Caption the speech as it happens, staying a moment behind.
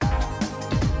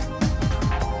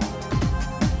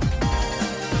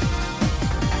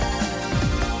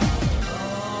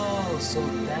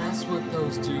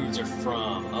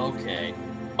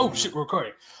Oh shit, we're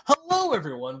recording. Hello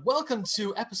everyone, welcome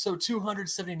to episode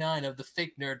 279 of the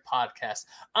Fake Nerd Podcast.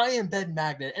 I am Ben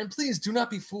Magnet, and please do not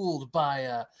be fooled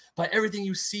by everything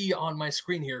you see on my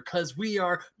screen here, because we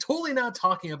are totally not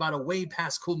talking about a way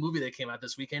past cool movie that came out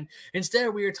this weekend.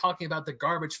 Instead, we are talking about the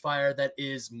garbage fire that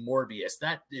is Morbius.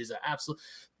 That is an absolute...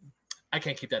 I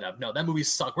can't keep that up. No, that movie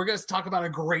sucked. We're going to talk about a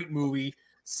great movie,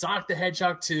 Sonic the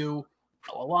Hedgehog 2.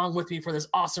 Along with me for this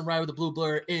awesome ride with the Blue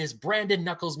Blur is Brandon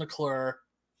Knuckles McClure.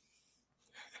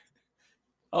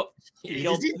 Oh, he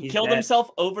killed himself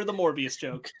over the Morbius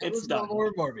joke. It's done.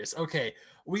 Over Morbius. Okay.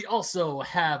 We also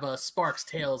have Sparks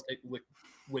Tails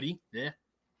Witty. Yeah.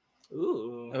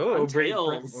 Ooh,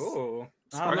 Tails. Ooh.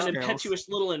 I'm an impetuous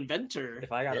little inventor.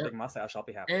 If I got a big mustache, I'll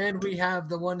be happy. And we have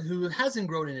the one who hasn't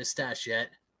grown in his stash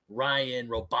yet, Ryan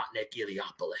Robotnik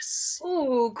Iliopoulos.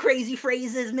 Ooh, crazy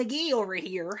phrases McGee over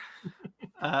here.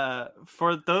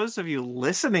 For those of you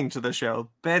listening to the show,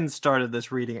 Ben started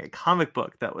this reading a comic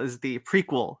book that was the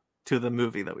prequel to the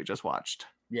movie that we just watched.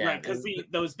 Yeah, right, because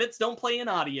those bits don't play in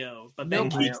audio, but Ben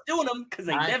keeps doing them because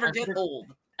they never get old.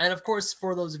 And of course,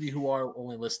 for those of you who are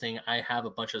only listening, I have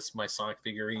a bunch of my Sonic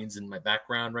figurines in my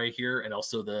background right here, and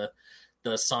also the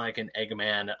Sonic and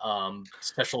Eggman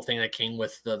special thing that came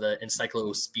with the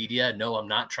Encyclopedia. No, I'm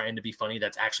not trying to be funny.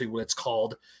 That's actually what it's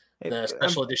called. The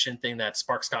special edition thing that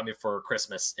Sparks got me for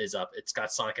Christmas is up. It's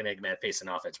got Sonic and Eggman facing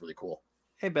off. It's really cool.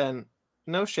 Hey, Ben,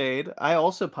 no shade. I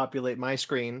also populate my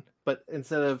screen, but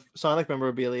instead of Sonic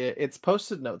memorabilia, it's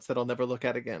Post-it notes that I'll never look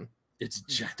at again.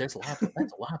 That's a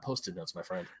lot of Post-it notes, my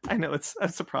friend. I know,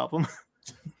 that's a problem.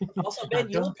 Also, Ben,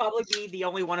 you will probably be the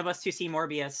only one of us to see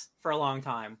Morbius for a long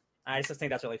time. I just think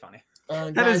that's really funny.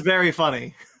 That is very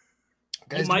funny.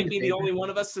 You might be the only one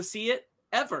of us to see it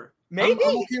ever. Maybe.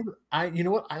 You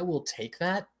know what? I will take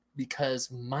that because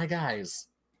my guys,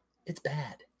 it's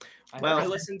bad. Well, I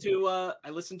listened to a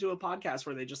podcast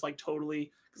where they just like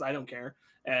totally, because I don't care,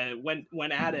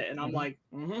 went at it, and I'm like,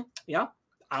 yeah,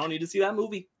 I don't need to see that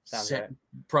movie.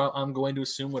 I'm going to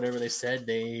assume whatever they said,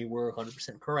 they were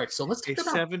 100% correct. So let's talk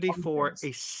about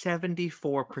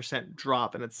 74%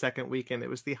 drop in its second weekend. It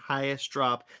was the highest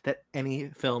drop that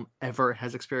any film ever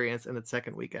has experienced in its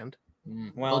second weekend.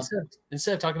 Well,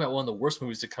 instead of talking about one of the worst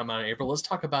movies to come out in April, let's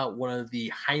talk about one of the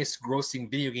highest grossing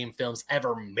video game films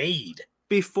ever made.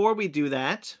 Before we do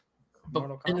that, but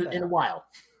in a while.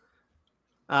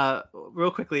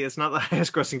 Real quickly, it's not the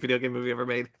highest grossing video game movie ever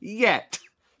made yet.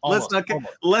 Almost.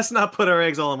 Let's not put our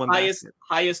eggs all in one basket.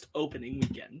 Highest opening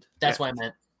weekend. That's what I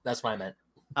meant.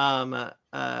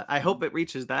 I hope it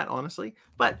reaches that, honestly.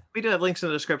 But we do have links in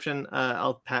the description.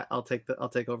 I'll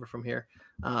take over from here.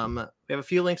 We have a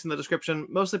few links in the description,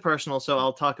 mostly personal, so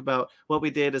I'll talk about what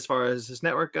we did as far as this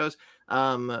network goes.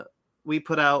 We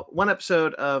put out one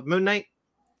episode of Moon Knight.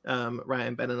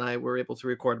 Ryan, Ben, and I were able to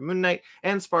record Moon Knight,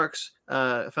 and Sparks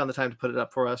found the time to put it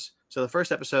up for us. So the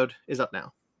first episode is up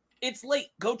now. It's late.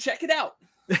 Go check it out.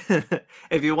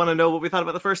 If you want to know what we thought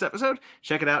about the first episode,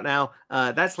 check it out now.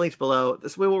 That's linked below.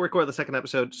 We will record the second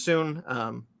episode soon.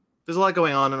 There's a lot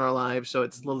going on in our lives, so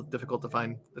it's a little difficult to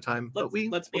find the time.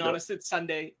 Let's be honest, it's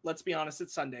Sunday.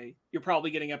 You're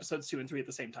probably getting episodes 2 and 3 at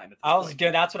the same time.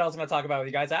 That's what I was going to talk about with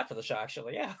you guys after the show,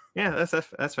 actually. Yeah, that's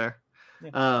fair.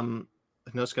 Yeah.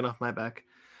 No skin off my back.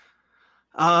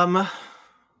 I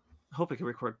hope we can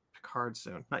record Picard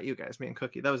soon. Not you guys, me and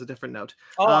Cookie. That was a different note.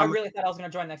 Oh, I really thought I was going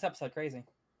to join next episode. Crazy.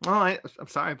 Oh, I'm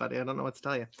sorry, buddy. I don't know what to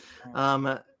tell you.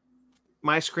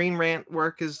 My Screen Rant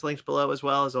work is linked below as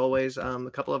well, as always. A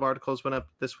couple of articles went up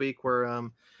this week where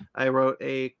I wrote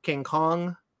a King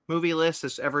Kong movie list.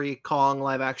 It's every Kong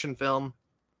live action film.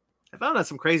 I found out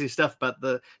some crazy stuff about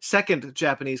the second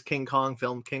Japanese King Kong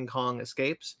film, King Kong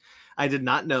Escapes. I did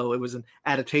not know it was an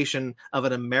adaptation of a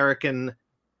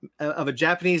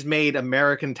Japanese-made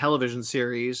American television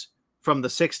series from the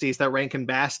 60s that Rankin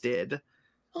Bass did.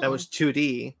 That was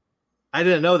 2D. I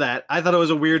didn't know that. I thought it was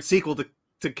a weird sequel to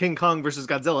King Kong versus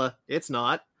Godzilla. It's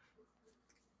not.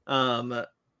 So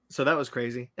that was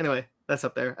crazy. Anyway, that's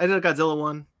up there. I did a Godzilla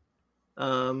one.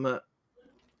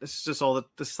 This is just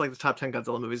this is like the top 10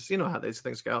 Godzilla movies. You know how these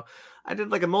things go. I did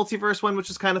like a multiverse one,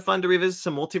 which is kind of fun to revisit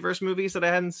some multiverse movies that I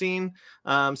hadn't seen.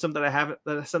 Some that I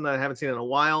haven't seen in a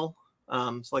while.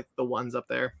 It's like the ones up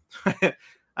there. I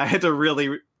had to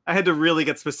really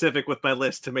get specific with my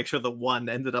list to make sure the one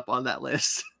ended up on that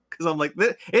list. Because I'm like,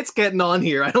 it's getting on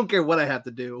here. I don't care what I have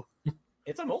to do.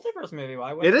 It's a multiverse movie.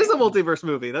 Why would it is a multiverse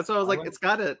movie? That's why I was like, it's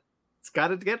got to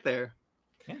get there.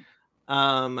 Yeah.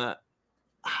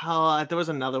 There was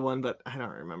another one, but I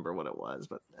don't remember what it was.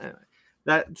 But anyway,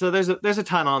 so there's a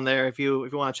ton on there. If you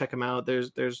want to check them out,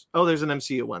 there's an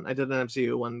MCU one. I did an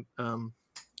MCU one.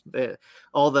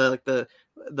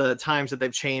 the times that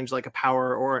they've changed like a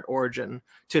power or an origin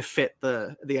to fit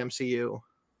the MCU.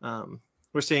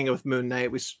 We're seeing it with Moon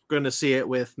Knight. We're going to see it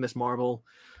with Miss Marvel.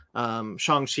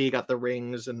 Shang-Chi got the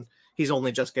rings, and he's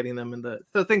only just getting them in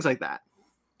the things like that.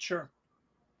 Sure.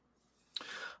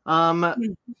 I'll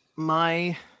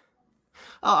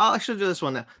actually do this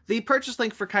one now. The purchase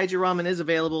link for Kaiju Ramen is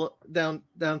available down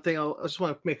thing. I just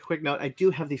want to make a quick note. I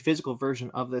do have the physical version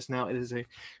of this now. It is a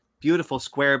beautiful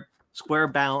square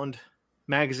bound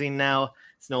magazine now.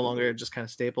 It's no longer just kind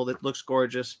of stapled. It looks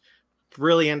gorgeous,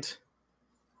 brilliant.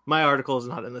 My article is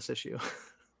not in this issue.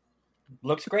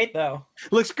 Looks great though.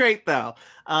 Looks great though.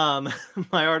 My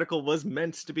article was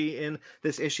meant to be in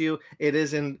this issue. It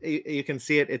is in. You can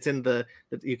see it. It's in the.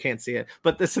 You can't see it,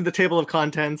 but this in the table of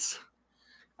contents.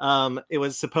 It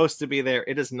was supposed to be there.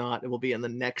 It is not. It will be in the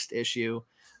next issue.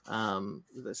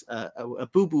 This a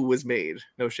boo boo was made.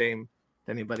 No shame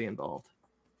to anybody involved.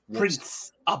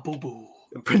 Prince Abubu.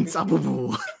 Prince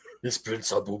Abubu. This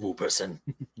Prince Abubu person.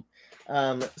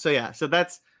 So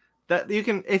that's that. You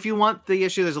can, if you want the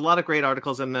issue, there's a lot of great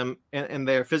articles in them, and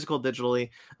they're physical digitally.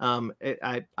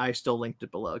 I still linked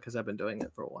it below because I've been doing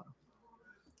it for a while.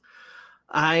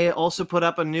 I also put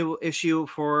up a new issue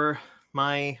for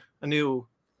a new,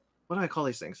 what do I call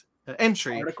these things?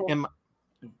 Entry.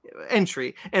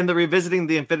 Entry. And the Revisiting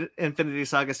the Infinity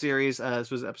Saga series.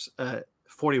 This was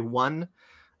 41.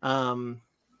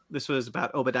 This was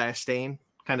about Obadiah Stane,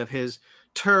 kind of his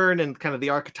turn and kind of the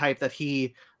archetype that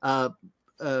he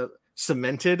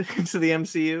cemented into the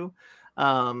MCU.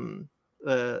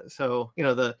 So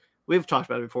we've talked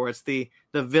about it before. It's the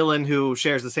villain who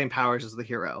shares the same powers as the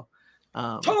hero.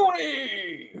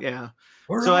 Tony. Yeah.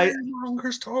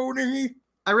 Where's Tony?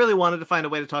 I really wanted to find a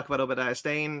way to talk about Obadiah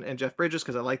Stane and Jeff Bridges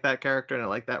because I like that character and I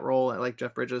like that role. I like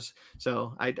Jeff Bridges,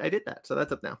 so I did that. So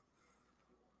that's up now.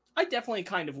 I definitely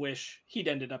kind of wish he'd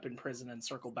ended up in prison and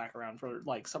circled back around for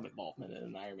like some involvement in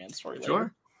an Iron Man story later.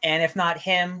 Sure. And if not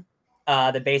him,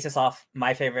 the basis off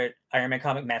my favorite Iron Man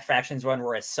comic, Matt Fraction's run,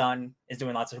 where his son is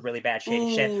doing lots of really bad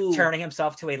shit, turning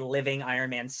himself to a living Iron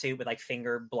Man suit with like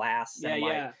finger blasts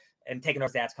and taking over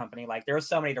his dad's company. Like there are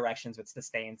so many directions with the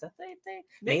Stains that they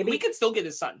maybe we could still get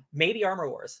his son. Maybe Armor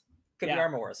Wars. Could be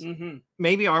Armor Wars. Mm-hmm.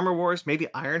 Maybe Armor Wars. Maybe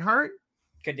Ironheart.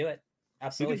 Could do it.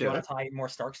 Absolutely. If you want to tie more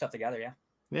Stark stuff together, yeah.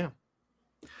 Yeah.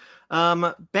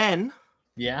 Ben.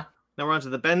 Yeah. Now we're on to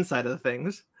the Ben side of the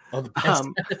things. Oh, the Ben side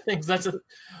of things. That's a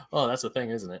thing,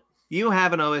 isn't it? You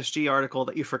have an OSG article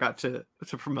that you forgot to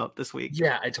promote this week.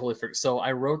 Yeah, I totally forgot. So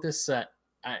I wrote this.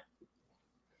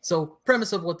 So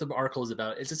premise of what the article is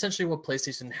about, it's essentially what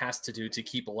PlayStation has to do to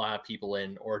keep a lot of people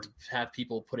in, or to have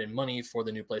people put in money for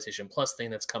the new PlayStation Plus thing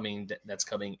that's coming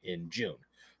in June.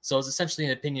 So it's essentially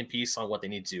an opinion piece on what they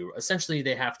need to do. Essentially,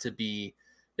 they have to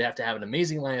have an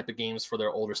amazing lineup of games for their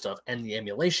older stuff, and the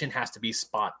emulation has to be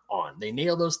spot on. They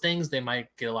nail those things, they might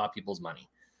get a lot of people's money.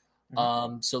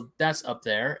 Mm-hmm. So that's up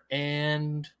there.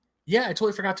 And yeah, I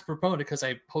totally forgot to promote it because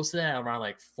I posted that around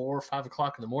like 4 or 5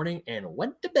 o'clock in the morning and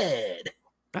went to bed.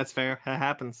 That's fair. That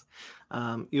happens.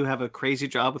 You have a crazy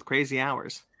job with crazy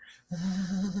hours.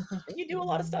 And you do a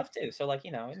lot of stuff too. So it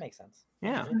makes sense.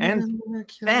 Yeah. And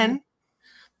Ben,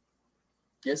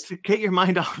 yes, to get your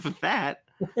mind off of that,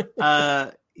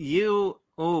 where do you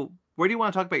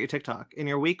want to talk about your TikTok? In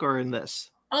your week or in this?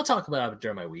 I'll talk about it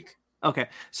during my week. Okay.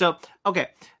 So,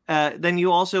 then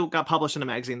you also got published in a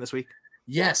magazine this week.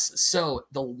 Yes. So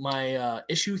my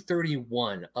issue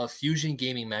 31 of Fusion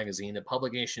Gaming Magazine, a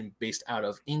publication based out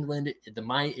of England,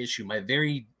 my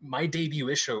debut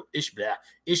issue Ishmael.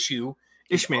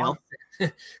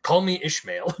 Call me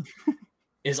Ishmael.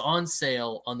 Is on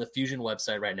sale on the Fusion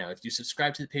website right now. If you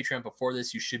subscribe to the Patreon before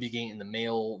this, you should be getting in the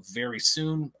mail very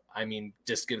soon. I mean,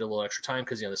 just give it a little extra time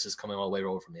because this is coming all the way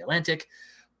over from the Atlantic.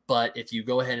 But if you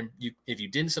go ahead and if you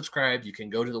didn't subscribe, you can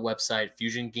go to the website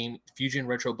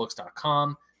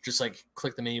FusionRetroBooks.com. Just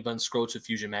click the menu button, scroll to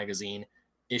Fusion Magazine.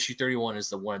 Issue 31 is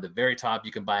the one at the very top.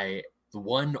 You can buy the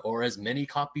one or as many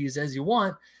copies as you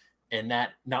want. And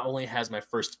that not only has my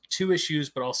first 2 issues,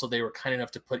 but also they were kind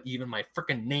enough to put even my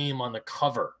freaking name on the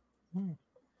cover.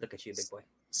 Look at you, big boy.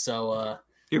 So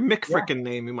your McFrickin'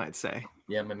 name, you might say.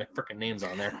 Yeah, my McFrickin' name's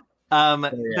on there.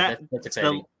 That's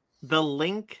exciting. The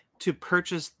link to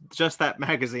purchase just that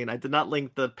magazine, I did not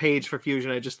link the page for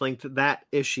Fusion. I just linked that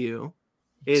issue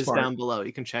is Smart. down below.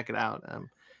 You can check it out.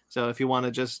 So if you want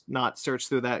to just not search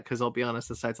through that, because I'll be honest,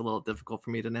 the site's a little difficult for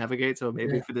me to navigate. So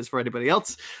maybe if it is for anybody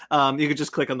else, you could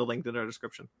just click on the link in our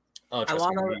description. Oh, I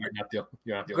want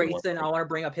you're not the Grayson, I want to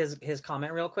bring up his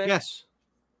comment real quick. Yes.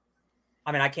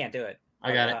 I mean, I can't do it.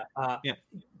 I got it. Yeah.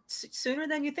 Sooner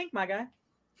than you think, my guy.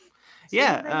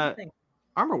 Yeah.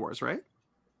 Armor Wars, right?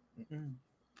 Mm-mm.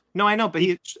 No, I know, but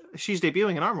she's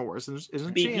debuting in Armor Wars,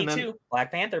 isn't she? And then BP2.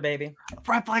 Black Panther, baby.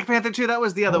 Black Panther 2. That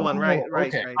was the other one, right? Okay.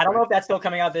 Right. I don't know if that's still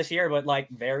coming out this year, but like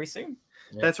very soon.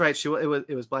 Yeah. That's right.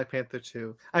 It was Black Panther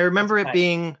 2. I remember it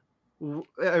being.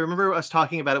 I remember us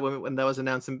talking about it when that was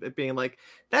announced, and it being like,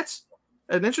 that's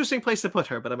an interesting place to put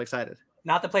her, but I'm excited.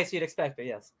 Not the place you'd expect, but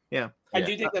yes. Yeah. I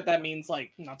do think that means,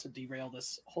 like, not to derail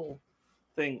this whole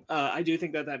thing. I do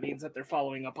think that means that they're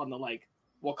following up on the like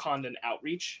Wakandan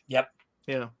outreach. Yep.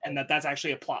 Yeah. And that's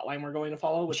actually a plot line we're going to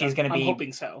follow. Which She's going to be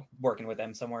hoping so. Working with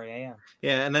them somewhere. Yeah.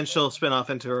 Yeah, and then she'll spin off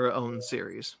into her own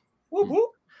series.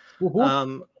 Woo-hoo.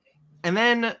 And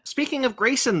then speaking of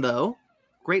Grayson, though,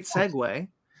 great segue.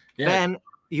 Yeah. Ben,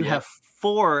 you have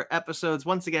 4 episodes.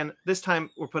 Once again, this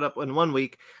time we're put up in 1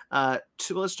 week.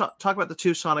 Let's talk about the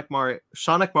 2 Sonic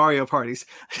Mario parties,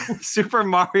 Super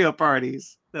Mario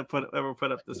parties that were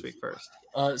put up this week first.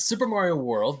 Super Mario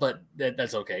World, but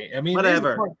that's okay. I mean,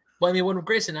 whatever. Well, I mean, when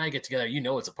Grace and I get together,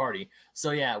 it's a party.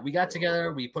 So yeah, we got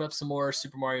together, we put up some more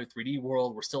Super Mario 3D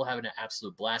World. We're still having an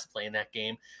absolute blast playing that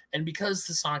game. And because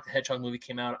the Sonic the Hedgehog movie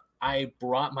came out, I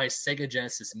brought my Sega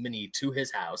Genesis Mini to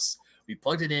his house. We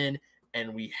plugged it in,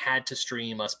 and we had to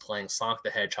stream us playing Sonic the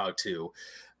Hedgehog 2.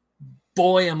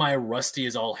 Boy, am I rusty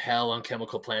as all hell on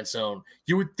Chemical Plant Zone.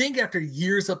 You would think after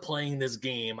years of playing this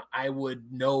game, I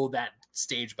would know that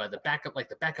stage by the back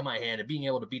of my hand, and being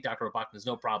able to beat Dr. Robotnik is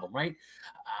no problem, right?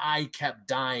 I kept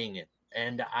dying,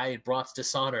 and I brought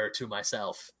dishonor to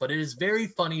myself. But it is very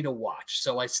funny to watch,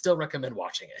 so I still recommend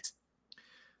watching it.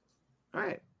 All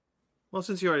right. Well,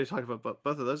 since you already talked about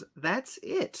both of those, that's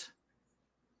it.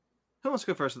 Who wants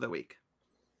to go first of the week?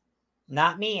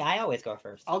 Not me. I always go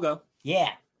first. I'll go.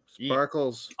 Yeah.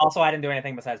 Sparkles. Also, I didn't do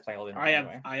anything besides play Elden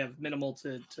Ring. I have minimal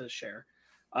to share.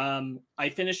 I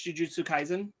finished Jujutsu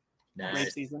Kaisen. Nice.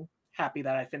 Great season. Happy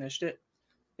that I finished it.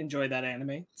 Enjoyed that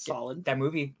anime. Solid. That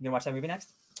movie. You gonna watch that movie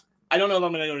next? I don't know if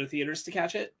I'm gonna go to theaters to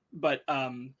catch it, but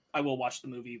I will watch the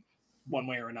movie one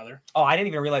way or another. Oh, I didn't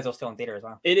even realize it was still in theater as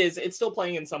well. It's still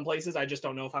playing in some places. I just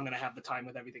don't know if I'm gonna have the time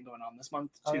with everything going on this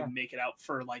month to make it out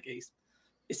for like a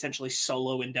essentially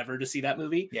solo endeavor to see that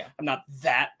movie. Yeah. I'm not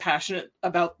that passionate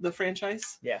about the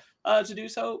franchise. Yeah. To do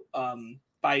so.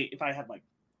 If I had like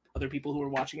other people who were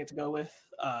watching it to go with.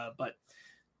 But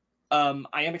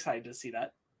I am excited to see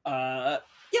that. Yeah,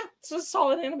 it's a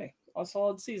solid anime. A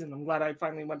solid season. I'm glad I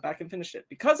finally went back and finished it.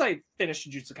 Because I finished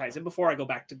Jujutsu Kaisen, before I go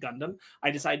back to Gundam,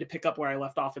 I decided to pick up where I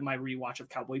left off in my rewatch of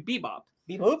Cowboy Bebop.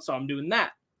 So I'm doing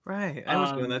that. Right. I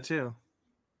was doing that too.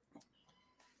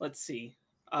 Let's see.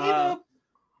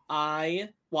 I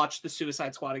watched The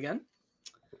Suicide Squad again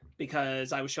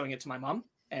because I was showing it to my mom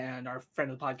and our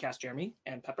friend of the podcast, Jeremy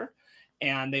and Pepper,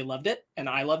 and they loved it, and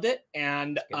I loved it,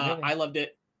 and I loved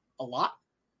it a lot.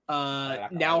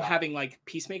 Now having like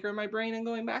Peacemaker in my brain and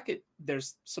going back,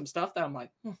 there's some stuff that I'm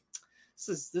like, this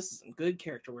is some good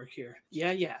character work here.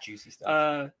 Yeah. Juicy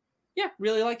stuff. Yeah,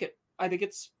 really like it. I think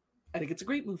it's a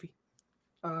great movie.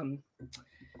 And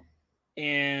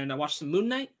I watched some Moon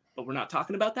Knight, but we're not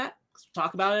talking about that because we'll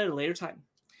talk about it at a later time.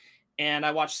 And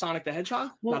I watched Sonic the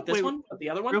Hedgehog, not this one, but the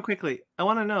other one. Real quickly, I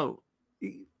want to know.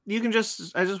 I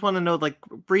just want to know, like,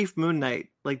 brief Moon Knight,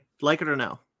 like it or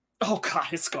no. Oh God,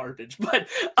 it's garbage. But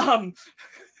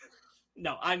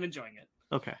no, I'm enjoying it.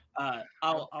 Okay.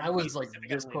 I was like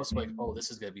this close to like, oh,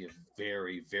 this is gonna be a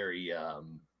very, very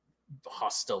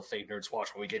hostile Fake Nerds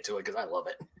watch when we get to it because I love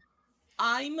it.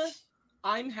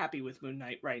 I'm happy with Moon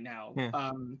Knight right now. Yeah.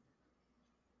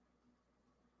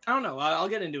 I don't know. I'll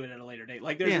get into it at a later date.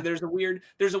 Like there's a weird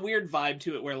vibe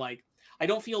to it where like I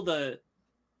don't feel the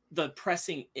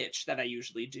pressing itch that I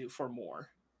usually do for more.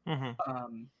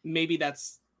 Mm-hmm. Maybe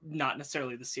that's not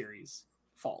necessarily the series'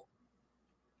 fault,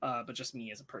 but just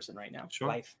me as a person right now. Sure.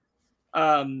 Life.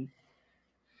 I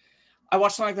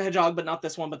watched Sonic the Hedgehog, but not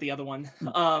this one, but the other one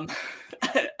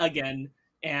again,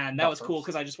 and that was cool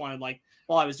because I just wanted like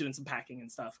while I was doing some packing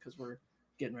and stuff because we're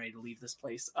getting ready to leave this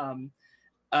place.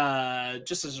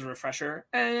 Just as a refresher,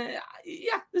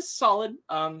 yeah, this is solid.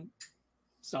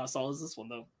 It's not as solid as this one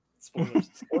though. Spoilers.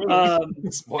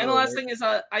 And the last thing is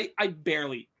I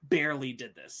barely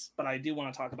did this, but I do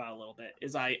want to talk about it a little bit.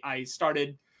 Is I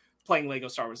started playing Lego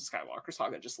Star Wars: The Skywalker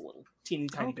Saga just a little teeny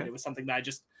tiny bit. It was something that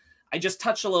I just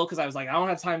touched a little because I was like, I don't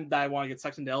have time that I want to get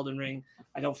sucked into Elden Ring.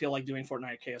 I don't feel like doing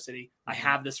Fortnite or Chaos City. I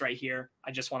have this right here. I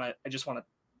just want to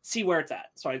see where it's at.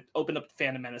 So I opened up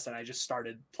Phantom Menace and I just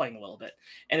started playing a little bit,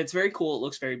 and it's very cool. It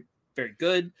looks very, very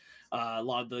good. A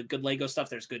lot of the good Lego stuff.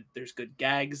 There's good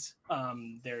gags.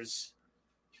 There's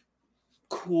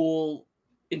cool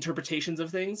interpretations of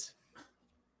things.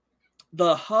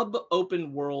 The hub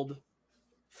open world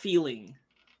feeling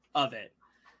of it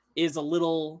is a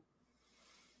little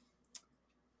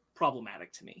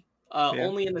problematic to me.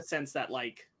 Only in the sense that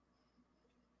like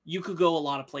you could go a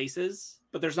lot of places,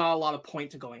 but there's not a lot of point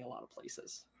to going a lot of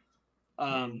places.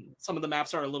 Some of the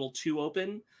maps are a little too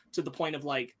open to the point of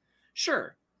like,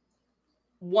 sure,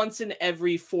 once in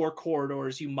every 4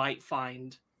 corridors, you might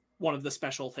find one of the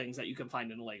special things that you can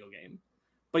find in a Lego game,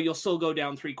 but you'll still go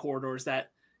down 3 corridors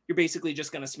that you're basically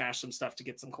just going to smash some stuff to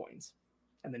get some coins,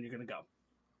 and then you're going to go.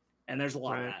 And there's a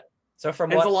lot of that. So it's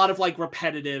a lot of like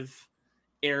repetitive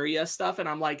area stuff. And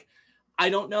I'm like, I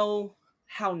don't know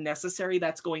how necessary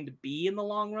that's going to be in the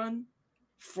long run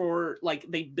for like,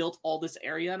 they built all this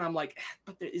area and I'm like,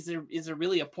 but is there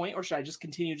really a point, or should I just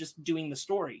continue just doing the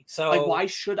story? So like, why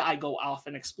should I go off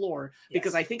and explore?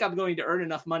 Because I think I'm going to earn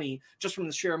enough money just from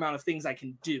the sheer amount of things I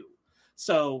can do.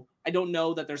 So I don't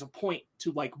know that there's a point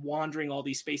to like wandering all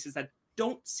these spaces that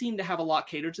don't seem to have a lot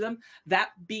catered to them. That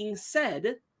being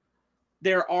said,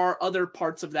 there are other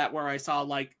parts of that where I saw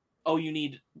like, oh,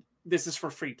 this is for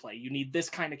free play. You need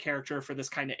this kind of character for this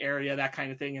kind of area, that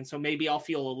kind of thing. And so maybe I'll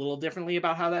feel a little differently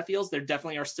about how that feels. There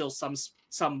definitely are still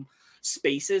some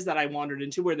spaces that I wandered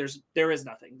into where there is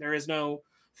nothing. There is no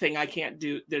thing I can't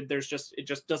do. It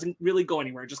just doesn't really go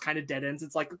anywhere. It just kind of dead ends.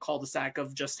 It's like a cul-de-sac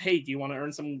of just, hey, do you want to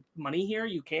earn some money here?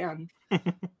 You can.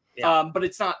 But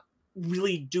it's not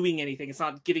really doing anything. It's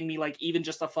not giving me like even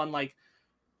just a fun like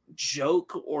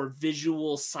joke or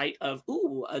visual sight of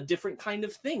a different kind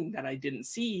of thing that I didn't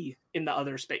see in the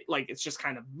other space. Like it's just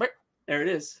kind of there it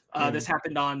is. This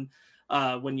happened on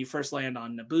when you first land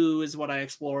on Naboo is what I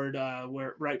explored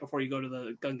where right before you go to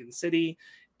the Gungan city,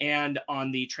 and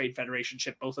on the Trade Federation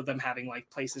ship, both of them having like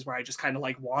places where I just kind of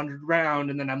like wandered around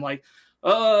and then I'm like,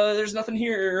 there's nothing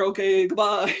here, okay,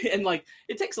 goodbye. And like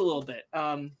it takes a little bit.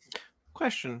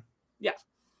 Question. Yeah.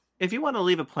 If you want to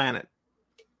leave a planet,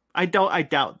 I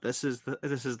doubt this is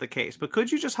the case, but could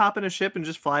you just hop in a ship and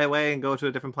just fly away and go to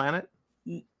a different planet?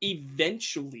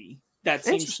 Eventually, that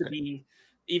seems to be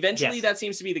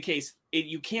the case.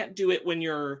 You can't do it when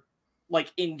you're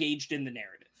like engaged in the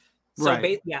narrative. So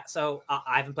so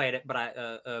I haven't played it, but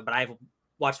I've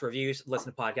watched reviews,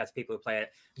 listened to podcasts, people who play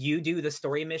it. You do the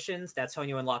story missions. That's when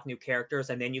you unlock new characters,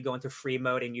 and then you go into free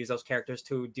mode and use those characters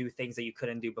to do things that you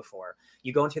couldn't do before.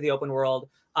 You go into the open world,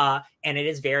 and it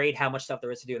is varied how much stuff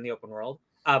there is to do in the open world.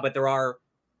 But there are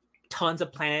tons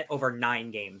of planet over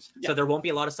 9 games, so there won't be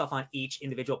a lot of stuff on each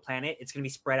individual planet. It's going to be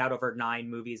spread out over 9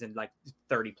 movies and like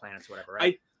 30 planets, whatever.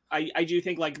 Right? I do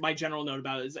think like my general note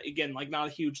about it is, again, like not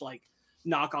a huge like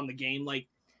knock on the game. Like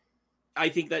I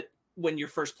think that when you're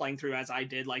first playing through, as I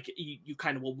did, like you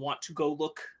kind of will want to go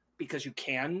look because you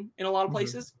can in a lot of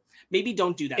places. Maybe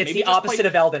don't do that. It's Maybe the opposite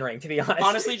of Elden Ring, to be honest.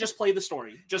 Honestly, just play the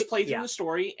story. Just play through the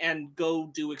story and go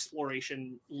do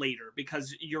exploration later,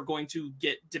 because you're going to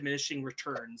get diminishing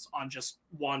returns on just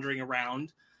wandering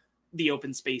around the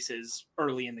open spaces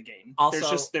early in the game.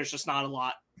 Also, there's just not a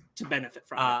lot to benefit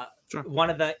from. One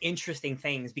of the interesting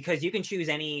things, because you can choose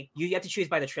you have to choose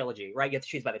by the trilogy, right? You have to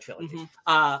choose by the trilogy.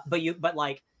 But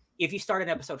like if you start in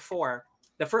episode 4,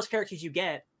 the first characters you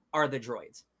get are the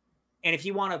droids. And if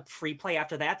you want to free play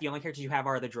after that, the only characters you have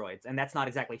are the droids. And that's not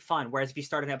exactly fun. Whereas if you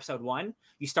start in episode 1,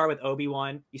 you start with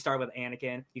Obi-Wan, you start with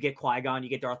Anakin, you get Qui-Gon, you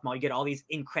get Darth Maul, you get all these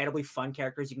incredibly fun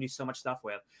characters you can do so much stuff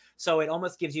with. So it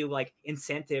almost gives you like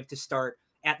incentive to start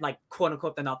at like quote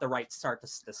unquote not the right start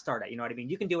to start at. You know what I mean?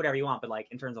 You can do whatever you want, but like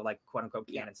in terms of like quote unquote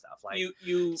canon stuff. Like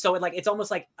so it's almost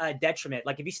like a detriment.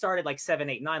 Like if you started like 7,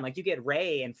 8, 9, like you get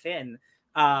Rey and Finn,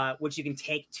 which you can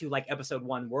take to like episode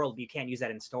 1 world, but you can't use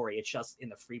that in story. It's just in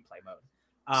the free play mode.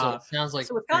 So it sounds like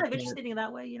it's kind of interesting in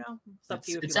that way, you know.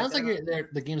 It sounds like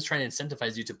the game's trying to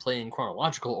incentivize you to play in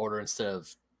chronological order instead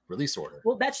of release order.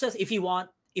 Well, that's just if you want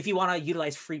to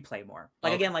utilize free play more.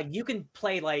 Like again, like you can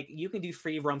play you can do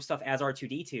free roam stuff as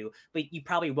R2D2, but you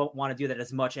probably won't want to do that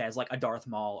as much as like a Darth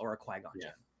Maul or a Qui-Gon.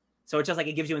 Yeah. So it's just like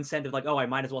it gives you incentive, like, oh, I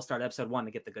might as well start episode 1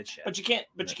 to get the good shit. But you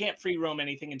can't free roam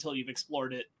anything until you've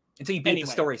explored it. Until you beat the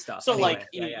story stuff. So anyway,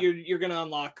 you're gonna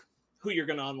unlock who you're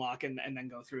going to unlock and then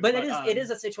go through. But it is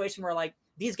a situation where like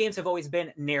these games have always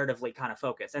been narratively kind of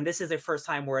focused, and this is the first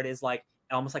time where it is like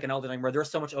almost like an Elden Ring where there's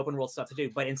so much open world stuff to do,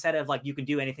 but instead of like you can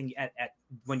do anything at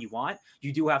when you want,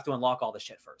 you do have to unlock all the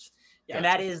shit first. Yeah. And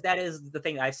that is the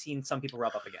thing I've seen some people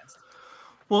rub up against.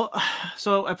 Well,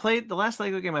 so the last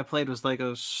Lego game I played was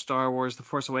Lego Star Wars: The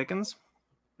Force Awakens.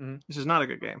 This is not a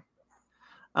good game.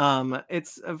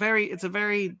 It's a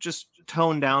very just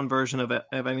toned down version of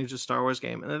any just Star Wars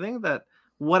game. And the thing that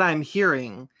what I'm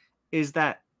hearing is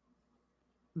that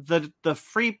the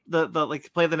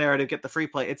like play the narrative, get the free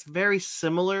play. It's very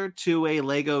similar to a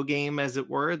Lego game, as it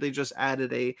were. They just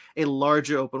added a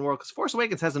larger open world, because Force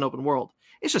Awakens has an open world.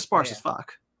 It's just sparse as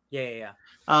fuck. Yeah.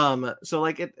 So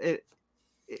like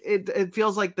it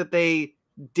feels like that they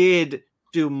did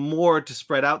do more to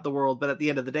spread out the world, but at the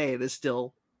end of the day, it is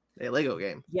still a Lego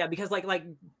game. Yeah, because like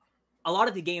a lot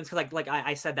of the games, because like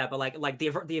I said that, but like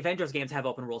the Avengers games have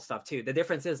open world stuff too. The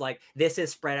difference is like this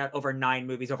is spread out over 9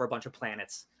 movies over a bunch of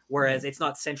planets, whereas it's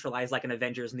not centralized like an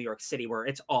Avengers New York City where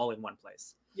it's all in one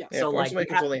place. Yeah. So Force like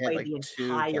you have to only had, play like, the 2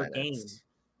 entire planets. game.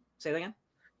 Say that again.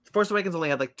 Force Awakens only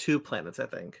had like 2 planets, I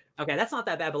think. Okay, that's not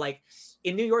that bad, but like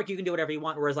in New York, you can do whatever you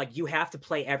want, whereas like you have to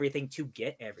play everything to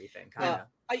get everything. Kind of.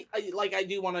 I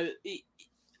do want to.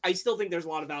 I still think there's a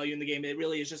lot of value in the game. It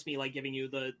really is just me like giving you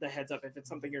the heads up if it's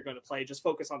something you're going to play. Just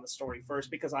focus on the story first,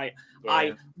 because I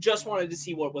just wanted to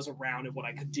see what was around and what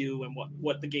I could do and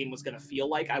what the game was going to feel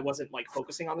like. I wasn't like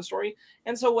focusing on the story,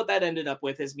 and so what that ended up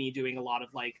with is me doing a lot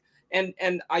of like. And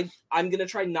I'm going to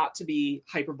try not to be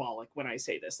hyperbolic when I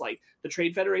say this. Like the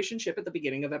Trade Federation ship at the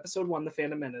beginning of episode 1, The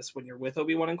Phantom Menace, when you're with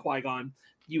Obi-Wan and Qui-Gon,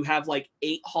 you have like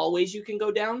 8 hallways you can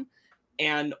go down,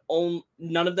 and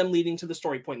none of them leading to the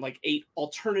story point, like 8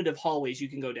 alternative hallways you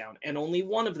can go down. And only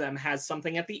one of them has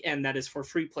something at the end that is for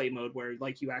free play mode where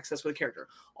like you access with a character.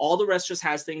 All the rest just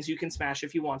has things you can smash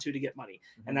if you want to get money.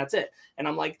 And that's it. And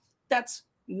I'm like, that's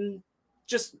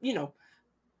just,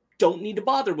 don't need to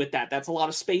bother with that. That's a lot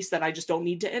of space that I just don't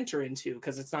need to enter into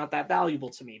because it's not that valuable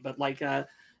to me. But like,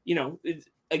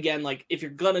 again, like if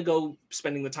you're going to go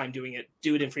spending the time doing it,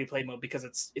 do it in free play mode because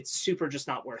it's super just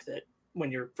not worth it when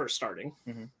you're first starting.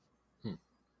 Mm-hmm.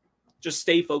 Just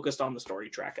stay focused on the story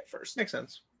track at first. Makes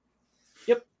sense.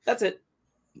 Yep. That's it.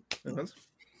 Makes sense.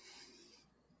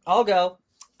 I'll go.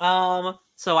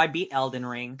 So I beat Elden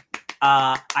Ring.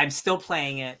 I'm still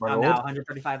playing it. I'm now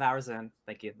 135 hours in.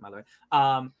 Thank you, my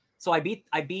lord. So I beat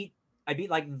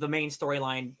like the main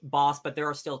storyline boss, but there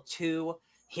are still 2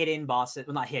 hidden bosses.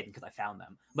 Well, not hidden because I found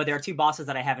them, but there are 2 bosses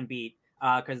that I haven't beat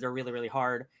because they're really, really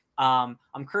hard. I'm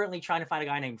currently trying to find a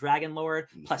guy named Dragon Lord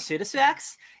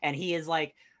Plasudasax, and he is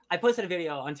like, I posted a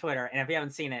video on Twitter, and if you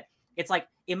haven't seen it, it's like,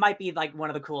 it might be like one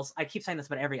of the coolest. I keep saying this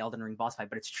about every Elden Ring boss fight,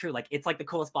 but it's true. Like, it's like the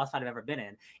coolest boss fight I've ever been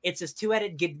in. It's this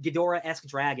 2-headed Ghidorah-esque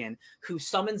dragon who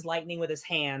summons lightning with his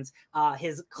hands.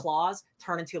 His claws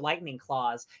turn into lightning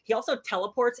claws. He also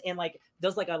teleports and like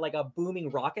does like a booming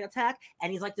rocket attack.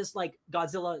 And he's like this like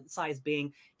Godzilla-sized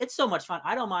being. It's so much fun.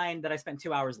 I don't mind that I spent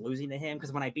 2 hours losing to him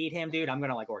because when I beat him, dude, I'm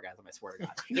gonna like orgasm. I swear to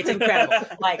God, it's incredible.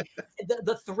 Like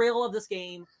the thrill of this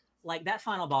game, like that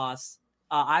final boss.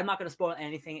 I'm not going to spoil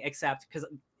anything except because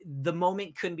the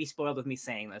moment couldn't be spoiled with me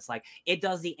saying this. Like, it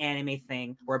does the anime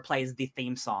thing where it plays the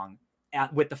theme song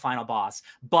with the final boss,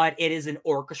 but it is an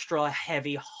orchestra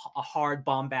heavy, hard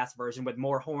bombast version with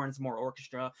more horns, more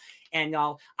orchestra. And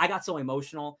I got so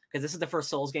emotional because this is the first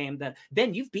Souls game that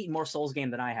Ben, you've beaten more Souls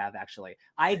game than I have. Actually,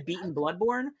 I've beaten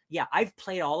Bloodborne. Yeah, I've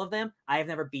played all of them. I have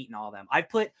never beaten all of them. I've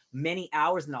put many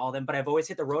hours in all of them, but I've always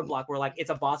hit the roadblock where like it's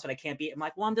a boss that I can't beat. I'm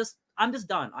like, well, I'm just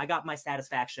done. I got my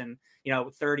satisfaction,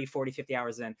 30, 40, 50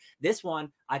 hours in. This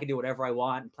one, I can do whatever I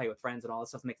want and play with friends and all this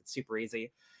stuff, makes it super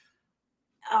easy.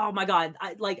 Oh my God.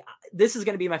 This is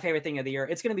going to be my favorite thing of the year.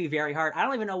 It's going to be very hard. I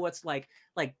don't even know what's like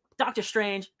Doctor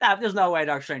Strange. There's no way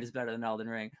Doctor Strange is better than Elden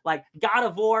Ring. Like God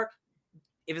of War,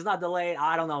 if it's not delayed,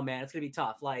 I don't know, man. It's going to be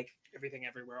tough. Like everything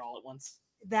everywhere all at once.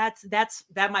 That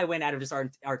might win out of just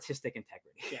artistic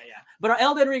integrity. Yeah. But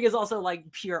Elden Ring is also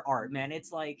like pure art, man.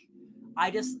 It's like,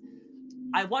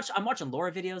 I'm watching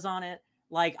lore videos on it.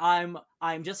 Like I'm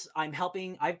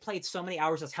helping. I've played so many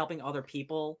hours just helping other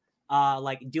people.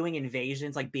 Like doing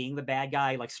invasions, like being the bad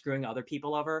guy, like screwing other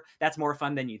people over. That's more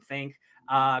fun than you think.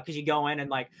 Because you go in and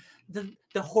like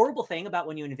the horrible thing about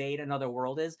when you invade another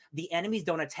world is the enemies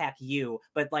don't attack you,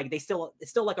 but like it's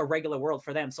still like a regular world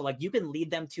for them. So like you can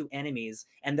lead them to enemies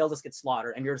and they'll just get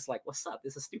slaughtered, and you're just like, what's up?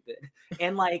 This is stupid.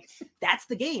 And like that's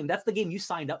the game. That's the game you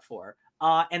signed up for.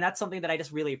 And that's something that I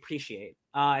just really appreciate.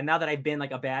 And now that I've been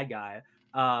like a bad guy,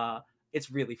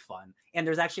 it's really fun. And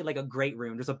there's actually like a great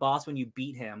rune. There's a boss when you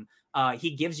beat him.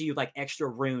 He gives you like extra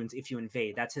runes if you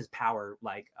invade. That's his power.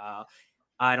 Like,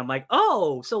 and I'm like,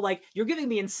 oh, so like you're giving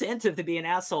me incentive to be an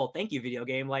asshole. Thank you, video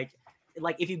game. Like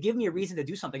if you give me a reason to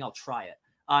do something, I'll try it.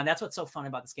 And that's what's so fun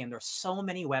about this game. There's so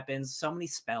many weapons, so many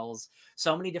spells,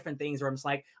 so many different things where I'm just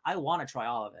like, I want to try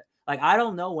all of it. Like, I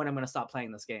don't know when I'm going to stop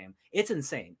playing this game. It's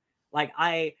insane. Like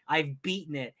I've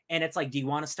beaten it, and it's like, do you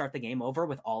want to start the game over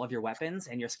with all of your weapons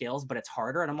and your skills, but it's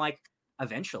harder? And I'm like,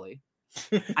 eventually.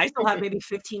 I still have maybe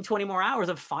 15, 20 more hours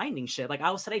of finding shit. Like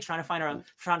I was today trying to find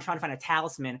a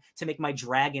talisman to make my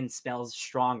dragon spells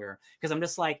stronger. Because I'm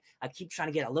just like, I keep trying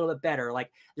to get a little bit better. Like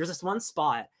there's this one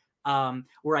spot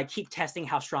where I keep testing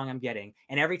how strong I'm getting.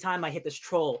 And every time I hit this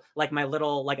troll, like my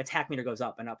little like attack meter goes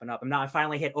up and up and up. And now I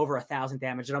finally hit over 1,000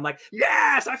 damage. And I'm like,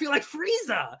 yes, I feel like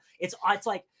Frieza. It's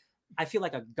like, I feel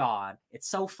like a god. It's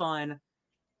so fun.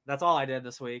 That's all I did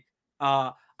this week.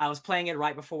 I was playing it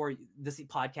right before this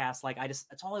podcast. Like,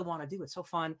 that's all I want to do. It's so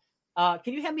fun.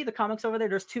 Can you hand me the comics over there?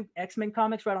 There's 2 X-Men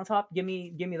comics right on top. Give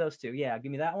me those 2. Yeah,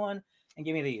 give me that one and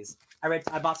give me these.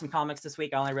 I bought some comics this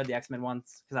week. I only read the X-Men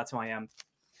ones because that's who I am.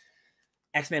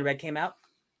 X-Men Red came out.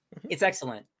 It's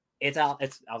excellent. I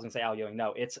was gonna say Al Ewing.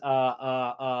 No, it's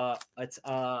Al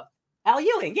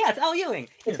Ewing. Yeah, it's Al Ewing.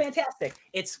 It's fantastic.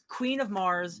 It's Queen of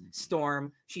Mars,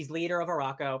 Storm. She's leader of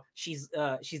Arakko. She's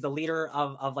the leader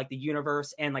of like the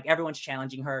universe, and like everyone's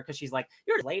challenging her because she's like,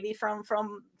 you're a lady from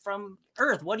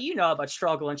Earth. What do you know about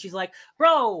struggle? And she's like,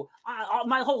 bro,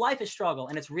 my whole life is struggle.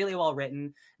 And it's really well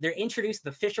written. They're introduced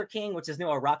the Fisher King, which is new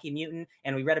Iraqi mutant,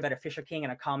 and we read about a Fisher King in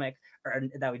a comic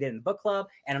that we did in the book club.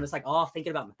 And I'm just like,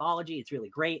 thinking about mythology. It's really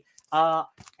great.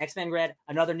 X-Men Red,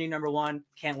 another new #1.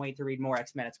 Can't wait to read more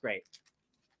X-Men. It's great.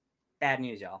 Bad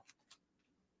news, y'all.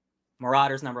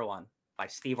 Marauders #1 by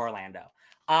Steve Orlando.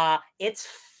 It's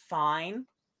fine.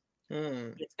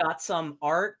 It's got some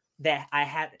art that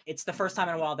it's the first time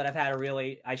in a while that I've had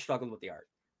I struggled with the art.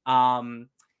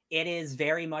 It is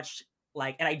very much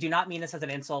like, and I do not mean this as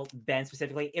an insult, Ben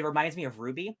specifically, it reminds me of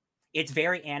RWBY. It's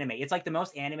very anime. It's like the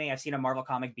most anime I've seen a Marvel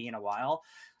comic be in a while.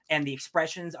 And the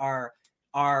expressions are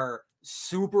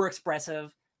super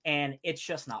expressive, and it's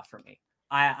just not for me.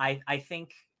 I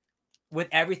think with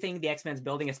everything the X-Men's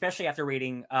building, especially after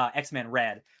reading X-Men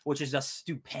Red, which is just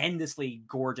stupendously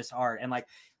gorgeous art, and like,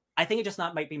 I think it just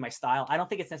might be my style. I don't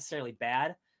think it's necessarily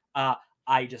bad.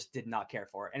 I just did not care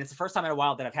for it. And it's the first time in a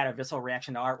while that I've had a visceral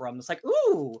reaction to art where I'm just like,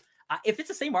 ooh, if it's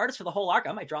the same artist for the whole arc,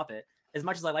 I might drop it, as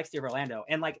much as I like Steve Orlando.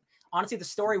 And like, honestly, the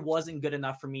story wasn't good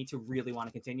enough for me to really want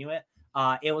to continue it.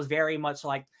 It was very much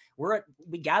like,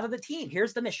 we gather the team.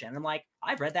 Here's the mission. And I'm like,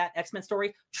 I've read that X-Men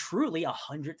story truly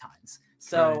 100 times.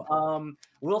 So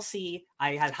we'll see.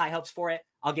 I had high hopes for it.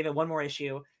 I'll give it one more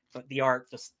issue, but the art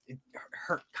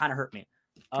kind of hurt me.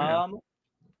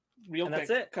 Real quick, that's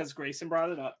it. Because Grayson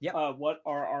brought it up. Yep. What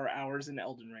are our hours in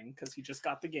Elden Ring? Because he just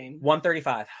got the game.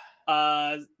 135.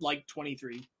 Like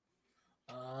 23.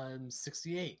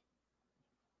 68.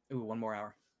 Ooh, 1 more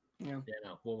hour. Yeah. Yeah,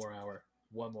 no, 1 more hour.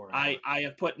 1 more hour. I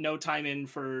have put no time in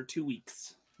for 2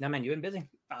 weeks. No, man, you've been busy.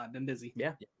 I've been busy.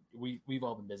 Yeah. We've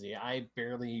all been busy.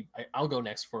 I'll go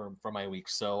next for my week.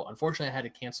 So unfortunately I had to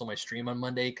cancel my stream on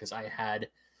Monday because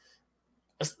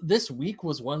this week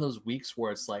was one of those weeks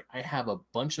where it's like I have a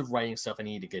bunch of writing stuff I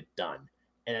need to get done.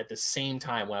 And at the same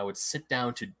time, when I would sit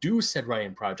down to do said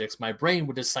writing projects, my brain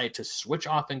would decide to switch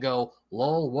off and go,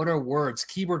 lol, what are words?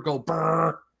 Keyboard go,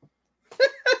 brr.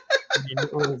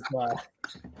 It was,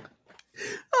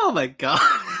 oh my God.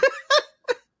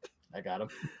 I got him.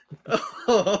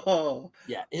 Oh.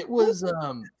 Yeah, it was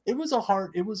a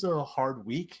hard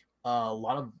week. A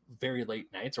lot of very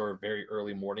late nights or very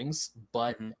early mornings,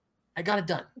 but I got it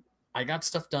done. I got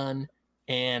stuff done,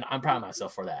 and I'm proud of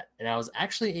myself for that. And I was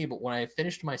actually able, when I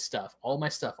finished all my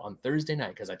stuff on Thursday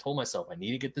night, because I told myself I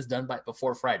need to get this done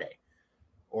before Friday.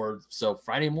 So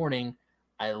Friday morning,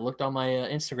 I looked on my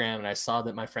Instagram and I saw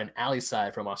that my friend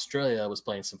Alisai from Australia was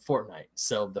playing some Fortnite.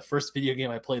 So the first video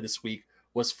game I played this week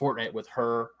was Fortnite with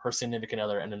her significant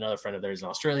other, and another friend of theirs in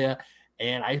Australia.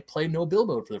 And I played no build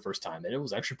mode for the first time, and it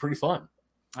was actually pretty fun.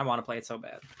 I want to play it so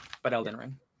bad, but Elden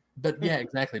Ring. But yeah,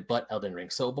 exactly. But Elden Ring.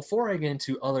 So before I get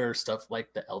into other stuff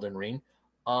like the Elden Ring,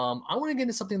 I want to get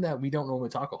into something that we don't normally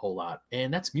talk a whole lot,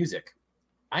 and that's music.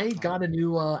 I got a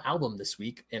new album this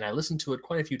week, and I listened to it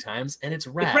quite a few times, and it's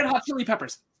rad. It's Red Hot Chili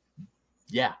Peppers.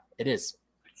 Yeah, it is.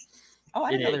 Oh,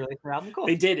 I didn't know they released their album. Cool.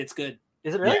 They did. It's good.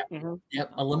 Is it really? Yeah. Mm-hmm.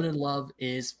 Yep. Unlimited Love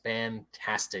is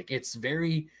fantastic. It's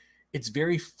very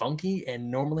funky, and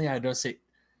normally I don't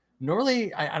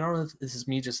know if this is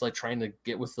me just like trying to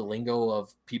get with the lingo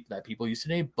of people use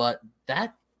today, but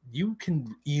that you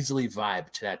can easily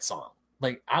vibe to that song.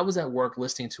 Like, I was at work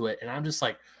listening to it, and I'm just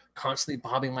like constantly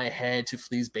bobbing my head to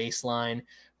Flea's bass line.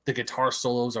 The guitar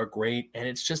solos are great, and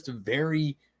it's just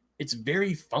very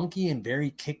funky and very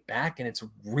kick back, and it's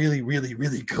really, really,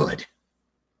 really good.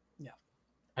 Yeah.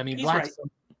 I mean, Black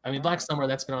Summer,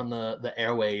 that's been on the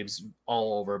airwaves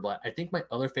all over, but I think my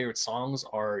other favorite songs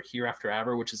are Here After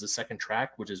Ever, which is the second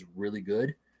track, which is really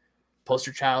good.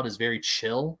 Poster Child is very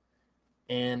chill,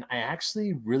 and I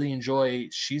actually really enjoy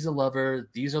She's a Lover,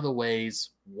 These Are the Ways,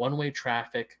 One Way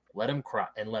Traffic, Let 'Em Cry,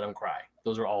 and Let 'Em Cry.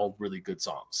 Those are all really good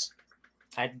songs.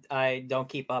 I don't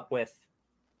keep up with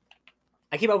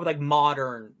like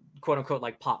modern quote unquote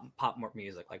like pop more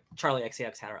music. Like Charlie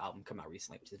XCX had her album come out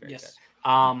recently, which is very Yes.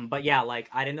 good. But yeah, like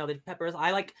I didn't know the Peppers.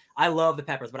 I love the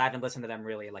Peppers, but I haven't listened to them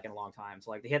really like in a long time.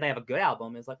 So like to hear they have a good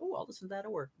album is like, oh, I'll listen to that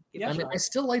or Yeah, I mean, I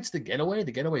still liked The Getaway.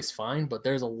 The Getaway's fine, but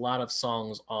there's a lot of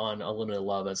songs on Unlimited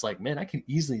Love. It's like, man, I could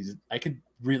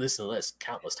re-listen to this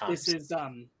countless times.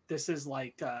 This is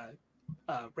like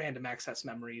random access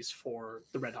memories for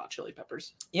the Red Hot Chili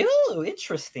Peppers. Ew,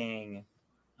 interesting.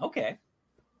 Okay,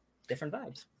 different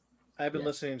vibes. I've been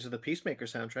listening to the Peacemaker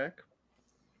soundtrack.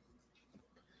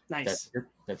 Nice.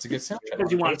 That's a good soundtrack.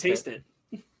 Because you want to taste it.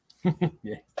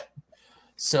 Yeah.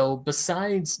 So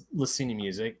besides listening to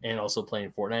music and also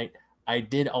playing Fortnite, I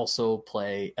did also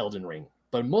play Elden Ring.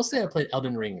 But mostly I played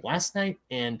Elden Ring last night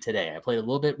and today. I played a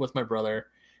little bit with my brother.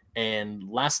 And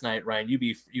last night, Ryan,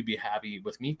 you'd be happy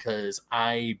with me because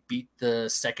I beat the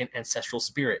second Ancestral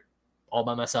Spirit all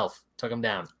by myself. Took him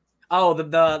down. Oh,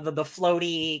 the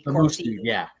floaty, corpsey,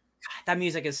 yeah. That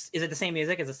music is it the same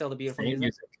music? Is it still the beautiful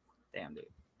music? Damn, dude.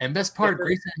 And best part,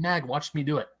 Grayson and Mag watched me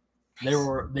do it.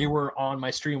 They were on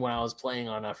my stream when I was playing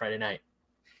on Friday night.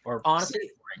 Or honestly,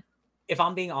 if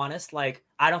I'm being honest, like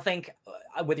I don't think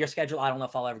with your schedule, I don't know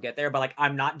if I'll ever get there. But like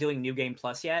I'm not doing New Game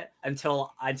Plus yet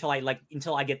until I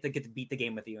get to beat the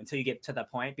game with you until you get to that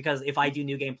point. Because if I do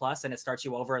New Game Plus and it starts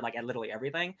you over like at literally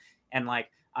everything, and like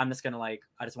I'm just gonna I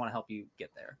just want to help you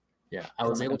get there. Yeah, I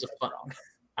was able to.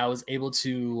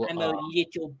 I'm a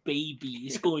little baby.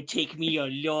 It's going to take me a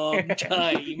long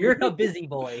time. You're a busy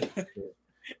boy.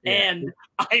 And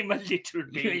I'm a little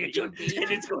baby. And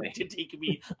it's going to take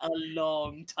me a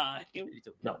long time.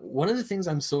 Now, one of the things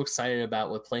I'm so excited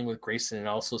about with playing with Grayson, and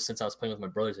also since I was playing with my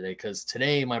brother today, because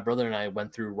today my brother and I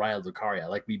went through Raya Lucaria.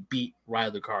 Like we beat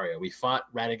Raya Lucaria. We fought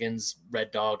Radigan's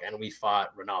Red Dog, and we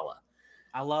fought Renala.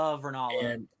 I love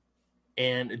Renala.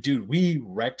 And dude, we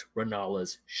wrecked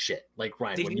Renala's shit. Like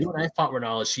Ryan, when you and I fought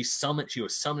Renala, she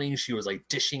was summoning, she was like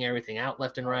dishing everything out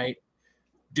left and right.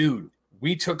 Dude,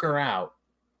 we took her out.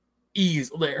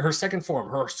 Her second form,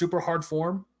 her super hard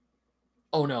form.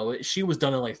 Oh no, she was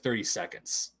done in like 30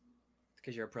 seconds.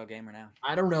 Because you're a pro gamer now.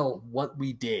 I don't know what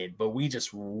we did, but we just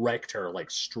wrecked her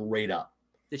like straight up.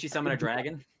 Did she summon a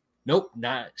dragon? Nope,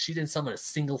 she didn't summon a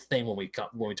single thing when we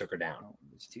took her down. Oh,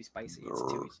 it's too spicy.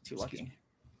 It's too lucky.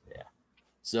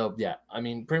 So, yeah, I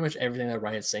mean, pretty much everything that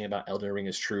Ryan's saying about Elden Ring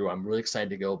is true. I'm really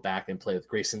excited to go back and play with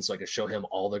Grayson so I can show him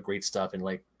all the great stuff and,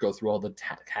 like, go through all the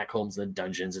catacombs and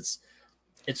dungeons.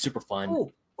 It's super fun.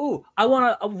 Ooh, I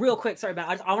want to, real quick, sorry,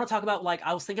 Matt, I want to talk about, like,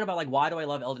 I was thinking about, like, why do I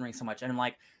love Elden Ring so much? And I'm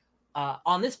like,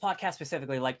 on this podcast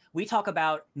specifically, like we talk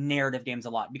about narrative games a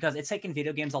lot because it's taken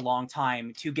video games a long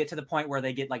time to get to the point where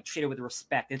they get like treated with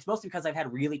respect. It's mostly because I've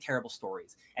had really terrible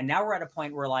stories. And now we're at a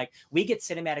point where like we get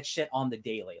cinematic shit on the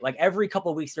daily. Like every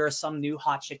couple of weeks, there is some new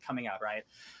hot shit coming out, right?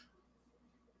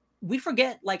 We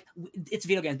forget like it's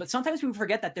video games, but sometimes we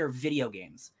forget that they're video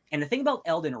games. And the thing about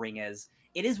Elden Ring is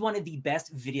it is one of the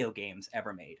best video games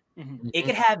ever made. Mm-hmm. It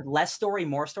could have less story,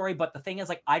 more story, but the thing is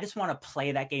like, I just want to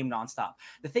play that game nonstop.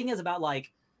 The thing is about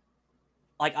like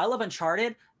I love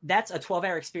Uncharted. That's a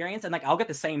 12-hour experience. And like, I'll get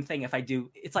the same thing if I do.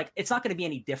 It's like, it's not going to be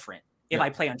any different if I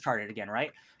play Uncharted again,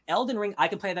 right? Elden Ring, I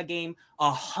can play that game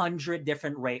 100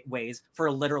 different ways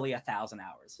for literally 1,000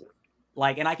 hours.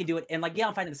 Like, and I can do it. And like, yeah,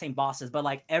 I'm fighting the same bosses, but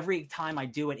like every time I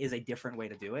do it is a different way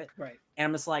to do it. Right. And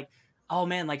I'm just like, oh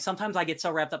man, like sometimes I get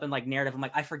so wrapped up in like narrative. I'm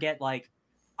like, I forget, like,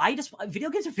 video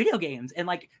games are video games. And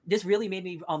like, this really made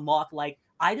me unlock, like,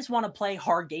 I just want to play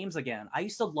hard games again. I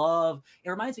used to love, it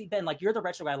reminds me, Ben, like you're the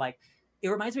retro guy. Like it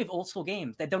reminds me of old school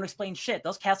games that don't explain shit.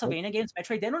 Those Castlevania games,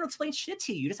 Metroid, they don't explain shit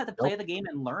to you. You just have to play the game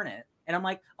and learn it. And I'm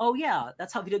like, oh yeah,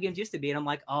 that's how video games used to be. And I'm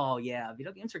like, oh yeah,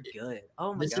 video games are good.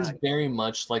 Oh my God. This is very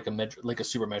much like a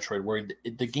Super Metroid where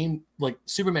the game, like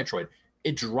Super Metroid,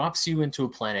 it drops you into a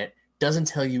planet, doesn't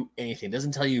tell you anything,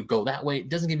 doesn't tell you go that way, it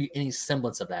doesn't give you any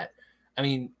semblance of that. I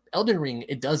mean, Elden Ring,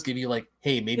 it does give you like,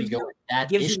 hey, maybe go in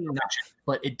that ish direction,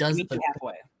 but it does.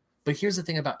 But here's the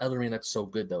thing about Elden Ring that's so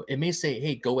good though. It may say,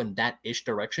 hey, go in that ish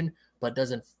direction, but it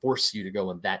doesn't force you to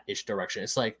go in that ish direction.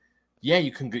 It's like, yeah,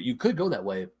 you could go that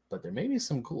way, but there may be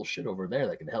some cool shit over there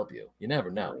that can help you. You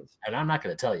never know, and I'm not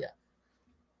going to tell you.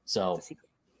 So,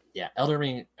 yeah, Elden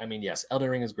Ring. I mean, yes, Elden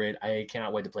Ring is great. I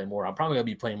cannot wait to play more. I'm probably going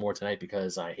to be playing more tonight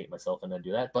because I hate myself and I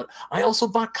do that. But I also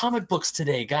bought comic books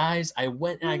today, guys. I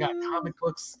went and I got comic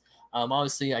books.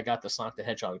 Obviously, I got the Sonic the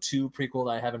Hedgehog 2 prequel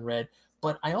that I haven't read.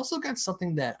 But I also got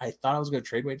something that I thought I was going to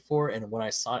trade wait for. And when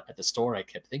I saw it at the store, I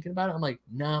kept thinking about it. I'm like,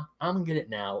 nah, I'm going to get it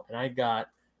now. And I got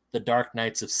The Dark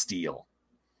Knights of Steel.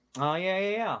 Oh,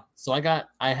 yeah. So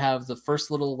I have the first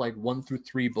little like 1 through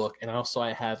 3 book. And also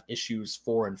I have issues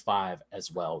 4 and 5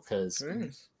 as well. Because,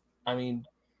 I mean,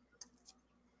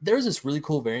 there's this really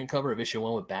cool variant cover of issue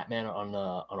 1 with Batman on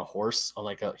a horse, on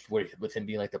like with him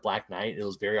being like the Black Knight. It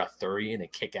was very Arthurian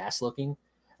and kick-ass looking, and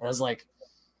I was like,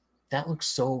 that looks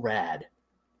so rad.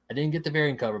 I didn't get the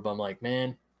variant cover, but I'm like,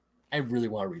 man, I really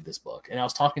want to read this book. And I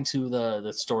was talking to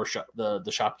the store shop, the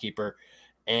shopkeeper,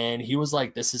 and he was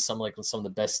like, this is some of the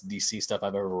best DC stuff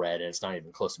I've ever read, and it's not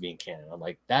even close to being canon. I'm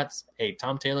like, hey,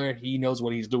 Tom Taylor, he knows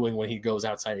what he's doing when he goes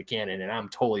outside of canon, and I'm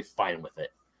totally fine with it.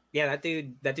 Yeah, that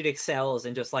dude excels,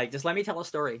 and just let me tell a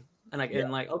story. And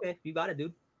okay, you got it,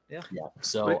 dude. Yeah. Yeah.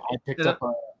 So I picked up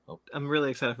I'm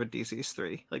really excited for DC's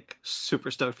 3. Like,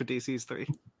 super stoked for DC's 3.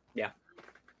 Yeah.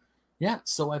 Yeah,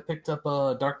 so I picked up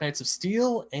Dark Knights of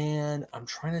Steel, and I'm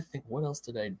trying to think, what else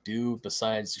did I do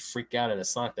besides freak out at a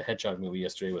Sonic the Hedgehog movie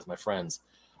yesterday with my friends?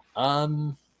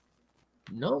 No,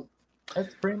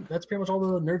 that's pretty much all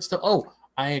the nerd stuff. Oh,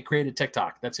 I created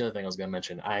TikTok. That's the other thing I was going to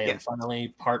mention. I am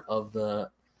finally part of the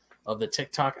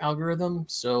TikTok algorithm.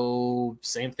 So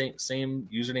same thing, same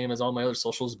username as all my other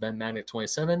socials,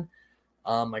 BenMagnet27.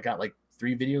 I got like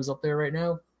 3 videos up there right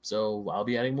now, so I'll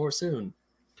be adding more soon.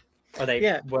 Are they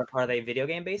video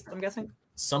game based, I'm guessing?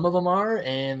 Some of them are,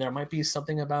 and there might be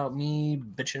something about me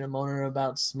bitching and moaning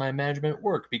about my management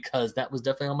work, because that was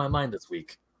definitely on my mind this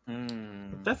week.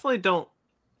 Definitely don't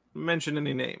mention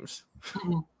any names.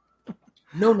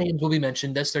 No names will be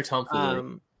mentioned. That's their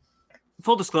tomfoolery.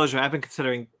 Full disclosure, I've been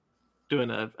considering doing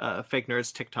a Fake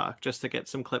Nerds TikTok just to get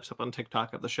some clips up on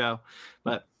TikTok of the show,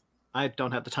 but I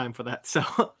don't have the time for that.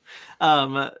 So,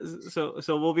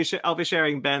 I'll be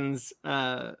sharing Ben's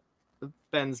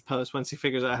post once he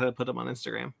figures out how to put them on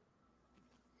Instagram.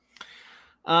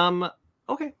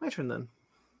 Okay, my turn then.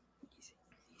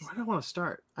 Where do I want to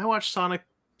start? I watched Sonic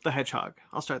the Hedgehog.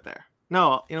 I'll start there.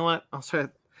 No, you know what?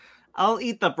 I'll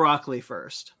eat the broccoli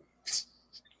first.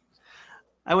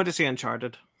 I went to see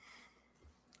Uncharted.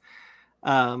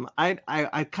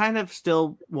 I kind of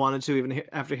still wanted to, even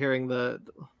after hearing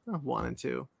wanted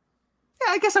to.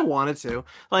 Yeah, I guess I wanted to.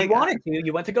 Like, you wanted to.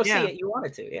 You went to go see it. You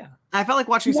wanted to. Yeah. I felt like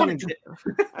watching something.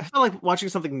 I felt like watching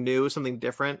something new, something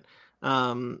different.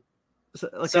 Something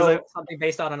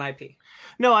based on an IP.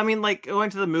 No, I mean, like, going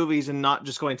to the movies and not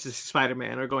just going to see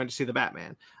Spider-Man or going to see the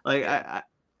Batman. Like,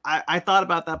 I thought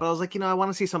about that, but I was like, I want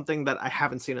to see something that I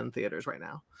haven't seen in theaters right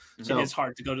now. So it is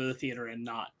hard to go to the theater and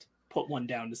not put one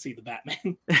down to see the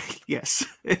Batman. Yes,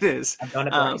 it is. I've done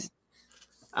it twice.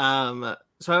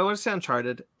 So I went to see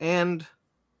Uncharted, and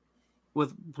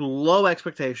with low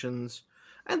expectations,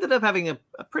 I ended up having a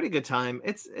pretty good time.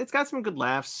 It's got some good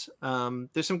laughs.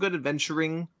 There's some good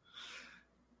adventuring.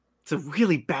 It's a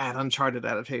really bad Uncharted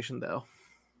adaptation, though.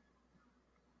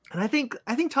 And I think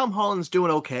Tom Holland's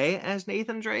doing okay as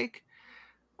Nathan Drake.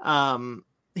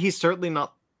 He's certainly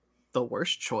not the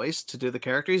worst choice to do the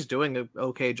character. He's doing an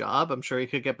okay job. I'm sure he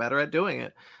could get better at doing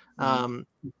it.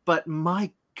 But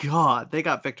my God, they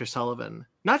got Victor Sullivan.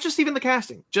 Not just even the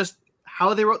casting, just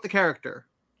how they wrote the character.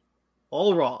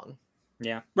 All wrong.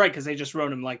 Yeah. Right, because they just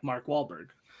wrote him like Mark Wahlberg.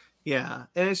 Yeah.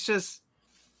 And it's just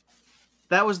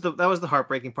that was the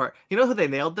heartbreaking part. You know who they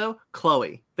nailed though?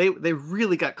 Chloe. They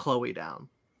really got Chloe down.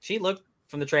 She looked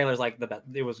from the trailers like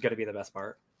it was gonna be the best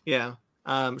part. Yeah.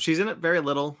 She's in it very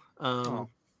little.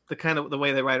 The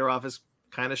way they write her off is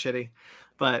kind of shitty.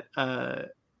 But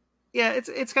yeah,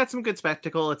 it's got some good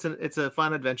spectacle. It's a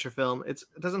fun adventure film. It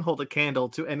doesn't hold a candle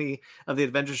to any of the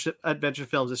adventure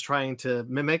films it's trying to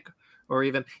mimic, or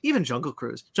even Jungle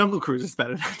Cruise. Jungle Cruise is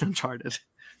better than Uncharted.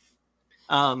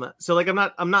 So like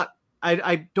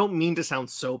I don't mean to sound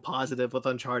so positive with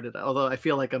Uncharted, although I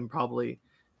feel like I'm probably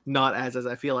not as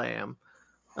I feel I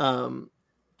am.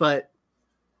 But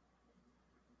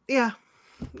yeah,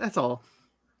 that's all.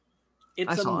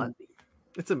 It's a movie.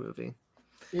 It's a movie.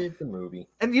 It's a movie.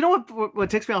 And you know what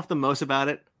ticks me off the most about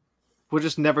it? We're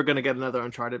just never going to get another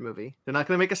Uncharted movie. They're not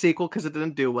going to make a sequel because it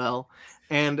didn't do well.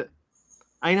 And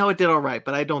I know it did all right,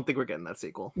 but I don't think we're getting that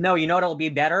sequel. No, you know what'll be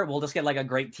better? We'll just get like a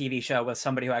great TV show with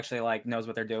somebody who actually like knows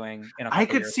what they're doing. I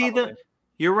could see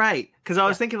You're right. Because I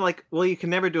was thinking like, well, you can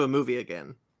never do a movie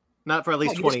again. Not for at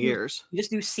least 20 years. You just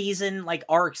do season like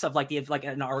arcs of like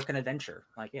an arc and adventure.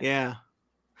 Like yeah.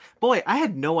 Boy, I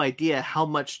had no idea how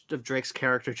much of Drake's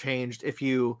character changed if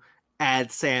you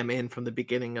add Sam in from the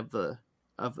beginning of the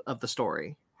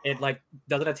story. It like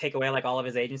doesn't it take away like all of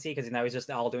his agency because now he's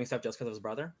just all doing stuff just because of his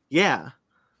brother? Yeah.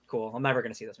 Cool. I'm never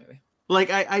gonna see this movie.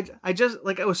 Like I just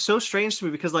like it was so strange to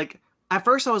me because like at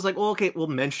first I was like, well, okay, well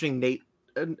mentioning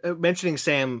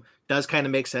Sam does kind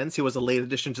of make sense. He was a late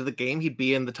addition to the game. He'd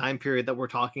be in the time period that we're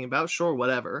talking about. Sure,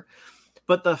 whatever.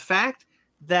 But the fact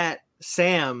that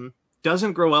Sam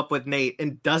doesn't grow up with Nate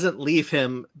and doesn't leave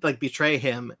him, like betray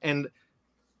him, and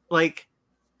like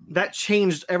that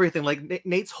changed everything. Like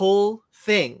Nate's whole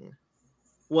thing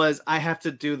was, I have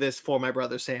to do this for my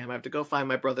brother Sam. I have to go find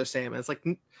my brother Sam. And it's like,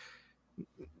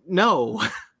 no.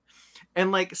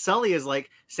 And like Sully is like,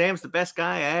 Sam's the best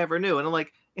guy I ever knew. And I'm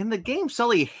like, in the game,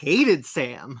 Sully hated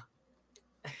Sam.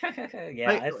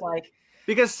 Yeah, it's like,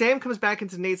 because Sam comes back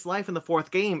into Nate's life in the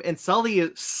fourth game, and Sully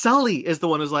is the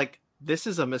one who's like, this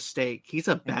is a mistake. He's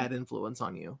a bad influence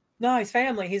on you. No, he's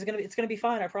family. It's gonna be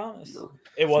fine. I promise.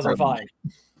 It wasn't fine.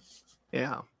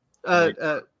 Yeah.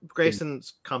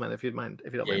 Grayson's comment, if you don't mind.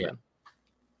 Yeah.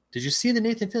 Did you see the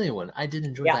Nathan Fillion one? I did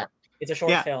enjoy that. It's a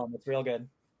short film. It's real good.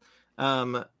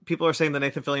 People are saying that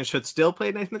Nathan Fillion should still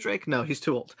play Nathan Drake. No, he's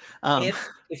too old.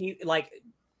 If you like,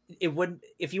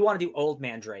 if you want to do old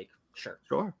man Drake, sure.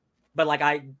 But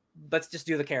like, let's just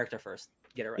do the character first.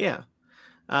 Get it right. Yeah.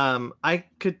 I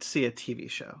could see a TV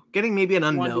show getting maybe an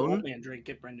unknown. Old man Drake,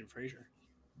 get Brendan Fraser.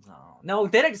 No.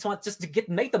 Then I just want to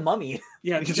make the Mummy.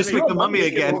 Yeah, you just make the Mummy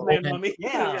again. Old man Mummy.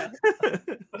 Yeah.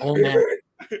 Old man.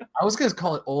 I was gonna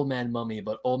call it Old Man Mummy,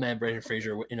 but Old Man Brendan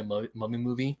Fraser in a mummy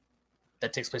movie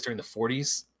that takes place during the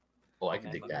 40s. Oh, I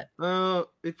can dig that.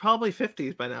 It's probably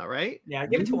 50s by now, right? Yeah,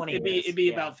 give it 20. It'd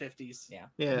be about 50s. Yeah.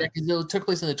 Because it took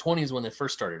place in the 20s when they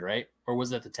first started, right? Or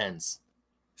was that the 10s?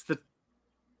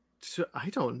 I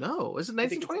don't know. Is it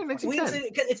 1920 or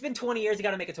 1910? It's been 20 years. You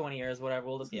got to make it 20 years. Whatever.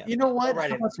 We'll just, You know what?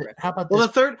 How about this?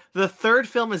 Well, the third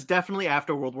film is definitely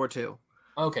after World War II.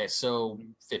 Okay, so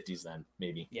 50s then,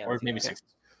 maybe. Yeah, or maybe 60s.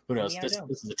 Who knows? Yeah,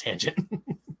 this is a tangent.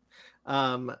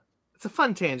 It's a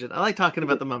fun tangent. I like talking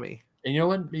about the Mummy. And you know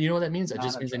what that means? It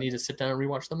just means I need to sit down and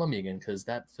rewatch The Mummy again, because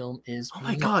that film is... Oh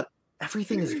my God.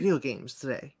 Everything is video games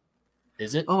today.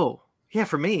 Is it? Oh, yeah,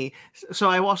 for me. So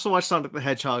I also watched Sonic the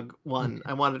Hedgehog 1.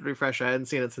 I wanted to refresh. I hadn't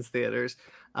seen it since theaters.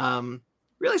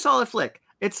 Really solid flick.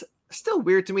 It's still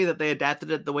weird to me that they adapted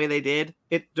it the way they did.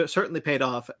 It certainly paid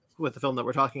off with the film that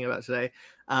we're talking about today.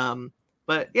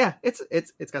 But yeah, it's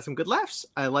got some good laughs.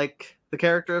 I like the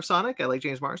character of Sonic. I like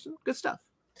James Marsden. Good stuff.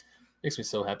 Makes me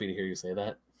so happy to hear you say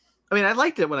that. I mean, I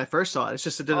liked it when I first saw it. It's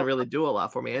just it didn't really do a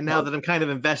lot for me. And now that I'm kind of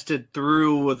invested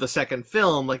through the second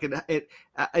film, like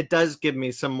it does give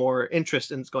me some more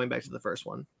interest in going back to the first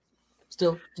one.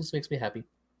 Still, just makes me happy.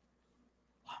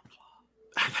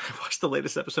 I watched the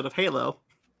latest episode of Halo,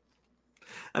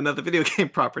 another video game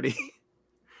property.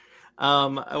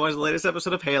 I watched the latest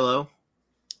episode of Halo.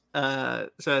 So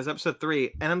it's episode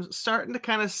 3, and I'm starting to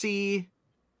kind of see.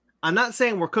 I'm not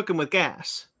saying we're cooking with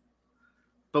gas,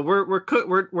 but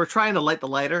we're trying to light the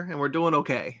lighter, and we're doing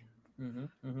okay.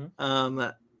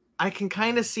 I can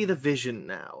kind of see the vision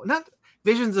now. Not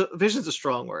vision's a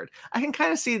strong word. I can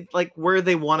kind of see like where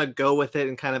they want to go with it,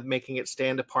 and kind of making it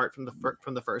stand apart from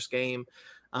the first game.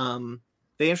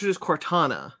 They introduced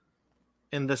Cortana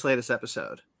in this latest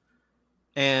episode,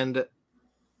 and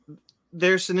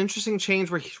there's an interesting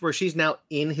change where she's now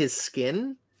in his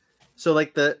skin. So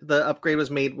like the upgrade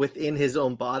was made within his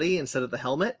own body instead of the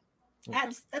helmet.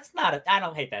 That's not I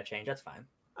don't hate that change. That's fine.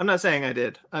 I'm not saying I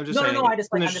did. I'm just saying. No. I'm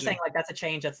just saying like that's a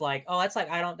change. That's like, oh, that's like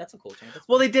that's a cool change.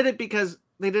 Well, they did it because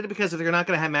if you're not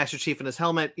going to have Master Chief in his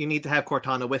helmet, you need to have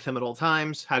Cortana with him at all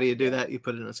times. How do you do that? You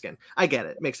put it in a skin. I get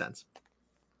it. Makes sense.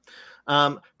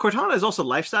 Cortana is also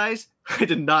life size.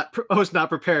 I was not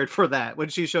prepared for that when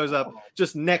she shows up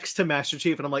just next to Master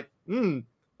Chief, and I'm like,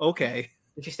 okay.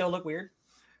 Did she still look weird?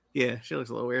 Yeah, she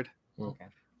looks a little weird. Okay.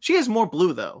 She has more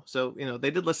blue though, so they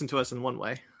did listen to us in one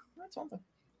way. That's something.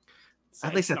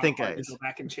 At least I think, guys. Go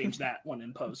back and change that one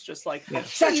in post, just like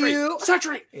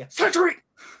saturate. Yeah.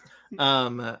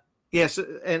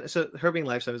 So her being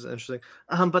life size is interesting.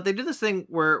 But they do this thing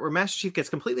where Master Chief gets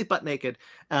completely butt naked,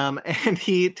 and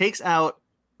he takes out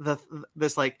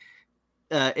this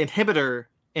inhibitor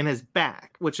in his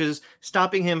back, which is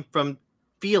stopping him from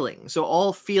feeling. So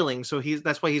all feeling. So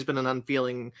that's why he's been an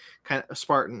unfeeling kind of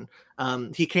Spartan.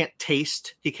 He can't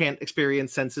taste. He can't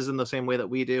experience senses in the same way that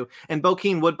we do. And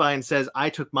Bokeem Woodbine says, "I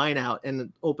took mine out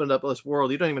and opened up this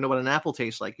world. You don't even know what an apple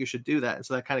tastes like. You should do that." And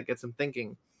so that kind of gets him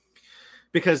thinking.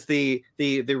 Because the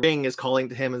ring is calling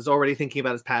to him and is already thinking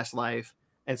about his past life.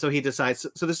 And so he decides.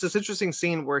 So there's this interesting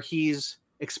scene where he's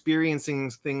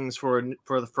experiencing things for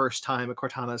the first time, and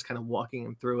Cortana is kind of walking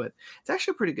him through it. It's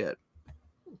actually pretty good.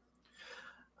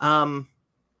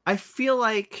 I feel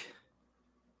like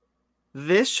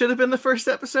this should have been the first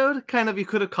episode. Kind of, you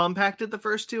could have compacted the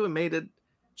first two and made it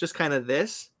just kind of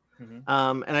this. And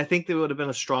I think there would have been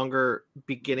a stronger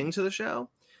beginning to the show.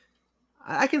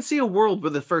 I can see a world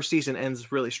where the first season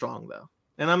ends really strong, though,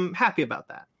 and I'm happy about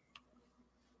that.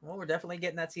 Well, we're definitely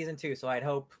getting that season 2, so I'd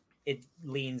hope it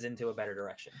leans into a better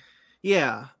direction.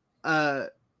 Yeah.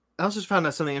 also found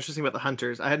out something interesting about the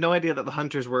hunters. I had no idea that the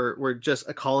hunters were just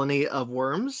a colony of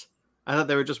worms. I thought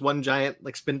they were just one giant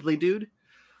like spindly dude.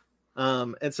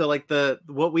 And so like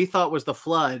what we thought was the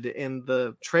flood in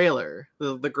the trailer,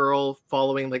 the girl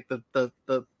following like the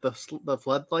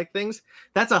flood like things,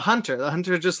 that's a hunter. The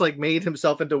hunter just like made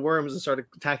himself into worms and started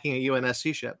attacking a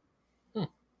UNSC ship.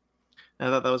 I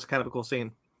thought that was kind of a cool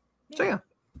scene. So yeah,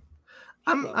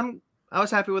 I was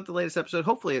happy with the latest episode.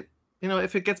 Hopefully it,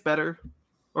 if it gets better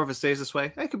or if it stays this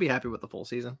way, I could be happy with the full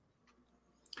season.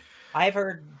 I've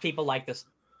heard people like this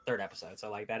third episode,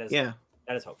 so like that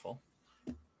is hopeful.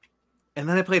 And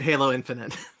then I played Halo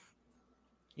Infinite.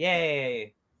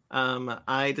 Yay!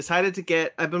 I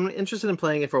decided I've been interested in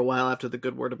playing it for a while after the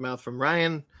good word of mouth from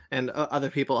Ryan and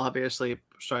other people obviously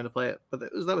starting to play it, but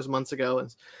that was months ago,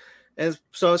 and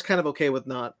so I was kind of okay with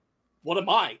not. What am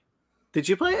I? Did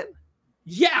you play it?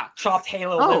 Yeah, chopped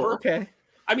Halo liver. Okay.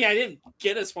 I mean, I didn't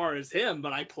get as far as him,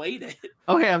 but I played it.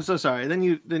 Okay, I'm so sorry. Then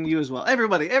you as well.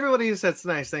 Everybody who says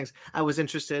nice things. I was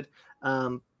interested,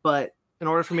 but in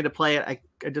order for me to play it, I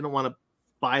didn't want to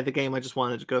buy the game. I just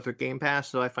wanted to go through Game Pass,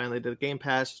 so I finally did Game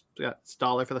Pass. Got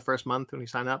 $1 for the first month when you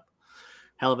sign up.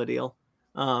 Hell of a deal.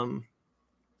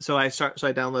 So I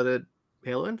downloaded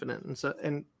Halo Infinite,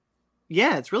 and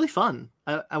yeah, it's really fun.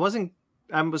 I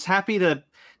was happy to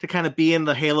kind of be in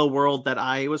the Halo world that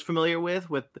I was familiar with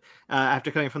after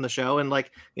coming from the show, and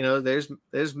like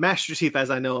there's Master Chief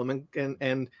as I know him,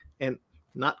 and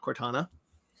not Cortana,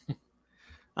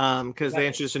 because they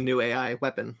introduced a new AI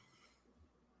weapon,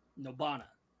 Nobana.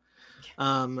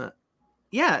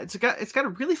 Yeah, it's got a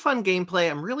really fun gameplay.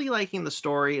 I'm really liking the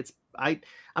story. I'm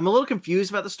a little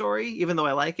confused about the story, even though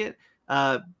I like it,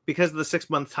 because of the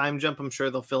 6-month time jump. I'm sure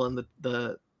they'll fill in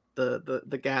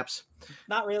the gaps.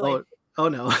 Not really. Oh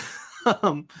no.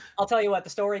 I'll tell you what, the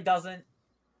story doesn't.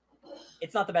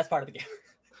 It's not the best part of the game.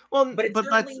 Well, but it's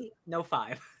certainly no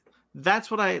 5. That's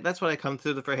what I come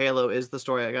through for Halo is the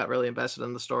story. I got really invested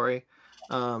in the story,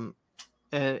 and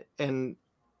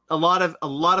a lot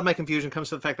of my confusion comes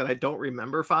to the fact that I don't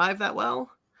remember 5 that well.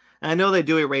 And I know they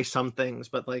do erase some things,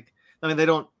 but they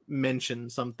don't mention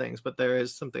some things, but there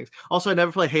is some things. Also, I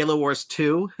never played Halo Wars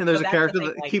 2, and there's a character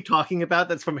that I keep talking about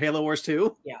that's from Halo Wars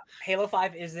 2. Yeah, Halo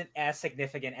 5 isn't as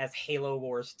significant as Halo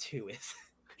Wars 2 is.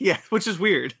 Yeah, which is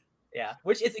weird. Yeah,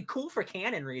 which is cool for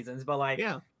canon reasons, but like,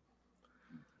 yeah,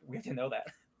 we have to know that.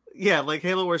 Yeah, like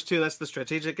Halo Wars 2, that's the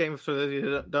strategic game for those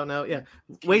you don't know. Yeah,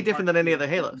 way different than any of the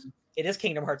Halos. It is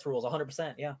Kingdom Hearts rules,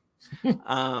 100%. Yeah.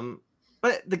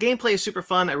 But the gameplay is super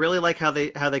fun. I really like how they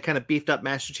kind of beefed up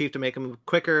Master Chief to make him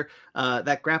quicker.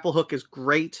 That grapple hook is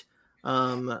great.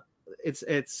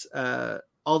 It's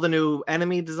all the new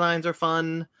enemy designs are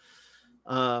fun.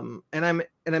 And I'm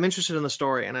interested in the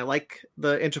story, and I like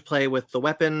the interplay with the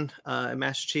weapon and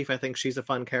Master Chief. I think she's a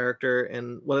fun character,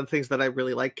 and one of the things that I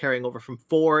really like carrying over from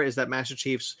 4 is that Master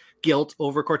Chief's guilt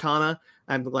over Cortana.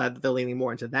 I'm glad that they're leaning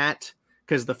more into that,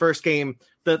 because the first game,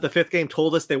 the 5th game,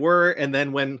 told us they were, and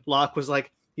then when Locke was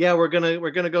like, "Yeah, we're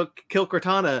gonna go kill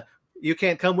Cortana. You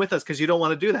can't come with us because you don't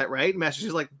want to do that, right?" And Master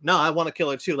Chief's like, "No, I want to kill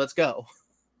her too. Let's go."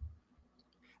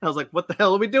 And I was like, "What the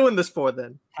hell are we doing this for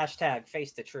then?" #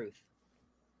 face the truth.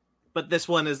 But this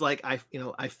one is like I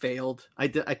failed. I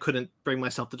couldn't bring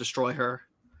myself to destroy her.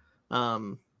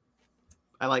 I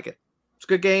like it. It's a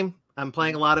good game. I'm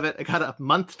playing a lot of it. I got a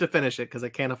month to finish it because I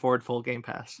can't afford full Game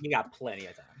Pass. You got plenty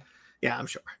of time. Yeah, I'm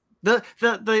sure. The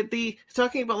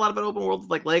talking about a lot about open world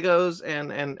like Legos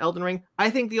and Elden Ring. I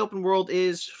think the open world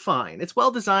is fine. It's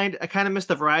well designed. I kind of miss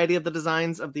the variety of the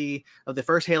designs of the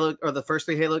first Halo or the first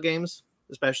 3 Halo games,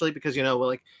 especially because you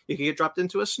can get dropped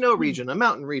into a snow region, a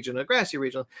mountain region, a grassy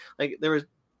region.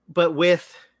 But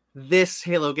with this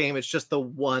Halo game, it's just the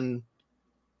one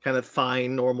kind of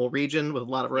fine normal region with a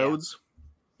lot of roads.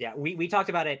 Yeah, we talked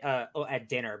about it at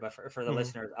dinner, but for the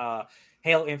listeners,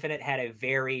 Halo Infinite had a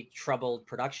very troubled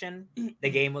production. The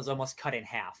game was almost cut in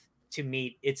half to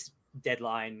meet its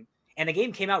deadline, and the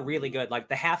game came out really good. Like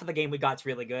the half of the game we got's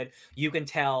really good. You can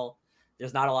tell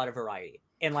there's not a lot of variety,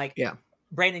 and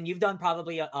Brandon, you've done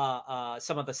probably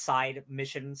some of the side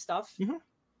mission stuff. Mm-hmm.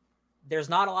 There's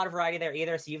not a lot of variety there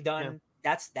either. So you've done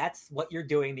that's what you're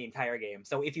doing the entire game.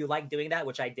 So if you like doing that,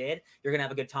 which I did, you're gonna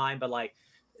have a good time. But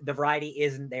the variety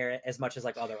isn't there as much as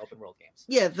other open world games.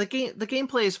 Yeah, the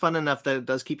gameplay is fun enough that it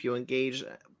does keep you engaged,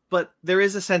 but there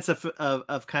is a sense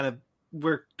of kind of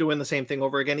we're doing the same thing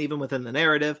over again, even within the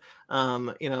narrative.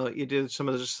 You do some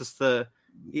of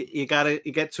you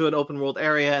get to an open world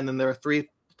area, and then there are three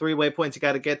waypoints you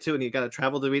got to get to, and you got to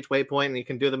travel to each waypoint, and you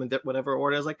can do them in whatever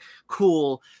order. It's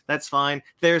cool, that's fine.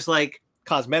 There's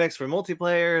cosmetics for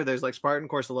multiplayer. There's Spartan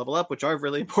cores to level up, which are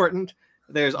really important.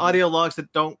 There's audio logs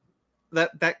that don't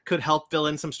that could help fill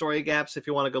in some story gaps if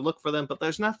you want to go look for them. But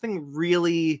there's nothing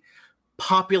really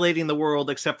populating the world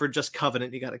except for just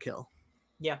Covenant you got to kill.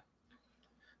 Yeah.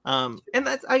 And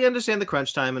that's, I understand the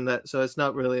crunch time and that, so it's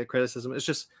not really a criticism. It's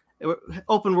just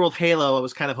open world Halo. I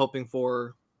was kind of hoping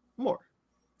for more.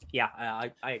 Yeah,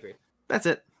 I agree. That's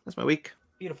it. That's my week.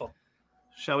 Beautiful.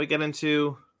 Shall we get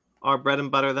into our bread and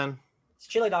butter then? It's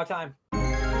chili dog time.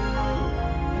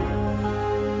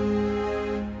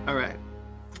 All right.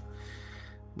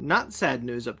 Not sad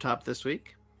news up top this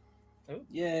week.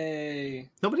 Yay!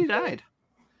 Nobody died.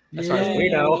 As far as we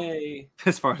know. Yay.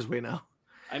 As far as we know.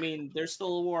 I mean, there's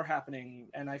still a war happening,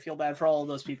 and I feel bad for all of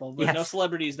those people, but Yes. no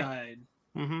celebrities died.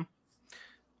 Mm-hmm.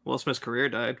 Will Smith's career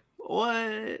died.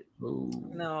 What?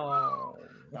 No.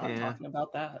 Not Yeah. talking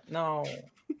about that. No.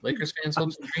 Lakers fans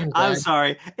hopes and dreams. I'm died.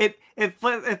 sorry. It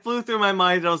flew through my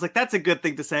mind. And I was like, that's a good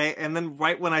thing to say. And then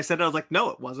right when I said it, I was like, no,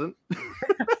 it wasn't.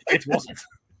 It wasn't.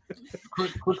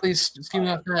 Quickly skimming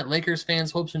off that, Lakers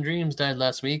fans hopes and dreams died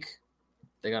last week.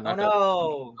 They got knocked out.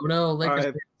 Oh Oh no, Lakers right.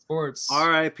 fans sports.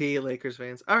 R.I.P. Lakers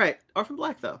fans. All right. Orphan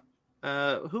Black, though.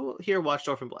 Who here watched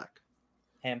Orphan Black?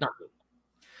 Him. Not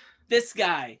This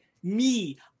guy,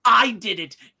 me, I did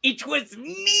it. It was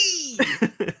me.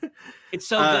 It's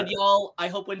so good, y'all. I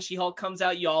hope when She-Hulk comes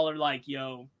out, y'all are like,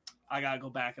 yo, I gotta go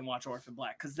back and watch Orphan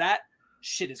Black, because that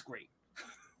shit is great.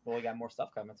 Well, we got more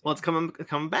stuff coming. Well, it's coming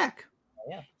back. Oh,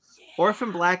 yeah.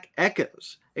 Orphan Black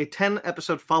Echoes, a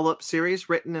 10-episode follow-up series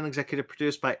written and executive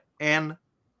produced by Anna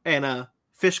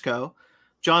Fishko.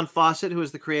 John Fawcett, who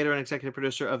is the creator and executive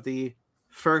producer of the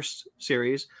first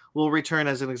series, will return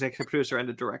as an executive producer and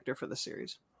a director for the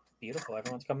series. Beautiful.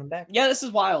 Everyone's coming back. Yeah, this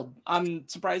is wild. I'm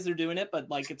surprised they're doing it, but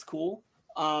like it's cool.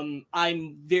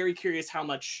 I'm very curious how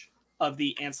much of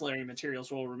the ancillary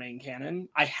materials will remain canon.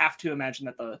 I have to imagine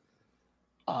that the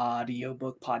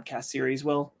audiobook podcast series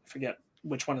will. I forget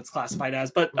which one it's classified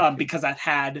as, but because that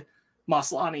had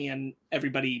Maslany and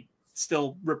everybody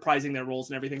still reprising their roles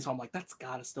and everything, so I'm like, that's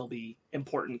gotta still be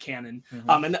important canon.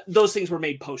 Mhm. And those things were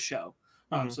made post-show.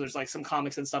 Mhm. So there's like some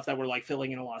comics and stuff that were like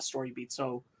filling in a lot of story beats.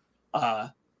 So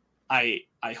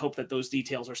I hope that those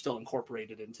details are still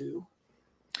incorporated into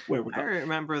where we're I going.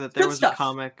 remember that Good there was stuff. a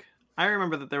comic. I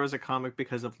remember that there was a comic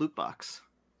because of Loot Box.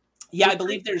 Yeah, I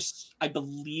believe there's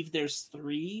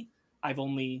 3. I've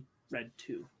only read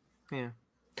 2.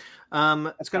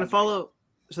 It's going to follow.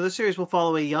 So this series will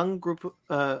follow a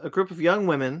group of young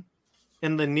women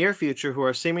in the near future who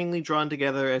are seemingly drawn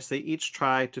together as they each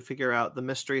try to figure out the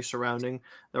mystery surrounding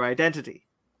their identity.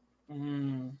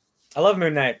 I love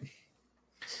Moon Knight.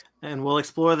 And we'll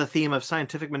explore the theme of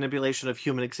scientific manipulation of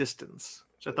human existence,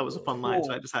 which I thought was a fun line,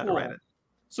 so I just had to write it.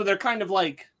 So they're kind of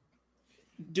like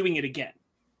doing it again.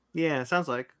 Yeah, sounds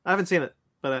like. I haven't seen it,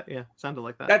 but yeah, sounded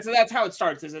like that. That's how it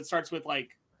starts. Is it starts with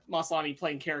like Maslany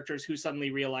playing characters who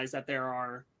suddenly realize that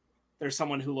there's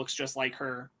someone who looks just like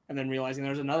her, and then realizing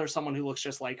there's another someone who looks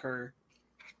just like her,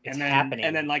 It's and then happening.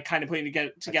 and then like kind of putting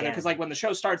together Again. because like when the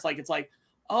show starts, like it's like,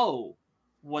 oh,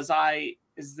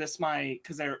 is this my,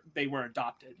 because they were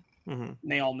adopted. Mm-hmm. And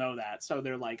they all know that, so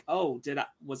they're like, oh,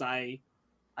 I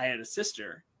had a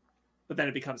sister, but then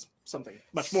it becomes something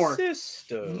much more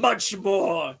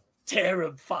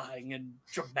terrifying and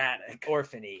dramatic.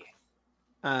 Orphany.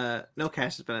 No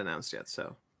cast has been announced yet,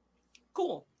 so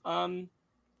Cool.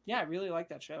 Yeah, I really like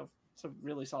that show. It's a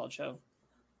really solid show.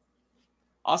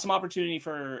 Awesome opportunity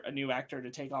for a new actor to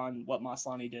take on what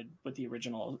Maslany did with the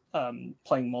original,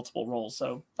 playing multiple roles.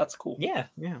 So that's cool. Yeah.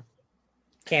 yeah.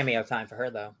 Cameo time for her,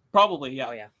 though. Probably, yeah.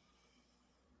 Oh, yeah.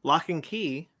 Lock and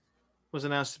Key was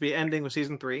announced to be ending with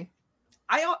season 3.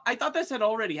 I thought this had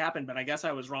already happened, but I guess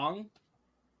I was wrong.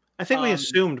 I think we Um,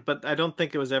 assumed, but I don't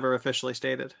think it was ever officially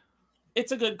stated.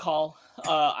 It's a good call.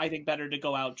 I think better to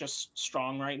go out just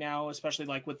strong right now, especially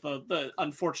like with the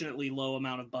unfortunately low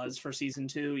amount of buzz for season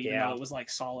 2, even Yeah. though it was like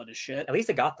solid as shit. At least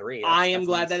it got 3. I am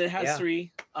glad nice. that it has Yeah.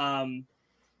 3. Man,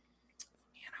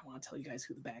 I want to tell you guys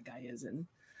who the bad guy is in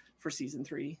for season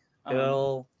 3.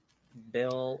 Bill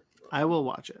I will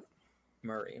watch it.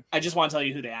 Murray. I just want to tell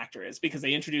you who the actor is because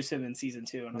they introduced him in season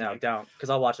 2, and I'm No, like, don't, because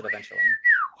I'll watch it eventually.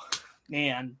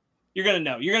 man, you're gonna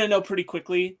know. You're gonna know pretty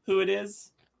quickly who it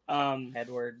is.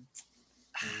 Edward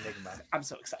Nigma. I'm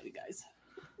so excited, guys.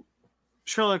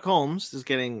 Sherlock Holmes is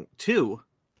getting 2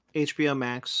 HBO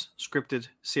Max scripted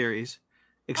series,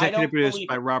 executive produced believe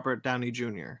by it. Robert Downey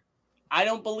Jr. I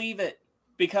don't believe it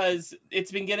because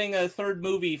it's been getting a 3rd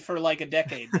movie for like a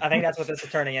decade. I think that's what this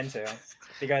is turning into.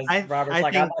 Because I Robert's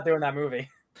think- I'm not doing that movie.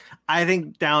 I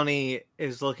think Downey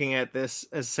is looking at this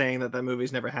as saying that the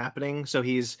movie's never happening. So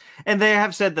and they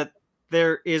have said that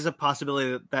there is a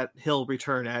possibility that he'll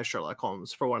return as Sherlock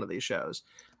Holmes for one of these shows.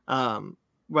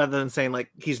 rather than saying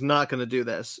like he's not going to do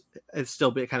this, it's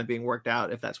still kind of being worked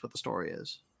out if that's what the story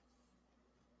is.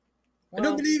 I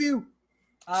don't believe you.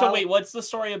 So wait, what's the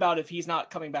story about if he's not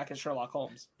coming back as Sherlock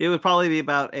Holmes? It would probably be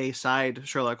about a side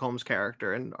Sherlock Holmes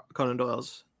character in Conan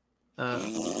Doyle's.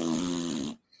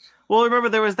 Well, remember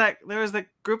there was that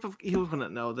group of, you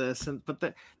wouldn't know this,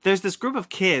 there's this group of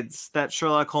kids that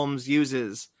Sherlock Holmes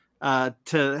uses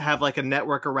to have like a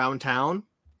network around town.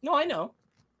 No, I know.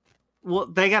 Well,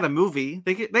 they got a movie.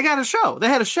 They got a show. They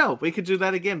had a show. We could do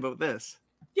that again, but with this.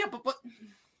 Yeah, but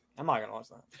I'm not gonna watch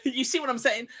that. You see what I'm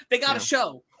saying? They got a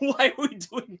show. Why are we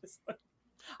doing this?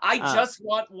 I just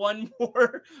want one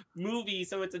more movie,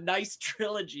 so it's a nice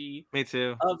trilogy. Me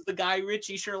too. Of the Guy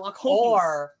Ritchie Sherlock Holmes.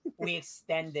 Or we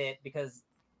extend it because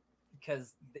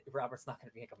Robert's not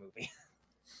going to make a movie,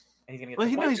 and he's going to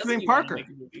get. Well, he's doing Parker.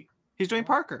 He's doing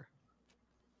Parker.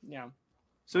 Yeah.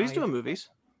 So he's doing movies.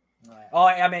 Oh,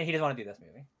 I mean, he doesn't want to do this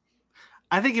movie.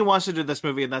 I think he wants to do this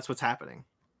movie, and that's what's happening.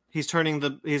 He's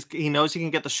turning he knows he can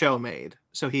get the show made,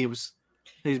 so he's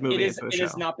moving into a show. It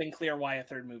has not been clear why a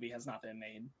third movie has not been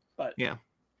made, but yeah.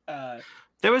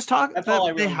 There was talk that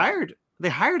they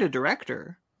hired a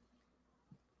director,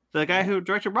 the guy who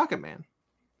directed Rocketman.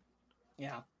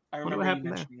 Yeah, I remember you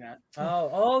mentioning that.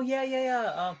 Oh,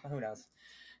 yeah. Who knows?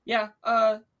 Yeah.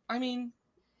 I mean,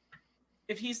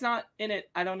 if he's not in it,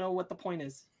 I don't know what the point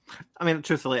is. I mean,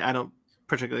 truthfully, I don't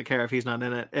particularly care if he's not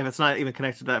in it. If it's not even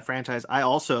connected to that franchise, I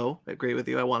also agree with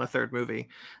you. I want a third movie.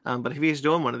 But if he's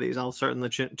doing one of these, I'll certainly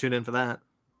tune in for that.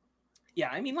 Yeah,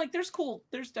 I mean, like, there's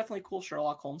definitely cool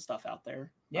Sherlock Holmes stuff out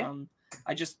there. Yeah.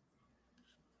 I just,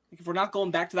 if we're not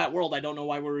going back to that world, I don't know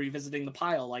why we're revisiting the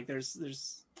pile. Like,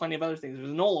 there's plenty of other things. There's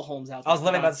Enola Holmes out there. I was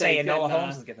literally about to say Enola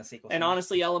Holmes is getting a sequel. And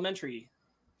honestly, Elementary.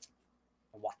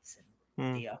 Watson.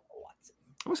 Dia Watson.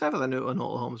 What's happening with the new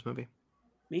Enola Holmes movie?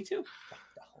 Me too.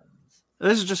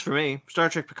 This is just for me. Star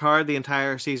Trek Picard, the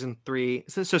entire season 3.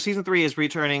 So season 3 is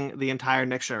returning the entire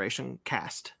Next Generation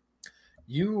cast.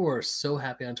 You were so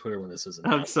happy on Twitter when this was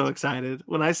announced. I'm so excited.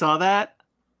 When I saw that,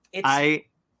 I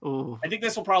think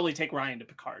this will probably take Ryan to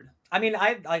Picard. I mean,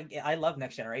 I love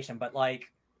Next Generation, but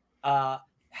like, how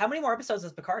many more episodes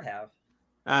does Picard have?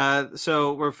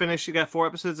 So we're finished. You got 4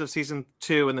 episodes of season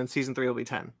 2, and then season 3 will be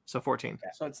 10. So 14. Yeah,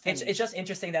 so it's just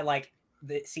interesting that like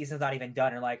the season's not even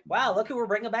done. And like, wow, look who we're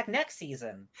bringing back next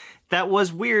season. That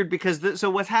was weird because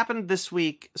so what happened this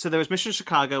week? So there was Mission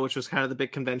Chicago, which was kind of the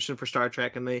big convention for Star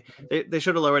Trek, and they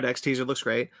showed a Lower Decks teaser. Looks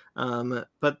great.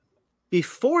 But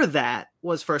before that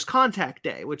was First Contact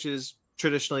Day, which is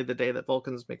traditionally the day that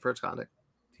Vulcans make first contact.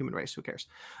 Human race, who cares?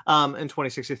 In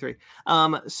 2063.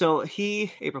 So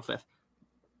April 5th,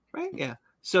 right? Yeah.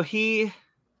 So he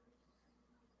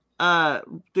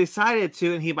decided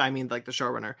to, and I mean like the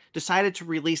showrunner, decided to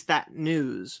release that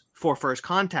news for First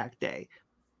Contact Day.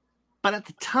 But at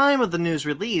the time of the news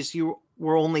release, you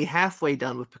were only halfway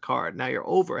done with Picard. Now you're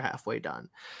over halfway done.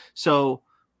 So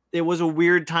it was a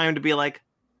weird time to be like,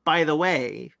 by the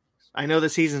way, I know the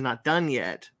season's not done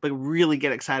yet, but really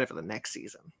get excited for the next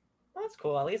season. Well, that's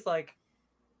cool. At least like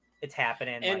it's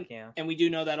happening. And we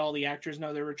do know that all the actors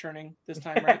know they're returning this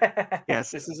time, right? Yes.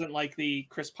 This isn't like the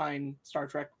Chris Pine Star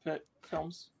Trek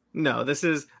films. No, this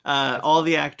is all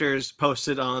the actors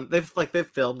posted on. They've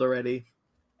filmed already.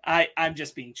 I'm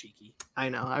just being cheeky. I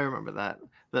know. I remember that,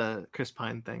 the Chris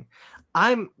Pine thing.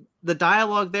 The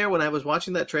dialogue there when I was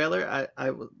watching that trailer.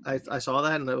 I saw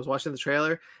that and I was watching the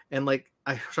trailer and like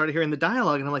I started hearing the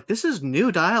dialogue and I'm like, this is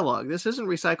new dialogue. This isn't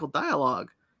recycled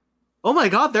dialogue. Oh my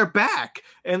god, they're back!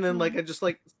 And then like I just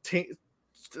like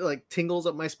tingles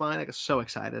up my spine. I get so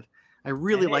excited. I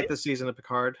really like this season of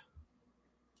Picard.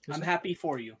 I'm happy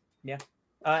for you. Yeah,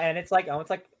 and it's like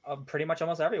pretty much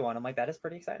almost everyone. I'm like, that is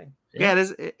pretty exciting. Yeah, it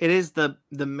is. It is the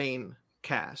main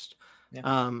cast.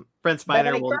 Yeah. Brent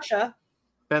Spiner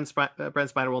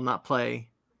will not play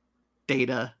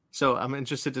Data, so I'm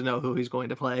interested to know who he's going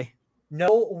to play.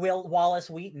 No, William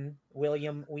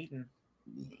Wheaton.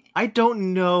 I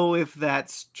don't know if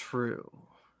that's true.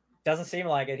 Doesn't seem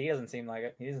like it. He doesn't seem like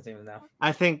it. He doesn't seem to know.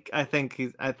 I think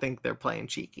they're playing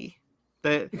cheeky.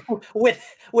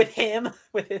 with him.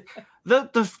 The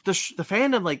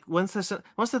fandom, like once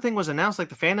the thing was announced, like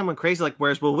the fandom went crazy. Like,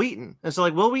 where's Will Wheaton? And so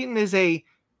like Will Wheaton is a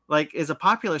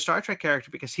popular Star Trek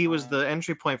character because he was the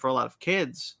entry point for a lot of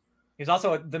kids. He's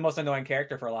also the most annoying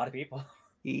character for a lot of people.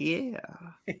 Yeah,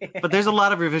 but there's a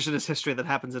lot of revisionist history that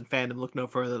happens in fandom. Look no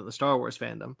further than the Star Wars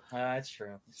fandom. That's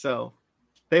true. So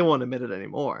they won't admit it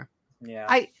anymore. Yeah,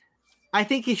 I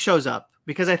think he shows up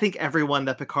because I think everyone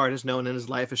that Picard has known in his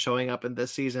life is showing up in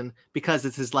this season because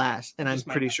it's his last, and I'm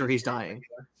pretty sure he's dying.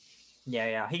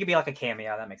 Yeah. He could be like a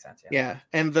cameo. That makes sense. Yeah,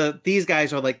 and these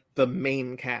guys are like the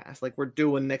main cast. Like we're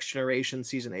doing Next Generation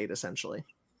season 8 essentially.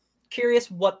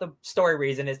 Curious what the story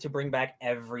reason is to bring back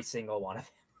every single one of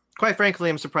them. Quite frankly,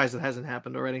 I'm surprised it hasn't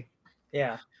happened already.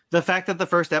 Yeah. The fact that the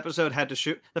first episode had to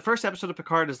shoot the first episode of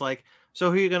Picard is like,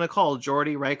 so who are you gonna call,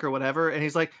 Geordi, Riker, whatever? And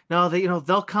he's like, no,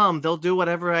 they'll come, they'll do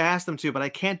whatever I ask them to, but I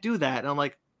can't do that. And I'm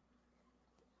like,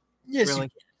 Yes,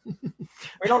 really?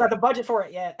 We don't have the budget for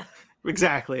it yet.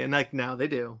 Exactly, and like now they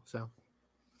do. So,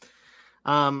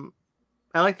 I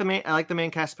like the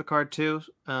main cast of Picard too.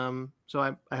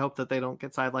 So I hope that they don't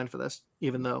get sidelined for this,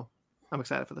 even though I'm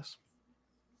excited for this.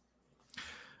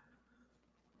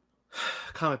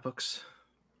 Comic books.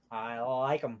 I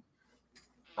like them.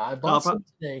 I bought some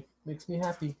today. Makes me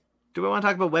happy. Do we want to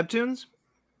talk about webtoons?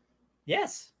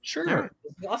 Yes. Sure.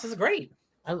 This is great.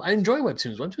 I enjoy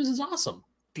webtoons. Webtoons is awesome.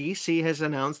 DC has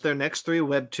announced their next 3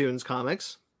 webtoons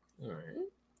comics. All right.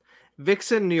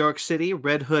 Vixen, New York City,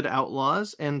 Red Hood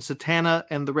Outlaws, and Satana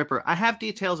and the Ripper. I have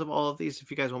details of all of these if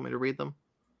you guys want me to read them.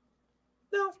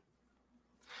 No.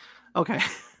 Okay.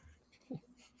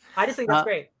 I just think that's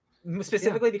great.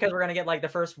 Specifically because we're going to get like the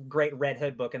first great Red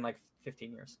Hood book in like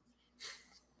 15 years.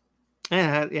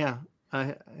 Yeah.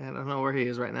 I don't know where he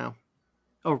is right now.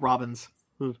 Oh, Robbins.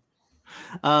 1/5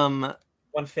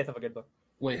 of a good book.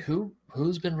 Wait,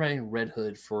 who's been writing Red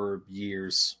Hood for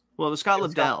years? Well, it was Scott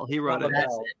Lobdell. He wrote it.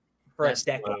 For a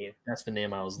decade. That's the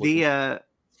name I was looking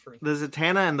for. The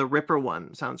Zatanna and the Ripper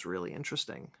one sounds really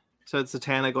interesting. So it's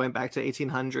Zatanna going back to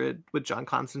 1800 with John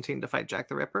Constantine to fight Jack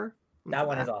the Ripper. That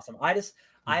one is awesome.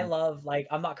 I love, like,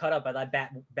 I'm not caught up, but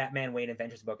that Batman Wayne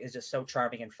Adventures book is just so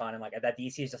charming and fun, and like that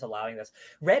DC is just allowing this.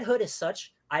 Red Hood is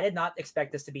I did not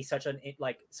expect this to be such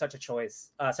a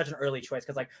choice, such an early choice,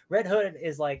 because like Red Hood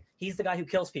is like, he's the guy who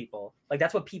kills people, like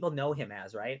that's what people know him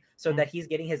as, right? So that he's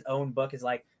getting his own book is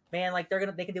like, man, like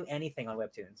they can do anything on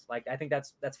webtoons. Like I think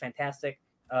that's fantastic.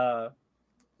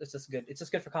 It's just good. It's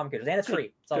just good for comic readers, and it's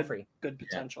free. It's all free. Good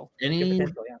potential. Yeah.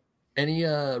 Any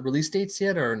release dates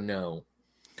yet or no?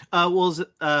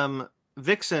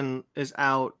 Vixen is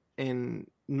out in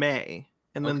May,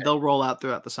 and then they'll roll out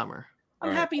throughout the summer.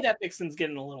 I'm happy that Vixen's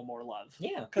getting a little more love.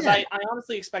 Yeah, because I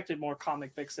honestly expected more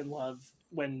comic Vixen love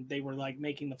when they were like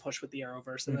making the push with the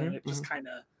Arrowverse, and then it just kind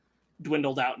of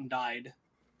dwindled out and died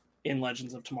in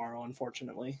Legends of Tomorrow.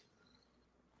 Unfortunately,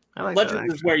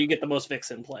 Legends is where you get the most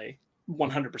Vixen play,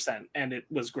 100%, and it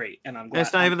was great. And I'm glad.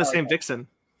 It's not even the same Vixen,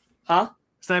 huh?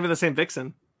 It's not even the same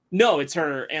Vixen. No, it's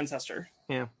her ancestor.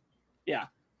 Yeah,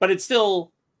 but it's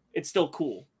still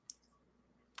cool.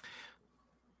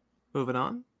 Moving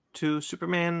on to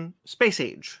Superman Space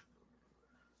Age.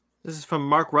 This is from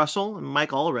Mark Russell and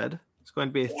Mike Allred. It's going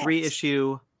to be a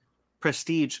 3-issue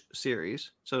prestige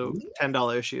series, so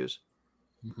 $10 issues.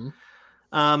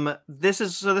 This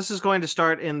is going to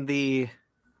start in the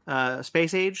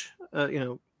Space Age.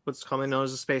 What's commonly known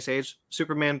as the Space Age.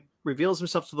 Superman reveals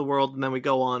himself to the world, and then we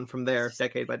go on from there,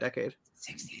 decade by decade.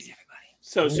 60s, everybody.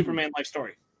 So Superman life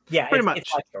story. Yeah, pretty much.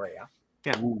 It's life story.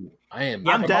 Yeah. Ooh, I'm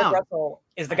down. Mark Russell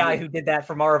is the guy who did that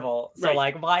for Marvel. So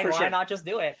like, why sure. not just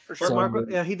do it? For sure.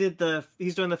 So,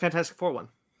 he's doing the Fantastic Four one.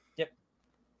 Yep.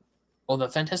 Well, the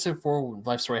Fantastic Four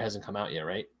life story hasn't come out yet,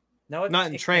 right? No, not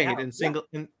in trade.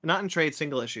 Not in trade,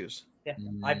 single issues. Yeah,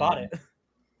 I bought it.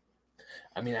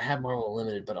 I mean, I have Marvel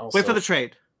Unlimited, but also wait for the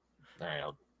trade. All right.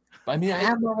 I mean, I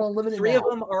have Marvel Unlimited. 3 of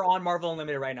them are on Marvel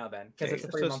Unlimited right now, Ben, because it's a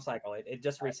 3-month cycle. It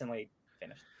just recently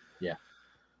finished. Yeah.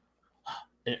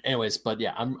 Anyways, but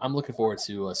yeah, I'm looking forward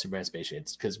to Superman Space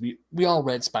Age because we all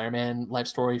read Spider-Man life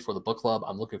story for the book club.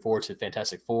 I'm looking forward to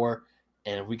Fantastic Four,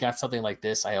 and if we got something like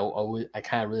this, I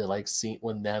kind of really like seeing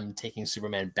when them taking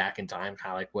Superman back in time,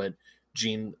 kind of like what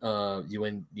Gene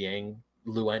Yang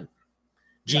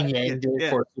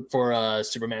did for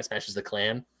Superman Smashes the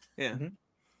Klan. Yeah.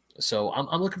 So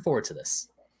I'm looking forward to this.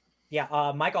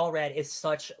 Yeah, Mike Allred is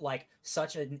such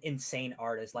an insane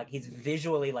artist. Like he's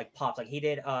visually like pops. Like he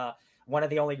did one of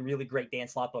the only really great Dan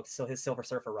Slott books, so his Silver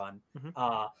Surfer run.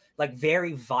 Like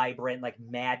very vibrant, like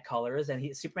mad colors,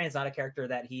 and Superman's not a character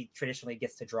that he traditionally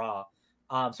gets to draw.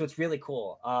 So it's really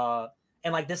cool.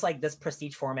 And like this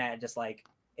prestige format, just like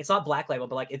it's not Black Label,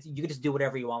 but like you can just do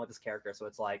whatever you want with this character. So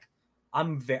it's like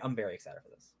I'm very excited for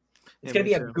this. It's gonna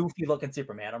be a goofy looking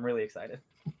Superman. I'm really excited.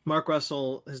 Mark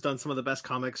Russell has done some of the best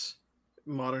comics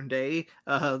modern day.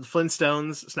 The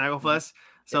Flintstones, Snagglepuss.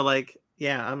 So like,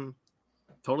 yeah, I'm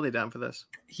totally down for this.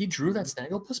 He drew that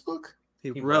Snagglepuss book?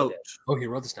 He wrote. Oh, he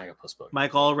wrote the Snagglepuss book.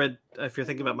 Mike Allred, if you're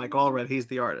thinking about Mike Allred, he's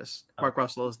the artist. Mark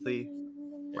Russell is the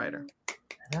writer.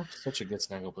 That's such a good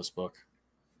Snagglepuss book.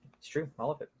 It's true.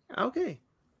 All of it. Okay.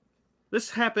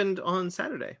 This happened on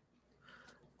Saturday.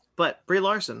 But Brie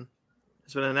Larson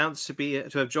has been announced to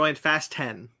have joined Fast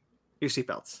 10. Your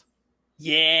seatbelts.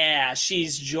 Yeah,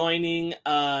 she's joining.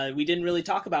 We didn't really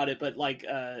talk about it, but like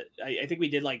I think we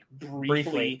did like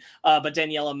briefly. But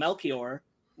Daniela Melchior,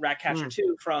 Ratcatcher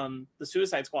 2 from the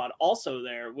Suicide Squad, also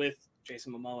there with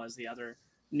Jason Momoa as the other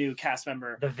new cast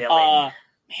member. The villain.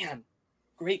 Man,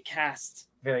 great cast.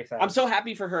 Very excited. I'm so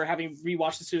happy for her, having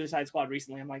rewatched the Suicide Squad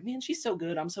recently. I'm like, man, she's so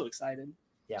good. I'm so excited.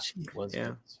 Yeah. She was Yeah.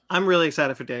 good. I'm really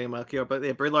excited for Danielle Melchior, but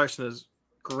yeah, Brie Larson is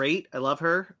great. I love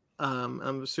her.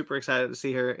 I'm super excited to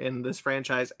see her in this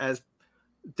franchise as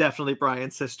definitely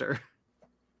Brian's sister.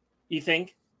 You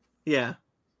think? Yeah.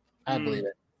 I believe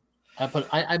it.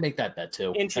 I make that bet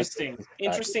too.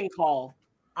 Interesting call.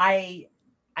 I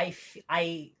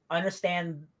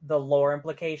understand the lore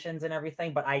implications and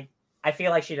everything, but I feel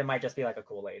like she might just be like a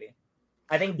cool lady.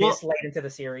 I think this late into the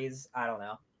series, I don't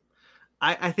know.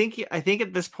 I think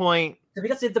at this point,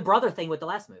 because it's the brother thing with the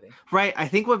last movie, right? I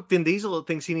think what Vin Diesel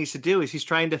thinks he needs to do is he's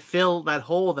trying to fill that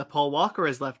hole that Paul Walker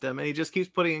has left him, and he just keeps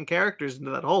putting in characters into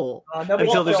that hole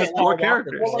until there's just more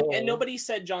characters. Well, and nobody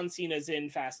said John Cena's in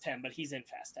Fast 10, but he's in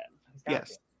Fast 10.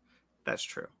 Yes, that's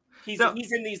true. He's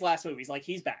in these last movies. Like,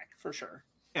 he's back for sure.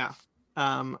 Yeah.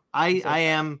 I'm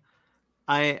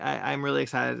really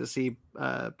excited to see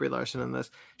Brie Larson in this.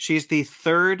 She's the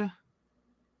third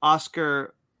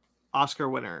Oscar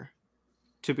winner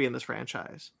to be in this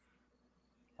franchise.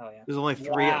 Oh yeah. There's only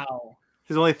three. Wow.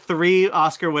 There's only 3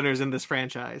 Oscar winners in this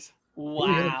franchise.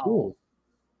 Wow. Cool.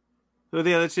 Who are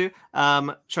the other 2?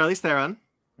 Charlize Theron.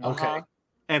 Okay.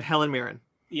 And Helen Mirren.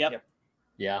 Yep.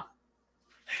 Yeah.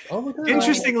 Oh my God.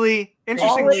 Interestingly,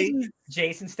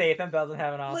 Jason Statham doesn't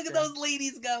have an Oscar. Look at those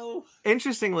ladies go.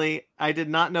 Interestingly, I did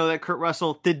not know that Kurt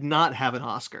Russell did not have an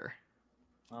Oscar.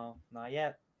 Oh, not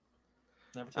yet.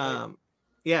 Never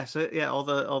Yeah, so yeah, all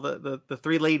the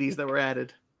 3 ladies that were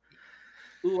added.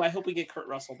 Ooh, I hope we get Kurt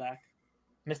Russell back.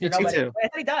 Mr. Nobody. I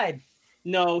thought he died.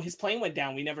 No, his plane went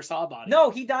down. We never saw a body.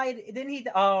 No, he died. Didn't he?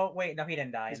 Oh, wait, no, he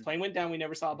didn't die. His plane went down. We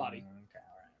never saw a body. Okay, all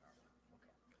right.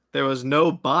 There was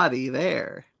no body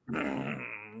there.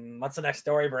 What's the next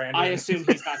story, Brandon? I assume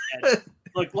he's not dead.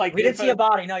 Look, like we didn't see a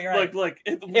body. No, you're right. Look,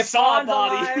 we saw a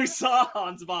body. Alive, we saw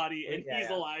Han's body, and he's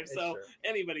yeah, alive. So true.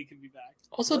 anybody can be back.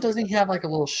 Also, doesn't he have like a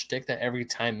little shtick that every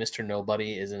time Mr.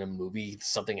 Nobody is in a movie,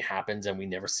 something happens and we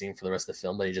never see him for the rest of the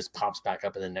film, but he just pops back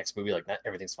up in the next movie like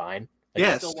everything's fine? Like,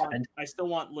 Yes. I still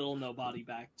want Little Nobody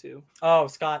back too. Oh,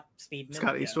 Scott Speedman.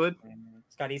 Scott Eastwood.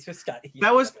 Scott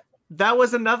Eastwood. That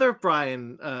was another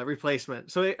Brian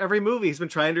replacement. So every movie he's been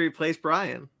trying to replace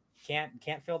Brian. Can't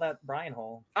fill that Brian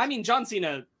hole. I mean, John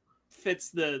Cena fits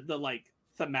the like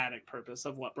thematic purpose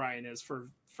of what Brian is for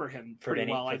him pretty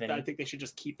well. I think they should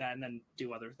just keep that and then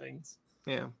do other things.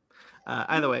 Yeah.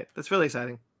 Either way, that's really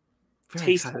exciting.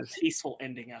 Very Tasteful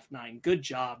ending. F9. Good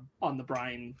job on the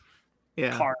Brian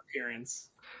yeah. car appearance.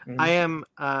 Mm-hmm.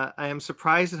 I am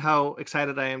surprised at how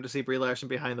excited I am to see Brie Larson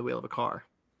behind the wheel of a car.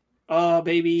 Oh,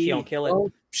 baby. She don't kill it. Oh,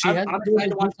 I'm excited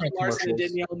to watch Brie Larson and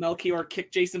Danielle Melchior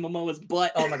kick Jason Momoa's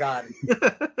butt. Oh my God.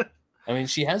 I mean,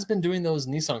 she has been doing those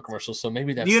Nissan commercials, so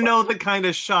maybe that's... You know the kind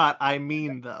of shot I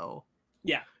mean, though.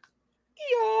 Yeah.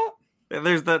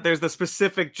 There's the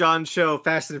specific John Cho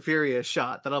Fast and Furious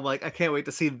shot that I'm like, I can't wait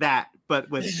to see that, but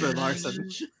with Brie Larson.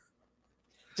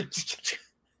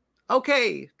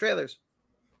 Okay, trailers.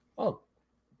 Oh.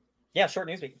 Yeah, short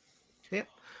news week.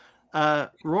 Yeah.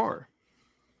 Roar.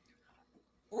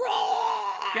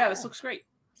 Yeah, this looks great.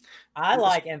 I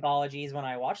like anthologies when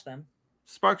I watch them.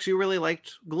 Sparks, you really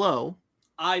liked Glow.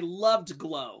 I loved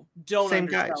Glow. Don't Same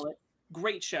undersell guys. it.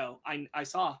 Great show. I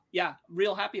saw. Yeah,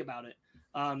 real happy about it.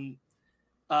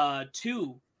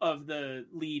 2 of the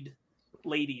lead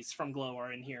ladies from Glow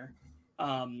are in here.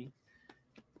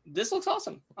 This looks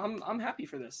awesome. I'm happy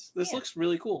for this. This looks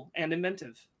really cool and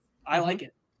inventive. I like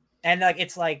it. And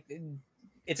it's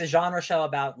a genre show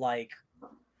about like,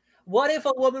 what if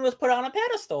a woman was put on a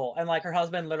pedestal and like her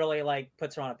husband literally like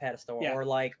puts her on a pedestal, or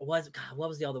like what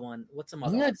was the other one? What's some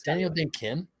other? Isn't that Daniel Day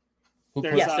Kim?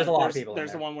 There's a lot of people.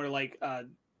 There's the one where like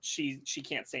she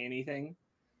can't say anything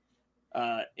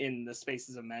in the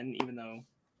spaces of men, even though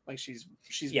like she's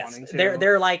wanting to.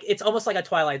 They're like, it's almost like a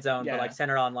Twilight Zone, but like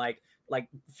centered on like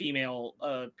female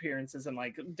appearances and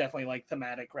like definitely like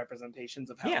thematic representations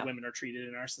of how women are treated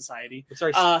in our society. It's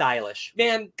very stylish.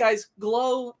 Man, guys,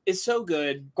 Glow is so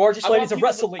good. Gorgeous ladies of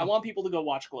wrestling. I want people to go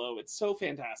watch Glow. It's so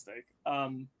fantastic.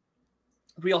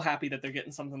 Real happy that they're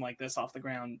getting something like this off the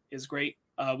ground is great.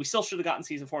 We still should have gotten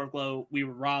season 4 of Glow. We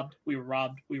were robbed.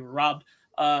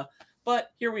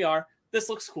 But here we are. This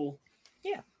looks cool.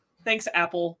 Yeah. Thanks,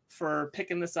 Apple, for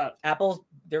picking this up. Apple,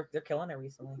 they're killing it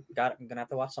recently. I'm gonna have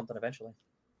to watch something eventually.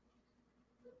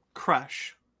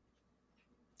 Crush.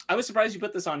 I was surprised you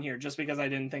put this on here just because I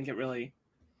didn't think it really.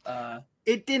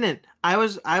 It didn't. I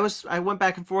went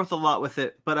back and forth a lot with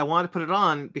it, but I wanted to put it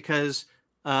on because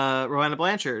Rowena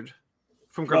Blanchard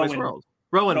from Girl Meets World.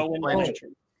 Rowan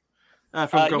Blanchard.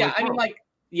 From Girl Meets World.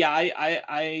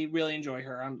 I really enjoy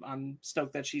her. I'm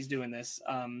stoked that she's doing this.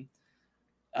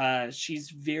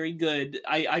 She's very good.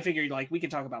 I figured like we can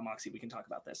talk about Moxie. We can talk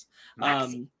about this.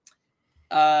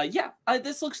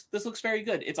 This looks very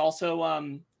good. It's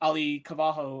also Ali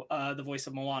Cavajo, the voice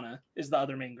of Moana, is the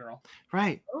other main girl.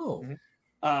 Right. Oh.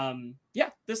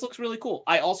 This looks really cool.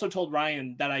 I also told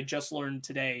Ryan that I just learned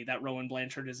today that Rowan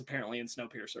Blanchard is apparently in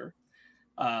Snowpiercer.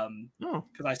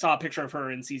 Because I saw a picture of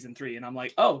her in season 3, and I'm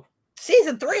like, oh,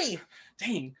 season 3.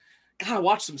 Dang, gotta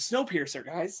watch some Snowpiercer,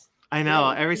 guys. I know.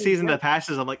 Every season that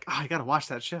passes, I'm like, oh, I gotta watch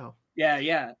that show.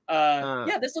 Yeah.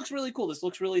 This looks really cool. This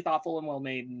looks really thoughtful and well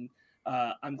made, and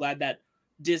I'm glad that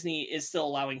Disney is still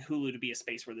allowing Hulu to be a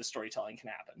space where this storytelling can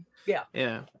happen.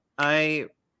 Yeah. I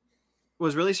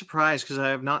was really surprised because I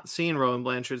have not seen Rowan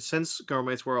Blanchard since Girl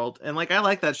Meets World, and like I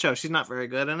like that show. She's not very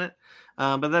good in it,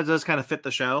 but that does kind of fit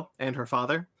the show and her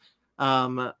father.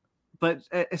 But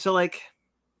so like,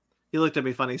 you looked at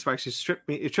me funny, Sparks. You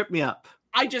tripped me up.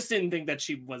 I just didn't think that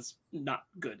she was not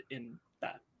good in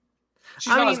that.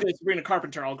 She's not as good as Sabrina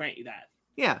Carpenter. I'll grant you that.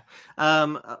 Yeah,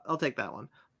 I'll take that one.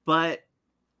 But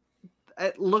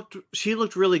she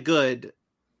looked really good.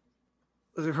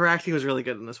 Her acting was really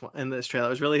good in this trailer. I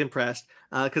was really impressed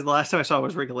because the last time I saw her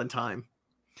was Wrinkle in Time.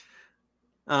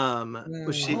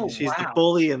 She's the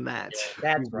bully in that.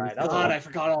 That's right. I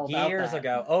forgot all about years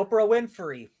ago. Oprah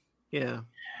Winfrey. Yeah.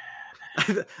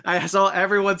 I saw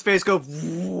everyone's face go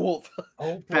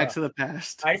back to the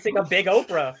past. I think of Big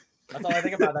Oprah. That's all I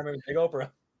think about that movie. Big Oprah.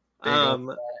 And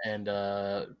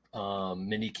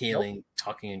Mindy Kaling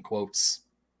talking in quotes.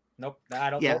 Nope, I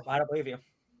don't believe you.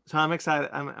 So I'm excited.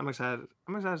 I'm excited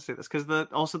to see this because the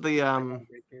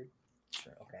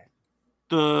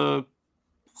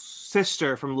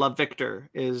sister from Love Victor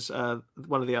is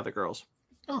one of the other girls.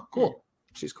 Oh, cool.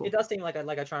 She's cool. It does seem like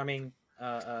a charming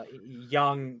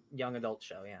young adult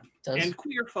show, and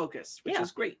queer focus, which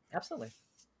is great. Absolutely.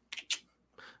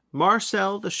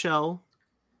 Marcel the Shell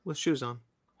with shoes on.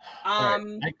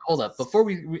 Hold up before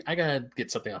I gotta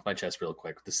get something off my chest real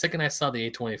quick. The second I saw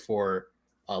the A24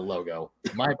 logo,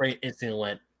 my brain instantly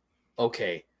went,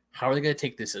 okay, how are they gonna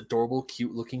take this adorable,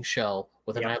 cute looking shell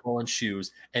with an eyeball and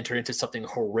shoes and turn it into something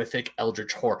horrific,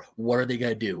 eldritch horror? What are they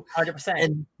gonna do? 100%.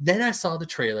 And then I saw the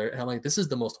trailer and I'm like, this is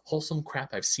the most wholesome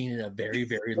crap I've seen in a very,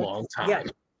 very long time. Yeah.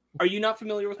 Are you not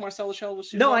familiar with Marcel Shell?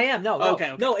 No, I am. No.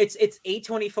 Okay. No, it's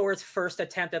A24's first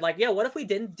attempt at what if we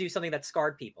didn't do something that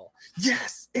scarred people?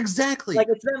 Yes, exactly.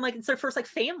 It's their first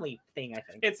family thing, I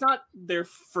think. It's not their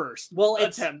first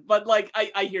attempt, but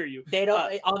I hear you. They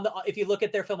don't if you look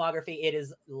at their filmography, it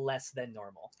is less than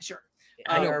normal. Sure.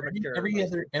 I know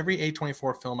every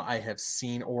A24 film I have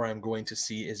seen or I'm going to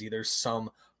see is either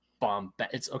some bomb.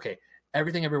 It's okay.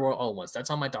 Everything Everywhere All at Once. That's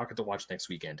on my docket to watch next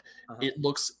weekend. It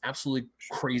looks absolutely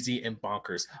crazy and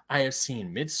bonkers. I have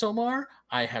seen Midsommar.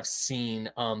 I have seen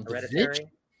The Witch.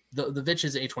 The Witch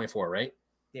is A24, right?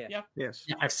 Yeah. Yes.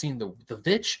 Yeah, I've seen the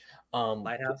Witch.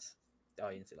 Lighthouse. Oh,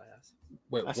 you didn't see Lighthouse.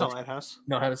 Wait, I saw Lighthouse.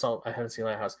 No, I haven't seen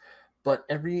Lighthouse. But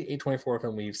every A24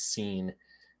 film we've seen,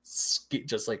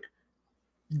 just like.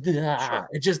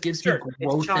 It just gives you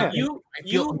growth.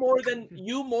 You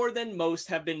more than most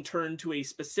have been turned to a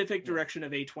specific direction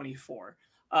of A24.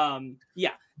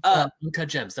 Uncut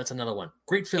Gems. That's another one.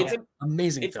 Great film.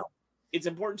 Amazing film. It's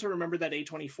important to remember that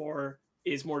A24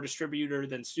 is more distributor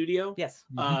than studio. Yes.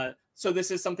 So this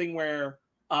is something where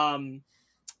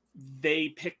they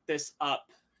picked this up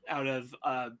out of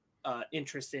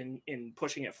interest in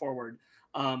pushing it forward.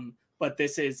 But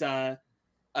this is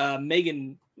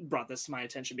Megan brought this to my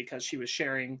attention because she was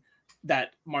sharing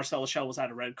that Marcel Shell was at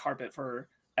a red carpet for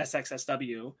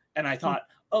SXSW, and I thought,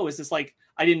 oh, is this like,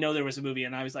 I didn't know there was a movie,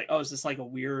 and I was like, oh, is this like a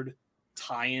weird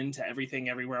tie-in to Everything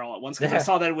Everywhere All at Once? Because I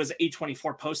saw that it was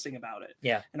A24 posting about it.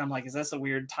 Yeah. And I'm like, is this a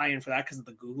weird tie-in for that because of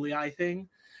the googly eye thing?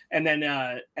 And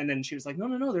then she was like,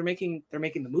 no, they're making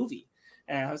the movie.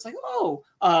 And I was like, oh,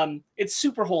 it's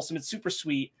super wholesome, it's super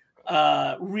sweet.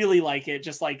 Really like it,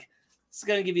 just like it's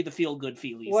gonna give you the feel good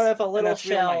feelies. What if a little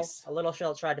shell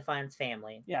tried to find its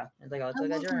family? Yeah, it's like, oh, it's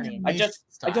like a journey. I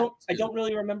don't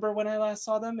really remember when I last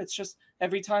saw them. It's just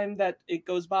every time that it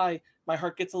goes by, my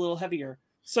heart gets a little heavier.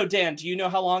 So Dan, do you know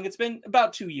how long it's been?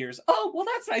 About 2 years. Oh, well,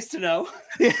 that's nice to know.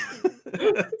 Yeah.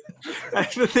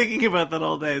 I've been thinking about that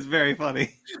all day. It's very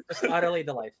funny. It's utterly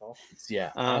delightful.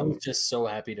 Yeah, I'm just so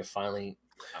happy to finally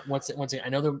once again. I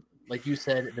know they're, like you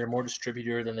said, they're more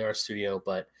distributor than they are studio,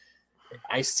 but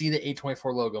I see the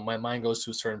A24 logo, my mind goes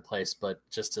to a certain place, but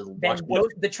just to watch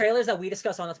the trailers that we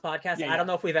discuss on this podcast, I don't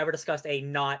know if we've ever discussed a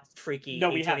not freaky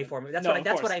A24 movie. That's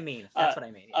what I mean. That's what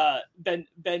I mean. Ben,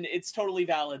 it's totally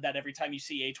valid that every time you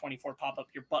see A24 pop up,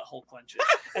 your butthole clenches,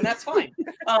 and that's fine.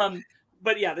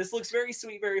 But yeah, this looks very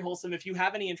sweet, very wholesome. If you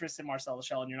have any interest in Marcel the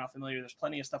Shell and you're not familiar, there's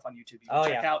plenty of stuff on YouTube you can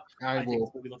check out. I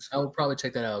will probably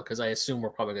check that out because I assume we're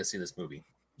probably going to see this movie.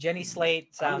 Jenny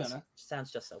Slate sounds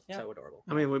just so adorable.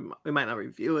 I mean, we might not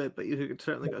review it, but you could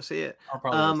certainly go see it.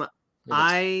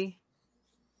 I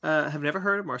have never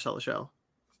heard of Marcel the Shell.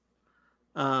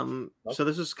 So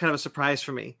this was kind of a surprise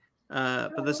for me.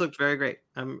 But this looked very great.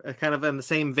 I'm kind of in the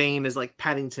same vein as like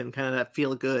Paddington, kind of that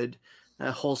feel good,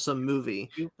 wholesome movie.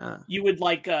 You would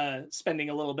like spending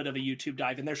a little bit of a YouTube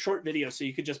dive in their short videos, so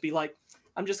you could just be like,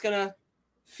 I'm just gonna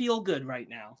feel good right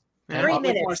now. 3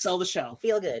 minutes. Marcel the Shell.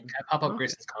 Feel good. Can I pop up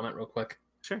Grayson's comment real quick?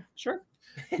 Sure.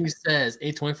 He says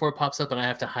A24 pops up and I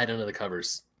have to hide under the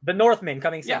covers. The Northman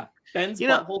coming soon. Yeah. Ben's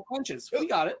butthole punches. We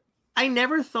got it. I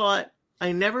never thought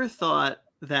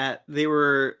that they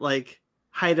were like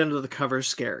hide under the covers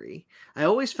scary. I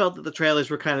always felt that the trailers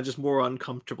were kind of just more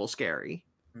uncomfortable scary.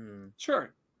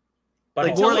 Sure.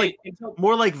 But like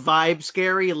more like vibe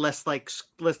scary, less like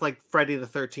Friday the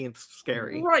 13th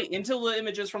scary. Right, until the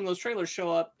images from those trailers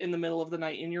show up in the middle of the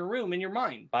night in your room, in your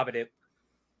mind. Babadook.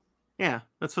 Yeah,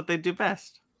 that's what they do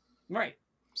best. Right.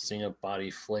 Seeing a body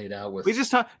flayed out with. We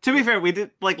just talked. To be fair, we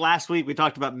did like last week. We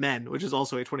talked about Men, which is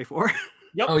also A24.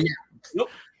 Yep. Oh yeah.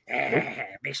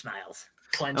 Yep. Big smiles.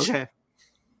 Clench. Okay.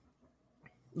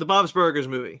 The Bob's Burgers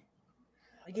movie.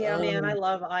 Yeah, man, I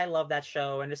love that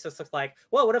show, and it just looks like,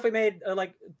 well, what if we made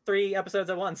like 3 episodes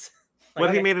at once? What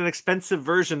if he made an expensive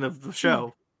version of the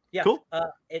show? Yeah, cool.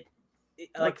 It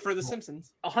like for The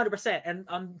Simpsons, 100%. And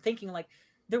I'm thinking like,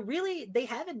 they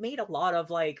haven't made a lot of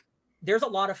like. There's a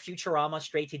lot of Futurama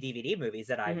straight to DVD movies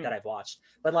that I've watched,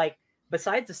 but like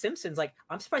besides The Simpsons, like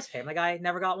I'm surprised Family Guy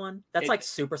never got one. That's like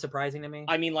super surprising to me.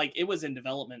 I mean, like it was in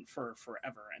development for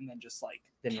forever, and then just like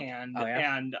canned.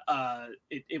 And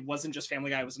it wasn't just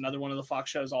Family Guy. It was another one of the Fox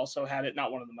shows also had it.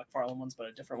 Not one of the McFarlane ones, but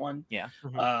a different one. Yeah.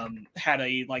 Had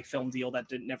a like film deal that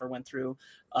never went through.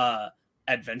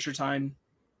 Adventure Time.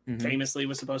 Famously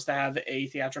was supposed to have a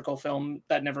theatrical film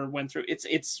that never went through.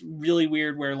 It's really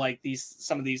weird where like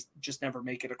some of these just never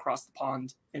make it across the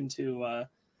pond into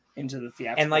the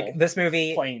theatrical. And like this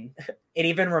movie, plane. It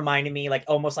even reminded me like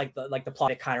almost like the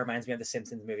plot. It kind of reminds me of the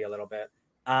Simpsons movie a little bit.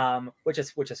 Which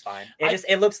is fine.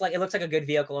 It looks like a good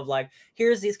vehicle of like,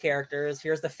 here's these characters,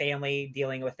 here's the family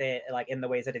dealing with it, like in the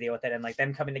ways that they deal with it, and like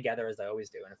them coming together as they always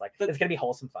do, and it's like it's gonna be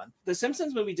wholesome fun. The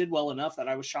Simpsons movie did well enough that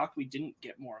I was shocked we didn't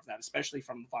get more of that, especially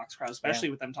from the Fox crowd, especially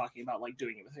with them talking about like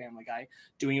doing it with Family Guy,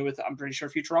 doing it with, I'm pretty sure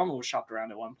Futurama was shopped around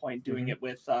at one point, doing it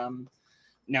with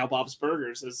now Bob's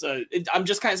Burgers is I'm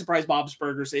just kind of surprised Bob's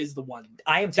Burgers is the one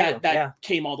I am too. that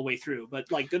came all the way through,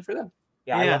 but like good for them.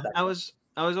 I love that.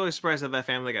 I was always surprised that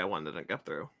Family Guy one didn't go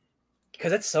through.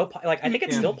 Because it's so like I think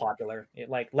it's still popular.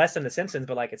 Like less than The Simpsons,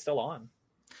 but like it's still on.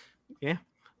 Yeah.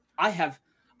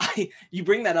 You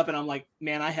bring that up and I'm like,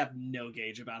 man, I have no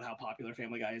gauge about how popular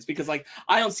Family Guy is because like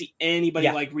I don't see anybody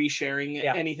like resharing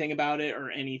anything about it or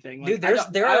anything. Like, dude,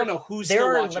 I don't know who's there still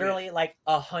are watching literally it. like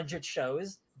 100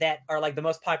 shows that are like the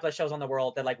most popular shows on the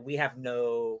world that like we have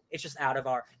it's just out of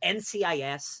our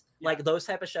NCIS, like those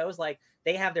type of shows, like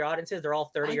they have their audiences, they're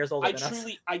all 30 years older than us.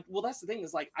 Well, that's the thing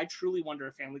is like I truly wonder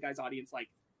if Family Guy's audience like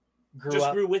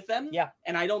grew with them. Yeah.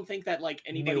 And I don't think that like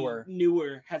anybody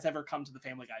newer has ever come to the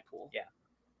Family Guy pool. Yeah.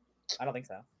 I don't think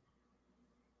so.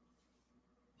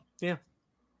 Yeah.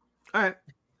 All right.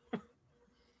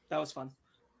 That was fun.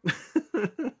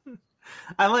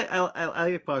 I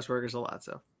like Bob's Burgers a lot,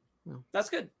 so that's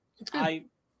good. It's good. I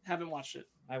haven't watched it.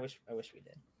 I wish we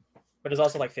did. But it's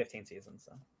also like 15 seasons,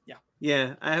 so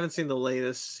yeah. I haven't seen the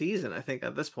latest season, I think,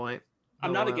 at this point.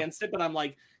 I'm not against it, but I'm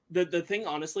like the thing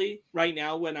honestly, right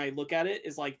now when I look at it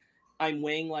is like I'm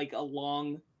weighing like a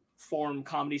long form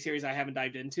comedy series I haven't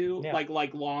dived into,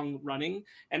 like long running,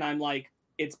 and I'm like,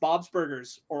 it's Bob's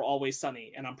Burgers or Always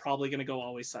Sunny, and I'm probably gonna go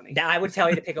Always Sunny. Now I would tell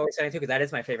you to pick Always Sunny too, because that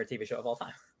is my favorite TV show of all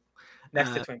time.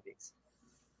 Next to Twin Peaks.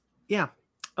 Yeah.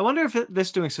 I wonder if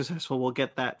this doing successful will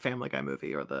get that Family Guy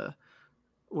movie or the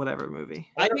whatever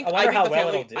movie. I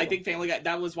think Family Guy.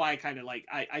 That was why I kind of like.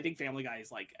 I think Family Guy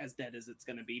is like as dead as it's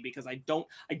going to be because I don't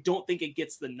think it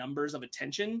gets the numbers of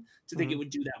attention to think it would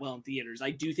do that well in theaters.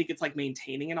 I do think it's like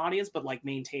maintaining an audience, but like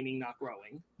maintaining, not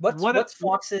growing. What's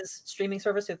Fox's streaming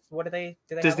service? What do they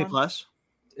Disney Plus?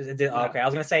 Okay, I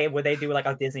was gonna say, would they do like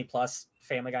a Disney Plus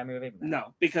Family Guy movie?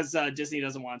 No, because Disney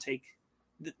doesn't want to take.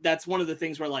 That's one of the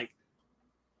things where like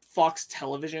Fox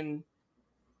Television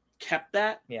kept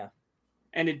that. Yeah.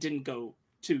 and it didn't go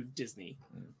to Disney.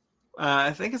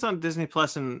 I think it's on Disney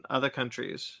Plus in other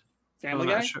countries. Family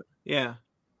Guy? Sure. Yeah.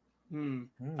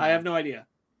 I have no idea.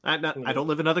 I don't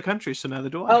live in other countries, so neither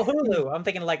do I. Oh, Hulu. I'm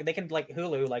thinking like they can like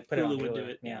Hulu, like put it on Hulu would Hulu. do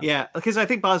it, yeah. Yeah, because I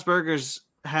think Bob's Burgers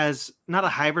has not a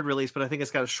hybrid release, but I think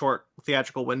it's got a short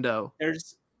theatrical window.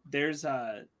 There's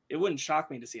it wouldn't shock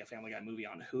me to see a Family Guy movie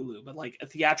on Hulu, but like a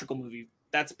theatrical movie,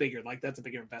 that's bigger. Like that's a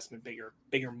bigger investment, bigger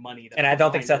money. And I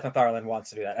don't think Seth MacFarlane wants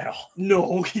to do that at all.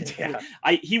 No, he didn't.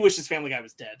 He wishes Family Guy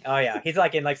was dead. Oh yeah, he's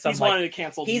like in like some. He's like, wanted to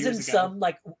cancel. He's in ago. some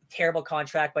like terrible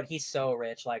contract, but he's so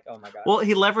rich. Like, oh my god. Well,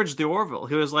 he leveraged the Orville.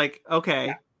 He was like,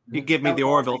 "Okay, you give me the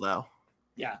Orville, though."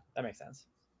 Yeah, that makes sense.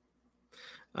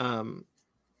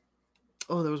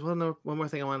 Oh, there was one more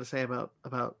thing I wanted to say about.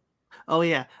 Oh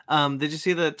yeah. Did you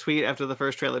see the tweet after the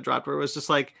first trailer dropped where it was just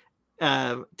like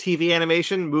TV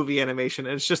animation, movie animation,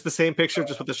 and it's just the same picture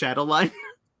just with the shadow line?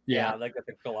 Yeah, like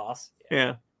the gloss.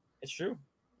 Yeah. It's true.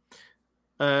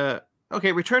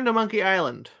 Okay, Return to Monkey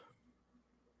Island.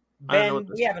 Ben,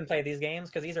 we haven't played these games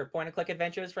because these are point-and-click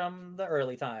adventures from the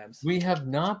early times. We have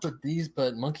not,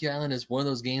 but Monkey Island is one of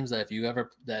those games that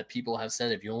that people have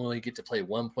said if you only get to play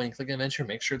one point-and-click adventure,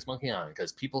 make sure it's Monkey Island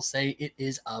because people say it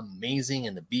is amazing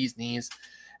and the bee's knees.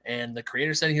 And the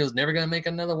creator said he was never going to make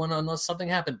another one unless something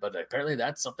happened, but apparently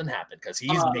that something happened because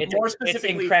he's it's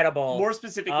incredible. More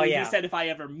specifically, he said if I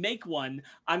ever make one,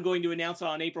 I'm going to announce it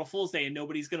on April Fool's Day, and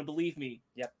nobody's going to believe me.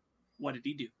 Yep. What did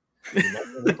he do?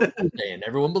 And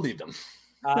everyone believed him.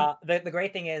 The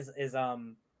great thing is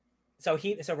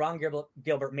so Ron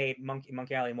Gilbert made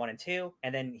Monkey Island 1 and 2,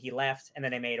 and then he left, and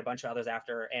then they made a bunch of others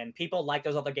after, and people like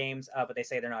those other games, but they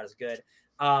say they're not as good.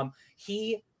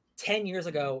 He 10 years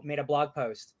ago made a blog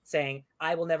post saying,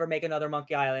 I will never make another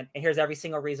Monkey Island, and here's every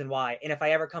single reason why, and if I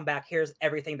ever come back, here's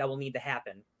everything that will need to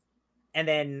happen. And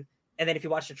then if you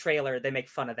watch the trailer, they make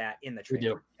fun of that in the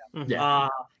trailer. Yeah.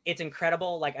 It's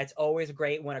incredible. Like, it's always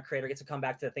great when a creator gets to come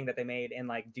back to the thing that they made and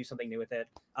like do something new with it.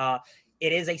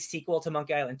 It is a sequel to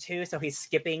Monkey Island 2, so he's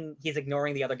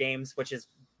ignoring the other games, which is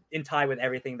in tie with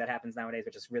everything that happens nowadays,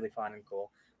 which is really fun and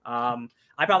cool.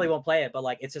 I probably won't play it, but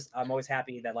like it's just I'm always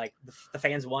happy that like the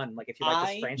fans won. Like if you like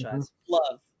this franchise,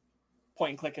 love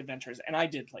point and click adventures, and I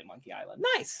did play Monkey Island.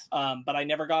 Nice. But I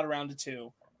never got around to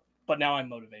 2. But now I'm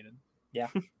motivated. Yeah.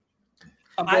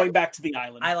 I'm going back to the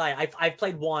island. I lie. I've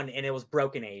played 1, and it was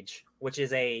Broken Age, which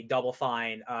is a Double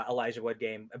Fine Elijah Wood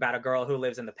game about a girl who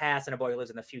lives in the past and a boy who lives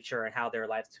in the future and how their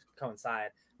lives coincide.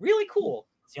 Really cool.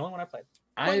 It's the only one I played.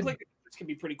 Point-and-click can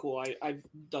be pretty cool. I've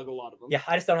dug a lot of them. Yeah,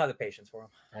 I just don't have the patience for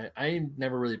them. I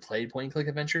never really played point and click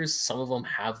adventures. Some of them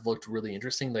have looked really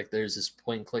interesting. Like there's this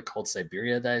point and click called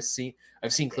Siberia that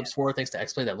I've seen clips for thanks to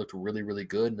XPlay that looked really, really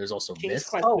good. And there's also King's Myst.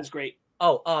 Quest is great.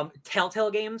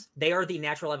 Telltale games, they are the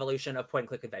natural evolution of point and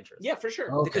click adventures. Yeah, for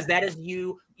sure. Okay. Because that is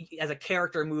you as a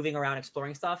character moving around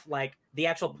exploring stuff. Like the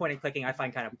actual point and clicking I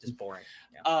find kind of just boring.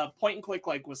 Yeah. Point and click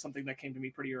like was something that came to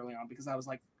me pretty early on because I was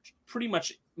like pretty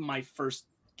much my first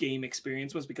game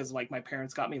experience was because like my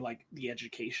parents got me like the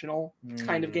educational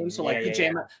kind of game. So like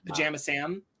Pajama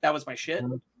Sam, that was my shit.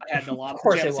 I had a lot of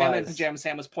Pajama Sam, and Pajama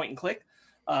Sam was point and click.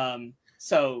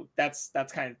 So that's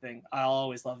kind of thing. I'll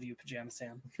always love you, Pajama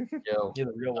Sam. Yo, you're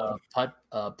the real one. Putt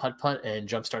and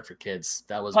Jumpstart for Kids.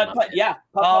 That was Putt. Yeah.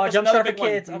 Jumpstart for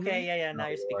Kids. Okay, yeah. Now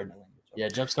you're speaking my language. Yeah,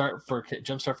 Jumpstart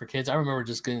for Kids. I remember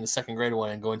just getting the second grade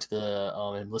one and going to the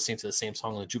and listening to the same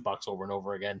song on the jukebox over and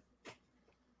over again.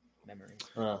 Memories.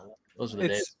 Those were the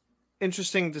days.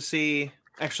 Interesting to see.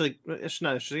 Actually, it's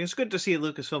not interesting. It's good to see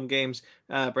Lucasfilm Games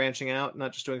branching out,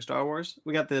 not just doing Star Wars.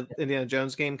 We got the Indiana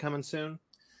Jones game coming soon.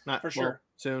 Not for sure.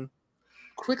 Soon.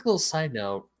 Quick little side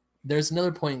note. There's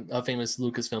another famous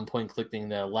Lucasfilm point click thing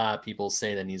that a lot of people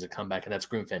say that needs a comeback, and that's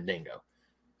Grim Fandango.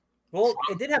 Well,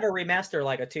 it did have a remaster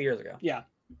like 2 years ago. Yeah.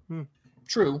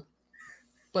 True.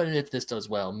 But if this does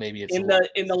well, maybe it's in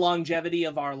the longevity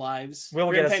of our lives,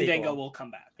 Grim Fandango will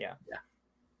come back. Yeah.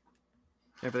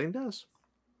 Everything does.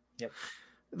 Yep.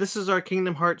 This is our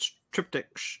Kingdom Hearts triptych.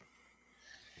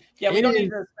 Yeah, we don't need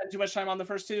to spend too much time on the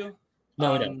first two.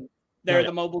 No, we don't. They're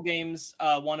the mobile games.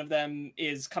 One of them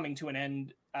is coming to an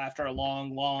end after a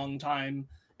long, long time.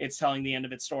 It's telling the end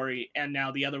of its story. And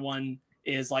now the other one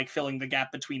is like filling the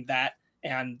gap between that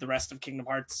and the rest of Kingdom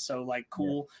Hearts. So like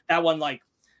cool. Yeah. That one like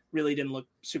really didn't look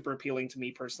super appealing to me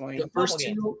personally. The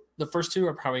first two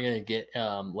are probably going to get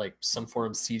like some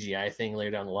form of CGI thing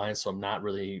later down the line. So I'm not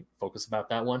really focused about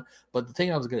that one. But the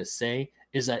thing I was going to say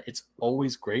is that it's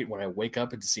always great when I wake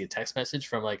up and to see a text message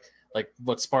from like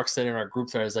what Spark said in our group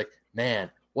thread is like,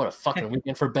 man, what a fucking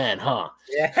weekend for Ben, huh?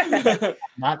 Yeah.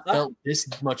 Not felt this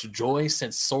much joy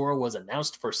since Sora was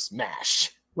announced for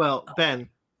Smash. Well, Ben,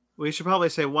 We should probably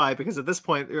say why, because at this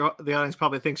point, the audience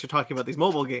probably thinks you're talking about these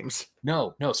mobile games.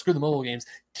 No, screw the mobile games.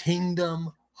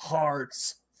 Kingdom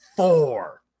Hearts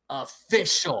 4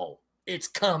 official. It's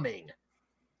coming.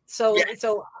 So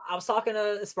I was talking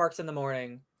to Sparks in the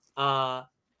morning.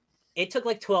 It took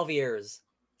like 12 years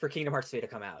for Kingdom Hearts 3 to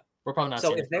come out. We're probably not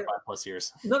seeing it for 5+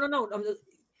 years. No.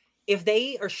 If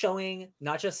they are showing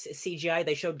not just CGI,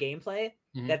 they showed gameplay.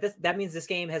 That means this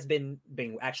game has been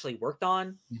actually worked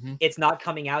on. It's not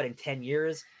coming out in 10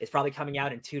 years. It's probably coming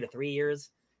out in 2 to 3 years.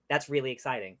 That's really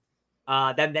exciting.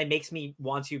 That makes me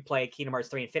want to play Kingdom Hearts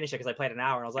 3 and finish it, because I played an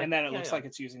hour and I was like, and then it looks like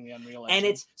it's using the Unreal Engine.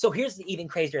 And so here's the even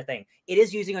crazier thing. It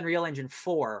is using Unreal Engine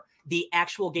 4. The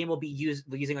actual game will be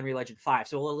using Unreal Engine 5,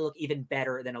 so it'll look even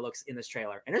better than it looks in this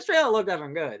trailer. And this trailer looked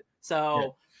even good.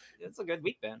 So it's a good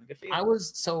week, Ben. Good for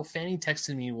you. Fanny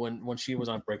texted me when she was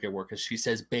on break at work, because she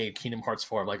says, "Babe, Kingdom Hearts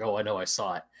 4." I'm like, "Oh, I know, I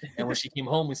saw it." And when she came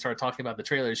home, we started talking about the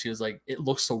trailer. She was like, "It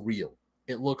looks so real.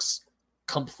 It looks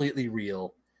completely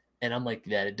real." And I'm like,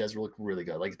 "Yeah, it does look really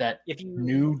good." Like that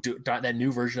new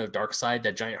version of Darkseid,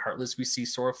 that giant Heartless we see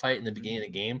Sora fight in the beginning of the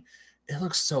game, it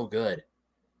looks so good.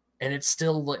 And it's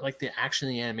still like the action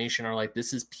and the animation are like,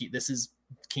 this is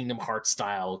Kingdom Hearts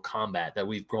style combat that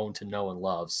we've grown to know and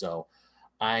love. So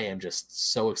I am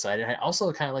just so excited. I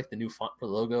also kind of like the new font for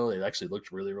the logo. It actually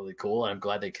looked really, really cool. And I'm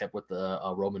glad they kept with the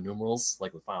Roman numerals,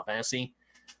 like with Final Fantasy.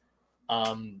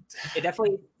 It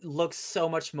definitely looks so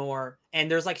much more,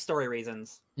 and there's like story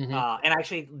reasons. And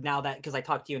actually, now that, because I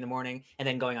talked to you in the morning and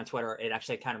then going on Twitter, it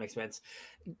actually kind of makes sense.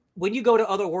 When you go to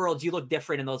other worlds, you look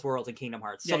different in those worlds in Kingdom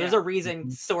Hearts. So there's a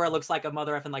reason Sora looks like a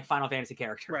mother effing like Final Fantasy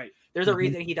character. Right. There's a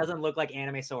reason he doesn't look like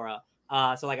anime Sora.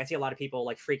 So like I see a lot of people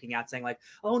like freaking out saying like,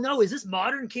 "Oh no, is this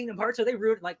modern Kingdom Hearts? Are they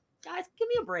rude?" Like, guys, give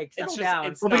me a break. Settle down.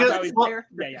 It's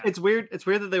weird. It's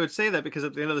weird that they would say that, because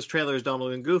at the end of this trailer is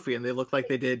Donald and Goofy, and they look like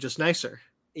they did, just nicer.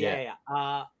 Yeah.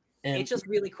 It's just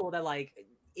really cool that like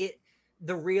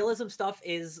the realism stuff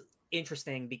is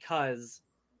interesting, because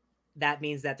that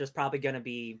means that there's probably going to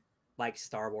be like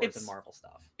Star Wars and Marvel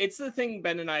stuff. It's the thing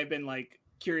Ben and I have been like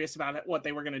curious about what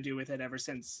they were going to do with it ever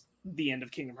since the end of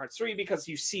Kingdom Hearts 3, because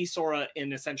you see Sora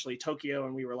in essentially Tokyo,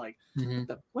 and we were like,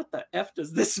 what the F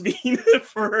does this mean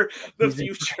for the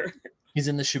future? He's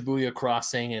in the Shibuya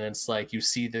crossing, and it's like you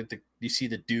see the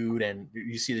dude, and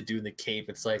you see the dude in the cape.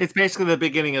 It's like, it's basically the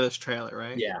beginning of this trailer,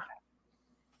 right? Yeah.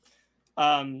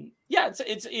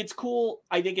 It's cool.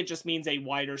 I think it just means a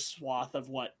wider swath of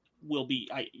what will be.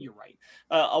 You're right.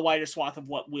 A wider swath of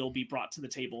what will be brought to the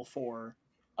table for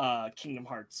Kingdom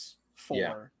Hearts 4.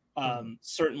 Yeah.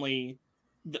 Certainly,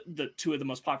 the two of the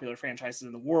most popular franchises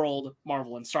in the world,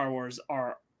 Marvel and Star Wars,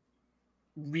 are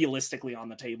realistically on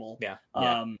the table.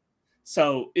 Yeah.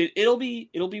 So it'll be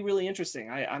really interesting.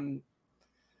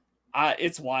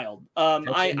 It's wild.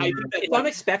 I think that, it's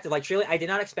unexpected. Like, truly, I did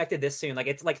not expect it this soon. Like,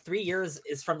 it's like 3 years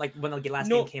is from like when the last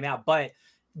game came out. But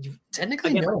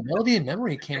technically, no. Melody and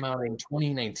Memory came out in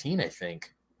 2019, I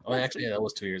think. Oh, actually, that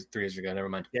was 3 years ago. Never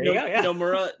mind.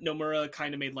 Nomura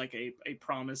kind of made like a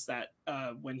promise that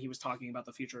when he was talking about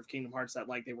the future of Kingdom Hearts, that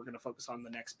like they were going to focus on the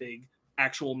next big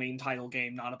actual main title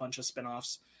game, not a bunch of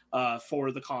spin-offs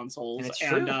for the consoles.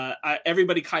 And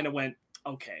everybody kind of went,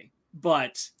 okay,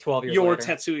 but 12 years you're later.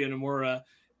 Tetsuya Nomura.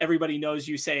 Everybody knows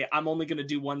you say, I'm only going to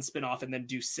do one spin-off and then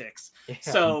do 6. Yeah.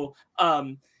 So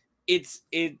it's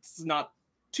not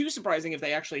too surprising if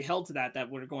they actually held to that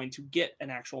we're going to get an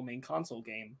actual main console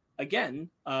game again,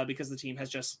 because the team has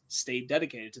just stayed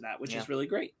dedicated to that, which is really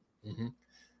great.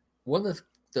 One of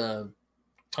the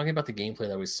talking about the gameplay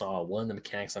that we saw, one of the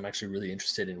mechanics I'm actually really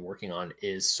interested in working on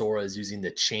is Sora's using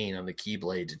the chain on the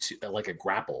Keyblade to like a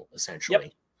grapple, essentially.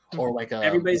 Yep. Or like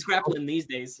everybody's grappling these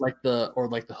days, like the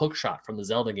hook shot from the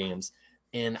Zelda games,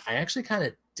 and I actually kind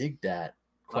of dig that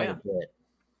quite a bit.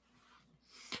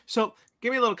 So,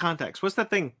 give me a little context. What's that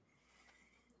thing?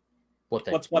 What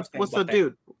thing? What's the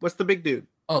dude? What's the big dude?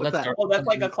 Oh, What's that's that? that's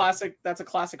like a classic. That's a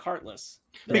classic Heartless.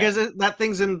 Because that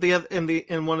thing's in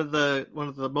one of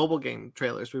the mobile game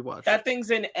trailers we watched. That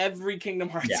thing's in every Kingdom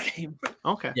Hearts game.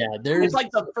 Okay. Yeah, it's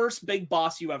like the first big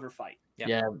boss you ever fight.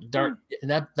 Yeah,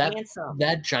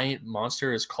 that giant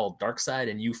monster is called Darkseid,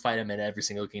 and you fight him in every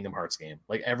single Kingdom Hearts game.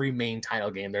 Like every main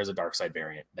title game, there's a Darkseid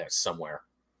variant there somewhere.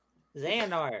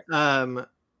 Xehanort.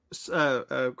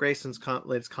 Grayson's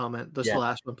latest comment. Just the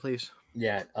last one, please.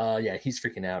 Yeah, he's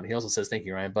freaking out. He also says, "Thank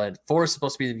you, Ryan." But 4 is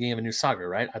supposed to be the beginning of a new saga,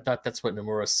 right? I thought that's what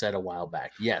Nomura said a while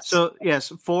back. Yes. So yes,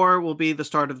 4 will be the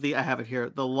start of I have it here,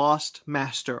 the Lost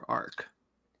Master arc.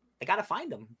 They gotta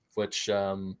find him. Which,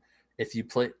 if you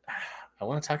play, I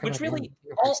want to talk about. Which really,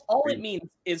 all it means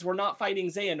is we're not fighting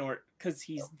Xehanort because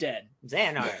he's dead.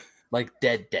 Xehanort, like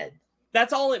dead.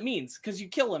 That's all it means, because you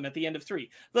kill him at the end of 3.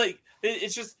 Like,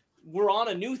 it's just, we're on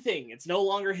a new thing. It's no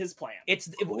longer his plan. It's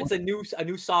a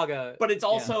new saga. But it's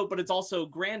also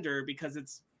grander because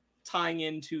it's tying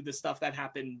into the stuff that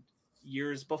happened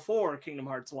years before Kingdom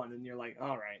Hearts 1, and you're like,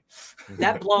 all right.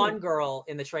 That blonde girl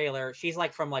in the trailer, she's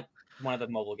like from like one of the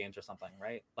mobile games or something,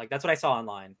 right? Like that's what I saw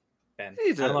online. Ben,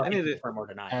 I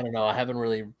don't know. I haven't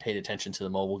really paid attention to the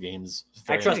mobile games.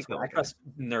 I trust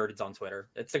nerds on Twitter.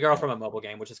 It's a girl from a mobile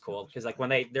game, which is cool because like when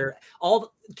they're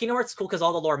all Kingdom Hearts is cool because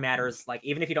all the lore matters. Like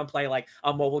even if you don't play like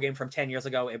a mobile game from 10 years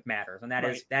ago, it matters, and that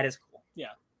is cool.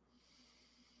 Yeah.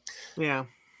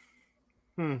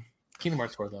 Kingdom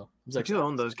Hearts 4 though. I do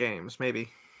own those games. Maybe.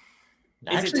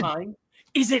 Is it time?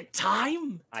 Is it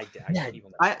time? I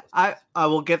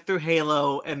will get through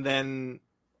Halo and then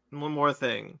one more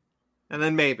thing. And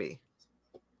then maybe.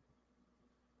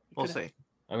 We'll see.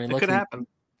 I mean, it could happen.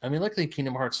 I mean, luckily,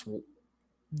 Kingdom Hearts,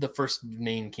 the first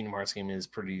main Kingdom Hearts game is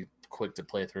pretty quick to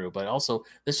play through. But also,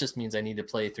 this just means I need to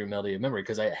play through Melody of Memory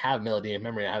because I have Melody of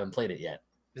Memory. I haven't played it yet.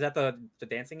 Is that the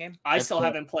dancing game? I still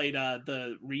haven't played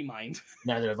the Remind.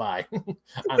 Neither have I.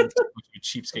 I'm a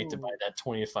cheapskate to buy that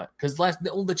 25 because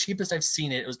the cheapest I've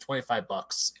seen it was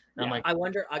 $25. And I'm like, I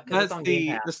wonder.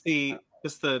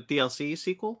 That's the DLC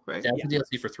sequel, right? Yeah, the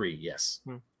DLC for 3. Yes.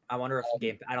 I wonder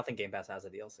if I don't think Game Pass has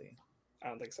a DLC. I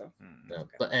don't think so. No.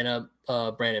 Okay.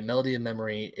 But Brandon, Melody of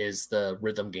Memory is the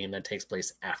rhythm game that takes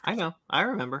place after. I know. I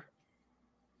remember.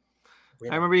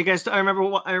 Rhythm. I remember you guys. I remember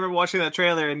watching that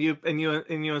trailer and you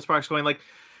and Sparks going like,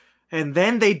 and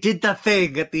then they did the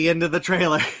thing at the end of the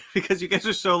trailer because you guys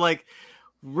are so like,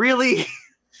 really.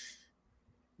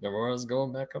 Remember I was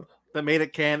going back up. That made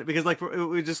it canon because like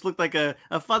it just looked like a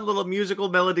fun little musical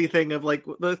melody thing of like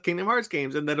the Kingdom Hearts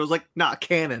games, and then it was like not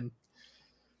canon.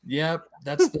 Yep,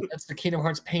 that's the Kingdom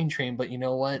Hearts pain train. But you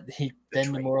know what? Ben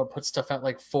Nomura put stuff out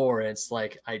like 4, and it's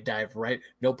like I dive right.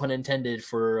 No pun intended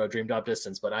for Dream Drop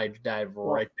Distance, but I dive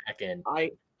right back in.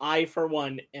 I for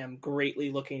one am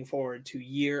greatly looking forward to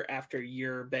year after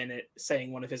year Bennett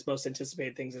saying one of his most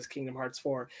anticipated things is Kingdom Hearts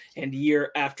 4, and year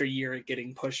after year it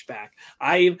getting pushed back.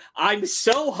 I'm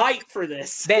so hyped for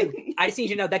this. Ben, I just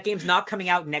need you to know that game's not coming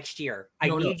out next year. I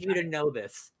need you to know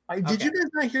this. Did you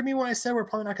guys not hear me when I said we're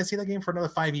probably not going to see that game for another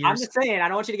 5 years? I'm just saying, I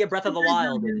don't want you to get Breath of the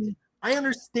Wild. I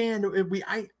understand.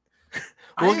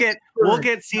 We'll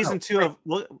get season 2 of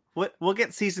we'll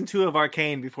get season 2 of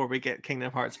Arcane before we get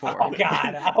Kingdom Hearts 4. Oh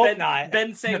God, I hope not.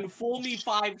 Ben saying "fool me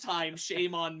 5 times,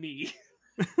 shame on me."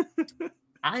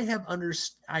 I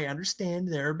understand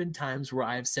there have been times where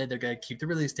I've said they're going to keep the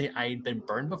release date. I've been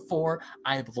burned before.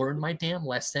 I've learned my damn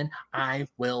lesson. I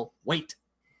will wait.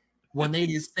 When they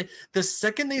say the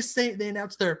second they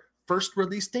announce their first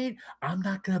release date, I'm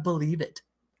not going to believe it.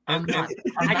 I don't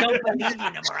believe you,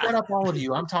 Nomura. Shut up, all of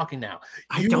you. I'm talking now.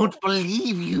 I don't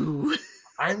believe you.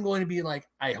 I'm going to be like,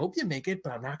 I hope you make it,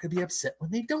 but I'm not going to be upset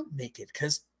when they don't make it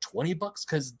because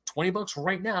 $20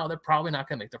 right now, they're probably not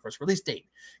going to make their first release date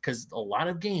because a lot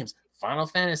of games, Final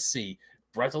Fantasy,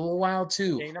 Breath of the Wild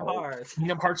 2,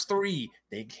 Kingdom Hearts 3,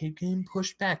 they keep getting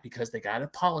pushed back because they got to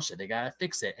polish it. They got to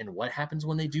fix it. And what happens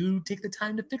when they do take the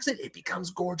time to fix it? It becomes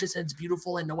gorgeous and it's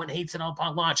beautiful and no one hates it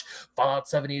upon launch. Fallout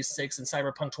 76 and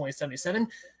Cyberpunk 2077.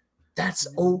 That's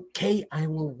okay. I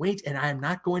will wait, and I'm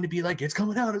not going to be like, it's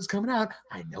coming out.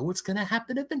 I know it's going to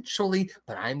happen eventually,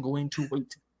 but I'm going to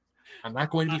wait. I'm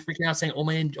not going to be freaking out saying, oh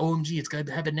man, OMG, it's going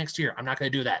to happen next year. I'm not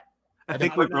going to do that. I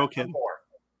think we broke him.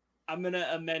 I'm going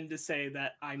to amend to say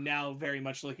that I'm now very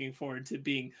much looking forward to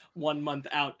being 1 month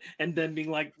out and then being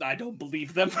like, I don't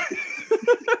believe them.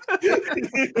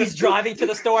 He's driving to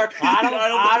the store.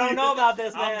 I don't know about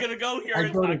this, man. I'm going to go here. I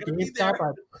go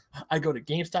to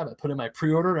GameStop. I put in my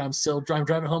pre-order. And I'm still driving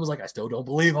home. I was like, I still don't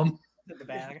believe them. The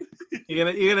bag.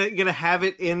 You're gonna have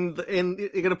it in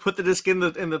you're gonna put the disc in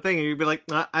the thing, and you'd be like,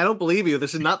 I don't believe you.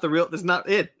 This is not the real. This is not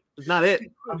it. It's not it.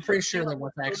 I'm pretty sure that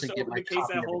once I actually get my case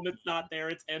at home, it's not there.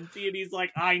 It's empty, and he's like,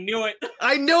 I knew it.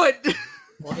 I knew it.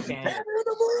 God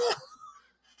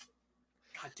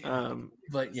damn.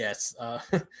 But yes. Oh,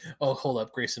 hold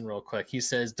up, Grayson, real quick. He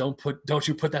says, "Don't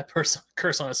you put that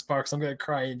curse on a Sparks. I'm gonna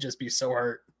cry and just be so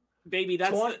hurt." Baby,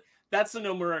 that's the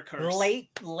Nomura curse.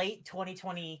 Late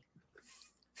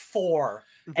 2024.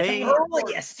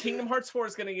 Kingdom Hearts 4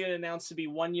 is going to get announced to be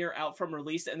 1 year out from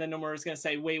release, and then Nomura is going to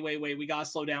say, wait, we got to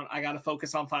slow down. I got to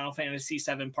focus on Final Fantasy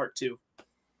VII Part 2.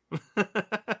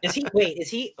 Is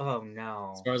he? Oh,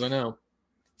 no. As far as I know.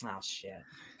 Oh, shit.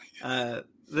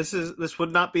 This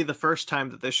would not be the first time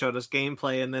that they showed us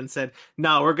gameplay and then said,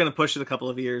 no, we're going to push it a couple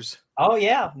of years. Oh,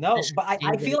 yeah. No, but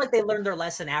I feel like they learned their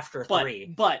lesson after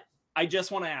 3. But I just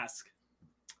want to ask,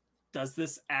 does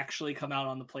this actually come out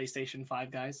on the PlayStation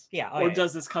 5, guys? Yeah. Or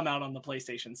does this come out on the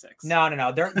PlayStation 6? No.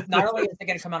 They're not only is it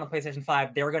going to come out on PlayStation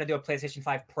 5, they were going to do a PlayStation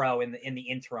 5 Pro in the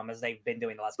interim, as they've been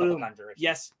doing the last couple of countries.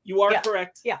 Yes, you are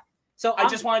correct. Yeah. So I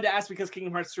just wanted to ask because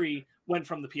Kingdom Hearts 3 went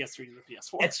from the PS3 to the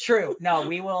PS4. It's true. No,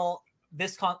 we will.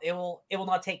 It will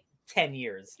not take 10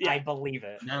 years. Yeah. I believe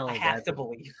it. I have to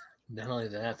believe. Not only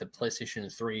that, the PlayStation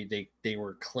 3, they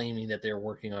were claiming that they were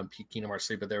working on Kingdom Hearts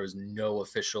 3, but there was no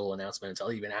official announcement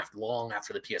until even long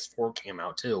after the PS4 came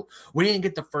out, too. We didn't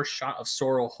get the first shot of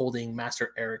Sora holding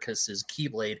Master Ericus's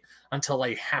Keyblade until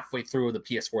like halfway through the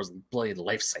PS4's blade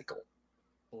life cycle.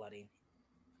 Bloody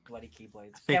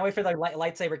Keyblades. Can't wait for the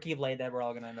lightsaber Keyblade that we're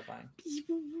all going to end up buying.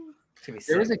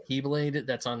 There is a Keyblade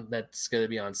that's going to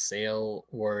be on sale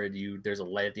where there's a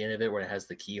light at the end of it where it has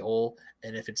the keyhole,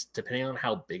 and if it's depending on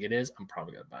how big it is, I'm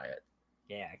probably going to buy it.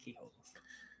 Yeah, keyholes.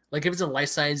 Like if it's a life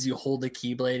size, you hold the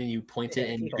Keyblade and you point it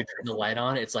and you can turn the light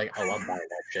on. It's like, oh, I'm buying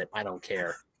that shit. I don't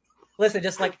care. Listen,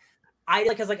 just like I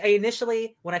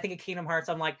initially when I think of Kingdom Hearts,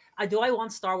 I'm like, do I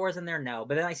want Star Wars in there? No,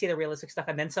 but then I see the realistic stuff,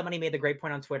 and then somebody made the great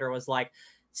point on Twitter was like,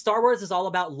 Star Wars is all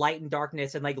about light and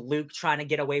darkness, and like Luke trying to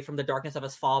get away from the darkness of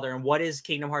his father. And what is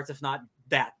Kingdom Hearts if not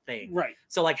that thing? Right.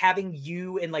 So like having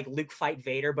you and like Luke fight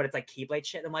Vader, but it's like Keyblade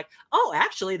shit. I'm like, oh,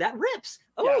 actually that rips.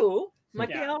 Oh, I'm like,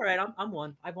 yeah, all right, I'm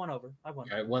one. I've won over. I've won.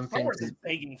 All right, one Star thing. Wars is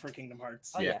begging for Kingdom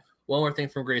Hearts. Oh, yeah. One more thing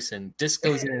from Grayson. Disc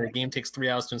goes in and the game takes 3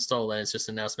 hours to install, and it's just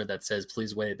an announcement that says,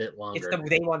 please wait a bit longer. It's the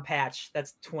day one patch.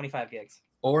 That's 25 gigs.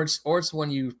 Or it's when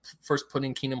you first put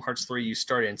in Kingdom Hearts 3, you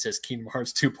start it and it says Kingdom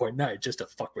Hearts 2.9 just to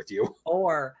fuck with you.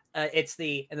 Or and this is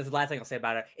the last thing I'll say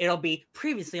about it, it'll be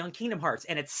previously on Kingdom Hearts,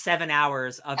 and it's 7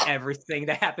 hours of everything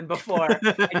that happened before,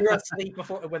 and you're asleep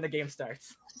when the game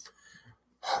starts.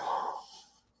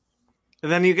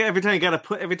 And then every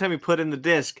time you put in the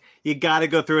disc, you got to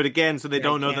go through it again, so they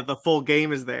don't know that the full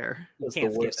game is there. It's the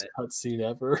worst cutscene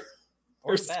ever.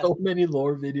 There's so many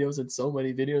lore videos and so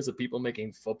many videos of people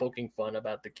poking fun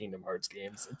about the Kingdom Hearts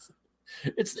games.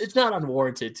 It's not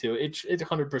unwarranted too. It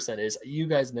 100% is. You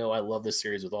guys know I love this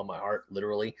series with all my heart,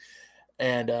 literally.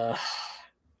 And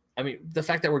I mean, the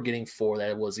fact that we're getting 4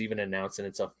 that was even announced, and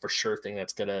it's a for sure thing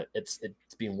that's it's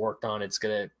being worked on. It's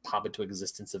gonna pop into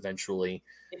existence eventually.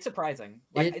 It's surprising.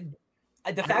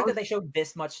 The fact that they showed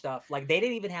this much stuff, like they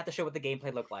didn't even have to show what the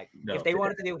gameplay looked like. No, if they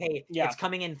wanted to do, it's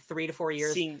coming in 3 to 4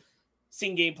 years.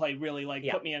 Seeing gameplay really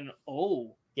put me in.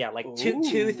 Oh, yeah, like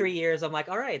 2-3 years. I'm like,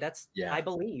 all right, that's I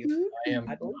believe.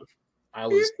 I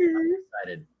was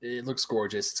excited. It looks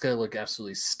gorgeous. It's gonna look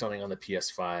absolutely stunning on the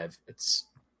PS5.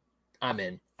 I'm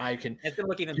in. It's gonna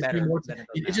look even better.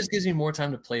 It just gives me more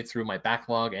time to play through my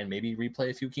backlog and maybe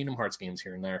replay a few Kingdom Hearts games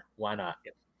here and there. Why not?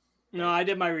 Yep. No, I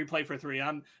did my replay for 3.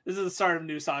 This is the start of a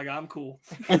new saga. I'm cool.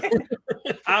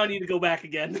 I don't need to go back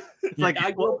again. Like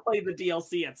I will play the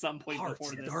DLC at some point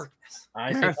before this.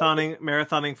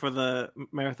 Marathoning for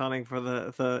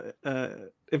the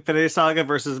Infinity Saga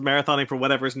versus marathoning for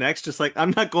whatever's next. Just like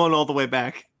I'm not going all the way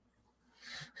back.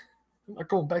 I'm not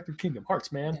going back to Kingdom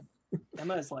Hearts, man.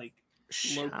 Emma is like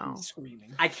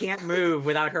screaming. I can't move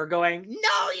without her going,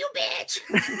 "No, you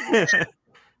bitch."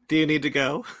 Do you need to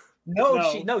go?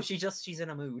 No, she's in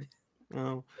a mood.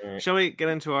 Oh. Right. Shall we get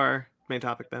into our main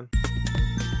topic then?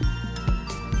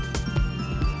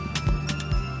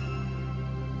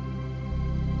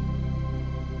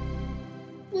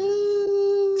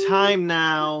 Time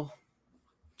now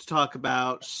to talk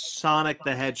about Sonic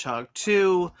the Hedgehog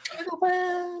 2.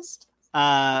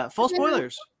 Full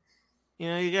spoilers.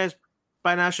 You guys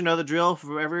by now should know the drill.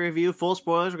 For every review, full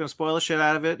spoilers. We're going to spoil the shit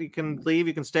out of it. You can leave,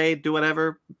 you can stay, do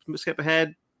whatever, skip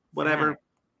ahead, whatever.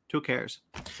 Who cares?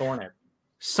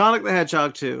 Sonic the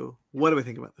Hedgehog 2. What do we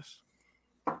think about this?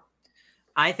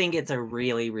 I think it's a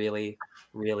really, really,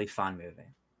 really fun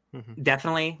movie. Mm-hmm.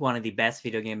 Definitely one of the best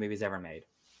video game movies ever made.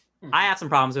 Mm-hmm. I have some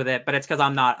problems with it, but it's because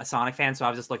I'm not a Sonic fan, so I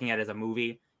was just looking at it as a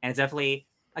movie, and it's definitely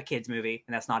a kid's movie,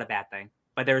 and that's not a bad thing.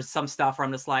 But there's some stuff where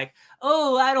I'm just like,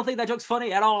 oh, I don't think that joke's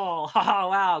funny at all. Oh,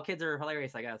 wow, kids are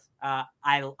hilarious, I guess. I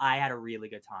had a really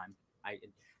good time.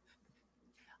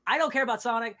 I don't care about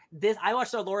Sonic. I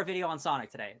watched a lore video on Sonic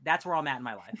today. That's where I'm at in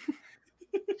my life.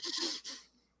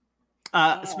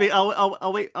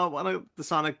 I'll wait. I want the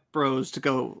Sonic Bros to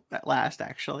go at last,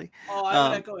 actually. I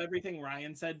would echo everything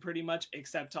Ryan said pretty much,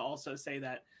 except to also say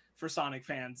that for Sonic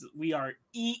fans, we are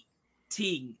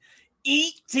eating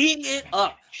it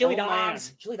up. Chili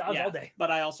dogs all day.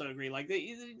 But I also agree. Like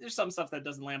there's some stuff that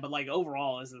doesn't land, but like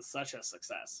overall, this is such a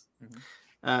success.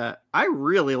 Mm-hmm. I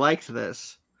really liked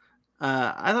this.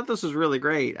 I thought this was really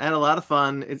great. I had a lot of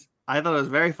fun. I thought it was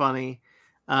very funny.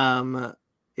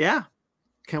 Yeah.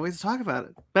 Can't wait to talk about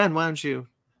it. Ben, why don't you?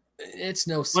 It's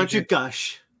no secret. Why don't you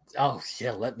gush? Oh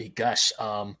yeah, let me gush.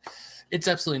 It's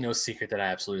absolutely no secret that I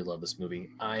absolutely love this movie.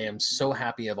 I am so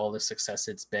happy of all the success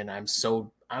it's been. I'm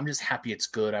just happy it's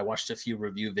good. I watched a few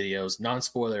review videos,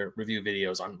 non-spoiler review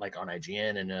videos on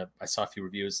IGN, and I saw a few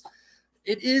reviews.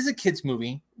 It is a kids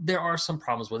movie. There are some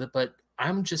problems with it, but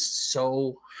I'm just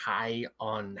so high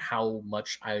on how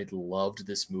much I loved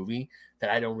this movie that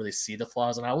I don't really see the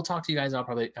flaws. And I will talk to you guys. And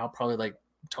I'll probably like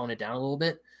tone it down a little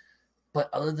bit. But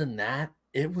other than that,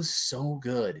 it was so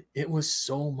good. It was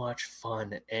so much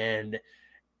fun. And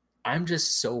I'm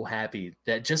just so happy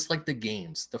that just like the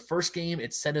games, the first game,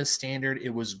 it set a standard. It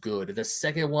was good. The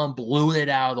second one blew it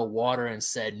out of the water and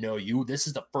said, no, this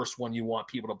is the first one you want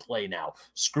people to play now.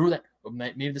 Screw that.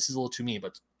 Maybe this is a little too mean,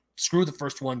 but screw the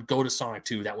first one. Go to Sonic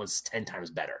 2. That was 10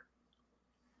 times better.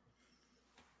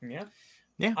 Yeah.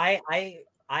 Yeah.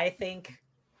 I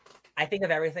think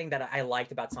of everything that I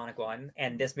liked about Sonic 1,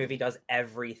 and this movie does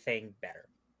everything better.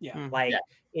 Yeah. Like,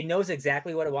 it knows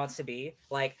exactly what it wants to be.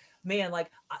 Like, man,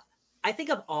 like, I think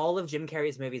of all of Jim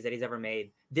Carrey's movies that he's ever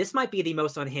made, this might be the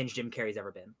most unhinged Jim Carrey's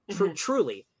ever been.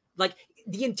 Truly. Like,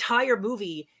 the entire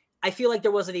movie, I feel like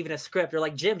there wasn't even a script. They're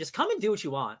like, Jim, just come and do what you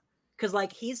want. Because,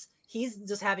 like, he's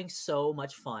just having so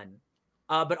much fun.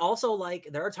 But also, like,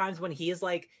 there are times when he is,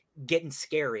 like, getting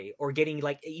scary or getting,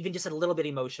 like, even just a little bit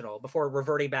emotional before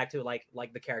reverting back to, like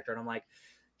the character. And I'm like,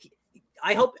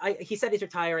 he said he's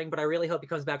retiring, but I really hope he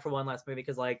comes back for one last movie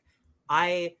because, like,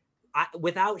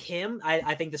 without him,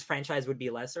 I think this franchise would be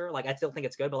lesser. Like, I still think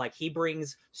it's good, but like, he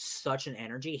brings such an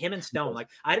energy. Him and Stone, like,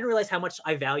 I didn't realize how much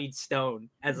I valued Stone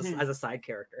as a side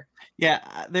character.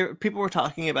 Yeah, people were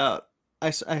talking about.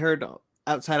 I heard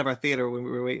outside of our theater when we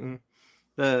were waiting,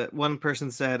 the one person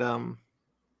said,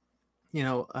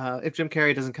 if Jim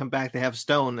Carrey doesn't come back, they have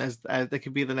Stone as they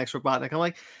could be the next Robotnik. I'm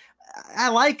like, I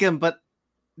like him, but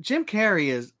Jim Carrey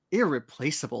is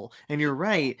irreplaceable. And you're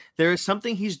right. There is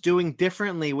something he's doing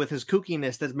differently with his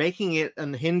kookiness that's making it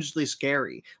unhingedly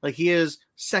scary. Like, he is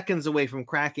seconds away from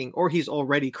cracking, or he's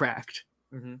already cracked.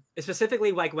 Mm-hmm.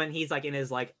 Specifically, like, when he's like in his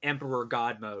like Emperor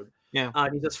God mode. Yeah.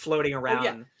 He's just floating around.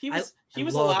 Oh, yeah. He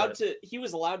was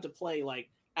allowed to play like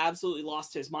absolutely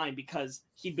lost his mind because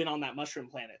he'd been on that mushroom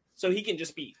planet. So he can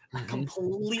just be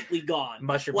completely gone.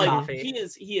 Mushroom like, coffee.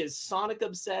 He is Sonic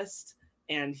obsessed,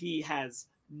 and he has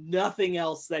nothing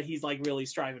else that he's like really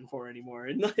striving for anymore.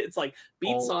 And it's like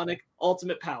beat Sonic,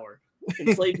 ultimate power,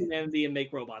 enslave humanity, and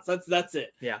make robots. That's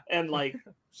it. Yeah. And like,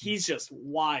 he's just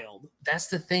wild. That's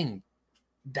the thing.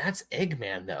 That's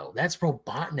Eggman, though. That's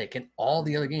Robotnik and all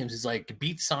the other games. He's like,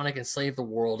 beat Sonic and save the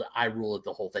world. I rule it,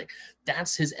 the whole thing.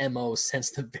 That's his MO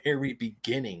since the very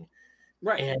beginning.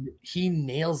 Right. And he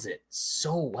nails it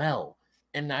so well.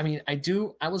 And I mean, I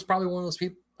was probably one of those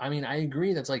people. I mean, I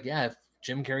agree. That's like, yeah, if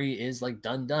Jim Carrey is like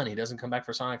done, he doesn't come back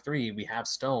for Sonic 3, we have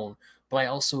Stone. But I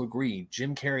also agree,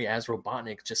 Jim Carrey as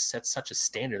Robotnik just sets such a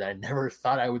standard that I never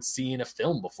thought I would see in a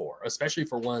film before, especially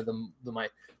for one of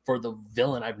for the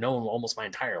villain I've known almost my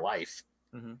entire life.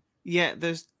 Mm-hmm. Yeah,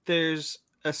 there's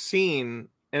a scene,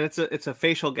 and it's a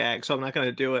facial gag, so I'm not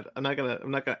gonna do it. I'm not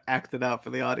gonna act it out for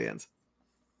the audience,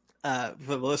 for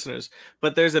the listeners.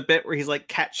 But there's a bit where he's like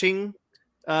catching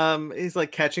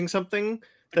something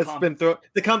that's been thrown.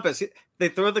 The compass. They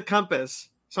throw the compass.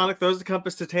 Sonic throws the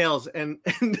compass to Tails, and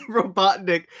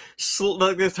Robotnik,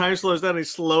 like, this time slows down. He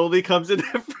slowly comes into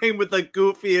frame with the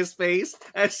goofiest face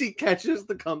as he catches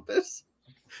the compass.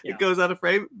 Yeah. It goes out of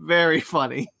frame. Very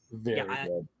funny. Very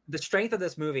good. The strength of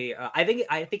this movie, I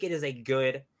think it is a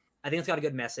good. I think it's got a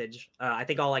good message. I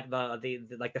think all like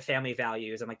the family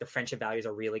values and like the friendship values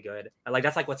are really good. Like,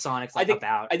 that's like what Sonic's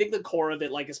about. I think the core of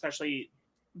it, like, especially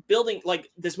building,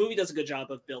 like, this movie does a good job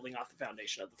of building off the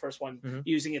foundation of the first one,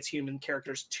 using its human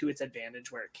characters to its advantage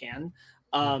where it can.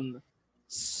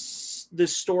 The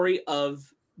story of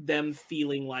them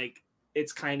feeling like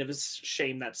it's kind of a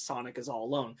shame that Sonic is all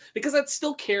alone, because that's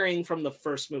still carrying from the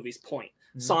first movie's point.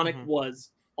 Sonic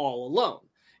was all alone,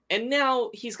 and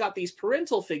now he's got these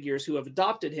parental figures who have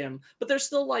adopted him, but they're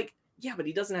still like, yeah, but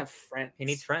he doesn't have friends. He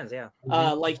needs friends, yeah.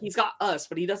 Like, he's got us,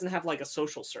 but he doesn't have like a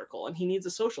social circle, and he needs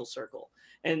a social circle.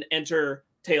 And enter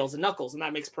Tails and Knuckles, and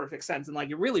that makes perfect sense. And like,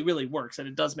 it really, really works, and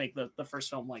it does make the first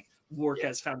film like work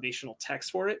as foundational text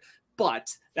for it.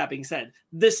 But that being said,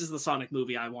 this is the Sonic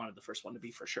movie I wanted the first one to be,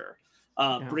 for sure.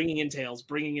 Bringing in Tails,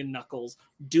 bringing in Knuckles,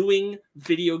 doing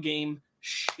video game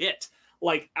shit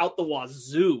like out the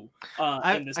wazoo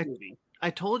in this movie.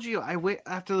 I told you,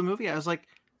 after the movie, I was like,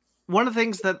 one of the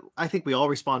things that I think we all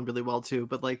respond really well to,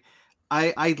 but like,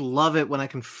 I love it when I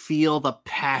can feel the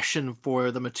passion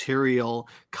for the material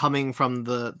coming from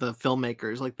the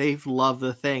filmmakers. Like, they've loved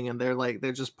the thing, and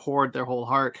they're just poured their whole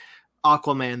heart.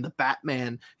 Aquaman, the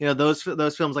Batman, those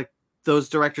films, like, those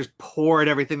directors poured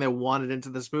everything they wanted into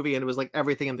this movie, and it was like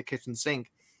everything in the kitchen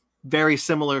sink. Very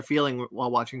similar feeling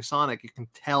while watching Sonic. You can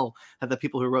tell that the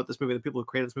people who wrote this movie, the people who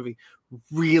created this movie,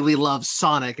 really love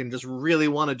Sonic and just really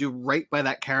want to do right by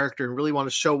that character and really want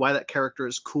to show why that character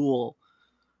is cool.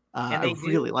 And I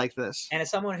really like this. And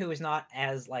as someone who is not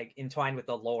as like entwined with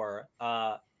the lore,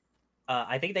 I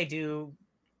think they do.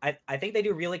 I think they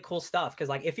do really cool stuff, because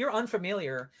like if you're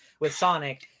unfamiliar with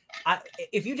Sonic,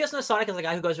 if you just know Sonic as a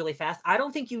guy who goes really fast, I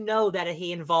don't think you know that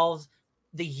he involves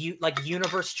the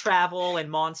universe travel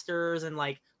and monsters and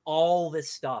like all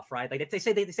this stuff, right? Like they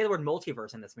say the word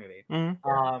multiverse in this movie.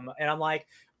 Mm-hmm. And I'm like,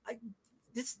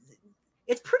 it's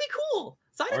pretty cool.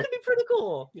 Sonic could be pretty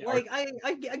cool. Yeah. Like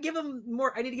I give him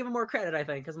more. I need to give him more credit, I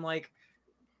think, because I'm like,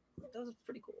 that was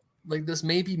pretty cool. Like, this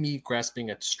may be me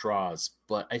grasping at straws,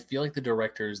 but I feel like the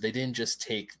directors, they didn't just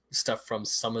take stuff from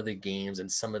some of the games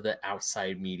and some of the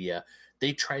outside media.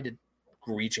 They tried to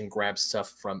reach and grab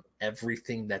stuff from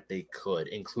everything that they could,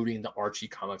 including the Archie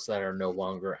comics that are no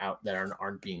longer out, that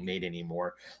aren't being made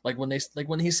anymore. Like when he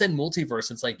said multiverse,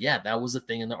 it's like, yeah, that was a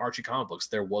thing in the Archie comic books.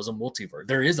 There was a multiverse.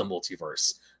 There is a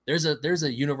multiverse. There's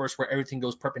a universe where everything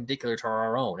goes perpendicular to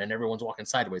our own and everyone's walking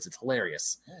sideways. It's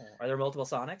hilarious. Are there multiple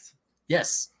Sonics?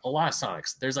 Yes, a lot of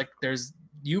Sonics.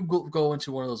 You go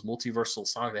into one of those multiversal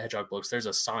Sonic the Hedgehog books. There's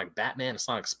a Sonic Batman, a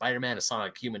Sonic Spider-Man, a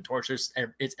Sonic Human Torch. It's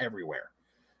everywhere.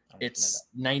 It's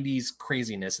 90s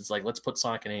craziness. It's like, let's put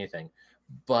Sonic in anything.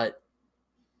 But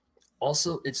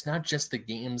also, it's not just the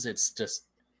games. It's just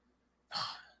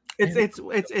they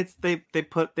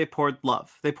poured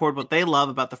love. They poured what they love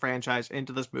about the franchise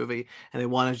into this movie, and they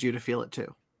wanted you to feel it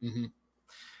too. Mm-hmm.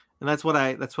 And that's what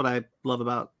I love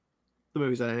about the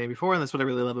movies that I named before, and that's what I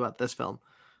really love about this film.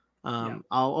 I'll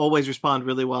always respond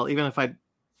really well, even if I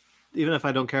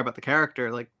don't care about the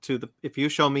character. Like if you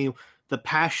show me the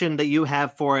passion that you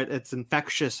have for it, it's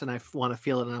infectious, and I want to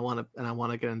feel it, and I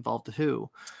want to get involved too.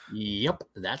 Yep,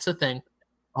 that's a thing.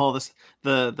 All this,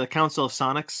 the Council of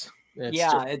Sonics.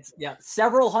 It's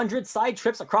several hundred side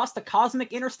trips across the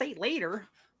cosmic interstate later.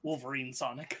 Wolverine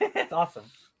Sonic. It's awesome.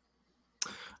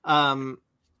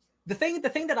 The thing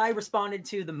that I responded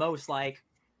to the most, like,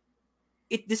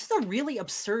 this is a really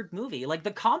absurd movie. Like,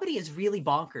 the comedy is really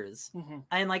bonkers,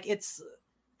 and like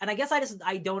and I guess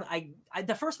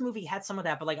the first movie had some of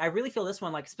that, but like I really feel this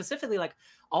one, like specifically like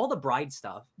all the bride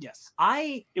stuff. Yes,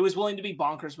 it was willing to be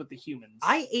bonkers with the humans.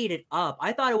 I ate it up.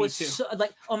 I thought it was so,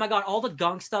 like, oh my god, all the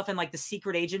gunk stuff and like the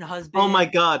secret agent husband. Oh my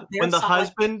god, when the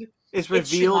husband is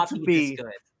revealed to be good.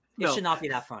 It should not be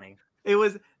that funny.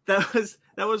 That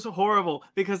was horrible,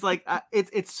 because like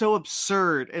it's so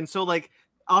absurd, and so like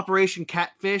Operation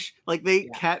Catfish, like they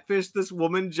catfished this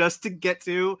woman just to get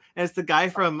to, as the guy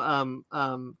from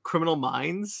Criminal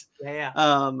Minds.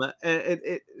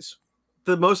 It's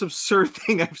the most absurd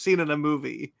thing I've seen in a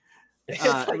movie,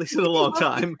 at least in a long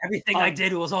time. Everything I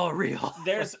did was all real.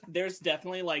 There's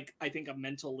definitely, like, I think a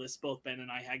mental list both Ben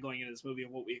and I had going into this movie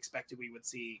of what we expected we would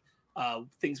see,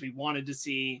 things we wanted to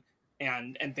see,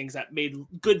 and things that made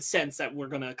good sense that were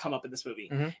going to come up in this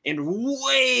movie. And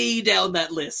way down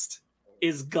that list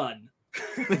is Gunn.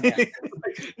 Like,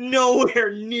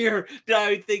 nowhere near did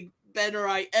I think Ben or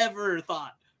I ever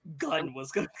thought Gunn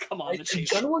was going to come on the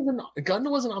table.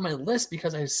 Gunn wasn't on my list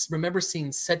because I remember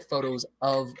seeing set photos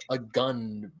of a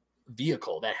Gunn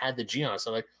vehicle that had the G on it.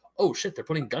 So I'm like, oh shit, they're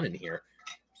putting Gunn in here.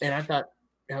 And I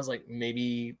was like,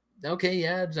 maybe, okay,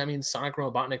 yeah. I mean, Sonic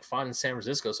Robotnik fought in San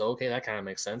Francisco, so okay, that kind of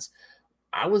makes sense.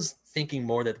 I was thinking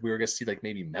more that we were going to see like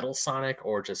maybe Metal Sonic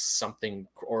or just something,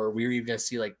 or we were even going to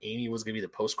see like Amy was going to be the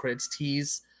post credits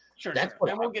tease. Sure. And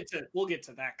we'll get to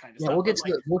that kind of stuff. We'll get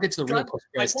to the real post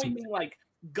credits tease. My point being, like,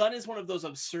 Gunn is one of those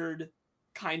absurd,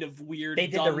 kind of weird. They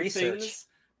did the research. Things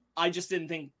I just didn't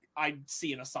think I'd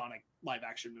see in a Sonic live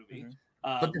action movie.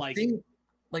 But the thing,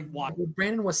 like what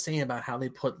Brandon was saying about how they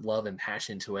put love and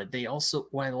passion to it,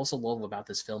 what I also love about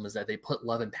this film is that they put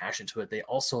love and passion to it. They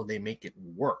make it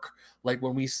work. Like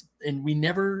when we see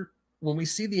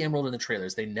the emerald in the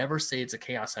trailers, they never say it's a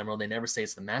Chaos Emerald. They never say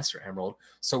it's the Master Emerald.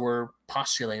 So we're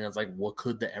postulating as like, what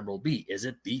could the emerald be? Is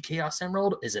it the Chaos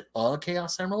Emerald? Is it a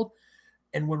Chaos Emerald?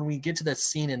 And when we get to that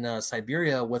scene in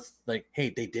Siberia with like,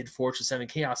 hey, they did forge the 7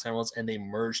 Chaos Emeralds and they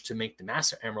merged to make the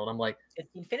Master Emerald. I'm like,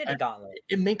 it's Infinity Gauntlet.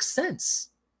 It makes sense.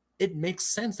 It makes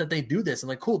sense that they do this. And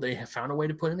like, cool, they have found a way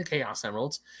to put in the Chaos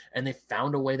Emeralds, and they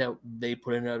found a way that they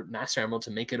put in a Master Emerald to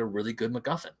make it a really good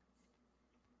MacGuffin.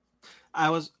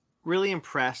 I was really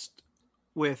impressed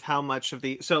with how much of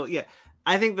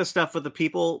I think the stuff with the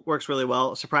people works really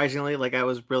well. Surprisingly, like I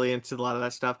was really into a lot of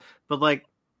that stuff, but like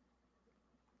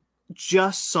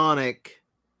just Sonic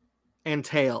and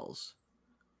Tails,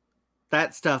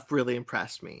 that stuff really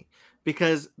impressed me.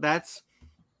 because that's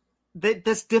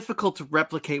difficult to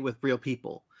replicate with real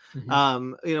people. You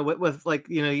know, with like,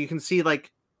 you know, you can see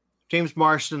like James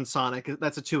Marsden and Sonic,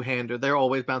 that's a two-hander. They're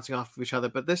always bouncing off of each other.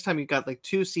 But this time you got like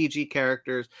two CG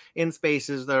characters in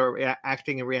spaces that are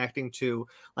acting and reacting to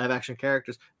live action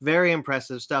characters. Very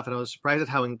impressive stuff. And I was surprised at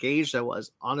how engaged I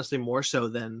was, honestly, more so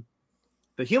than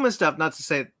the human stuff. Not to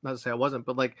say I wasn't,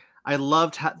 but like I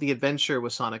loved the adventure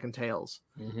with Sonic and Tails.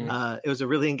 It was a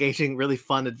really engaging, really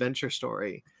fun adventure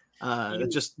story. It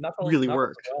just really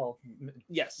worked. Well.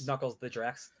 Yes. Knuckles the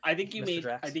Drax. I think you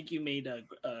made a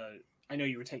I know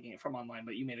you were taking it from online,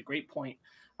 but you made a great point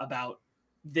about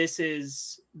this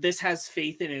has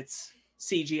faith in its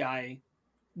CGI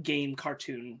game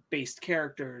cartoon based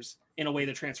characters in a way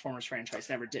the Transformers franchise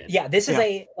never did. Yeah, this is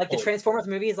the Transformers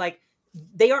movies, like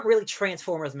they aren't really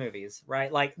Transformers movies, right?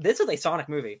 Like this is a Sonic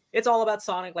movie. It's all about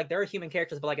Sonic. Like there are human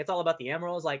characters, but like it's all about the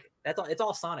emeralds. Like it's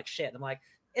all Sonic shit. And I'm like,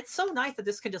 it's so nice that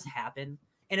this could just happen.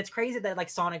 And it's crazy that like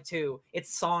Sonic 2,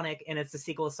 it's Sonic and it's the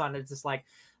sequel to Sonic. It's just like,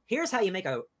 here's how you make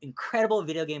an incredible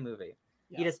video game movie.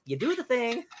 Yeah. You do the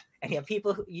thing, and you have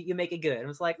people you make it good. And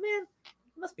it's like, man,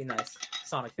 it must be nice,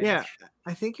 Sonic fans. Yeah,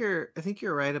 I think you're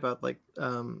right about like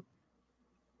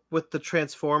with the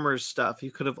Transformers stuff.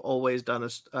 You could have always done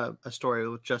a story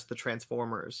with just the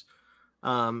Transformers.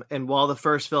 And while the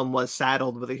first film was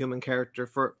saddled with a human character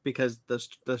because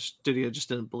the studio just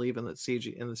didn't believe in the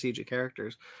CG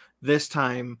characters, this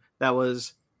time that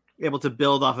was able to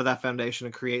build off of that foundation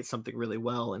and create something really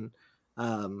well. And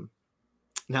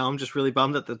now I'm just really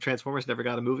bummed that the Transformers never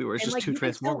got a movie where it's just two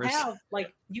Transformers.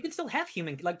 You can still have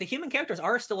the human characters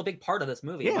are still a big part of this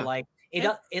movie. Yeah. But like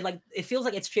it feels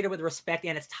like it's treated with respect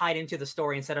and it's tied into the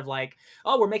story instead of like,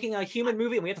 oh, we're making a human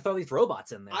movie and we have to throw these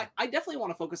robots in there. I definitely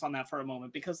want to focus on that for a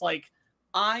moment because like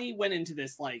I went into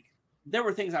this like there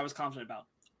were things I was confident about.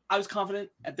 I was confident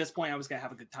at this point I was going to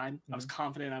have a good time. I was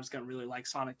confident I was going to really like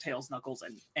Sonic, Tails, Knuckles,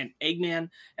 and Eggman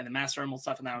and the Master Emerald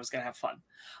stuff, and that I was going to have fun.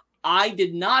 I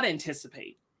did not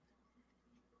anticipate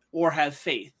or have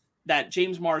faith that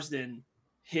James Marsden,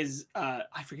 his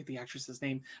I forget the actress's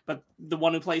name, but the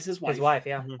one who plays his wife,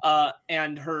 yeah,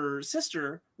 and her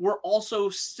sister were also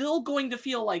still going to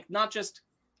feel like not just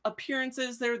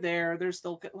appearances, they're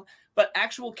still, but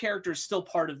actual characters still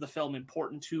part of the film,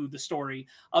 important to the story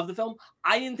of the film.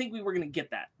 I didn't think we were going to get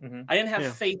that. I didn't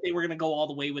have faith they were going to go all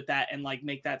the way with that and like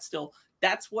make that still.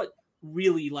 That's what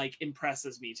really like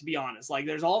impresses me, to be honest. Like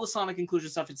there's all the Sonic inclusion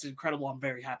stuff. It's incredible. I'm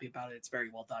very happy about it. It's very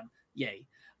well done. Yay.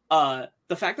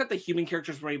 The fact that the human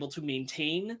characters were able to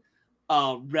maintain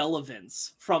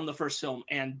relevance from the first film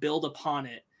and build upon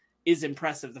it is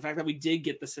impressive. The fact that we did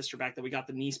get the sister back, that we got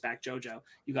the niece back, JoJo.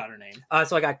 You got her name.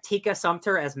 So I got Tika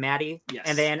Sumpter as Maddie, yes,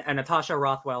 and then Natasha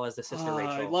Rothwell as the sister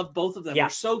Rachel. I love both of them. Yeah. They're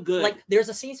so good. Like there's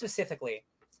a scene specifically.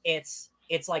 It's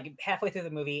like halfway through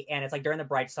the movie and it's like during the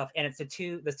bright stuff and it's the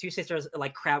two sisters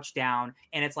like crouched down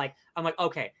and it's like, I'm like,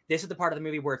 okay, this is the part of the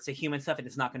movie where it's the human stuff and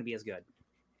it's not going to be as good.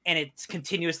 And it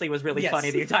continuously was really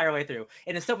funny the entire way through.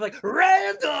 And it's stuff like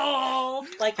Randall,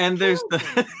 like, and there's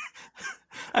the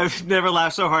I've never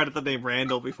laughed so hard at the name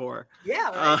Randall before.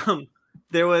 Yeah. Right.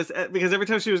 There was, because every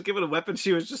time she was given a weapon,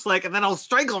 she was just like, and then I'll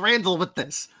strangle Randall with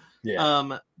this.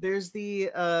 Yeah. There's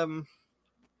the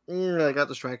I got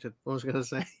distracted. What was I gonna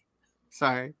say?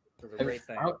 Sorry. A great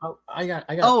thing. I got.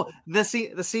 Oh, the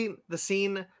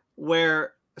scene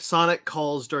where Sonic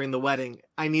calls during the wedding,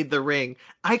 "I need the ring."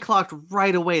 I clocked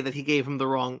right away that he gave him the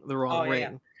wrong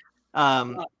ring.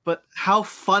 Yeah. But how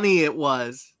funny it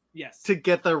was. Yes. To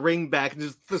get the ring back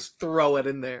and just throw it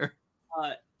in there.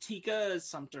 Tika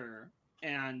Sumpter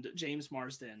and James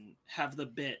Marsden have the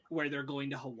bit where they're going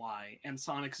to Hawaii and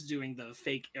Sonic's doing the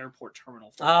fake airport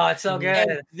terminal. Oh, it's so good.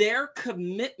 And their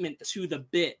commitment to the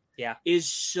bit is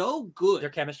so good. Their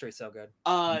chemistry is so good.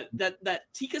 That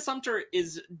Tika Sumpter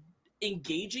is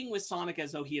engaging with Sonic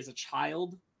as though he is a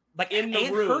child. Like in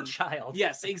the room. Her child.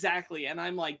 Yes, exactly. And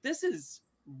I'm like, this is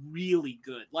really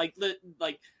good. Like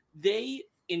they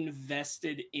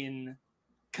invested in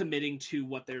committing to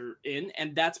what they're in,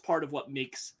 and that's part of what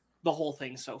makes the whole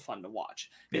thing so fun to watch.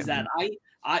 Is that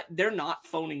they're not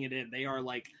phoning it in. They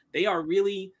are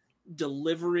really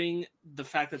delivering the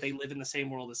fact that they live in the same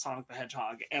world as Sonic the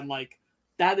Hedgehog, and like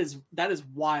that is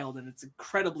wild, and it's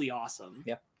incredibly awesome.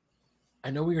 Yeah,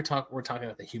 I know we're talking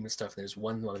about the human stuff. There's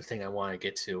one other thing I want to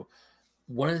get to.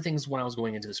 One of the things when I was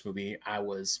going into this movie, I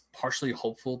was partially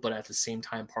hopeful, but at the same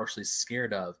time partially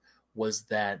scared of, was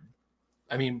that,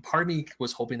 I mean, part of me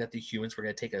was hoping that the humans were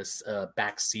going to take a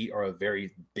back seat, or a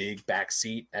very big back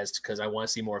seat, because I want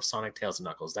to see more of Sonic, Tails, and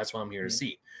Knuckles. That's what I'm here to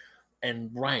see. And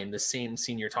Ryan, the same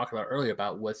scene you're talking about earlier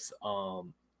about with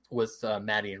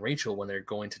Maddie and Rachel when they're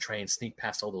going to try and sneak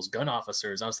past all those gun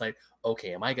officers. I was like,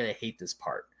 okay, am I gonna hate this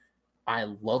part? I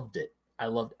loved it. I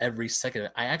loved every second of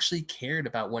it. I actually cared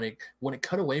about when it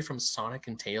cut away from Sonic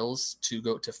and Tails to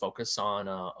go to focus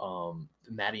on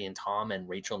Maddie and Tom and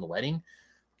Rachel in the wedding.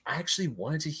 I actually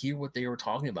wanted to hear what they were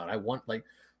talking about. I want like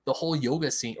the whole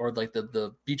yoga scene or like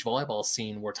the beach volleyball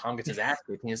scene where Tom gets his ass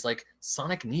kicked. And it's like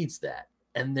Sonic needs that.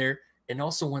 And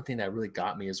also one thing that really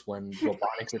got me is when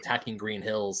Robotnik's attacking Green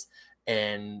Hills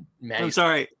and Maddie's...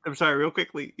 I'm sorry, real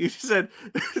quickly. You said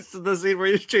the scene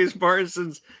where James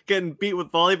Marsden's getting beat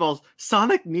with volleyballs.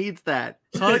 Sonic needs that.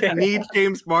 Sonic needs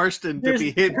James Marsden to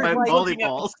be hit by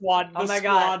volleyballs. Oh my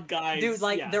god, guys. Dude,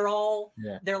 like they're all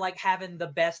they're like having the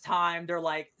best time. They're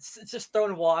like just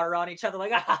throwing water on each other,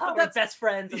 like they're best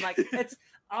friends. And like it's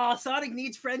Sonic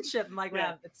needs friendship. I'm like,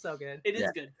 man, it's so good. It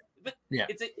is good. But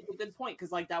it's a good point,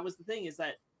 because like that was the thing, is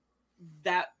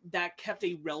that kept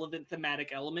a relevant thematic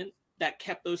element that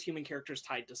kept those human characters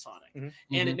tied to Sonic.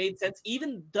 And it made sense,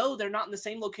 even though they're not in the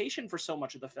same location for so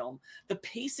much of the film. The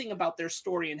pacing about their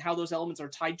story and how those elements are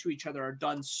tied to each other are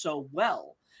done so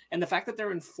well. And the fact that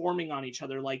they're informing on each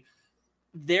other, like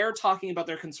they're talking about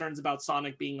their concerns about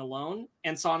Sonic being alone,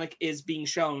 and Sonic is being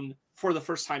shown for the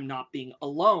first time not being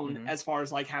alone, as far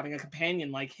as like having a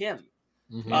companion like him.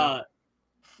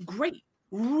 Great.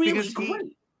 Really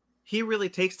great. He really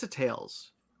takes to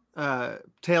Tails.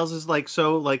 Tails is like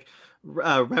so like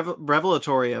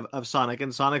revelatory of Sonic,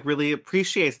 and Sonic really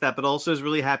appreciates that, but also is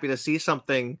really happy to see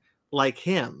something like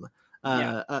him.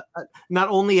 Not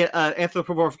only an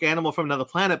anthropomorphic animal from another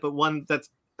planet, but one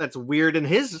that's weird in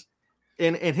his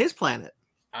planet.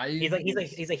 He's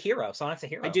a hero. Sonic's a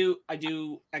hero. I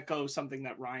do echo something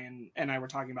that Ryan and I were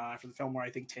talking about after the film, where I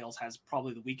think Tails has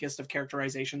probably the weakest of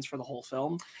characterizations for the whole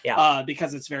film.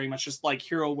 Because it's very much just like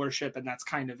hero worship, and that's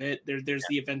kind of it. There's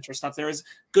the adventure stuff. There is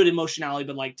good emotionality,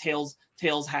 but like Tails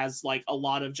has like a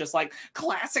lot of just like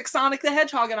classic Sonic the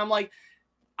Hedgehog, and I'm like,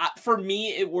 for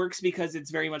me it works because it's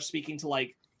very much speaking to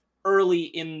like early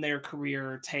in their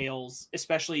career Tails,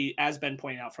 especially as Ben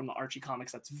pointed out from the Archie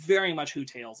comics. That's very much who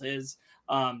Tails is.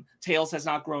 Tails has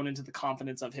not grown into the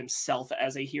confidence of himself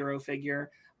as a hero figure,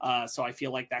 so I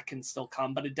feel like that can still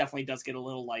come, but it definitely does get a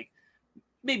little like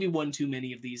maybe one too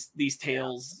many of these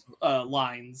Tails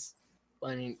lines.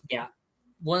 I mean,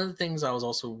 one of the things I was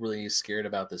also really scared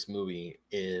about this movie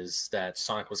is that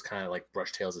Sonic was kind of like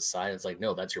brushed Tails aside. It's like,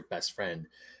 no, that's your best friend.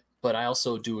 But I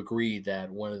also do agree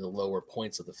that one of the lower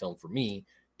points of the film for me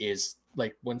is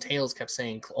like when Tails kept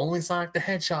saying only Sonic the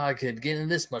Hedgehog could get in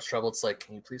this much trouble. It's like,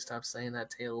 can you please stop saying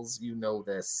that, Tails? You know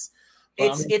this.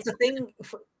 It's a thing.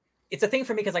 It's a thing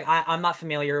for me because like I'm not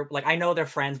familiar. Like I know they're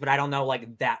friends, but I don't know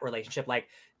like that relationship. Like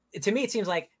to me, it seems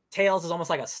like Tails is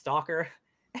almost like a stalker,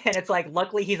 and it's like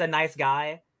luckily he's a nice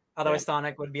guy. Otherwise,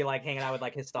 Sonic would be like hanging out with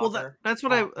like his stalker. Well,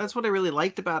 that's what I really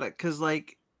liked about it, because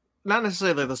like. Not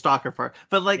necessarily the stalker part,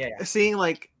 but like seeing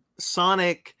like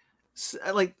Sonic,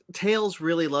 like Tails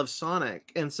really loves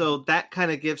Sonic, and so that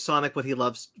kind of gives Sonic what he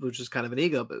loves, which is kind of an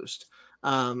ego boost.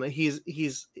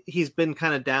 He's been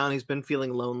kind of down, he's been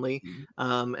feeling lonely,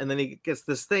 and then he gets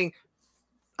this thing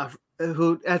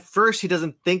who at first he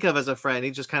doesn't think of as a friend,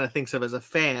 he just kind of thinks of as a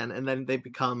fan, and then they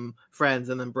become friends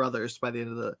and then brothers by the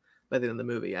end of the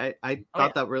movie. I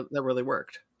thought that really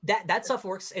worked. That stuff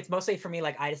works. It's mostly for me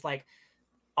like I just like.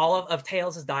 All of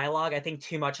Tails' dialogue, I think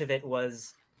too much of it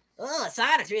was, oh,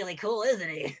 Sonic's really cool, isn't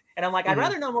he? And I'm like, I'd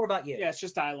rather know more about you. Yeah, it's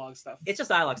just dialogue stuff. It's just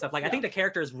dialogue stuff. Like, I think the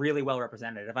character is really well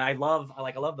represented. I love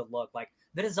the look. Like,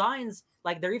 the designs,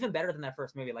 like, they're even better than that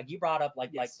first movie. Like, you brought up,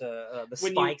 like the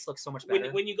spikes look so much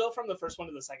better. When you go from the first one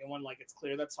to the second one, like, it's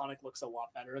clear that Sonic looks a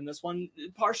lot better in this one,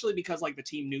 partially because, like, the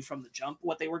team knew from the jump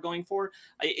what they were going for.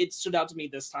 It stood out to me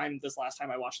this last time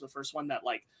I watched the first one, that,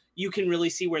 like, you can really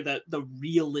see where the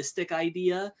realistic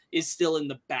idea is still in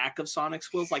the back of Sonic's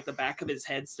quills. Like, the back of his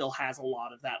head still has a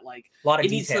lot of that, like,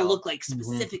 it needs to look like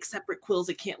specific separate quills.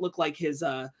 It can't look like his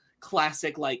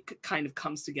classic, like, kind of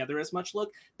comes together as much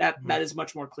look. That is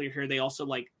much more clear here. They also,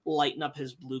 like, lighten up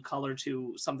his blue color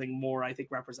to something more, I think,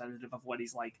 representative of what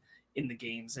he's like in the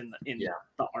games and in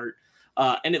the art.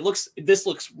 And this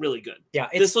looks really good. Yeah,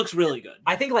 this looks really good.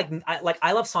 I think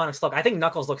I love Sonic's look. I think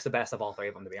Knuckles looks the best of all three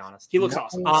of them, to be honest. He looks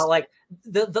awesome. Like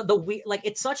like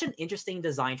it's such an interesting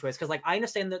design choice, because like I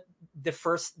understand the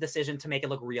first decision to make it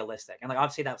look realistic, and like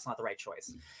obviously that's not the right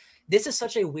choice. This is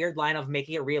such a weird line of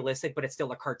making it realistic, but it's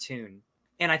still a cartoon.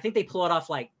 And I think they pull it off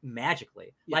like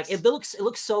magically. Yes. Like it looks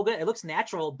so good. It looks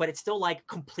natural, but it's still like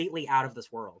completely out of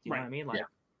this world. You know what I mean? Like.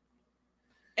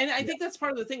 And I think that's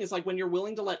part of the thing, is like when you're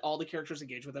willing to let all the characters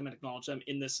engage with them and acknowledge them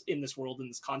in this world, in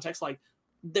this context, like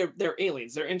they're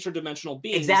aliens, they're interdimensional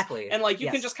beings. Exactly. And like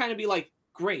you can just kind of be like,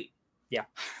 great. Yeah.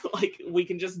 Like we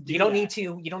can just do you don't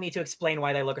that. need to explain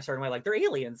why they look a certain way. Like they're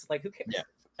aliens. Like who cares? Yeah.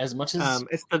 As much as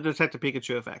it's the Detective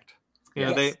Pikachu effect. You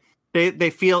know, Yes. they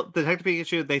feel Detective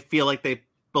Pikachu. They feel like they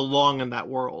belong in that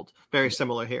world. Very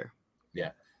similar here.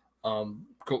 Yeah.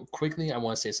 Quickly, I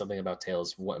want to say something about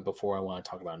Tails before I want to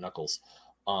talk about Knuckles.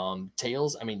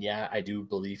 Tails, I mean, yeah, I do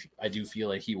feel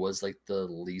like he was like the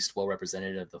least well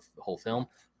represented of the whole film,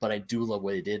 but I do love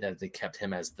what they did, that they kept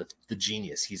him as the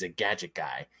genius. He's a gadget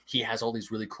guy. He has all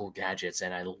these really cool gadgets,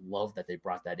 and I love that they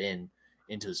brought that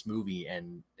into this movie.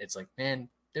 And it's like, man,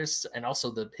 and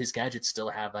also his gadgets still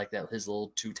have like that, his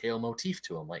little two-tail motif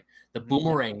to him. Like the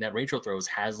boomerang that Rachel throws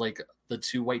has like the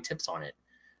two white tips on it.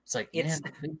 It's like,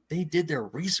 man, they did their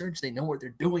research. They know what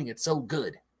they're doing. It's so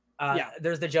good.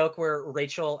 There's the joke where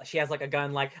Rachel, she has like a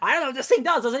gun, like, I don't know what this thing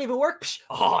does. Doesn't even work. Psh,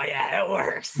 oh yeah, it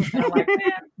works. And I'm like,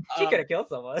 man, she could have killed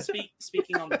someone.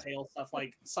 Speaking on the tail stuff,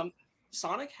 like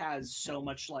Sonic has so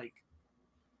much like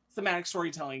thematic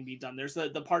storytelling be done. There's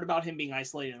the part about him being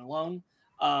isolated and alone.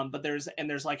 But there's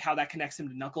like how that connects him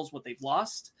to Knuckles, what they've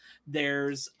lost.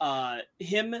 There's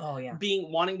him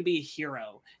wanting to be a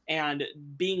hero and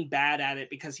being bad at it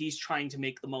because he's trying to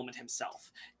make the moment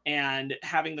himself, and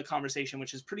having the conversation,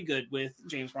 which is pretty good, with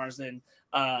James Marsden,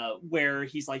 where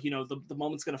he's like, you know, the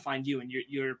moment's going to find you, and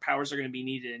your powers are going to be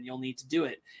needed, and you'll need to do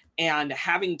it. And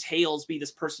having Tails be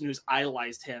this person who's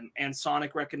idolized him, and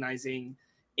Sonic recognizing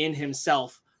in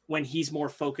himself when he's more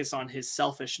focused on his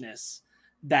selfishness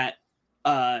that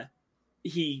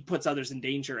he puts others in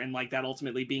danger, and like that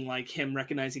ultimately being like him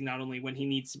recognizing not only when he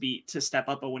needs to step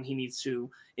up, but when he needs to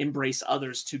embrace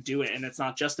others to do it, and it's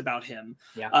not just about him.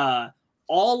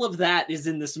 All of that is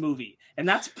in this movie, and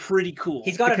that's pretty cool.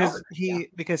 He's got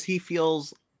because he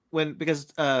feels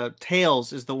because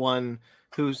Tails is the one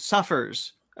who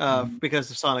suffers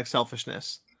because of Sonic's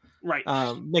selfishness, right?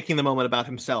 Making the moment about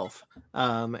himself,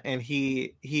 and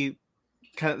he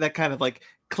kind of like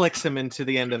clicks him into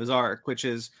the end of his arc, which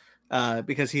is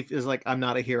because he is like, I'm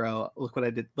not a hero. Look what I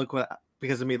did.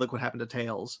 Because of me, look what happened to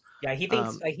Tails. Yeah, he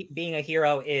thinks being a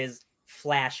hero is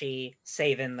flashy,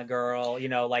 saving the girl, you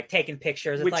know, like taking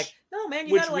pictures. It's like, no, man,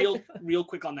 you gotta real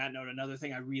quick on that note, another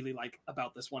thing I really like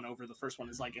about this one over the first one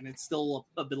is like, and it's still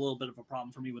a little bit of a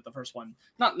problem for me with the first one,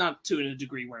 not to a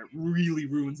degree where it really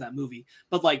ruins that movie,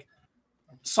 but like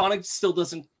Sonic still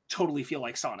doesn't totally feel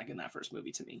like Sonic in that first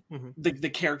movie to me. The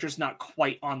character's not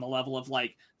quite on the level of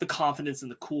like the confidence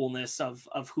and the coolness of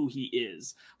who he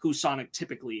is, who Sonic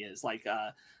typically is. Like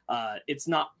it's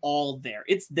not all there.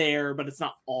 It's there, but it's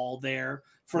not all there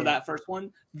for that first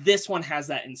one. This one has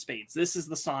that in spades. This is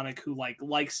the Sonic who like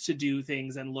likes to do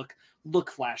things and look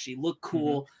flashy, look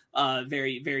cool,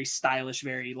 very, very stylish,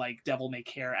 very like devil may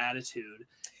care attitude.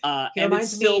 And it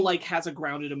still like has a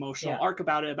grounded emotional arc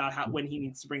about it, about how when he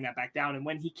needs to bring that back down and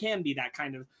when he can be that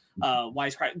kind of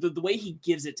wisecrack. The way he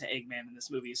gives it to Eggman in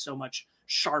this movie is so much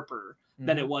sharper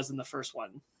than it was in the first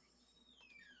one.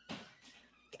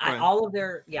 All of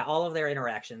their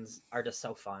interactions are just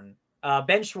so fun.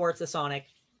 Ben Schwartz as Sonic,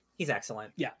 he's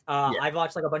excellent. I've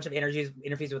watched like a bunch of interviews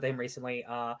with him recently.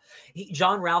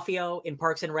 John Ralphio in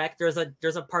Parks and Rec. There's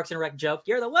a Parks and Rec joke.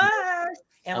 You're the worst,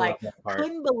 and like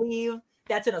couldn't believe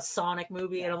that's in a Sonic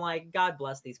movie, and I'm like, God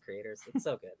bless these creators. It's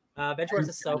so good. Ben Schwartz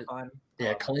is so fun.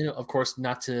 Yeah, Colleen, of course,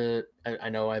 not to. I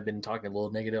know I've been talking a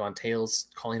little negative on Tails.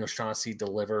 Colleen O'Shaughnessy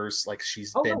delivers like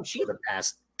she's been for the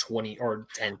past 20 or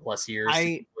 10 plus years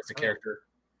with the character.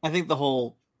 I think the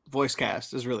whole voice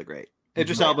cast is really great.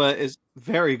 Idris Elba is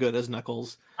very good as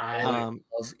Knuckles.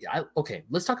 Okay,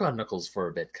 let's talk about Knuckles for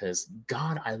a bit, because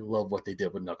God, I love what they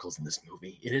did with Knuckles in this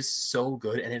movie. It is so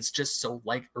good, and it's just so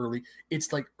like early.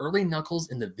 It's like early Knuckles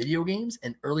in the video games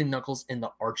and early Knuckles in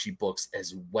the Archie books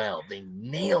as well. They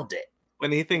nailed it.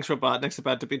 When he thinks Robotnik's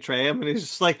about to betray him, and he's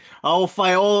just like, "I'll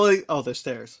fight all." Oh, there's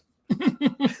stairs.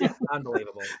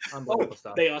 Unbelievable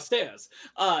stuff. They are stairs.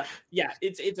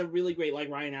 It's a really great, like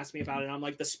Ryan asked me about it, I'm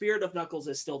like, the spirit of Knuckles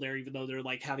is still there, even though they're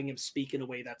like having him speak in a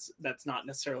way that's not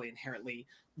necessarily inherently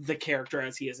the character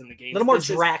as he is in the game. A little more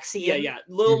Draxian. A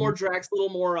little more Drax, a little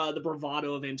more the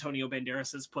bravado of Antonio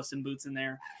Banderas's Puss in Boots in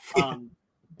there.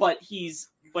 But he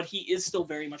is still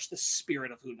very much the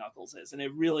spirit of who Knuckles is, and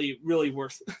it really, really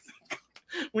works.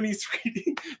 When he's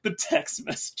reading the text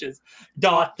messages,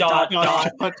 dot dot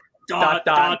dot dot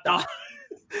dot dot.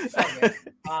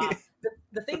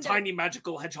 The tiny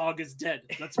magical hedgehog is dead.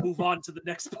 Let's move on to the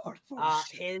next part.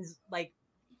 His like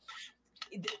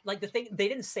the thing, they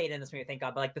didn't say it in this movie, thank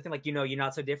God, but like the thing, like, you know, you're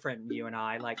not so different, you and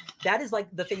I, like that is like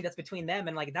the thing that's between them,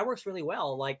 and like that works really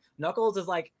well. Like Knuckles is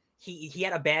like, he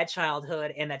had a bad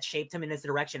childhood and that shaped him in his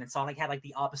direction, and Sonic had like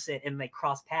the opposite, and they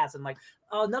crossed paths. And like,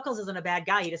 oh, Knuckles isn't a bad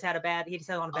guy. He just had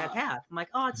on a bad path. I'm like,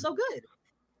 oh, it's so good.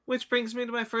 Which brings me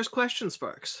to my first question,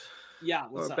 Sparks. Yeah,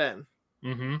 what's or up? Ben.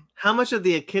 Mm-hmm. How much of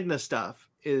the Echidna stuff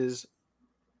is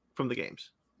from the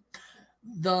games?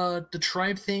 The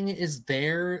tribe thing is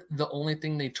there. The only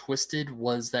thing they twisted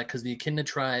was that because the Echidna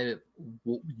tribe,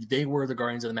 they were the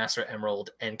guardians of the Master Emerald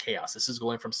and Chaos. This is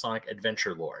going from Sonic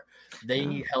Adventure lore.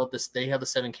 They held this. They have the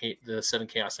seven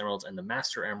Chaos Emeralds and the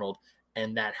Master Emerald,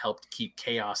 and that helped keep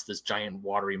Chaos, this giant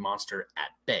watery monster, at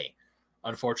bay.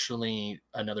 Unfortunately,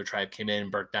 another tribe came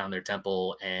in, burnt down their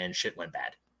temple, and shit went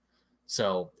bad.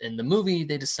 So in the movie,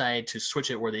 they decided to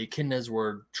switch it where the Echidnas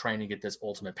were trying to get this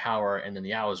ultimate power, and then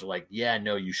the Owls were like, yeah,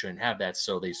 no, you shouldn't have that.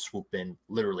 So they swoop in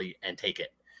literally and take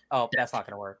it. Oh, that's not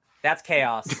going to work. That's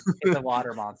Chaos. It's a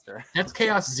water monster. That's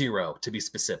Chaos Zero, to be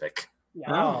specific.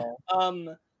 Yeah.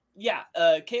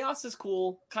 Chaos is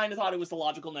cool. Kind of thought it was the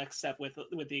logical next step with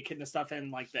the Echidna stuff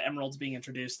and like the emeralds being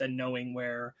introduced and knowing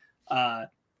where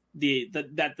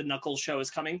the Knuckles show is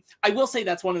coming. I will say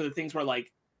that's one of the things where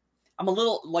like I'm a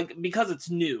little like, because it's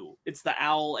new, it's the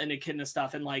Owl and Echidna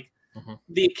stuff, and like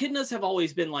the Echidnas have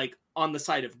always been like on the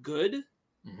side of good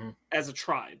as a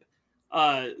tribe.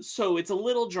 So it's a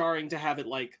little jarring to have it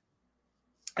like,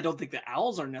 I don't think the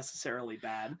Owls are necessarily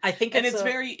bad. I think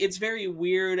it's very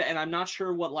weird, and I'm not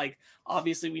sure what, like,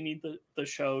 obviously we need the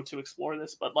show to explore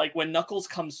this, but like when Knuckles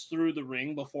comes through the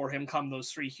ring, before him come those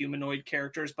three humanoid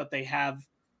characters, but they have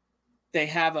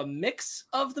a mix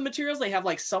of the materials. They have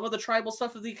like some of the tribal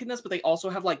stuff of the Echidnas, but they also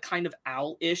have like kind of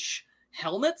owl-ish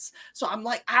helmets. So I'm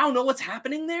like, I don't know what's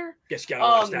happening there. Just gotta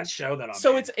watch that show that I'm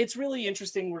So it's really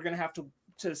interesting. We're gonna have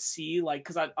to see, like,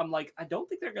 because I'm like, I don't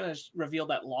think they're gonna reveal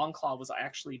that Longclaw was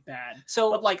actually bad.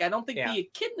 So, but like, I don't think the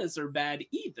Echidnas are bad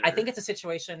either. I think it's a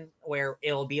situation where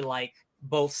it'll be like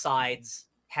both sides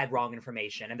had wrong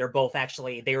information, and they were both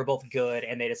good,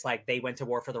 and they went to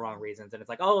war for the wrong reasons, and it's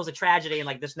like, oh, it was a tragedy, and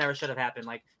like this never should have happened.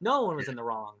 Like no one was in the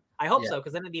wrong. I hope so,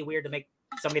 because then it'd be weird to make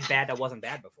somebody bad that wasn't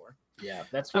bad before. Yeah,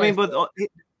 that's. I mean,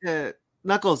 but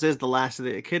Knuckles is the last of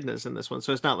the Echidnas in this one,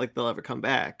 so it's not like they'll ever come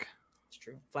back. It's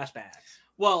true. Flashbacks.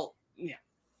 Well, yeah,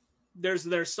 there's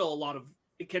still a lot of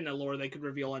Echidna lore they could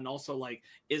reveal, and also like,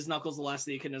 is Knuckles the last of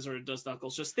the Echidnas, or does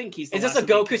Knuckles just think he's the is last this a of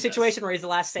the Goku Echidnas? situation where he's the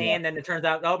last Saiyan, and then it turns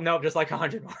out, oh no, just like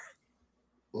 100 more.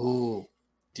 Ooh,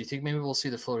 do you think maybe we'll see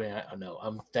the floating?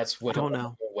 No, that's what I don't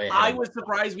know. I was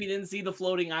surprised we didn't see the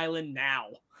floating island now.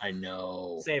 I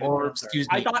know. Save it or for excuse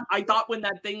me. I thought when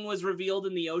that thing was revealed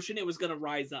in the ocean, it was gonna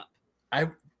rise up.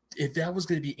 If that was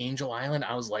going to be Angel Island,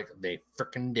 I was like, they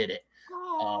freaking did it.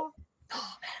 Oh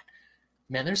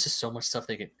man, there's just so much stuff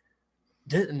they can.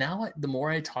 Now, the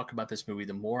more I talk about this movie,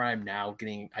 the more I'm now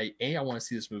getting. I want to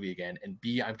see this movie again, and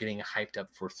B, I'm getting hyped up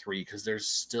for 3 because there's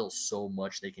still so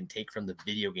much they can take from the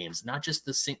video games, not just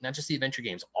the adventure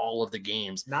games, all of the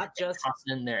games, not just toss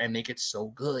it in there and make it so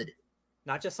good.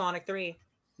 Not just Sonic 3.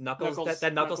 Knuckles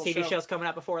TV show's coming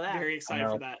out before that. Very excited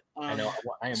for that. I know.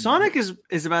 Sonic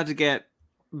is about to get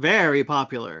very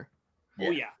popular. Yeah.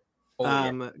 Oh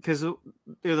yeah. Because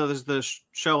there's the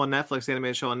show on Netflix, the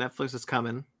animated show on Netflix that's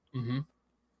coming.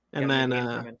 And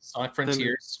then Sonic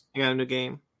Frontiers. You got a new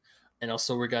game. And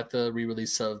also we got the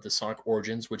re-release of the Sonic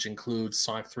Origins, which includes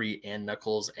Sonic 3 and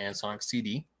Knuckles and Sonic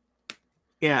CD.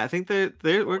 Yeah, I think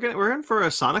we're in for a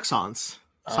Sonic Sans.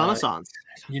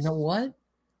 You know what?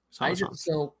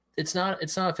 So it's not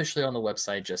officially on the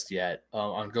website just yet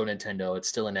on Go Nintendo. It's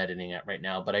still in editing right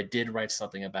now, but I did write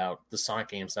something about the Sonic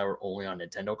games that were only on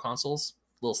Nintendo consoles.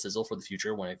 Little sizzle for the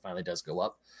future when it finally does go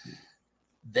up.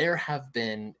 There have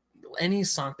been any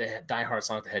diehard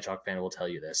Sonic the Hedgehog fan will tell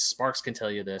you this. Sparks can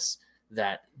tell you this,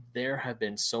 that there have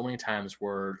been so many times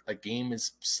where a game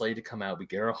is slated to come out, we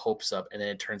get our hopes up, and then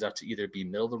it turns out to either be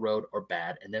middle of the road or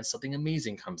bad, and then something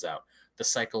amazing comes out. The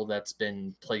cycle that's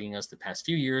been plaguing us the past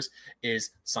few years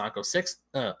is Sonic 06,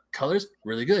 colors,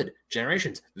 really good.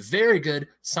 Generations, very good.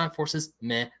 Sonic Forces,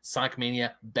 meh. Sonic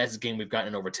Mania, best game we've gotten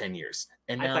in over 10 years.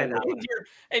 And now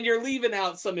you're leaving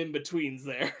out some in-betweens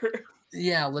there.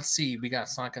 Yeah, let's see. We got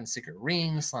Sonic and Secret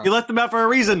Rings. You let them out for a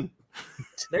reason.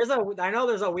 I know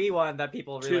there's a Wii one that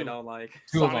people really don't like.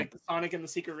 Sonic and the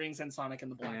Secret Rings and Sonic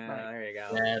and the Black. Yeah, there you go.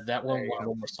 Yeah, that one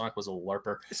where Sonic was a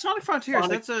LARPer. Sonic Frontiers.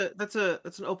 That's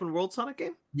an open world Sonic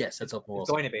game. Yes, that's open world.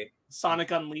 It's going to be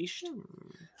Sonic Unleashed.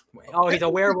 Oh, he's a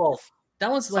werewolf. That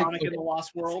one's like Sonic in the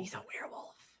Lost World. He's a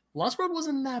werewolf. Lost World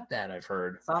wasn't that bad, I've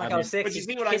heard. Sonic 06. But you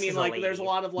see what I mean? Like, there's a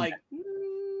lot of like.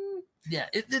 Yeah,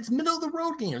 it's middle of the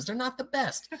road games. They're not the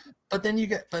best. But then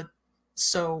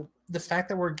so the fact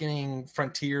that we're getting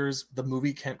Frontiers, the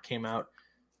movie came out.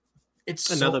 It's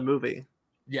another movie.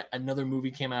 yeah, another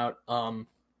movie came out.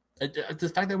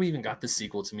 The fact that we even got the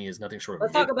sequel to me is nothing short of.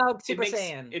 Let's talk about Super makes,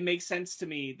 Saiyan. It makes sense to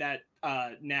me that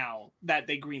now that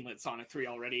they greenlit Sonic 3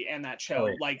 already and that show,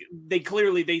 like they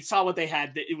saw what they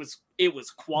had. That it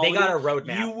was quality. They got a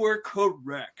roadmap. You were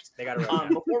correct. They got a roadmap.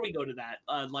 Before we go to that,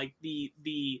 like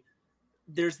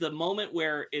there's the moment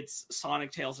where it's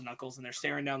Sonic, Tails, and Knuckles, and they're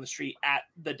staring down the street at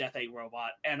the Death Egg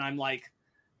robot, and I'm like,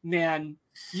 man,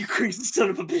 you crazy son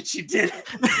of a bitch, you did it.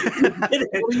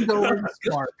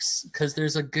 Sparks, because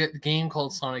there's a good game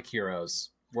called Sonic Heroes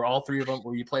where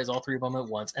you play as all three of them at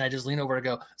once, and I just lean over to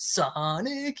go,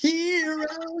 Sonic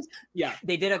Heroes. Yeah,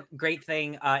 they did a great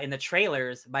thing in the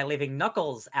trailers by leaving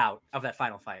Knuckles out of that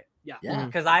final fight. Yeah,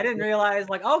 because I didn't realize,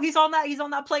 like, oh, he's on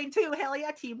that plane too. Hell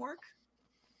yeah, teamwork.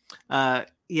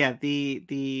 Yeah,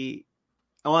 the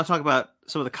I want to talk about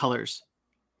some of the colors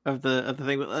of the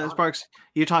thing. Sparks,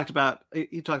 you talked about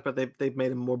they've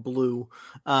made him more blue,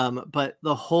 but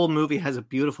the whole movie has a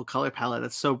beautiful color palette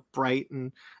that's so bright,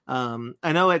 and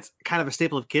I know it's kind of a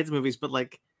staple of kids movies, but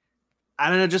like, I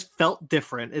don't know, it just felt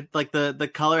different. It like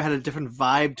the color had a different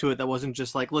vibe to it that wasn't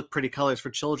just like, look, pretty colors for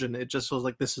children. It just was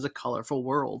like, this is a colorful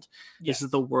world. Yes. This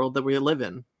is the world that we live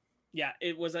in. Yeah,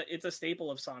 it's a staple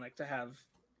of Sonic to have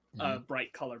a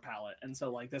bright color palette, and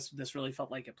so like this really felt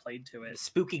like it played to it.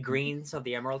 Spooky greens of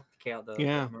the emerald.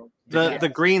 The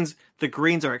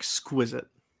greens are exquisite.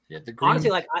 Yeah, the green. Honestly,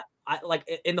 like I like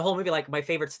in the whole movie, like my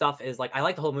favorite stuff is like, I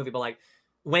like the whole movie, but like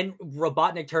when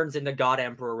Robotnik turns into God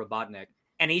Emperor Robotnik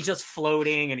and he's just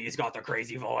floating and he's got the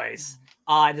crazy voice,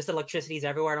 and this electricity's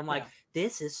everywhere, and I'm like,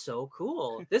 this is so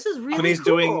cool. This is really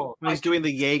cool. When he's doing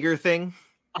the Jaeger thing.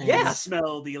 I can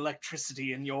smell the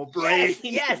electricity in your brain.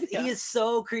 Yes, he is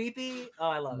so creepy. Oh,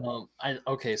 I love it.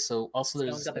 Okay, so also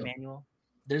there's got the manual.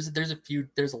 There's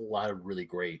a lot of really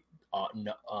great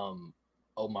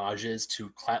homages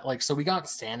to like, so we got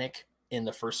Sonic in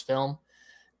the first film,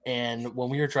 and when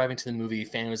we were driving to the movie,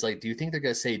 Fanny was like, "Do you think they're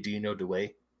gonna say 'Do you know the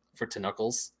way' for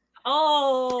Knuckles?"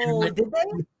 Oh, did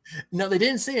they? No, they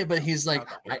didn't say it, but he's like,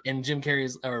 and Jim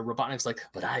Carrey's or Robotnik's like,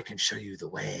 "But I can show you the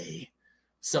way."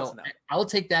 So I'll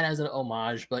take that as an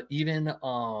homage, but even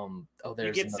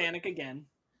there's you get Sonic again.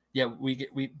 Yeah,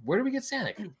 where do we get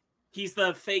Sonic? He's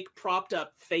the fake propped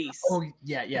up face. Oh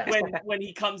yeah. When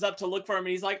he comes up to look for him,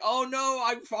 and he's like, "Oh no,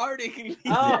 I'm farting."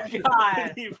 Oh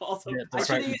god, he also I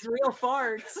should use real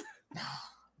farts.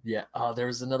 Yeah. There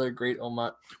was another great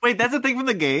homage. Wait, that's a thing from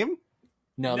the game?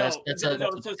 No, that's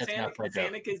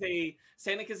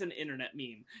Sonic is an internet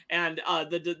meme, and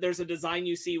there's a design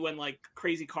you see when like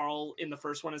Crazy Carl in the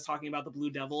first one is talking about the Blue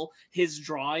Devil. His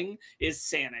drawing is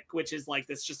Sonic, which is like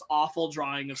this just awful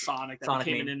drawing of Sonic that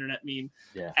became an internet meme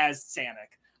as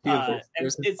Sonic. And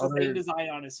it's the same design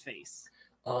on his face.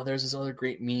 There's this other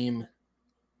great meme.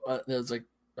 There's like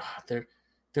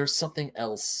there's something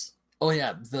else. Oh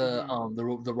yeah, the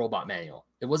robot manual.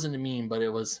 It wasn't a meme, but it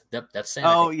was that's Sonic.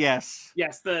 Oh yes,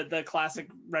 the classic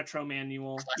retro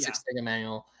manual, classic Sega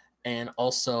manual, and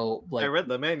also like I read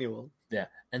the manual. Yeah,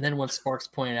 and then when Sparks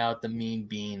pointed out the Mean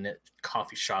Bean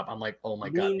coffee shop, I'm like, oh my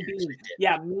god.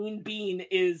 Mean Bean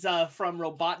is from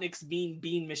Robotnik's Mean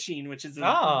Bean Machine, which is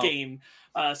a game,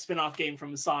 spin-off game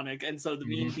from Sonic, and so the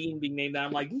Mean Bean being named that,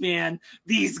 I'm like, man,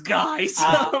 these guys.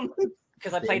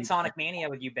 Because I played Sonic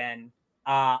Mania with you, Ben.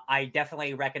 I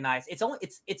definitely recognize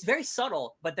it's very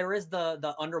subtle, but there is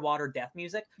the underwater death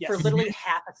music for literally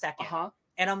half a second.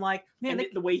 And I'm like, man,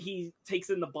 the way he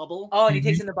takes in the bubble. Oh, and he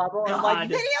takes in the bubble, and I'm like,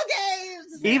 video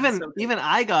games. Even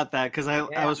I got that because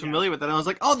I was familiar with it. And I was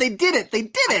like, oh, they did it! They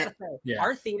did it!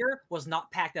 Our theater was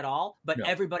not packed at all, but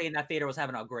everybody in that theater was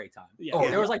having a great time.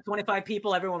 There was like 25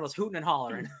 people. Everyone was hooting and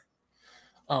hollering.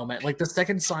 Oh man, like the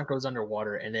second song goes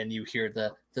underwater, and then you hear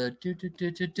the do do do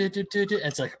do do do do.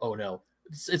 It's like, oh no.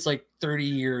 It's like 30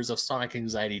 years of Sonic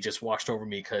anxiety just washed over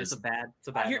me because it's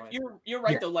a bad you're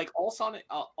right though. Like all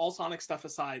Sonic stuff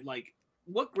aside, like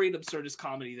what great absurdist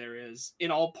comedy there is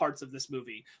in all parts of this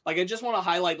movie. Like I just want to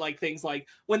highlight like things like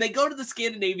when they go to the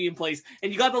Scandinavian place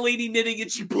and you got the lady knitting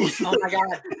and she pulls oh my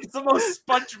god, it's the most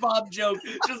SpongeBob joke.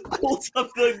 Just pulls up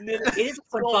the knitting. It is a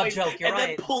SpongeBob joke, you're and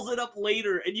right. Then pulls it up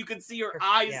later and you can see her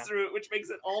eyes through it, which makes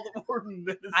it all the more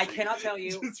menacing. I cannot tell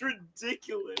you. It's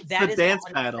ridiculous. That is dance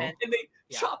battle. And they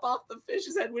chop off the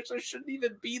fish's head, which there shouldn't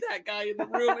even be that guy in the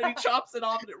room, and he chops it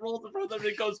off and it rolls in front of them and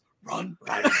it goes, run.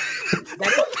 That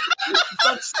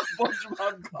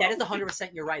is 100%.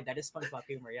 You're right. That is SpongeBob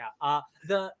humor. Yeah.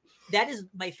 That is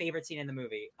my favorite scene in the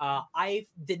movie. I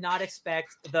did not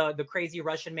expect the crazy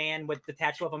Russian man with the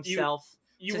tattoo of himself.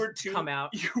 You were too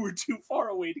far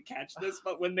away to catch this,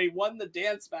 but when they won the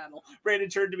dance battle, Brandon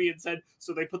turned to me and said,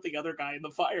 "So they put the other guy in the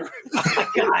fire." Oh my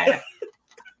god.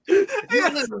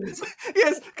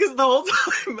 Yes, because the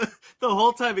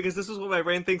whole time, because this is what my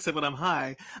brain thinks of when I'm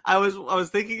high. I was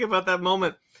thinking about that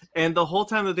moment, and the whole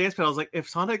time the dance panel, I was like, if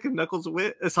Sonic and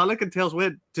Sonic and Tails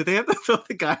win, do they have to throw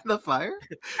the guy in the fire?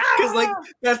 Because like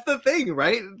that's the thing,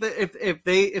 right? If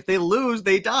they lose,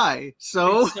 they die.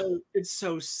 So it's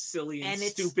so silly and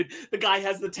stupid. The guy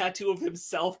has the tattoo of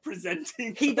himself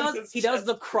presenting. He does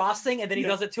the crossing, and then he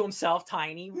does it to himself,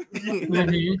 tiny.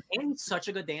 And he's such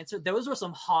a good dancer. Those were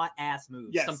some hot ass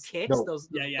moves. Yes. Some kicks. Those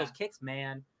kicks,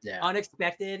 man. Yeah.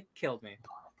 Unexpected, killed me.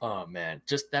 Oh man,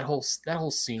 just that whole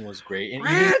scene was great. And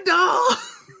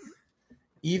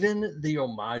even the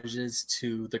homages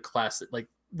to the classic, like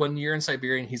when you're in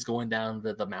Siberia and he's going down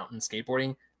the mountain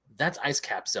skateboarding, that's Ice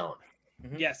Cap Zone.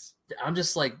 Yes. I'm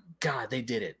just like, God, they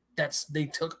did it. They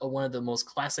took one of the most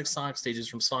classic Sonic stages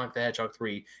from Sonic the Hedgehog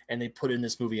 3 and they put it in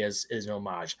this movie as an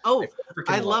homage. Oh,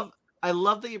 I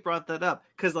love that you brought that up,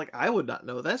 because like I would not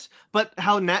know this, but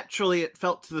how naturally it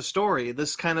felt to the story.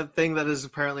 This kind of thing that is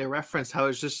apparently a reference, how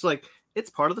it's just like,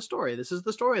 it's part of the story. This is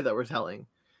the story that we're telling.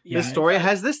 Yeah, this story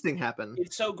has this thing happen.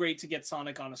 It's so great to get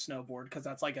Sonic on a snowboard, because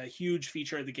that's like a huge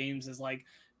feature of the games. Is like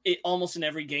it almost in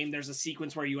every game there's a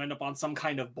sequence where you end up on some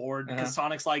kind of board, because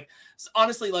Sonic's like,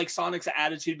 honestly, like Sonic's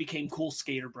attitude became cool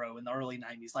skater bro in the early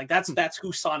 90s. Like that's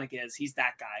who Sonic is. He's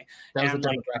that guy. And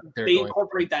like they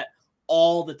incorporate that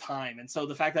all the time, and so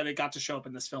the fact that it got to show up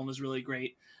in this film is really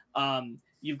great.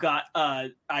 You've got I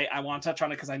want to touch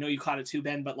on it because I know you caught it too,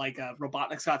 Ben, but like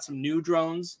Robotnik's got some new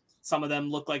drones. Some of them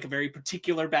look like a very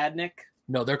particular Badnik.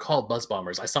 No, they're called Buzz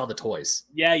Bombers. I saw the toys.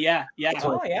 Yeah.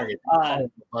 Oh yeah.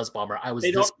 Buzz Bomber.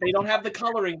 They don't have the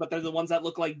coloring, but they're the ones that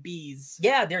look like bees.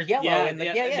 Yeah, they're yellow. And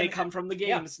they come from the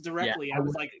games directly. Yeah. I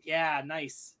was like, yeah,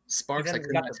 nice. Sparks, I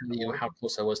could not tell you how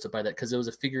close I was to buy that, because it was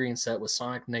a figurine set with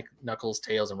Sonic, Knuckles,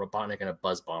 Tails, and Robotnik, and a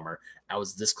Buzz Bomber. I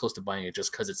was this close to buying it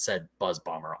just because it said Buzz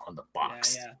Bomber on the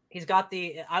box. Yeah. He's got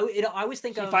the. I always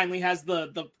think he finally has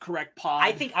the correct pod.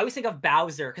 I always think of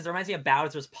Bowser, because it reminds me of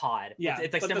Bowser's pod. Yeah,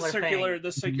 it's like similar thing.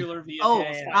 The circular vehicle.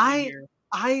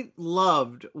 I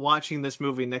loved watching this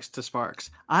movie next to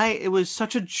Sparks. It was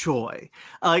such a joy.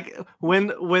 Like when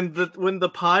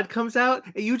the pod comes out,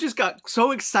 you just got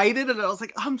so excited, and I was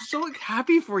like, I'm so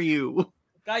happy for you.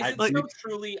 Guys, it's so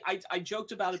truly, I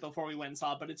joked about it before we went and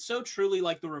saw it, but it's so truly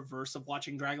like the reverse of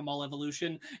watching Dragon Ball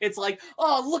Evolution. It's like,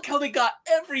 oh, look how they got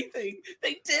everything.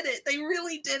 They did it. They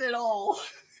really did it all.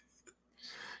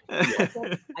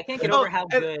 I can't get over how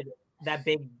good that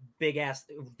big ass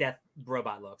death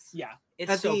robot looks. Yeah.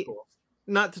 It's so cool.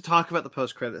 Not to talk about the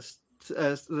post credits,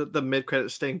 the mid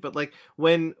credits thing, but like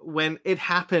when it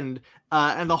happened,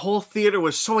 and the whole theater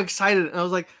was so excited, and I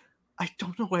was like, I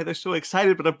don't know why they're so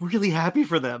excited, but I'm really happy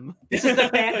for them. This is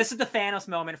the Thanos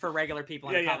moment for regular people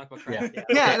in the comic book craft.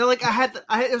 Yeah, and like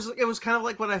it was kind of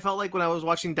like what I felt like when I was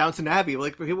watching Downton Abbey.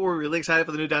 Like people were really excited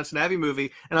for the new Downton Abbey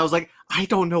movie, and I was like, I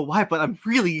don't know why, but I'm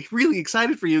really, really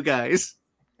excited for you guys.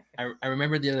 I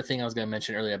remember the other thing I was going to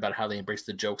mention earlier about how they embrace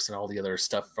the jokes and all the other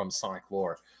stuff from Sonic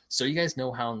lore. So you guys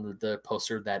know how in the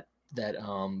poster that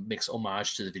makes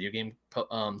homage to the video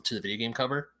game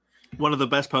cover. One of the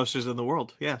best posters in the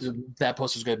world. Yes, that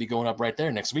poster is going to be going up right there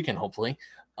next weekend, hopefully.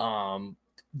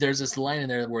 There's this line in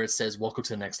there where it says "Welcome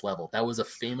to the next level." That was a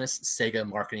famous Sega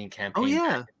marketing campaign. Oh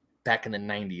yeah, back in the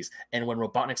 90s. And when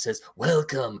Robotnik says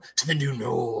 "Welcome to the new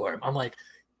norm," I'm like,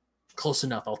 close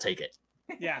enough. I'll take it.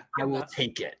 Yeah, I will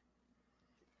take it.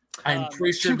 I'm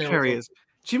pretty sure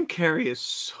Jim Carrey is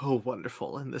so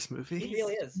wonderful in this movie. He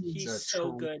really is. He's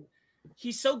so good.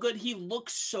 He's so good. He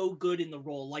looks so good in the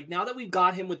role. Like now that we've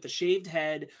got him with the shaved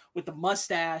head, with the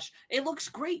mustache, it looks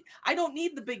great. I don't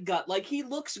need the big gut. Like he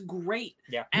looks great.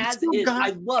 Yeah. As is.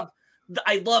 I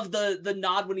love the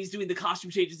nod when he's doing the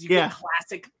costume changes. You get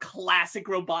classic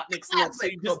Robotnik's look. So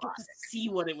you just get to see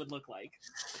what it would look like.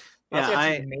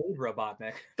 Yeah, made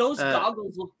Robotnik. Those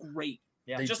goggles look great.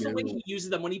 Yeah, just the way he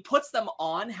uses them when he puts them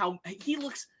on. How he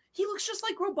looks just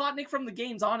like Robotnik from the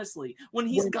games. Honestly, when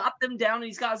he's got them down and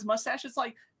he's got his mustache, it's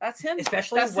like that's him.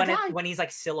 Especially when he's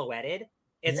like silhouetted,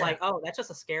 it's like, oh, that's just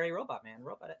a scary robot, man.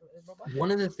 Robot. One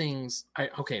of the things,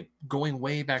 going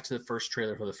way back to the first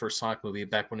trailer for the first Sonic movie,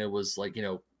 back when it was like,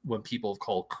 when people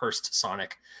called cursed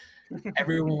Sonic.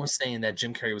 Everyone was saying that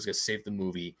Jim Carrey was going to save the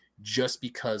movie just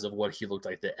because of what he looked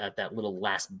like at that little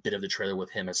last bit of the trailer with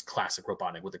him as classic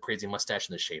Robotnik with the crazy mustache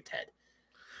and the shaved head.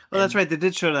 Oh, that's right. They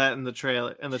did show that in the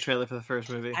trailer for the first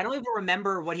movie. I don't even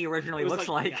remember what he originally looks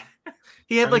like. Yeah.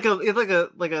 He had he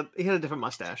had a different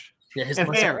mustache. Yeah, his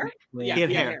mustache. Hair. Yeah, he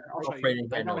had hair. I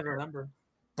don't even remember.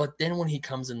 But then when he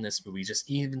comes in this movie, just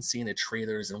even seeing the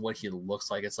trailers and what he looks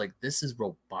like, it's like, this is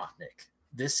Robotnik.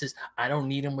 I don't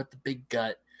need him with the big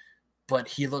gut. but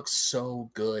he looks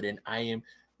so good. And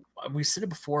we said it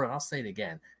before, and I'll say it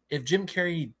again. If Jim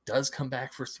Carrey does come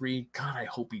back for 3, God, I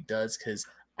hope he does, because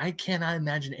I cannot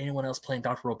imagine anyone else playing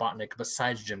Dr. Robotnik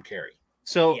besides Jim Carrey.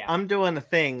 So I'm doing a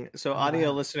thing, so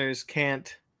audio listeners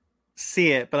can't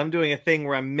see it, but I'm doing a thing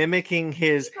where I'm mimicking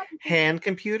his hand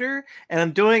computer, and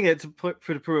I'm doing it to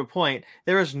prove a point.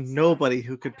 There is nobody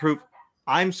who could prove.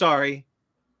 I'm sorry.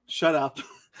 Shut up.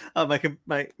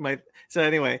 My. So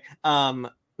anyway,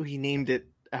 we named it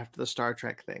after the Star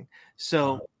Trek thing.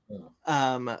 So,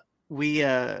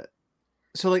 so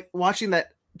like watching that,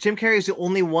 Jim Carrey is the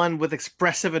only one with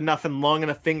expressive enough and long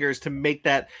enough fingers to make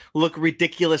that look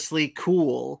ridiculously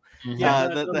cool. Yeah,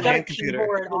 the hand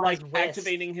computer, like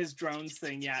activating his drones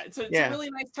thing. Yeah, it's a really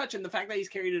nice touch, and the fact that he's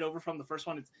carried it over from the first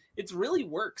one, it's really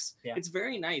works. Yeah. It's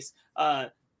very nice.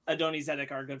 Adoni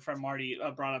Zedek, our good friend Marty,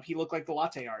 brought up. He looked like the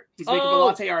latte art. He's making the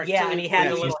latte art. Yeah, and he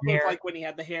had the little hair, like when he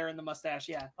had the hair and the mustache.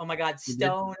 Yeah. Oh my God,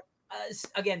 Stone.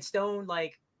 Again, Stone,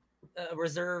 like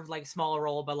reserved, like smaller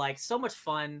role, but like so much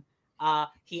fun.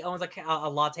 He owns a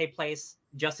latte place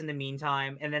just in the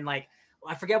meantime, and then like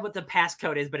I forget what the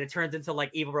passcode is, but it turns into like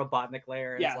evil Robotnik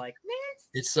lair. And it's like,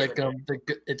 it's like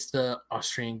it's the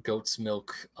Austrian goat's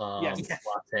milk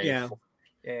latte.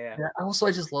 Yeah. Also,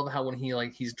 I just love how when he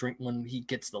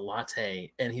gets the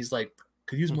latte and he's like,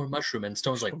 could use more mushroom, and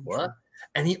Stone's like, what?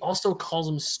 And he also calls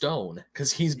him Stone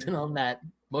because he's been on that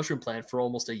mushroom plant for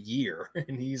almost a year,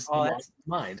 and he's lost his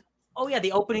mind. Oh yeah,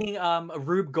 the opening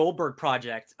Rube Goldberg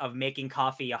project of making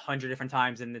coffee 100 different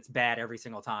times, and it's bad every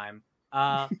single time.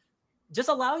 Just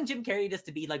allowing Jim Carrey just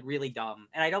to be like really dumb,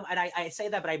 and I say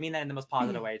that, but I mean that in the most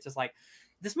positive way. It's just like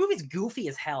this movie's goofy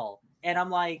as hell, and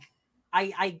I'm like,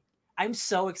 I'm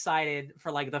so excited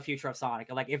for like the future of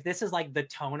Sonic. Like if this is like the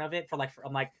tone of it I'm like,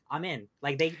 I'm in.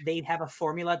 Like they have a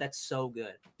formula that's so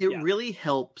good. It really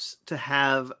helps to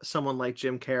have someone like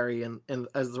Jim Carrey and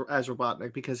as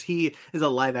Robotnik, because he is a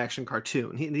live action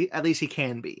cartoon. He at least he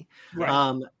can be.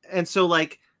 Right. And so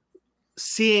like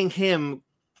seeing him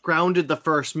grounded the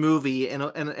first movie in an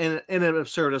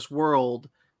absurdist world,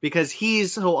 because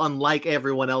he's so unlike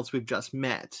everyone else we've just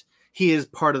met. He is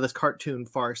part of this cartoon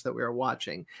farce that we are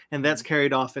watching, and that's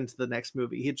carried off into the next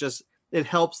movie. It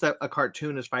helps that a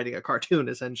cartoon is fighting a cartoon,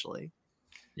 essentially.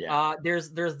 Yeah.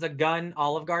 There's the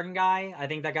Olive Garden guy. I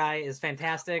think that guy is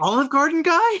fantastic. Olive Garden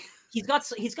guy? He's got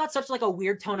such like a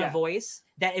weird tone of voice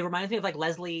that it reminds me of like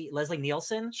Leslie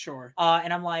Nielsen. Sure.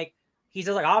 And I'm like, he's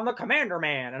just like, I'm a Commander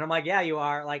Man, and I'm like, yeah, you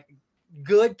are. Like,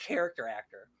 good character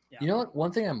actor. Yeah. You know what?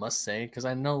 One thing I must say, because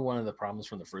I know one of the problems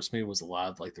from the first movie was a lot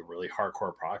of like the really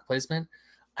hardcore product placement.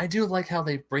 I do like how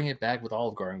they bring it back with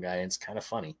Olive Garden guy, and it's kind of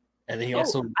funny. And then he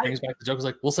also brings back the joke. It's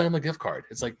like, we'll send him a gift card.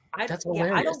 It's like, that's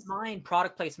hilarious. I don't mind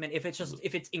product placement if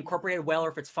it's incorporated well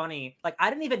or if it's funny. Like I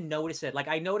didn't even notice it. Like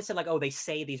I noticed it like, oh, they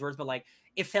say these words, but like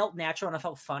it felt natural and it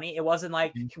felt funny. It wasn't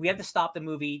like we have to stop the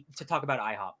movie to talk about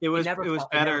IHOP. It was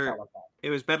better. It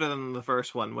was better than the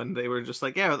first one when they were just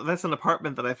like, yeah, that's an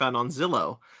apartment that I found on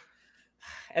Zillow.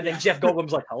 And then Jeff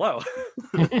Goldblum's like, hello.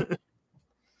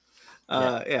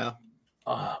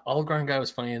 Olive Garden guy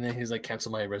was funny, and then he's like,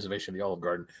 cancel my reservation at the Olive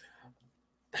Garden.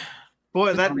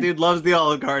 Boy, that dude loves the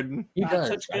Olive Garden. He does.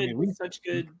 Such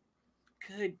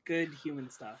good human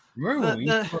stuff.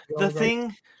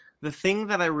 The thing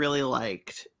that I really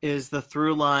liked is the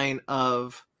through line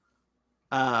of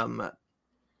Donut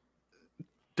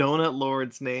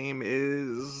Lord's name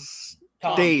is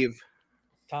Tom. Dave.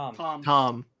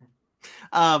 Tom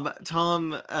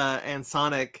and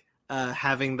Sonic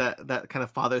having that kind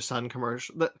of father-son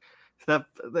commercial, that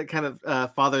kind of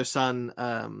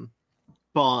father-son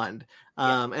bond,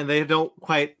 and they don't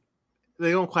quite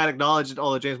acknowledge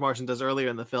all that James Marsden does earlier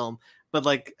in the film, but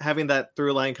like having that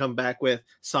through line come back with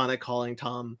Sonic calling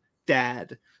Tom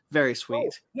Dad, very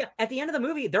sweet. At the end of the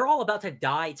movie, they're all about to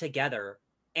die together.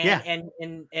 And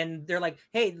they're like,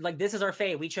 hey, like this is our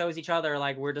fate. We chose each other.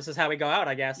 Like this is how we go out,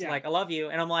 I guess. Like I love you.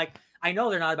 And I'm like, I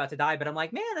know they're not about to die, but I'm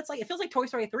like, man, it's like it feels like Toy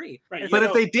Story 3. Right. But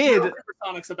if they did,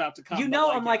 Sonic's about to come.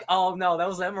 I'm like, oh no,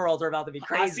 those emeralds are about to be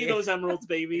crazy. I see those emeralds,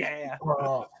 baby. Yeah.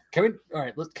 Can we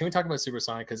talk about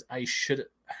Supersonic? Because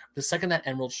the second that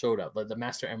emerald showed up, the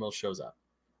Master Emerald shows up,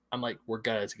 I'm like, we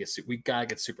gotta get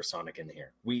Supersonic in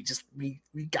here. We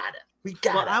got it.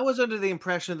 Well, I was under the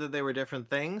impression that they were different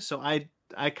things, so I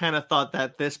kind of thought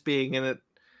that this being in it,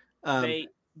 they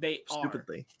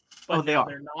stupidly. But they are.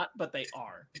 They're not, but they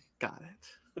are. Got it.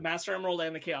 The Master Emerald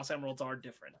and the Chaos Emeralds are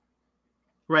different.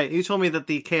 Right. You told me that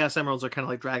the Chaos Emeralds are kind of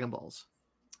like Dragon Balls.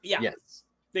 Yeah. Yes.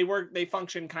 They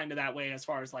function kind of that way as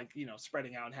far as like,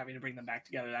 spreading out and having to bring them back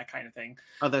together, that kind of thing.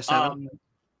 Are there 7?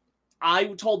 I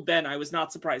told Ben I was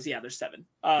not surprised. Yeah, there's 7.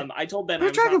 I told Ben I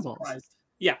was Dragon not Balls. surprised.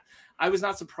 Yeah, I was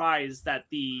not surprised that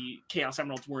the Chaos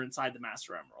Emeralds were inside the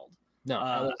Master Emerald.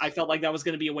 No, I felt like that was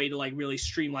going to be a way to like really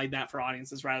streamline that for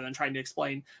audiences rather than trying to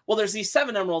explain, well, there's these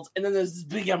 7 emeralds and then there's this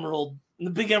big emerald, and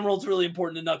the big emerald's really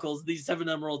important to Knuckles. These 7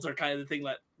 emeralds are kind of the thing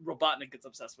that Robotnik gets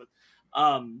obsessed with.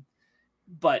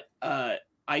 But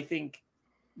I think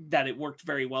that it worked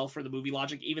very well for the movie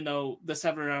logic, even though the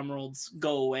 7 emeralds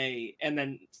go away and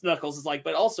then Knuckles is like,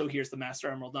 but also here's the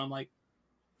Master Emerald. And I'm like,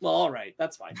 well, all right,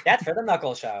 that's fine. That's for the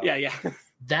Knuckles show. Yeah.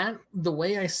 That the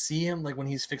way I see him, like when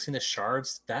he's fixing the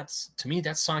shards, that's to me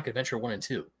that's Sonic Adventure 1 and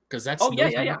 2, because that's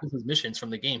his missions from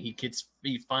the game.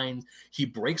 He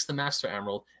breaks the Master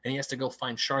Emerald and he has to go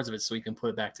find shards of it so he can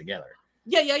put it back together.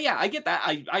 Yeah. I get that.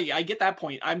 I get that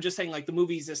point. I'm just saying, like, the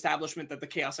movie's establishment that the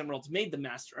Chaos Emeralds made the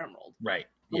Master Emerald. Right.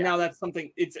 Yeah. Now that's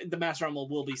something. It's the Master Emerald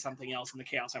will be something else, and the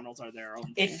Chaos Emeralds are their own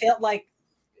thing. It felt like,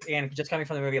 and just coming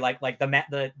from the movie, like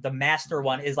the Master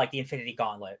one is like the Infinity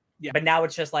Gauntlet. Yeah. But now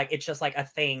it's just like a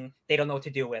thing they don't know what to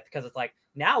do with, because it's like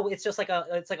now it's just like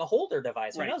a holder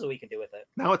device. Who knows what we can do with it?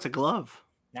 Now it's a glove.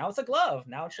 Now it's a glove.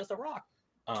 Now it's just a rock.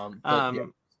 No,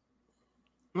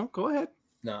 go ahead.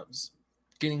 No,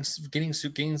 getting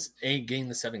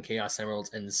the 7 Chaos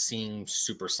Emeralds and seeing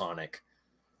Supersonic.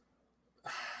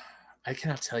 I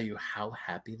cannot tell you how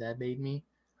happy that made me.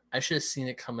 I should have seen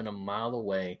it coming a mile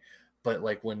away, but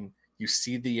like when you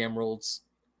see the emeralds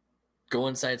go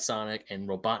inside Sonic and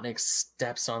Robotnik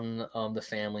steps on the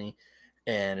family,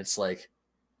 and it's like,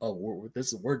 oh,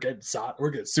 we're getting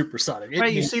Supersonic.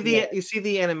 Right, you see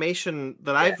the animation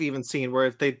that I've even seen where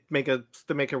they make a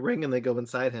ring and they go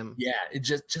inside him. Yeah, it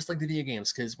just like the video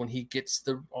games, because when he gets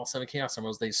all 7 Chaos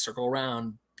Emeralds, they circle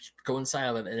around, go inside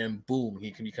of it, and then boom,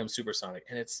 he can become Supersonic,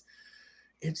 and it's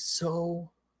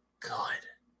so good.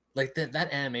 Like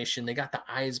that animation, they got the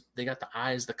eyes,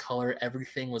 the color,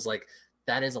 everything was like,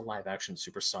 that is a live action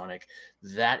Supersonic.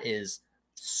 That is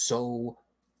so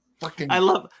fucking. I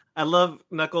love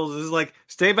Knuckles is like,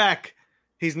 stay back.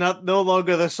 He's no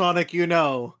longer the Sonic you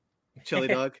know. Chili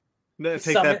Dog. No,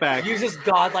 take that back. Uses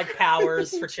godlike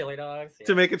powers for Chili Dogs.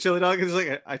 To make a Chili Dog. He's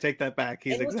like, I take that back.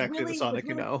 He's exactly the Sonic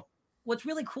you know. What's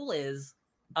really cool is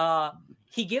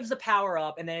he gives the power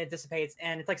up and then it dissipates,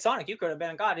 and it's like, Sonic, you could have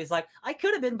been a god. He's like, I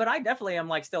could have been, but I definitely am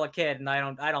like still a kid, and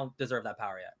I don't deserve that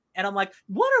power yet. And I'm like,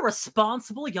 what a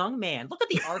responsible young man. Look at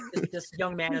the arc that this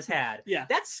young man has had. Yeah.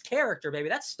 That's character, baby.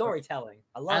 That's storytelling.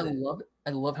 I love it. I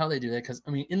love how they do that, because,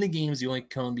 I mean, in the games, you only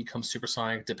can become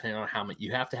Supersonic depending on how many.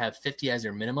 You have to have 50 as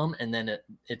your minimum, and then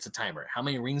it's a timer. How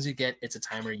many rings you get, it's a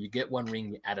timer. You get 1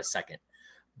 ring, you add a second.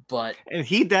 And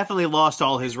he definitely lost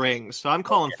all his rings, so I'm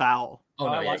calling foul. Oh,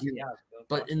 no, yeah.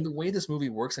 But in the way this movie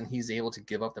works, and he's able to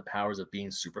give up the powers of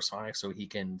being Supersonic so he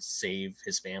can save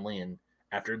his family, and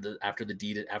after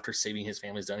saving his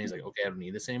family's done, he's like, okay, I don't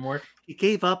need this anymore. He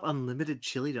gave up unlimited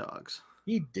Chili Dogs.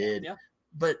 He did. Yeah.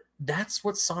 But that's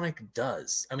what Sonic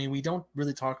does. I mean, we don't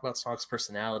really talk about Sonic's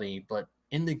personality, but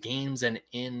in the games and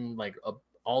in like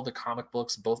all the comic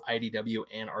books, both IDW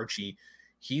and Archie,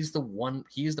 he's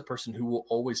the person who will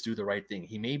always do the right thing.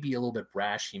 He may be a little bit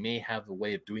brash, he may have a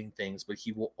way of doing things, but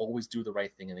he will always do the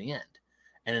right thing in the end.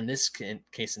 And in this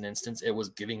case and instance, it was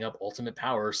giving up ultimate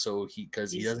power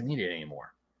because he doesn't need it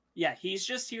anymore. Yeah, he's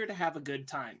just here to have a good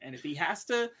time. And if he has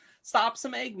to stop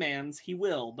some Eggmans, he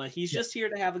will. But he's just here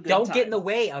to have a good time. Don't get in the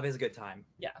way of his good time.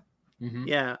 Yeah. Mm-hmm.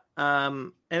 Yeah.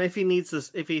 And if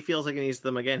he feels like he needs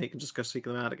them again, he can just go seek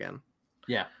them out again.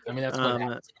 Yeah. I mean, that's what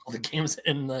happens. All the games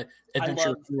in the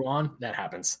adventure through on, that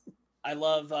happens. I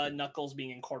love Knuckles being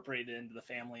incorporated into the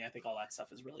family. I think all that stuff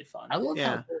is really fun. I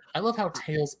love how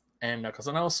Tails and Knuckles,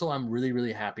 and also I'm really,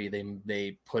 really happy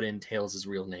they put in Tails'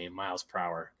 real name, Miles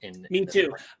Prower. Me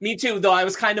too. Though I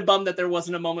was kind of bummed that there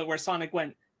wasn't a moment where Sonic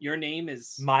went, "Your name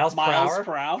is Miles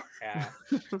Prower." Yeah.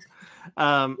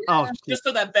 Just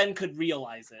so that Ben could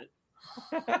realize it.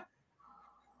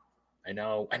 I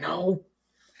know. I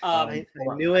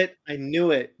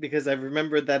knew it because I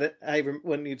remembered that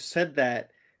when you said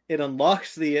that, it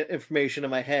unlocks the information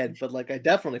in my head, but like I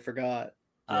definitely forgot.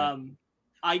 Yeah.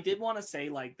 I did want to say,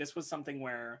 like, this was something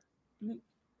where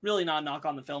really not a knock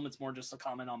on the film, it's more just a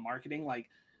comment on marketing. Like,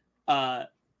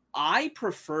 I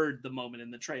preferred the moment in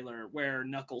the trailer where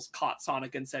Knuckles caught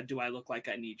Sonic and said, "Do I look like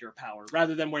I need your power?"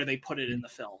 rather than where they put it in the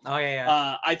film. Oh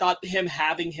yeah. I thought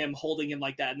having him holding him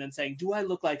like that and then saying, "Do I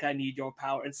look like I need your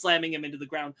power?" and slamming him into the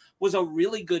ground was a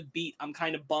really good beat. I'm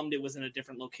kind of bummed it was in a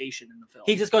different location in the film.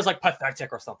 He just goes like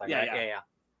pathetic or something. Yeah.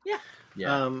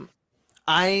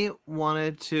 I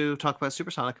wanted to talk about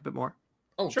Supersonic a bit more.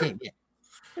 Oh, sure.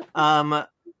 Yeah.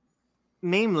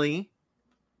 Namely,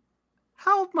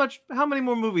 how many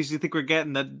more movies do you think we're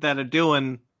getting that are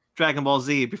doing Dragon Ball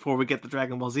Z before we get the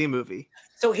Dragon Ball Z movie.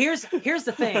 So here's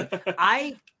the thing.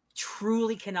 I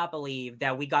truly cannot believe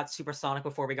that we got Supersonic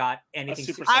before we got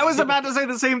anything. I was about to say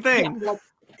the same thing. Yeah, like,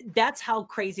 that's how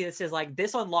crazy this is. Like,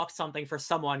 this unlocked something for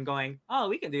someone going, oh,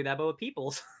 we can do that, but with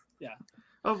peoples. Yeah.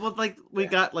 Oh, well, like we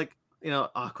got like, you know,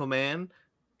 Aquaman,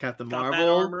 Captain Got that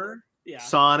Marvel, armor. Yeah.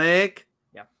 Sonic.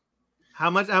 Yeah. How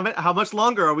much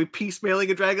longer are we piecemealing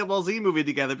a Dragon Ball Z movie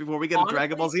together before we get a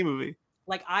Dragon Ball Z movie?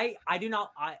 Like, I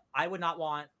would not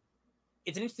want.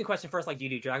 It's an interesting question. First, like, do you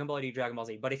do Dragon Ball or do you do Dragon Ball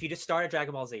Z? But if you just start at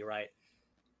Dragon Ball Z, right?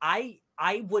 I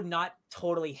would not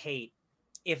totally hate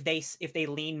if they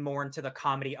lean more into the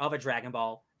comedy of a Dragon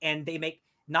Ball and they make,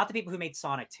 not the people who made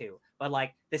Sonic 2, but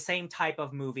like the same type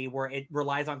of movie where it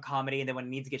relies on comedy and then when it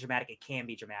needs to get dramatic, it can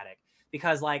be dramatic.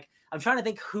 Because like, I'm trying to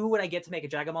think who would I get to make a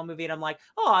Dragon Ball movie, and I'm like,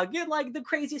 oh, I get like the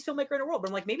craziest filmmaker in the world. But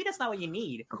I'm like, maybe that's not what you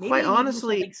need. Maybe Quite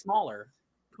honestly, smaller.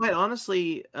 Quite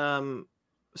honestly,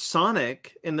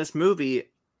 Sonic in this movie,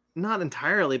 not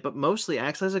entirely, but mostly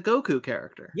acts as a Goku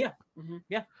character. Yeah,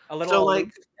 yeah, a little. So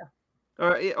like,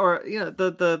 yeah. or you know,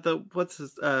 the what's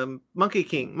his Monkey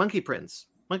Prince,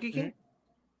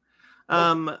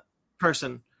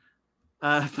 person,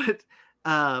 but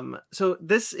so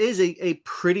this is a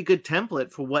pretty good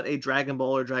template for what a Dragon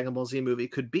Ball or Dragon Ball Z movie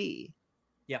could be.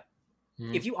 Yeah,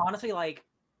 if you honestly like.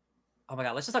 Oh my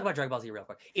god, let's just talk about Dragon Ball Z real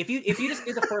quick. If you just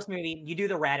do the first movie, you do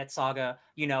the Raditz saga,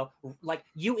 you know, like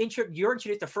you're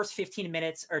introduced the first 15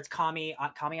 minutes, or it's Kami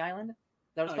Island.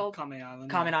 That was called Kami Island.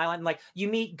 Kami Island. Like you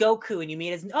meet Goku and you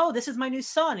meet his, oh, this is my new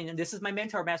son and this is my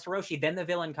mentor, Master Roshi. Then the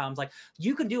villain comes. Like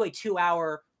you can do a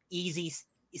 2-hour easy,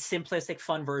 simplistic,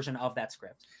 fun version of that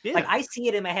script. Yeah. Like I see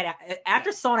it in my head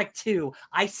after Sonic 2.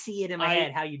 I see it in my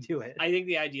head how you do it. I think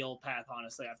the ideal path,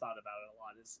 honestly, I've thought about it a lot.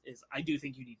 Is I do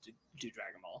think you need to do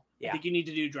Dragon Ball. Yeah. I think you need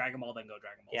to do Dragon Ball, then go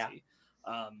Dragon Ball Z.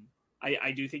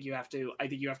 I do think you have to. I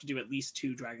think you have to do at least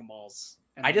 2 Dragon Balls.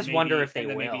 And I just wonder if they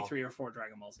will. Maybe 3 or 4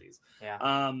 Dragon Ball Zs. Yeah.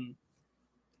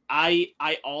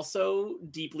 I also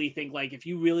deeply think like if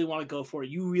you really want to go for it,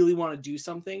 you really want to do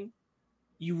something.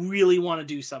 You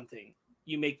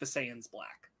make the Saiyans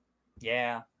black.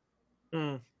 Yeah.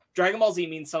 Dragon Ball Z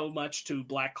means so much to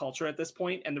Black culture at this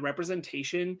point, and the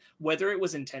representation, whether it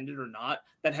was intended or not,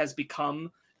 that has become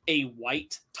a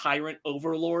white tyrant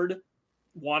overlord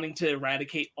wanting to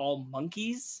eradicate all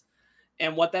monkeys,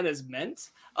 and what that has meant.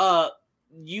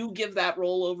 You give that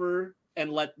role over and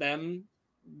let them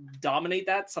dominate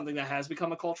that, something that has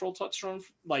become a cultural touchstone.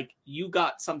 Like you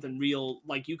got something real.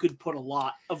 Like you could put a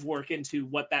lot of work into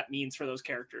what that means for those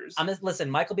characters. Listen,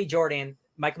 Michael B. Jordan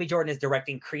is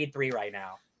directing Creed 3 right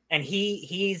now. And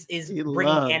he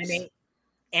bringing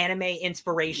anime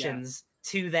inspirations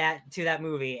to that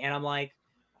movie, and I'm like,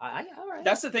 all right.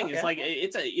 That's the thing. Okay. It's like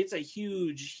it's a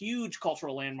huge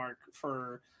cultural landmark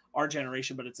for our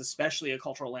generation, but it's especially a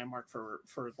cultural landmark for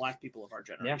Black people of our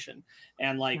generation.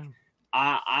 Yeah. And like,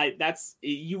 that's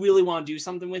you really want to do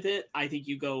something with it. I think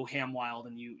you go ham wild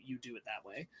and you do it that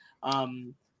way.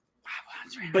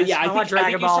 But yeah, I think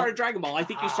you started Dragon Ball. I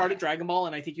think you started Dragon Ball,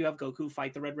 and I think you have Goku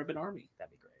fight the Red Ribbon Army.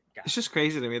 That'd be great. It's just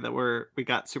crazy to me that we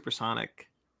got Supersonic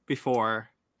before.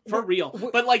 For real.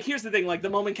 But like here's the thing, like the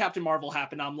moment Captain Marvel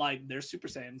happened, I'm like, there's Super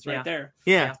Saiyans right there.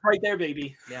 Yeah. It's right there,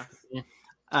 baby. Yeah. It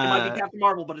might be Captain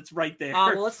Marvel, but it's right there.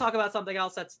 Well, let's talk about something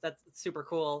else that's super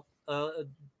cool.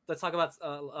 Let's talk about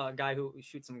a guy who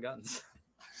shoots some guns.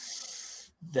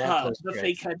 The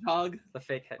fake hedgehog. The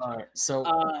fake hedgehog. All right, so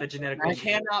the genetic. I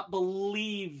cannot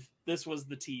believe this was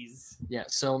the tease. Yeah,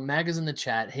 so Mag is in the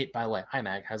chat. Hey, by the way, hi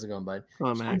Mag, how's it going, bud?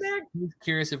 Oh, Mag. He's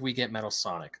curious if we get Metal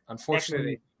Sonic.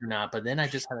 Unfortunately, you're not. But then I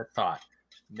just had a thought.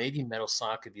 Maybe Metal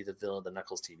Sonic could be the villain of the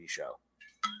Knuckles TV show.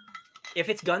 If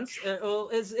it's guns,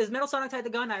 is Metal Sonic tied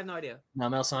to gun? I have no idea. No,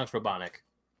 Metal Sonic's robotic.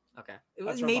 Okay,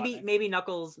 maybe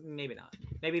Knuckles, maybe not.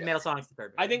 Maybe Metal Sonic's the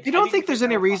third. I think. I don't think there's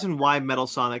any reason why Metal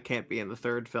Sonic can't be in the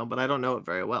third film, but I don't know it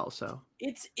very well. So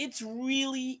it's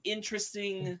really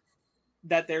interesting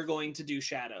that they're going to do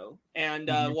Shadow, and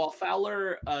while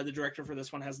Fowler, the director for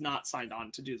this one, has not signed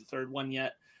on to do the third one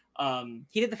yet.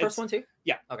 He did the first one too.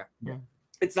 Yeah. Okay. Yeah.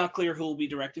 It's not clear who will be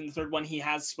directing the third one. He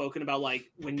has spoken about like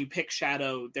when you pick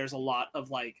Shadow, there's a lot of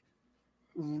like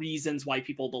reasons why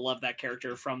people will love that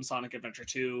character from Sonic Adventure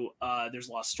 2. There's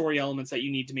a lot of story elements that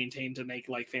you need to maintain to make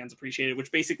like fans appreciate it,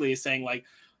 which basically is saying like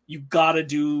you gotta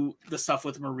do the stuff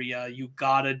with Maria, you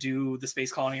gotta do the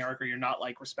space colony arc, or you're not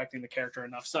like respecting the character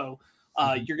enough. So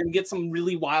you're gonna get some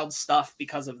really wild stuff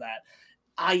because of that.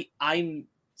 I'm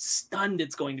stunned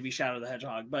it's going to be Shadow the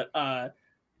Hedgehog, but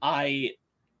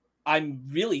I'm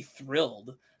really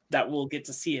thrilled that we'll get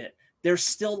to see it. There's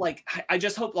still like, I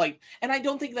just hope like, and I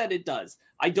don't think that it does.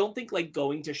 I don't think like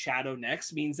going to Shadow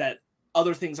next means that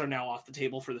other things are now off the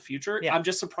table for the future. Yeah. I'm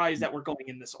just surprised that we're going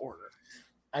in this order.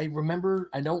 I remember,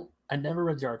 I never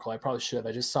read the article. I probably should have.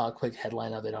 I just saw a quick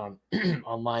headline of it on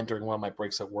online during one of my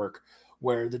breaks at work,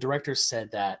 where the director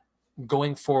said that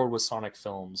going forward with Sonic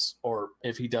films, or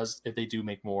if they do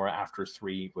make more after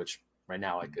 3, which right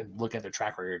now, like looking at their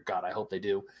track record, God, I hope they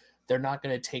do. They're not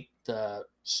going to take the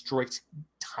strict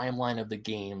timeline of the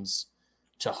games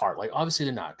to heart. Like, obviously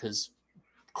they're not, because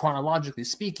chronologically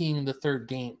speaking, the third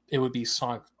game, it would be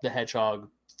Sonic the Hedgehog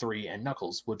 3 and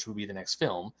Knuckles, which would be the next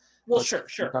film. Well, but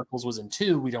sure. Knuckles was in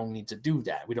 2. We don't need to do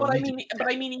that. We don't. But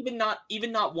I mean,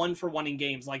 even not one for one in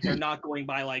games. Like, they're not going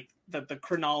by like the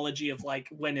chronology of like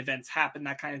when events happen,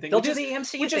 that kind of thing. They'll do the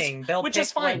MCU thing. They'll which pick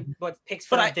is fine. What picks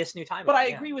for this new time. But I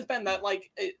agree with Ben that like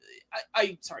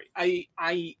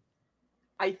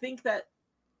I think that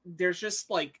there's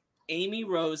just like Amy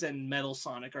Rose and Metal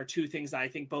Sonic are two things that I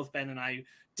think both Ben and I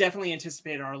definitely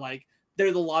anticipate are like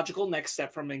they're the logical next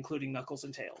step from including Knuckles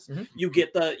and Tails. Mm-hmm. You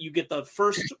get the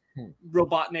first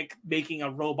Robotnik making a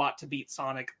robot to beat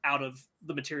Sonic out of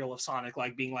the material of Sonic,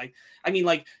 like being like, I mean,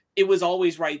 like it was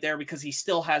always right there because he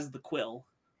still has the quill.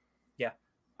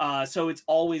 Yeah. So it's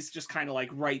always just kind of like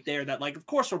right there that like, of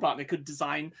course, Robotnik could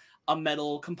design a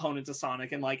metal component to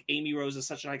Sonic, and like Amy Rose is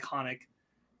such an iconic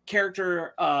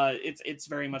character. It's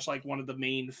very much like one of the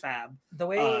main Fab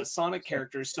Sonic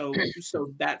characters. So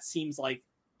that seems like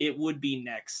it would be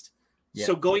next. Yeah.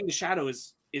 So going to Shadow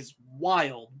is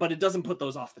wild, but it doesn't put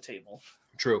those off the table.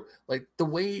 True. Like the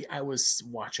way I was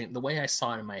watching, the way I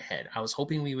saw it in my head, I was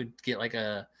hoping we would get like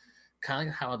a kind of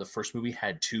like how the first movie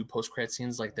had 2 post-credit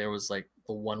scenes. Like there was like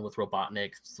the one with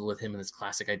Robotnik, with him and his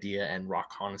classic idea and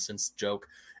rock reconnaissance joke.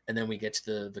 And then we get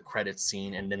to the credits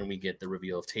scene, and then we get the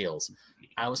reveal of Tails.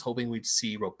 I was hoping we'd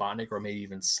see Robotnik or maybe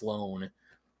even Sloan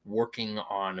working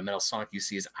on a Metal Sonic. You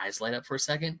see his eyes light up for a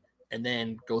second, and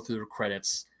then go through the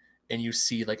credits, and you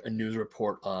see like a news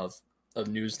report of a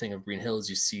news thing of Green Hills.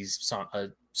 You see a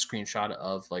screenshot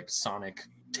of like Sonic,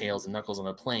 Tails, and Knuckles on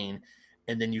a plane,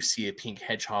 and then you see a pink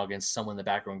hedgehog and someone in the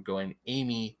background going,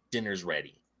 "Amy, dinner's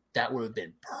ready." That would have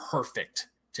been perfect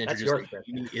to introduce. Like,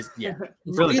 Amy is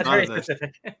really very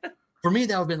specific. For me,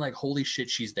 that would have been like, "Holy shit,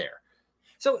 she's there."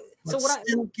 So what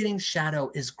getting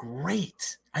Shadow is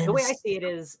great. The way I see it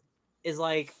is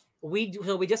like we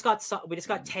just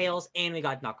got Tails and we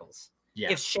got Knuckles.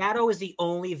 Yeah. If Shadow is the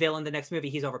only villain in the next movie,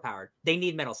 he's overpowered. They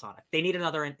need Metal Sonic. They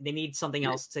need something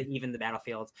else to even the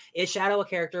battlefields. Is Shadow a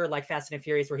character like Fast and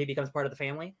Furious where he becomes part of the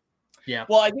family? Yeah.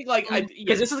 Well, I think like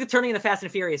because this is turning into Fast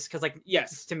and Furious. Because like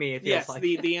yes, to me it feels yes. Like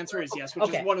the answer is yes, which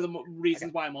is one of the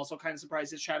reasons why I'm also kind of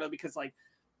surprised at Shadow, because like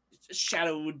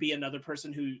Shadow would be another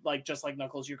person who like just like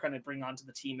Knuckles you're kind of bring onto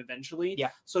the team eventually. Yeah.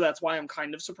 So that's why I'm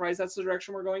kind of surprised that's the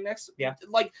direction we're going next. Yeah.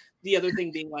 Like the other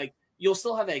thing being like you'll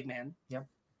still have Eggman. Yeah.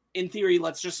 In theory,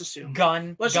 let's just assume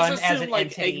Let's just assume as an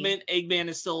like entity. Eggman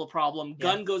is still a problem. Yeah.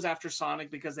 Gun goes after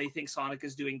Sonic because they think Sonic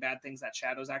is doing bad things that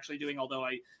Shadow's actually doing. Although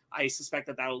I suspect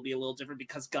that will be a little different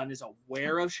because Gun is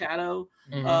aware of Shadow,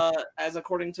 as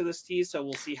according to this tease. So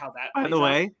we'll see how that. By the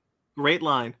way, great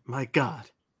line. My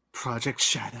God, Project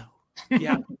Shadow.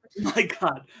 Yeah, my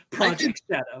God, Project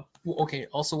Shadow. Okay,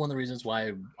 also one of the reasons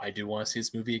why I do want to see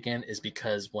this movie again is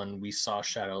because when we saw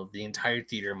Shadow, the entire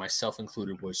theater, myself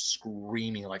included, was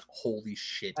screaming like, "Holy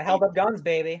shit!" I held up guns,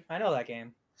 baby. I know that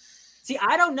game. See,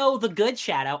 I don't know the good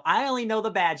Shadow. I only know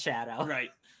the bad Shadow. Right.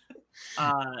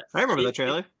 I remember the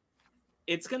trailer.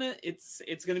 It's gonna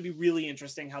be really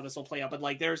interesting how this will play out. But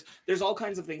like, there's all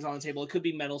kinds of things on the table. It could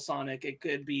be Metal Sonic. It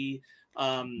could be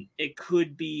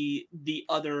the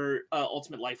other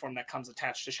ultimate life form that comes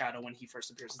attached to Shadow when he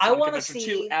first appears in Sonic I want to see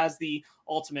 2 as the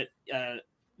ultimate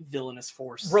villainous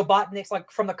force. Robotnik's like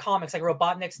from the comics, like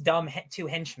Robotnik's dumb 2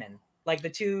 henchmen, like the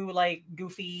 2 like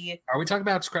goofy. Are we talking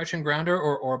about Scratch and Grounder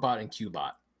or Orbot and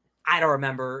Cubot? I don't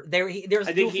remember. There's.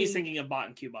 I think he's thinking of Bot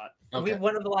and Cubot. Okay.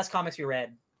 One of the last comics we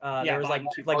read. There was like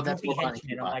goofy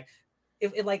henchmen. I'm like,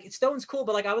 if Stone's cool,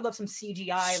 but like I would love some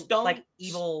CGI like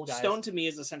evil guys. Stone to me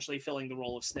is essentially filling the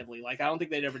role of Snively. Like I don't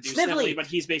think they'd ever do Snively, but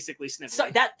he's basically Snively. So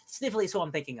that Snively is who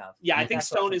I'm thinking of. Yeah, I think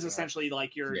Stone is essentially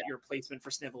like your placement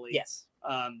for Snively. Yes.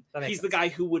 He's the guy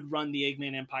who would run the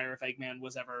Eggman Empire if Eggman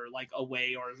was ever like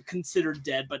away or considered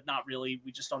dead, but not really.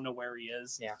 We just don't know where he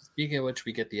is. Yeah. Speaking of which,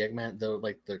 we get the Eggman,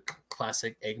 the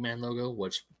classic Eggman logo,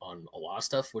 which on a lot of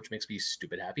stuff, which makes me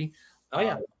stupid happy. Oh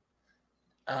yeah.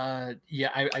 I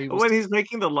when he's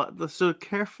making so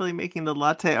carefully making the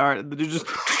latte art, the dude just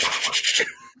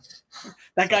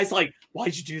that guy's like,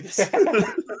 "Why'd you do this?" So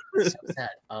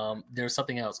sad. There's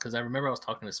something else because I remember I was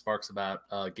talking to Sparks about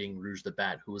getting Rouge the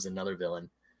Bat, who was another villain,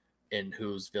 and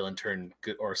whose villain turned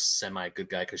good or semi good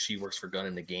guy because she works for Gun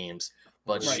in the games.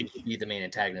 but she could be the main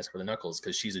antagonist for the Knuckles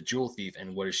because she's a jewel thief.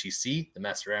 And what does she see? The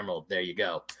Master Emerald. There you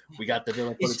go. We got the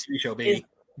villain for the TV show, baby.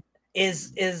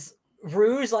 Is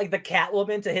Rouge like the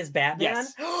Catwoman to his Batman?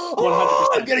 Yes. 100%.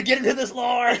 I'm gonna get into this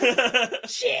lore.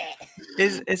 Shit.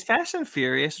 Is Fast and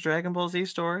Furious a Dragon Ball Z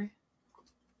story?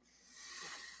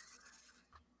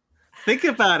 Think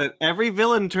about it. Every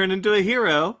villain turned into a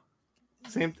hero.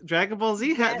 Same Dragon Ball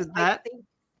Z had that.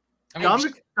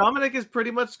 Dominic is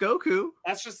pretty much Goku.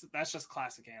 That's just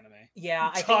classic anime.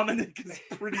 Yeah, Dominic is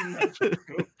pretty much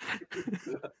Goku.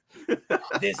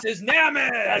 This is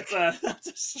Namek.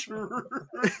 That's true.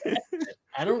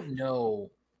 I don't know.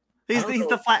 He's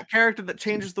the flat character that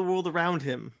changes the world around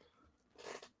him.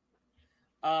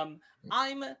 I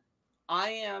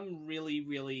am really,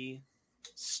 really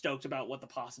stoked about what the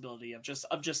possibility of just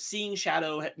seeing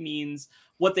Shadow means,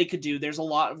 what they could do. There's a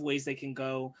lot of ways they can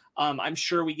go. I'm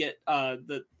sure we get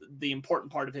the important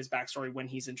part of his backstory when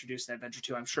he's introduced in Adventure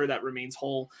 2. I'm sure that remains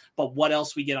whole, but what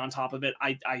else we get on top of it,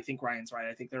 I think Ryan's right.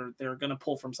 I think they're going to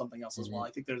pull from something else as well. I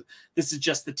think this is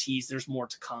just the tease. There's more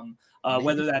to come.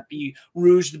 Whether that be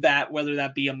Rouge the Bat, whether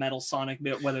that be a Metal Sonic,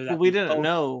 whether that we didn't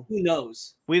know. Who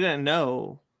knows? We didn't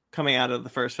know coming out of the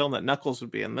first film that Knuckles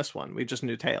would be in this one. We just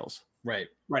knew Tails. Right.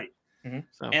 Mm-hmm.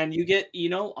 So. And you get,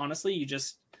 honestly, you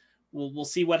just we'll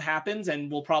see what happens, and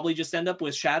we'll probably just end up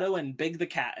with Shadow and Big the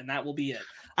Cat, and that will be it.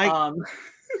 I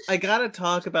gotta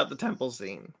talk about the temple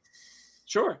scene.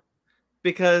 Sure.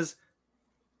 Because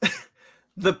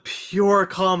the pure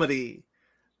comedy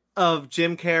of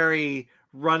Jim Carrey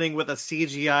running with a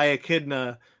CGI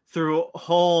echidna through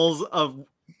halls of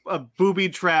a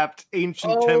booby-trapped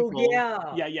ancient temple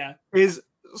is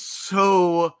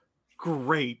so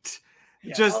great.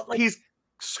 Yeah. Just he's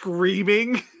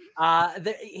screaming.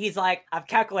 He's like, I've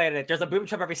calculated it. There's a booby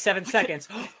trap every 7 seconds.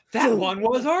 That one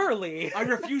was early. I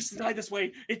refuse to die this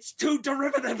way. It's too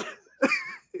derivative.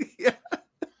 Yeah.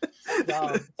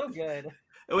 No, so good.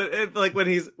 When they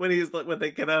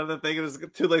get out of the thing and his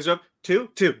two legs are up, two.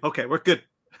 Okay, we're good.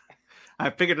 I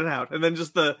figured it out. And then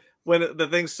just when the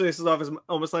thing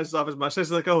almost slices off his mustache,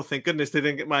 it's like, oh, thank goodness they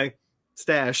didn't get my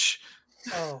stash.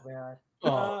 Oh man.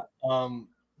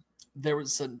 There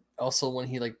was also when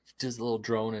he does a little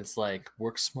drone. It's like,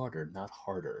 work smarter, not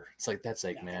harder. It's like that's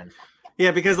man.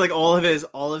 Yeah, because all of his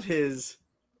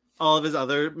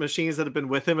other machines that have been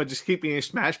with him are just keep being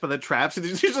smashed by the traps, and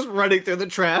he's just running through the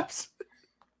traps.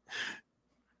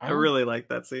 I really like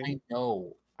that scene. I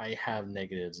know I have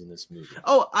negatives in this movie.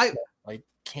 Oh, I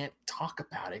can't talk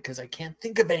about it because I can't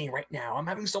think of any right now. I'm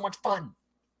having so much fun.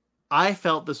 I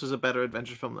felt this was a better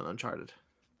adventure film than Uncharted.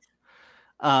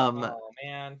 Oh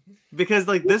man, because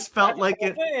this felt like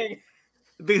it.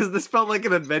 Because this felt like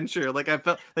an adventure. I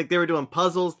felt like they were doing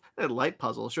puzzles. They're light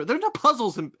puzzles, sure. They're not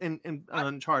puzzles in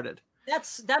Uncharted.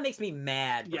 That makes me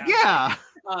mad. Yeah.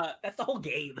 That's the whole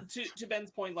game. To Ben's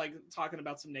point, talking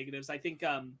about some negatives, I think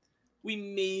we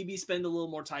maybe spend a little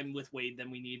more time with Wade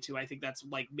than we need to. I think that's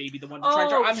maybe the one to try.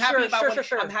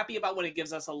 I'm happy about when it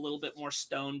gives us a little bit more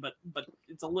stone, but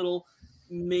it's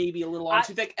maybe a little on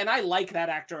too thick. And I like that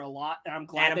actor a lot, and I'm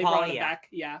glad they brought him back.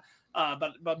 Yeah.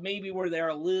 But maybe we're there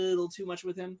a little too much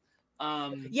with him.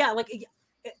 It's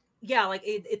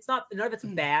not, none of it's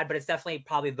bad, but it's definitely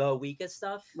probably the weakest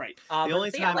stuff. Right. The only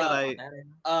time that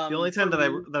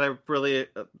I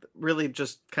really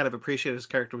just kind of appreciated his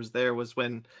character was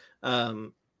when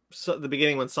the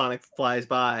beginning when Sonic flies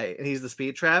by and he's the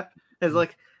speed trap. It's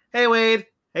like, hey Wade,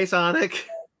 hey Sonic.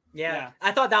 Yeah.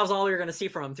 I thought that was all we were going to see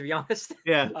from him, to be honest.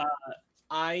 Yeah.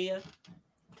 I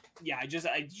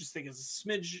just think it's a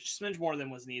smidge more than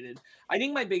was needed. I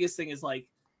think my biggest thing is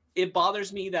it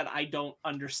bothers me that I don't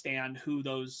understand who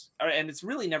those are, and it's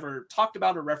really never talked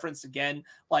about or referenced again.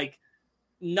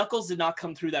 Knuckles did not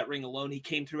come through that ring alone. He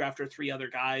came through after 3 other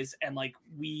guys, and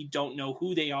we don't know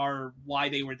who they are, why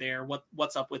they were there,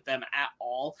 what's up with them at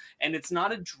all. And it's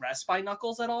not addressed by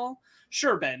Knuckles at all.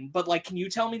 Sure, Ben, but can you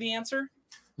tell me the answer?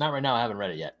 Not right now. I haven't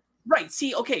read it yet. Right.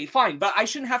 See, okay, fine. But I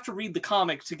shouldn't have to read the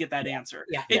comic to get that answer.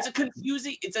 Yeah. It's a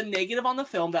confusing, it's a negative on the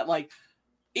film that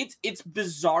it's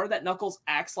bizarre that Knuckles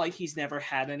acts like he's never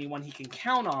had anyone he can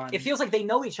count on. It feels like they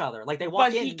know each other. They walk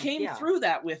in. But he came through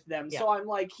that with them. Yeah. So I'm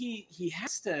he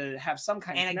has to have some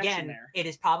kind of connection there. It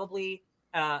is probably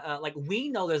we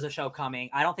know there's a show coming.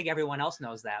 I don't think everyone else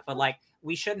knows that. But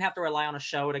we shouldn't have to rely on a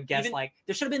show to guess. There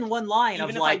should have been one line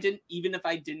even if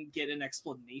I didn't get an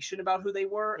explanation about who they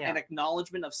were, an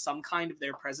acknowledgement of some kind of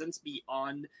their presence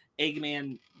beyond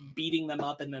Eggman beating them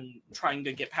up and then trying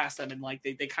to get past them, and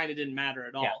they kind of didn't matter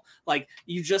at all.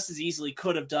 You just as easily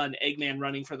could have done Eggman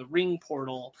running for the ring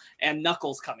portal and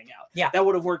Knuckles coming out. Yeah, that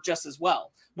would have worked just as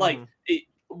well.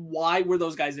 why were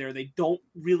those guys there? They don't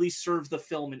really serve the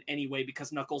film in any way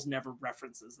because Knuckles never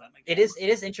references them again. It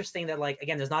is interesting that, like,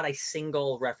 again, there's not a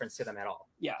single reference to them at all.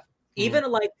 Yeah.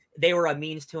 Even like they were a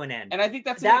means to an end. And I think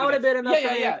that would have been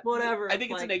enough. Whatever. I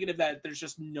think it's a negative that there's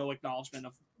just no acknowledgement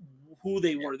of who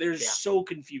they were. They're so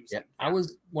confusing. Yeah.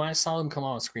 When I saw them come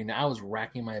on screen, I was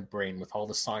racking my brain with all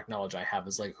the Sonic knowledge I have.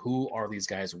 Is like, who are these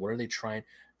guys? What are they trying?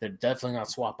 They're definitely not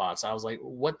swap bots. I was like,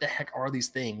 what the heck are these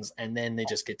things? And then they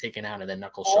just get taken out, and then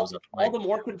Knuckles shows up. All the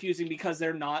more confusing because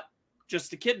they're not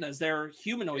just echidnas; they're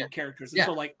humanoid characters. And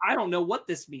so, like, I don't know what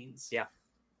this means. Yeah.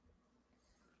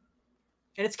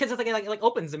 And it's because it like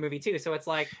opens the movie too, so it's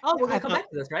like, oh, we're gonna come back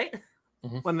to this, right?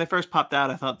 When they first popped out,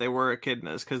 I thought they were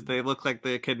echidnas because they look like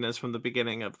the echidnas from the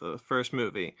beginning of the first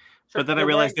movie. Sure, but then I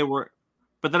realized they were.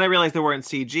 But then I realized they weren't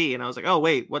CG, and I was like, oh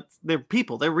wait, they're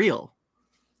people? They're real.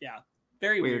 Yeah,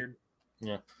 very weird.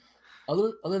 Yeah.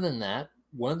 Other than that,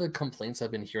 one of the complaints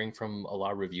I've been hearing from a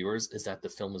lot of reviewers is that the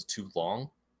film is too long.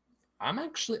 How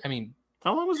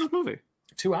long was this movie?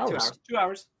 2 hours. 2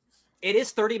 hours. It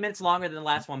is 30 minutes longer than the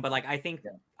last one, but like I think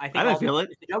I didn't feel it.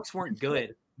 The jokes weren't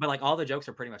good, but like all the jokes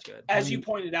are pretty much good. As you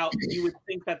pointed out, you would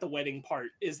think that the wedding part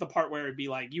is the part where it'd be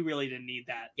like, you really didn't need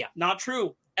that. Yeah. Not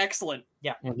true. Excellent.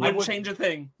 Yeah. I would change a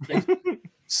thing.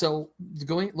 So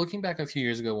looking back a few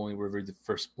years ago when we reviewed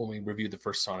the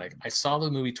first Sonic, I saw the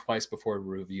movie twice before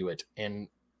we reviewed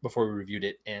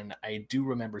it, and I do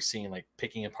remember seeing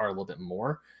picking apart a little bit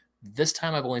more. This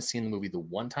time I've only seen the movie the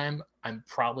one time. I'm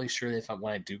probably sure that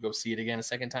when I do go see it again a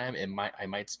second time, I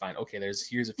might find, okay,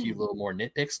 here's a few little more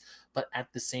nitpicks, but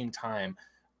at the same time,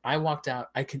 I walked out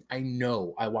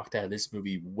of this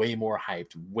movie way more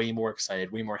hyped, way more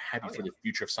excited, way more happy for the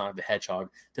future of Sonic the Hedgehog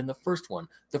than the first one.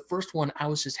 The first one, I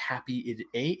was just happy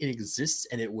it exists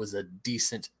and it was a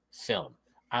decent film.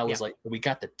 I was like, we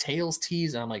got the Tails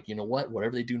tease, and I'm like, you know what?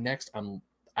 Whatever they do next,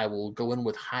 I will go in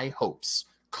with high hopes.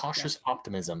 Cautious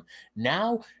optimism.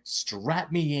 Now,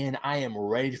 strap me in. I am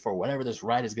ready for whatever this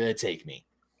ride is going to take me.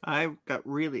 I got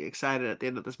really excited at the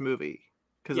end of this movie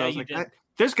because I was like,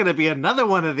 there's going to be another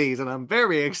one of these, and I'm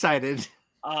very excited.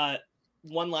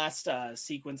 One last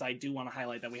sequence I do want to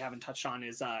highlight that we haven't touched on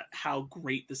is how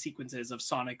great the sequence is of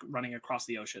Sonic running across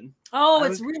the ocean. Oh,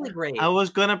 it's really great. I was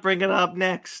going to bring it up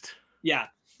next. Yeah,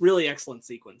 really excellent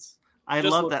sequence. I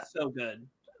love that. So good.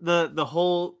 The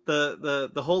whole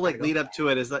lead up to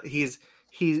it is that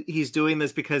he's doing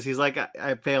this because he's like,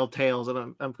 I failed Tails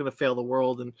and I'm gonna fail the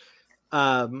world,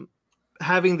 and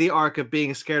having the arc of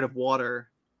being scared of water,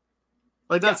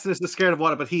 like that's just scared of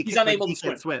water, but he's unable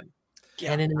to swim.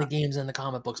 Canon in the games and the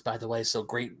comic books, by the way, so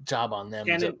great job on them.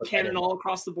 Canon all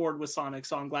across the board with Sonic,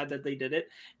 so I'm glad that they did it.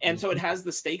 And so it has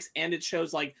the stakes, and it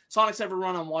shows like Sonic's never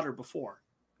run on water before.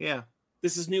 Yeah,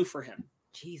 this is new for him.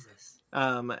 Jesus.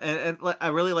 And I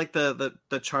really like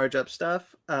the charge up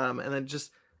stuff. And then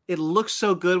just it looks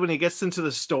so good when he gets into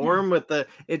the storm with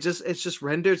it's just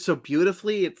rendered so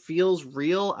beautifully. It feels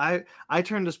real. I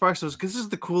turned to Sparks and was, this is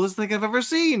the coolest thing I've ever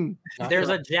seen. There's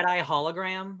a Jedi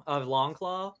hologram of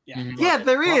Longclaw. Yeah,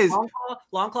 there is.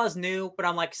 Longclaw's new, but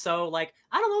I'm like,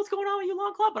 I don't know what's going on with you,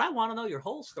 Longclaw, but I want to know your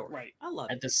whole story. Right. I love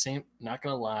it. Not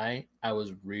gonna lie, I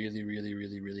was really, really,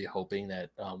 really, really hoping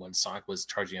that when Sonic was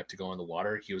charging up to go in the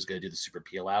water, he was gonna do the super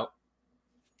peel out.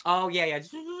 Oh yeah. We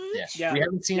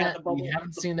haven't seen that. We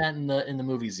haven't seen that in the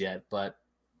movies yet, but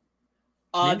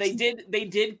they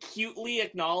did cutely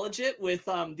acknowledge it with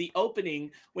the opening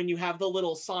when you have the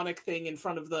little Sonic thing in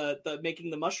front of the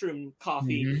making the mushroom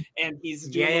coffee, and he's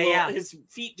doing his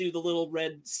feet do the little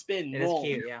red spin roll.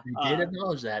 Cute, yeah. We did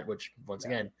acknowledge that, which once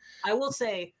again, I will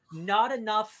say, not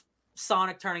enough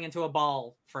Sonic turning into a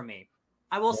ball for me.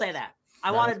 I will say that. I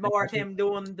wanted more of him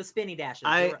doing the spinny dashes.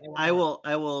 I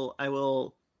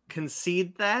will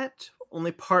concede that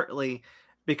only partly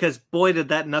because boy did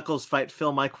that Knuckles fight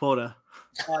fill my quota.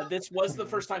 This was the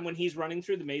first time when he's running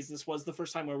through the maze. This was the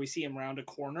first time where we see him round a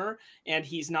corner, and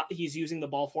he's using the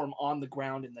ball form on the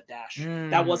ground in the dash.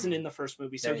 That wasn't in the first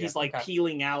movie, so he's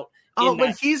peeling out.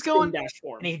 When he's going dash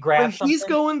form, and he grabs when he's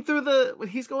going through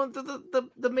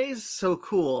the maze, so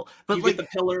cool. But you get the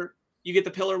pillar. You get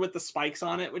the pillar with the spikes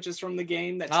on it, which is from the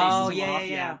game that chases him off.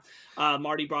 Yeah.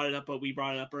 Marty brought it up, but we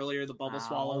brought it up earlier. The bubble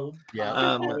swallow.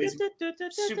 Yeah.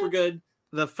 Super good.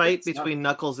 The fight between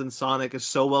Knuckles and Sonic is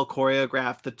so well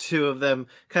choreographed. The two of them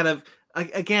kind of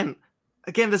again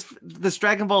this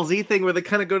Dragon Ball Z thing where they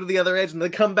kind of go to the other edge and they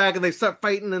come back and they start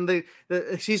fighting, and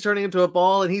she's turning into a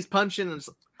ball and he's punching, and it's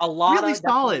a lot really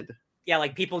solid. Yeah,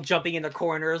 like people jumping in the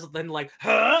corners, then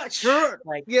sure.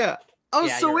 I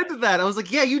was so into that. I was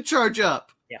like, yeah, you charge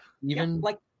up. Yeah.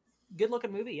 Good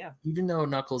looking movie, yeah. Even though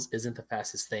Knuckles isn't the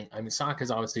fastest thing, I mean, Sonic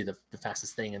is obviously the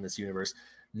fastest thing in this universe.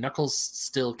 Knuckles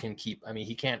still can keep. I mean,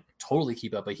 he can't totally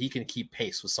keep up, but he can keep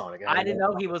pace with Sonic. I didn't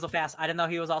know he was fast. I didn't know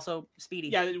he was also speedy.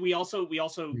 Yeah, we also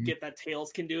get that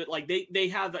Tails can do it. Like they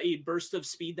have a burst of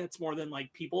speed that's more than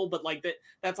like people, but like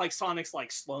that's like Sonic's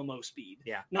like slow-mo speed.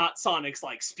 Yeah. Not Sonic's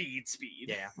like speed.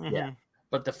 Yeah. Yeah.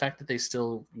 But the fact that they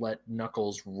still let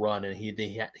Knuckles run and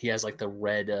he has like the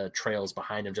red trails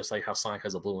behind him, just like how Sonic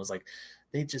has the blue ones, like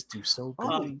they just do so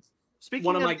good. Speaking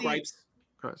one of of my gripes.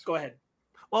 Go ahead.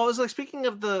 Well, I was like speaking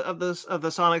of the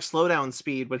Sonic slowdown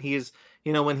speed when he's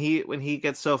when he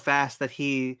gets so fast that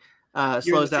he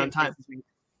slows down time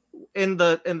in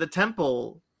the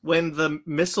temple when the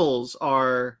missiles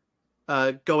are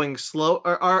going slow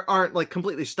or aren't like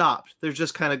completely stopped. They're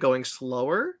just kind of going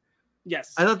slower.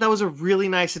 Yes. I thought that was a really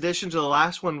nice addition to the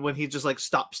last one when he just like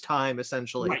stops time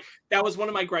essentially. Right. That was one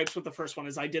of my gripes with the first one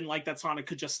is I didn't like that Sonic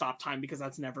could just stop time because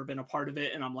that's never been a part of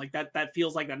it. And I'm like, that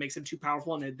feels like that makes him too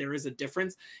powerful. And there is a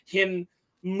difference. Him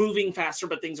moving faster,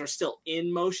 but things are still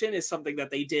in motion is something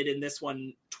that they did in this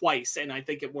one twice. And I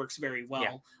think it works very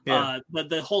well. Yeah.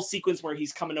 The whole sequence where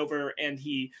he's coming over and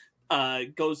he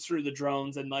goes through the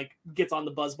drones and like gets on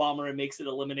the Buzz Bomber and makes it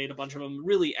eliminate a bunch of them.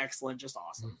 Really excellent. Just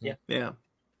awesome. Yeah. Yeah.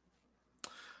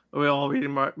 Are we all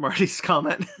reading Marty's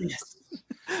comment? Yes.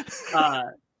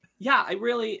 Yeah,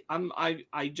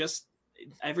 I just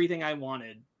everything I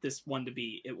wanted this one to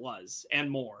be, it was,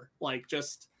 and more. Like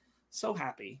just so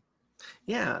happy.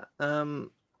 Yeah.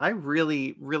 I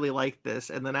really, really liked this.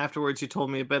 And then afterwards you told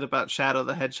me a bit about Shadow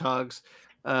the Hedgehog's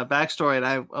backstory,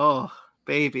 and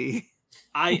baby.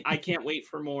 I can't wait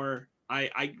for more.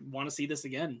 I want to see this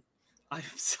again. I'm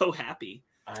so happy.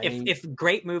 If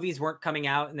great movies weren't coming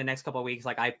out in the next couple of weeks,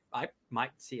 like I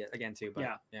might see it again too. But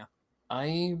yeah.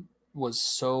 I was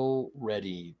so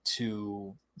ready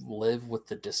to live with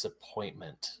the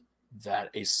disappointment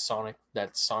that Sonic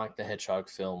the Hedgehog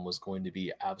film was going to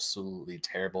be absolutely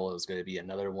terrible. It was going to be it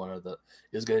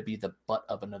was going to be the butt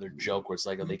of another joke where it's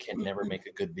like, they can never make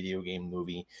a good video game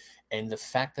movie. And the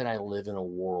fact that I live in a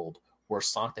world where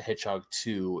Sonic the Hedgehog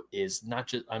 2 is not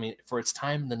just, I mean, for its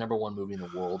time, the #1 movie in the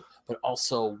world, but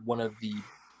also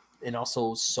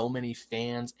also so many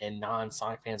fans and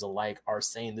non-Sonic fans alike are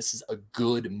saying this is a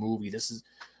good movie.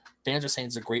 Fans are saying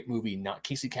it's a great movie. Not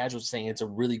Casey Casuals saying it's a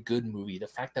really good movie. The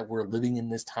fact that we're living in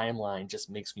this timeline just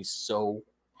makes me so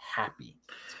happy.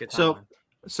 It's a good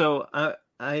So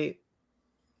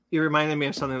you reminded me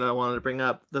of something that I wanted to bring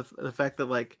up. The fact that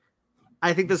like,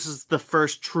 I think this is the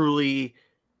first truly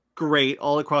great,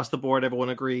 all across the board, everyone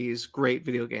agrees, great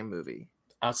video game movie.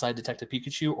 Outside Detective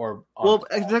Pikachu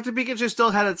Detective Pikachu still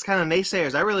had its kind of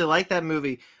naysayers. I really like that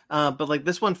movie. But like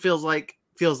this one feels like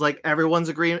everyone's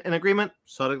in agreement.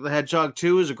 Sonic the Hedgehog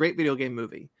 2 is a great video game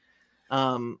movie.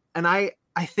 And I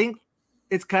think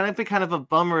it's kind of a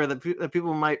bummer that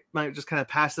people might just kind of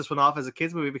pass this one off as a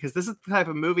kids movie, because this is the type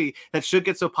of movie that should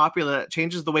get so popular that it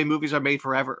changes the way movies are made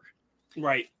forever.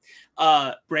 Right.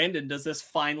 Brandon, does this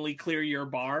finally clear your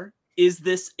bar? Is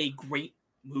this a great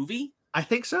movie? I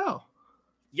think so.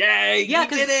 Yay! Yeah, you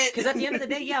did it. Because at the end of the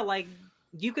day, like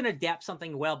you can adapt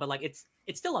something well, but like it's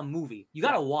still a movie. You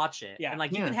got to watch it. Yeah. And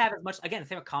like you can have as much, again,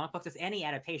 same with comic books as any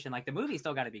adaptation. Like the movie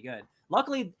still got to be good.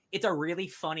 Luckily, it's a really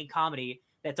funny comedy.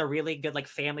 That's a really good like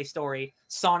family story.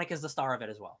 Sonic is the star of it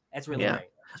as well. That's really great.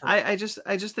 I just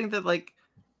think that like,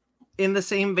 in the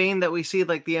same vein that we see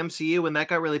like the MCU when that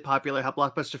got really popular, how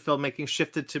blockbuster filmmaking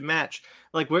shifted to match.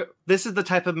 Like this is the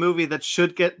type of movie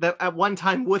that at one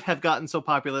time would have gotten so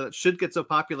popular, that should get so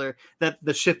popular that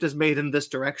the shift is made in this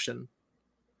direction.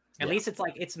 At least it's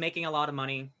like it's making a lot of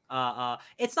money.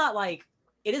 It's not like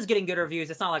it is getting good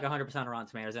reviews. It's not like 100% on Rotten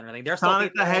Tomatoes and everything. There's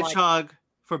Sonic the Hedgehog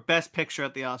for Best Picture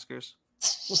at the Oscars.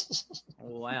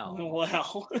 Wow.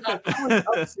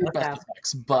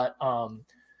 But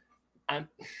I'm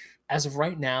as of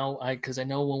right now, because I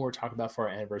know when we're talking about for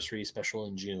our anniversary special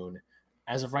in June,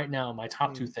 as of right now, my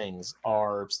top two things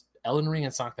are Elden Ring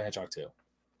and Sonic the Hedgehog 2.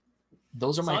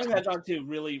 Those are my Sonic the Hedgehog 2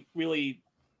 really, really.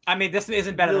 I mean, this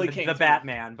isn't better than the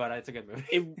Batman, but it's a good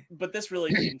movie. But this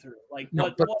really came through. Like,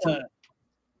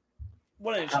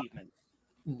 what an achievement.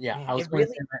 Yeah, I was going to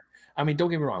say that. I mean, don't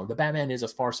get me wrong. The Batman is a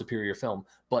far superior film,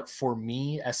 but for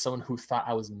me, as someone who thought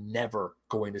I was never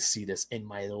going to see this in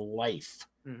my life,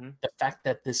 the fact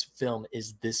that this film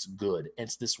is this good and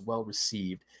it's this well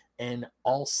received, and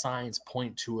all signs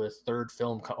point to a third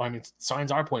film.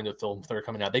 Signs are pointing to a film third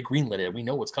coming out. They greenlit it. We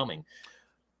know what's coming,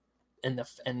 and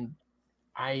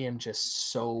I am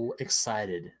just so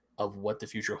excited of what the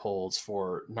future holds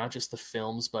for not just the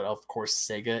films, but of course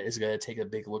Sega is going to take a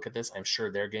big look at this. I'm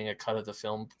sure they're getting a cut of the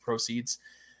film proceeds.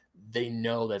 They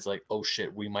know that's like, oh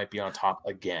shit, we might be on top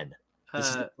again. This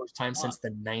is the first time since the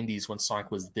 90s when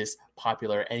Sonic was this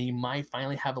popular, and he might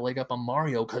finally have a leg up on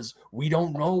Mario because we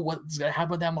don't know what's going to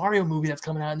happen with that Mario movie that's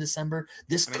coming out in December.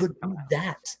 This could be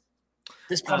that.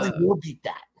 This probably will beat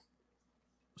that.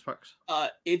 Sparks.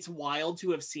 It's wild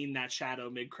to have seen that Shadow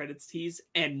mid-credits tease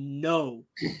and know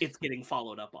it's getting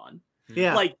followed up on.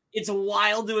 Yeah. Like, it's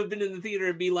wild to have been in the theater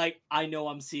and be like, I know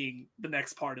I'm seeing the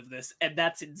next part of this, and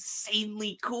that's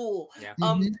insanely cool. Yeah.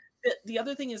 The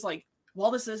other thing is, like,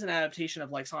 while this is an adaptation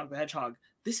of like Sonic the Hedgehog,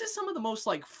 this is some of the most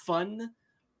like fun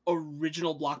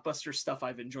original blockbuster stuff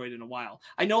I've enjoyed in a while.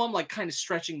 I know I'm like kind of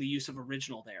stretching the use of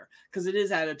original there because it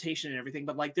is adaptation and everything,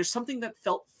 but like there's something that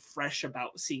felt fresh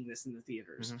about seeing this in the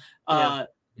theaters.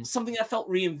 Something that felt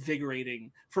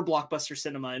reinvigorating for blockbuster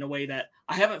cinema in a way that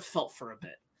I haven't felt for a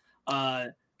bit.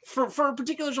 For a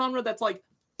particular genre that's like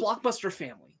blockbuster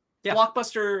family. Yeah.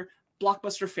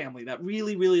 Blockbuster family that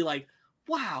really, really like,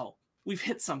 wow, we've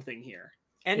hit something here.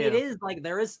 And it is like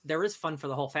there is fun for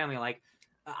the whole family. Like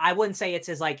I wouldn't say it's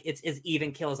as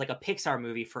even kill as like a Pixar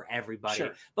movie for everybody.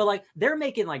 Sure. But like they're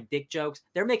making like dick jokes.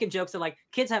 They're making jokes that like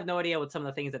kids have no idea what some of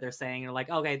the things that they're saying. And like,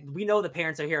 okay, we know the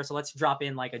parents are here, so let's drop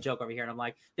in like a joke over here. And I'm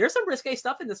like, there's some risque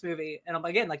stuff in this movie. And I'm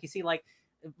again, like you see like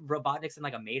Robotnik's in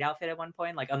like a maid outfit at one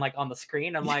point, like on the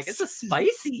screen. I'm like, it's a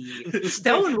spicy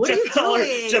Stone. What are you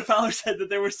doing? Jeff Fowler said that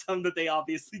there were some that they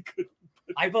obviously couldn't.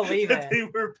 I believe that it. They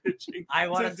were pitching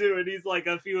to do, and he's like,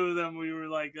 a few of them we were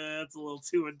like, that's a little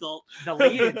too adult. The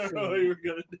lead what we were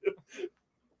gonna do.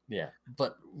 Yeah,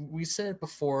 but we said it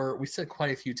before. We said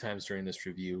quite a few times during this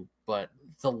review, but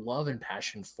the love and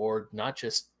passion for not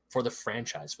just for the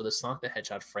franchise, for the Sonic the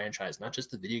Hedgehog franchise, not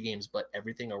just the video games, but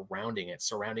everything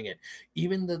surrounding it,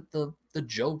 even the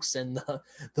jokes and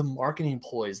the marketing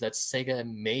ploys that Sega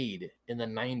made in the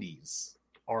 90s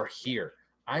are here.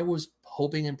 I was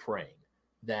hoping and praying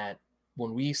that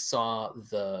when we saw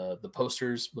the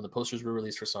posters, when the posters were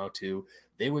released for Sonic 2,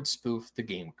 they would spoof the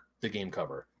game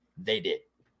cover. They did.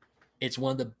 It's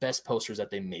one of the best posters that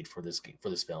they made for this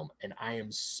film, and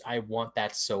I want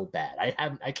that so bad.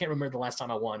 I can't remember the last time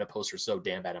I wanted a poster so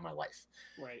damn bad in my life.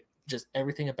 Right. Just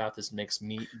everything about this makes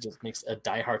a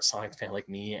diehard Sonic fan like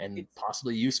me and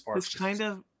possibly you, Sparks.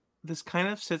 This kind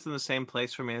of sits in the same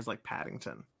place for me as like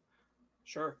Paddington.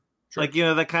 Sure. Like, you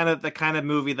know, the kind of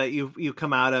movie that you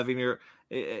come out of and you're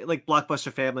like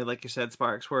blockbuster family, like you said,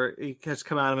 Sparks, where you just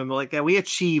come out of and be like, yeah, we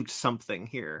achieved something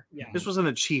here. Yeah. This was an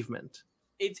achievement.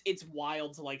 It's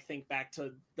wild to like think back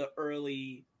to the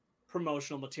early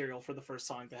promotional material for the first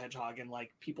Sonic the Hedgehog and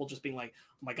like people just being like,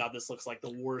 oh my god, this looks like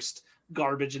the worst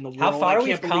garbage in the world. How far I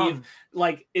can't believe come?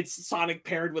 Like it's Sonic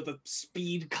paired with a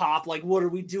speed cop. Like, what are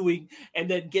we doing? And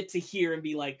then get to here and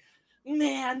be like,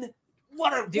 man,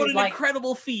 what an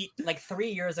incredible feat. Like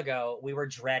 3 years ago, we were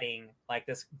dreading like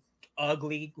this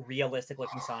ugly, realistic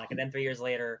looking Sonic. And then 3 years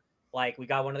later, like we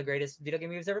got one of the greatest video game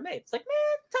movies ever made. It's like, man,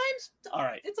 times all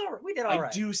right. It's all right. We did all right.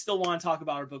 I do still want to talk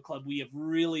about our book club. We have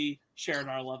really shared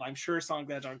our love. I'm sure Sonic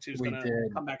the Hedgehog 2 is going to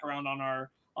come back around on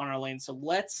our lane. So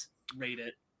let's rate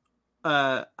it.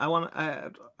 I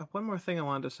one more thing I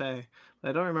wanted to say, but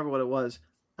I don't remember what it was.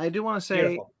 I do want to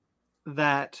say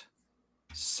that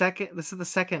this is the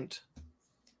second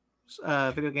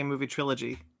video game movie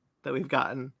trilogy that we've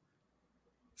gotten.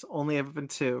 It's only ever been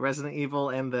 2: Resident Evil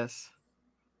and this.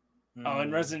 Oh,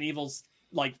 and Resident Evil's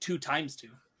like 2 times 2.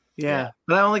 Yeah,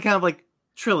 but I only count like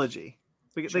trilogy.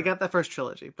 They got that first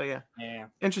trilogy, but yeah,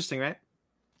 interesting, right?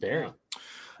 Very.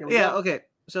 Yeah. Okay,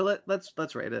 so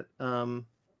let's rate it. Ben,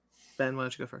 why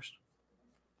don't you go first?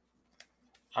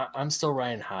 I'm still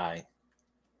riding high.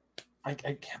 I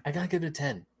gotta give it a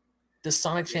 10. The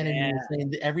Sonic fan in me is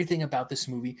saying everything about this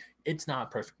movie. It's not a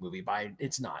perfect movie.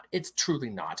 It's not. It's truly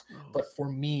not. But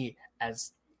for me,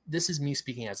 this is me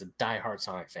speaking as a diehard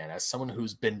Sonic fan, as someone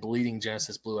who's been bleeding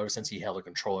Genesis Blue ever since he held a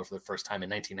controller for the first time in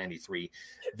 1993.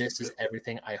 This is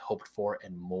everything I hoped for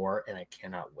and more, and I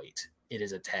cannot wait. It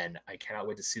is a 10. I cannot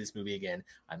wait to see this movie again.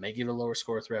 I may give it a lower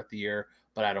score throughout the year,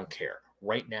 but I don't care.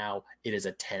 Right now, it is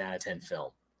a 10 out of 10 film.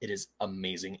 It is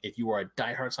amazing. If you are a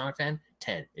diehard Sonic fan,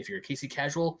 10. If you're a Casey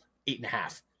casual,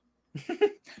 8.5.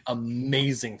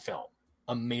 Amazing film.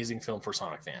 Amazing film for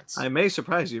Sonic fans. I may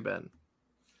surprise you, Ben.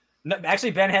 No,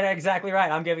 actually, Ben had it exactly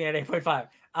right. I'm giving it 8.5.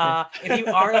 If you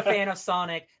are a fan of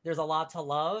Sonic, there's a lot to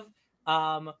love.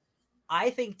 I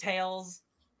think Tails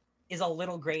is a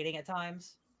little grating at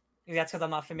times. That's because I'm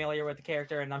not familiar with the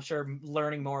character, and I'm sure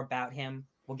learning more about him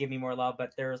will give me more love.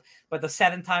 But the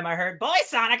 7th time I heard, "Boy,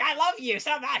 Sonic, I love you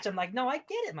so much," I'm like, no, I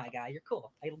get it, my guy. You're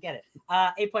cool. I get it.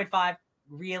 8.5.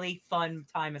 Really fun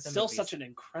time at the Still movies. Such an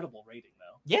incredible rating,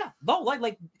 though. Yeah. No,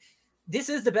 like this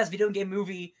is the best video game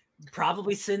movie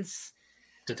probably since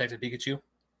Detective Pikachu.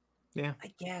 Yeah,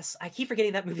 I guess I keep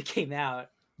forgetting that movie came out.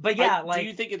 But yeah, do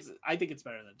you think it's? I think it's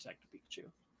better than Detective Pikachu.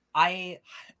 I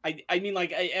mean,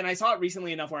 like, and I saw it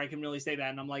recently enough where I can really say that,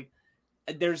 and I'm like,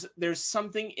 there's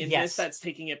something in this that's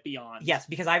taking it beyond. Yes,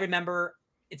 because I remember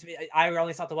I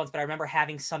only saw it the once, but I remember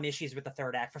having some issues with the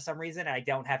third act for some reason, and I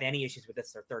don't have any issues with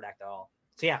this third act at all.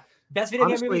 So yeah, best video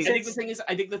game movie. I think the thing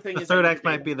is, the third act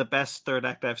might be the best third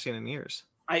act I've seen in years.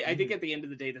 I think at the end of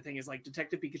the day, the thing is, like,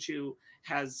 Detective Pikachu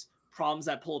has problems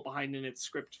that pull it behind in its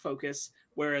script focus,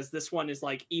 whereas this one is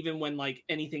like, even when like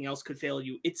anything else could fail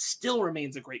you, it still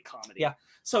remains a great comedy. Yeah.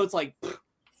 So it's like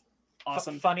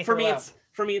awesome. Funny for me.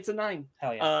 It's a 9.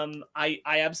 Hell yeah. I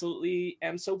absolutely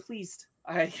am so pleased.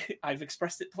 I've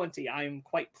expressed it plenty. I am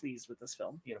quite pleased with this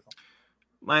film. Beautiful.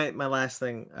 My last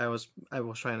thing I was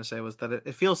trying to say was that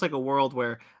it feels like a world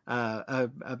where a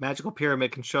magical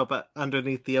pyramid can show up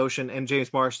underneath the ocean, and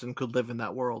James Marsden could live in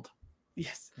that world.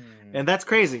 Yes, and that's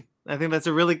crazy. I think that's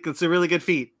a really good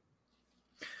feat.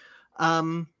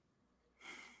 I'm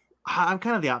kind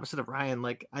of the opposite of Ryan.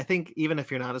 Like, I think even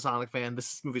if you're not a Sonic fan,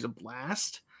 this movie's a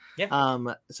blast. Yeah.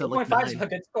 So 2.5 is a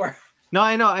good score. No,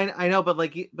 I know,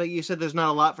 but you said there's not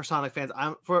a lot for Sonic fans.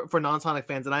 I'm for non-Sonic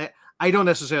fans, and I don't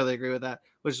necessarily agree with that,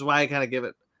 which is why I kind of give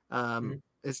it.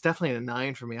 It's definitely a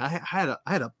 9 for me. I had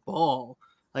a ball.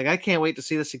 Like, I can't wait to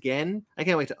see this again. I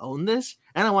can't wait to own this,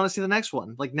 and I want to see the next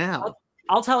one. Like, now.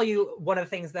 I'll tell you one of the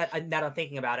things that I'm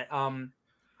thinking about it.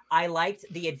 I liked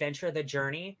the adventure, the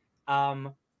journey.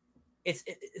 This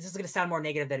is going to sound more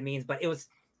negative than it means, but it was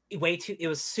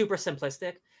super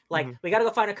simplistic. Like, we got to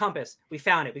go find a compass. We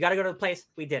found it. We got to go to the place.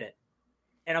 We did it.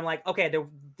 And I'm like, okay,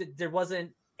 there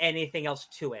wasn't anything else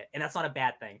to it. And that's not a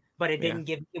bad thing, but as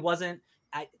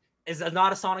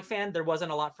not a Sonic fan, there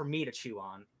wasn't a lot for me to chew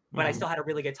on, but I still had a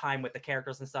really good time with the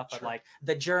characters and stuff. But like,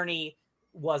 the journey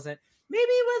maybe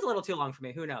it was a little too long for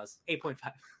me. Who knows? 8.5.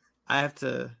 I have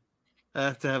to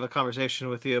have a conversation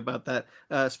with you about that,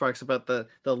 Sparks, about the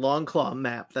Long Claw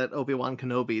map that Obi-Wan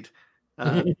Kenobi'd.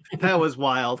 That was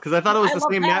wild, because I thought it was the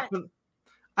same map.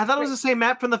 I thought it was the same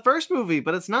map from the first movie,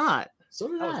 but it's not. So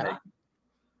did I.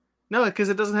 No, because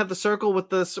it doesn't have the circle with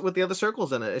the other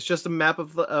circles in it. It's just a map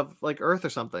of like Earth or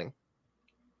something.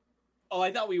 Oh,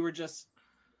 I thought we were just.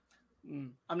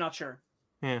 I'm not sure.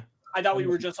 Yeah. I thought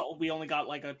we only got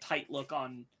like a tight look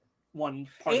on one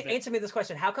part of it. Answer me this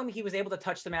question: how come he was able to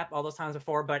touch the map all those times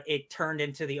before, but it turned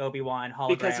into the Obi-Wan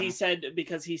hologram?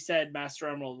 Because he said Master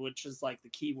Emerald, which is like the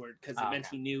keyword, because it meant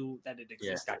he knew that it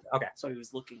existed. Yeah. Okay, so he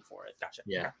was looking for it. Gotcha.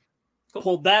 Yeah. Okay. Cool.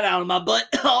 Pulled that out of my butt.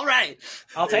 All right,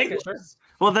 I'll take it. Sure.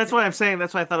 Well, that's what I'm saying.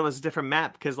 That's why I thought it was a different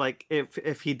map, because like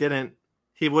if he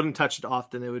wouldn't touch it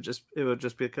often. It would just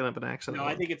be kind of an accident. No,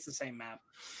 I think it's the same map.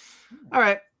 All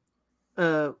right.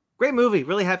 Great movie.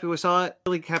 Really happy we saw it.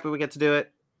 Really happy we get to do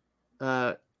it.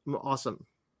 Awesome.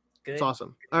 Good. It's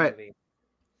awesome. Good all right. movie.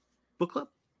 Book club?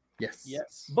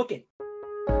 Yes. Book it.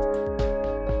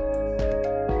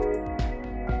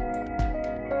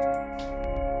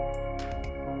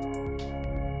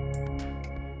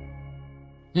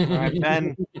 All right,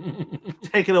 Ben,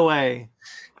 take it away.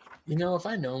 You know, if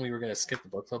I'd known we were going to skip the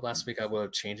book club last week, I would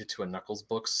have changed it to a Knuckles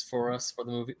books for us for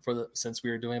the movie since we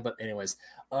were doing it. But anyways,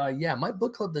 my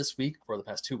book club this week for the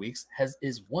past 2 weeks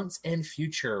is Once and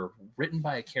Future, written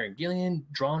by Karen Gillian,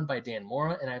 drawn by Dan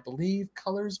Mora, and I believe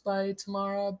colors by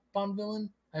Tamara Bonvillain.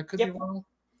 I could be wrong.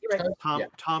 You're right.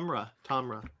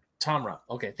 Tomra.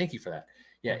 Okay, thank you for that.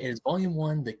 Yeah, it is Volume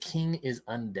 1, The King is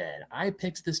Undead. I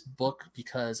picked this book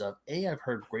because of I've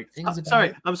heard great things about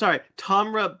it. I'm sorry.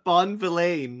 Tomra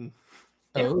Bonvillain.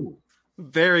 Oh.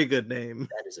 Very good name.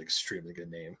 That is an extremely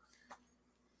good name.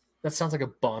 That sounds like a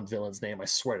Bond villain's name, I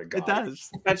swear to God. It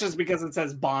does. That's just because it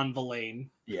says Bonvillain.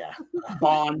 Yeah.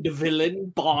 Bond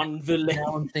villain. Now I'm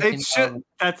thinking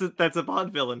that's a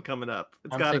Bond villain coming up.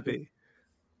 It's got to be.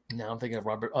 Now I'm thinking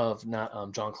of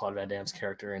Jean-Claude Van Damme's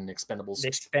character in Expendables.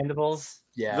 The Expendables.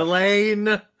 Yeah.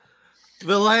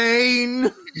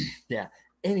 Villain. Yeah.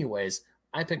 Anyways,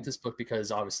 I picked this book because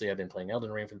obviously I've been playing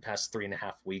Elden Ring for the past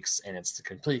 3.5 weeks, and it's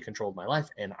completely controlled my life.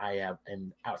 And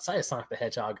and outside of Sonic the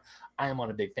Hedgehog, I am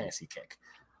on a big fantasy kick.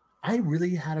 I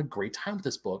really had a great time with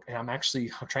this book, and I'm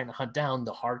actually trying to hunt down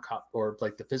the hard copy or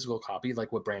like the physical copy,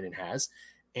 like what Brandon has,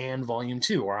 and Volume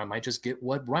 2, or I might just get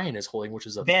what Ryan is holding, which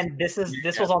is a Ben. This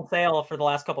was on sale for the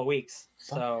last couple of weeks,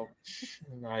 so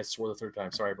I swore the third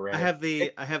time. Sorry,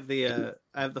 Brandon.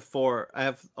 I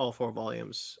have all 4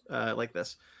 volumes like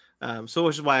this. So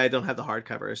which is why I don't have the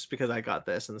hardcovers, because I got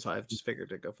this, and so I've just figured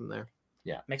to go from there.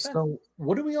 Yeah, makes sense. So,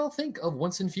 what do we all think of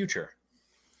Once and Future?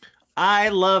 I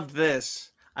loved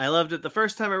this. I loved it the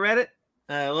first time I read it.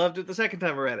 I loved it the second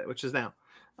time I read it, which is now.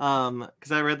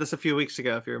 Because I read this a few weeks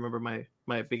ago, if you remember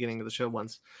my beginning of the show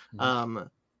ones. Mhm.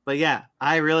 But yeah,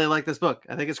 I really like this book.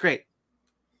 I think it's great.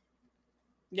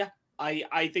 Yeah,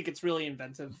 I think it's really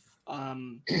inventive.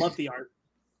 Love the art.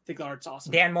 I think the art's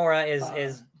awesome. Dan Mora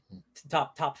is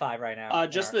top 5 right now.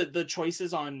 Just the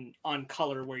choices on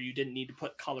color where you didn't need to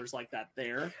put colors like that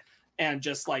there, and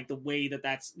just like the way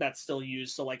that's still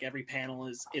used. So like every panel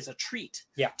is a treat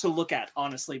to look at,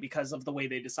 honestly, because of the way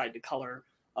they decide to color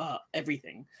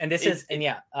everything. And this is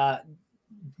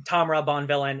Tamra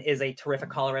Bonvillain is a terrific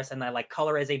colorist, and I like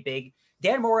color is a big.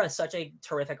 Dan Mora is such a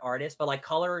terrific artist, but like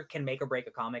color can make or break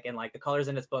a comic, and like the colors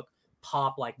in this book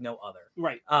pop like no other.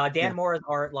 Right. Dan Mora's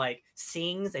art like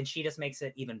sings, and she just makes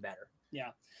it even better. Yeah.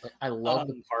 I love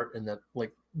the part in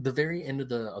like the very end of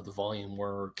the volume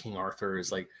where King Arthur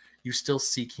is like, you still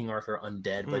see King Arthur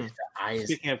undead, but the eyes.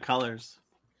 Speaking of colors,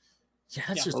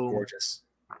 it's just gorgeous.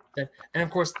 And of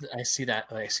course, I see the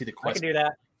quest. I can do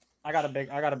that. I got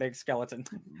a big skeleton.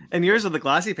 And yours are the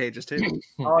glossy pages too.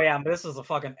 Oh yeah, but this is a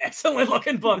fucking excellent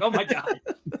looking book. Oh my god.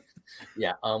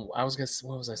 Yeah. What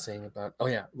was I saying about? Oh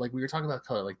yeah, like we were talking about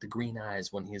color, like the green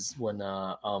eyes when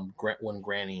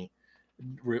Granny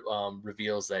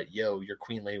reveals that your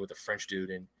queen lady with a French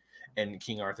dude, and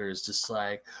King Arthur is just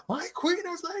like, my queen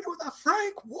is laid with a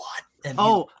Frank. What? And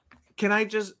can I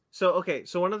just so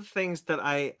one of the things that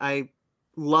I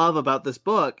love about this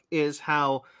book is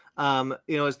how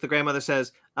as the grandmother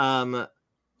says,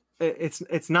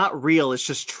 it's not real, it's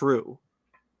just true.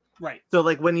 Right. So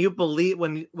like when you believe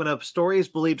when a story is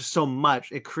believed so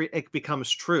much, it becomes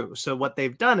true. So what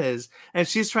they've done is, and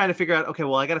she's trying to figure out, okay,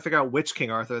 well, I got to figure out which King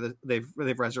Arthur that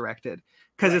they've resurrected,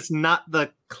 because it's not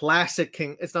the classic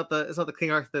king. It's not the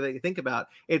King Arthur that you think about.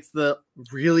 It's the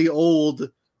really old,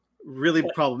 really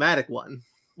problematic one.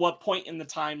 What point in the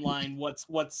timeline?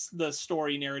 What's the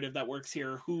story narrative that works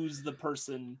here? Who's the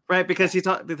person? Right, because he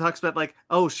talks about like,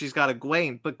 oh, she's got a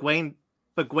Gawain, but Gawain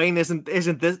isn't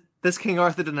this King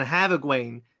Arthur didn't have a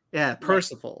Gawain. Yeah,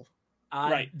 Percival.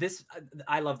 Right.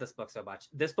 I love this book so much.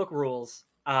 This book rules.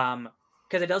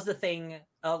 Because it does the thing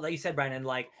like you said, Brandon.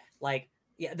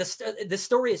 The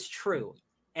story is true,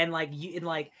 and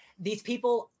these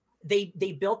people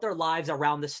they built their lives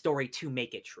around the story to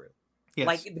make it true. Yes.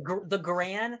 Like the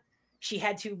Gran, she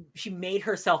made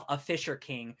herself a Fisher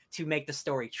King to make the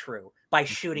story true by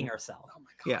shooting herself. Oh my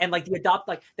God. Yeah. And like the adopt,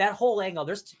 like that whole angle,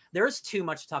 there's too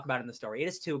much to talk about in the story. It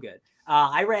is too good.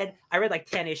 I read like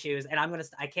 10 issues, and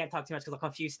I can't talk too much because I'll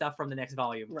confuse stuff from the next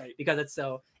volume. Right. Because it's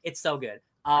so good.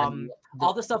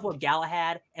 All the stuff with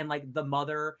Galahad and like the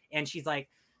mother, and she's like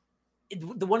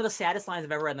one of the saddest lines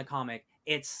I've ever read in the comic.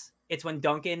 It's when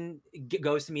Duncan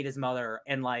goes to meet his mother,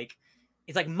 and like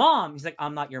it's like, Mom, he's like,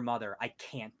 I'm not your mother, I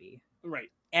can't be. Right.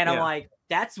 And I'm like,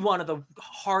 that's one of the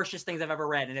harshest things I've ever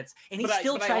read, and he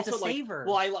still tries to save her.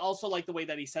 Well, I also like the way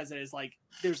that he says it is like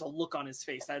there's a look on his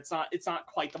face that it's not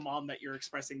quite the mom that you're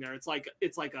expressing there. It's like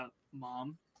a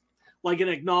mom, like an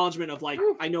acknowledgement of like,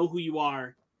 I know who you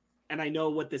are, and I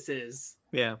know what this is.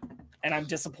 Yeah. And I'm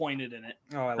disappointed in it.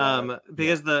 Oh, I love it.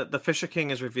 Because the Fisher King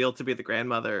is revealed to be the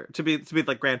grandmother, to be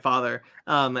like grandfather.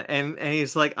 And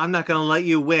he's like, I'm not gonna let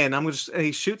you win. And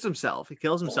he shoots himself. He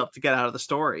kills himself to get out of the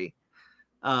story.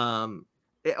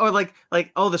 Or like,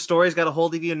 oh, the story's got a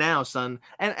hold of you now, son.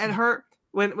 And her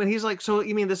when he's like, so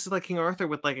you mean this is like King Arthur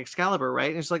with like Excalibur,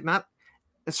 right? And it's like, not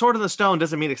a sword in the stone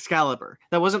doesn't mean Excalibur.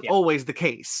 That wasn't always the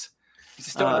case.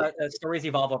 Stories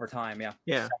evolve over time. Yeah.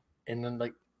 Yeah. And then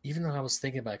like, even though I was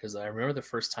thinking about it, because I remember the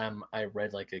first time I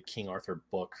read like a King Arthur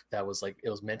book that was like,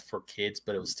 it was meant for kids,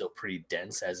 but it was still pretty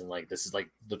dense, as in like, this is like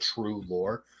the true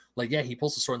lore. Like, yeah, he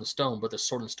pulls the sword in the stone, but the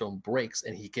sword in the stone breaks,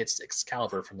 and he gets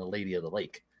Excalibur from the Lady of the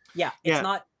Lake. Yeah,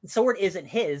 not sword isn't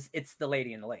his, it's the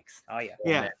Lady in the Lakes. Oh yeah.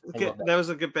 Yeah, that was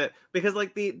a good bit, because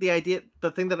like the idea,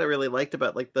 the thing that I really liked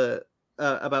about like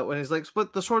about when he's like,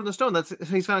 but the sword in the stone,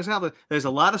 he's found Excalibur. There's a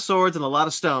lot of swords and a lot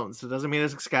of stones. It doesn't mean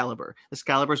it's Excalibur.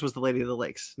 Excalibur's was the Lady of the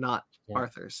Lakes, not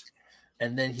Arthur's.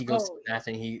 And then he goes to the bath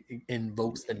and he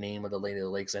invokes the name of the Lady of the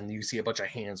Lakes, and you see a bunch of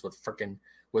hands with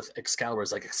Excalibur.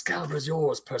 It's like, Excalibur's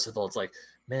yours, Percival. It's like,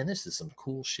 man, this is some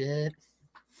cool shit.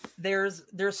 There's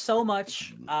so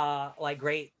much like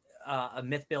great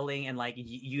myth building and like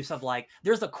use of like,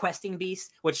 there's a questing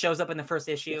beast which shows up in the first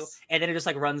issue, and then it just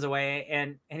like runs away,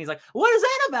 and he's like, what is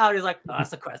that about? He's like, oh,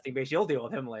 that's a questing beast, you'll deal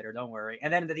with him later, don't worry.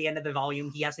 And then at the end of the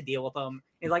volume he has to deal with him.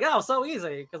 He's like, oh, so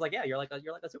easy, because like, yeah, you're like a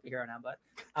superhero now. But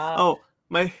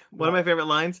one of my favorite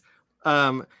lines,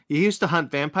 you used to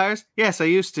hunt vampires? Yes, I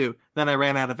used to, then I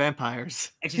ran out of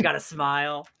vampires. And she's got a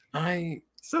smile.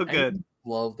 So good. I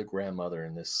love the grandmother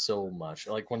in this so much.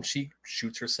 Like when she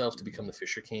shoots herself to become the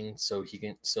Fisher King, so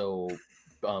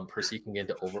Percy can get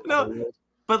into overworld.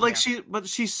 But like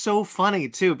she's so funny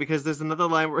too, because there's another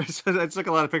line where I took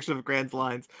a lot of pictures of Grant's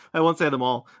lines. I won't say them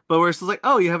all, but where it's like,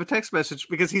 oh, you have a text message,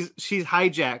 because she's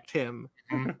hijacked him.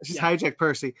 She's hijacked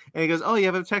Percy, and he goes, oh, you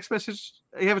have a text message.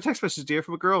 You have a text message, dear,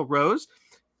 from a girl, Rose.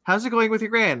 How's it going with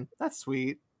your gran? That's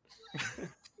sweet.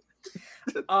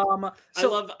 I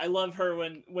love her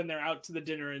when they're out to the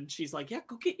dinner and she's like, yeah,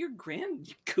 go get your gran,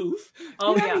 you goof.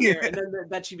 Oh yeah. And then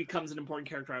that she becomes an important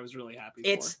character. I was really happy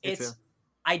for.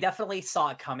 I definitely saw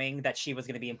it coming that she was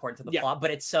going to be important to the plot, but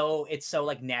it's so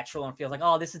like natural and feels like,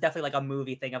 oh, this is definitely like a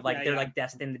movie thing of like they're like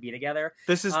destined to be together.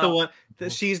 This is the one.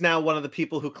 She's now one of the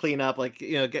people who clean up. Like,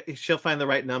 you know, she'll find the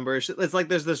right numbers. It's like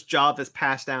there's this job that's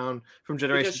passed down from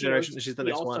generation to generation. She's the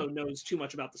next one. She also knows too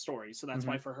much about the story, so that's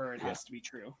why for her it has to be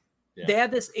true. Yeah. They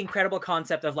have this incredible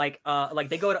concept of like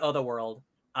they go to Otherworld,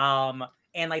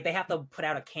 and like they have to put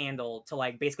out a candle to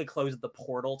like basically close the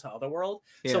portal to Otherworld.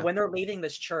 So when they're leaving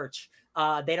this church,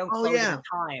 they don't close it in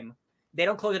time. They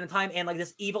don't close it in time, and like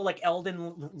this evil like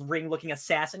Elden Ring looking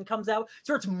assassin comes out,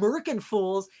 starts murking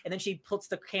fools, and then she puts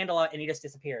the candle out, and he just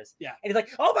disappears. Yeah, and he's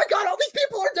like, "Oh my god, all these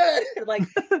people are dead!" And like,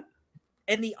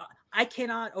 and I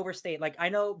cannot overstate. Like, I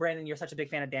know Brandon, you're such a big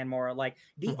fan of Dan Mora. Like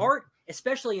the art,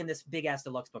 especially in this big ass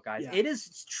deluxe book, guys, it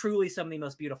is truly some of the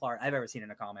most beautiful art I've ever seen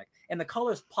in a comic. And the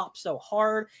colors pop so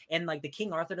hard, and like the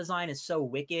King Arthur design is so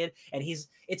wicked. And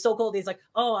it's so cool. He's like,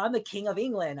 "Oh, I'm the King of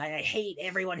England. I hate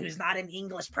everyone who's not an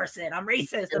English person. I'm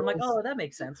racist." And I'm like, "Oh, that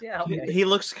makes sense. Yeah." Okay. He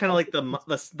looks kind of like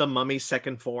the Mummy's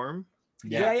second form.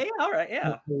 Yeah. All right. Yeah.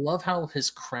 I love how his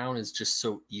crown is just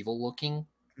so evil looking.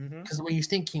 Because when you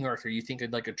think King Arthur, you think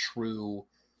of like a true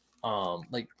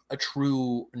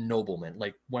nobleman.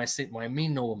 Like when I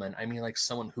mean nobleman, I mean like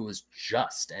someone who is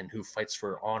just and who fights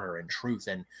for honor and truth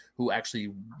and who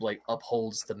actually like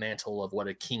upholds the mantle of what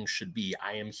a king should be.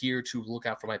 I am here to look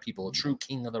out for my people, a true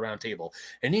king of the round table.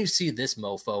 And you see this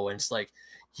mofo, and it's like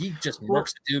he just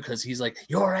murks the dude because he's like,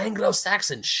 "You're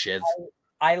Anglo-Saxon, Shiv."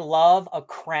 I love a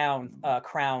crown,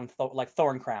 like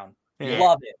thorn crown.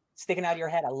 Love it. Sticking out of your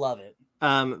head, I love it.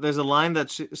 There's a line that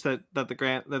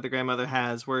the grandmother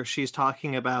has where she's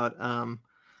talking about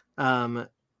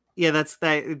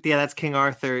that's King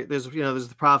Arthur. There's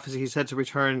the prophecy he's said to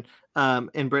return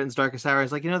in Britain's darkest hour.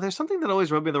 It's like, there's something that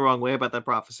always rubbed me the wrong way about that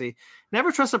prophecy.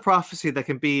 Never trust a prophecy that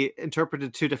can be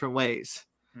interpreted two different ways.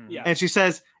 Yeah. And she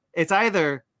says it's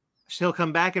either he'll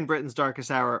come back in Britain's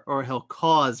darkest hour or he'll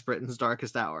cause Britain's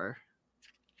darkest hour.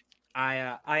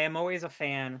 I am always a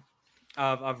fan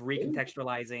of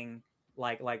recontextualizing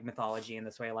like mythology in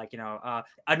this way, like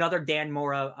another Dan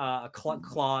Mora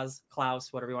Klaus,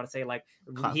 whatever you want to say, like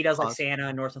he does like Santa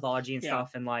and Norse mythology and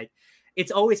stuff, and like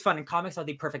it's always fun, and comics are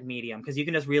the perfect medium because you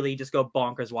can just really just go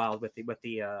bonkers wild with the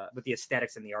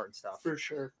aesthetics and the art and stuff. For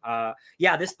sure.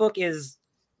 This book is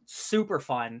super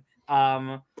fun.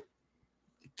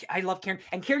 I love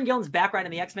Kieran Gillen's background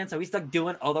in the X-Men, so he's like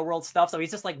doing Otherworld stuff. So he's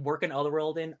just like working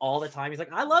Otherworld in all the time. He's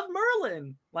like, "I love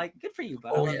Merlin." Like, good for you,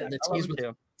 bud. Oh yeah,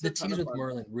 the tease with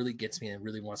Merlin really gets me and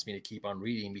really wants me to keep on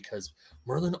reading because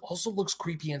Merlin also looks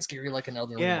creepy and scary like an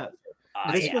Elden Ring. Yeah,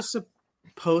 this was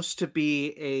supposed to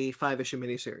be a 5-issue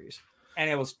miniseries, and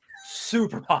it was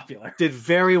super popular. Did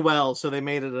very well, so they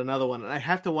made it another one. And I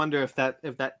have to wonder if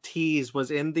that tease was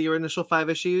in the initial 5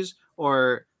 issues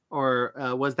or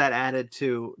was that added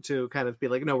to kind of be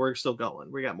like, no, we're still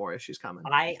going. We got more issues coming.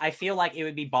 I feel like it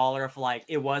would be baller if like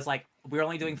it was like we're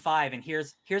only doing 5 and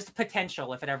here's the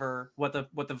potential if it ever what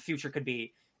the future could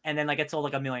be, and then like it sold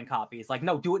like 1 million copies. Like,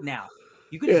 no, do it now.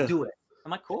 You could just do it.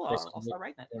 I'm like, cool. I'll start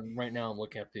writing it. And right now I'm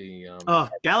looking at the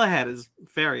Galahad is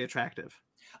very attractive.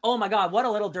 Oh my god, what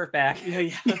a little dirtbag.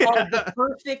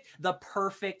 The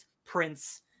perfect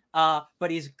prince. But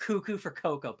he's cuckoo for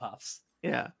Cocoa Puffs.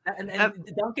 Yeah, and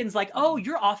Duncan's like, "Oh,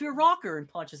 you're off your rocker," and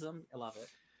punches him. I love it.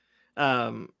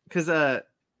 Because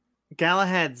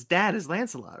Galahad's dad is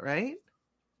Lancelot, right?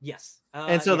 Yes.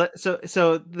 And so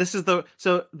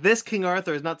this King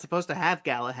Arthur is not supposed to have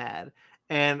Galahad,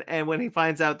 and when he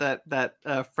finds out that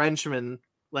Frenchman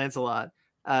Lancelot,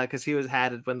 because he was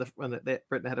hatted when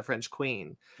Britain had a French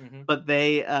queen, but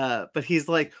he's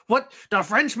like, "What? The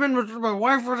Frenchman was my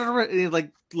wife?" And he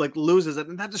like loses it,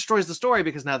 and that destroys the story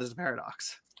because now there's a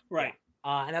paradox. Right.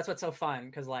 And that's what's so fun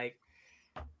because like,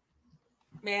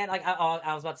 man, like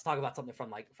I was about to talk about something from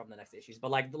the next issues, but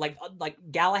like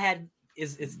Galahad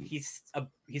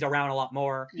he's around a lot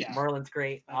more. Yeah. Merlin's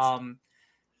great.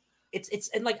 It's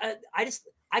and like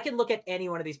I can look at any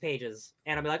one of these pages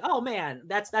and I'll be like, oh man,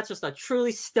 that's just a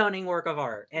truly stunning work of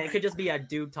art, and it could just be a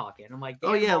dude talking. I'm like,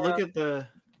 oh yeah, look at the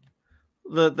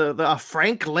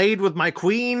Frank laid with my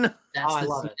queen. I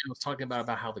love it. I was talking about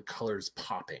how the colors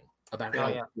popping, about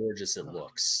how gorgeous it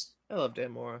looks. I love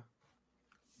Dan Mora.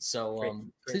 So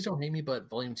please don't hate me, but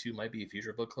Volume 2 might be a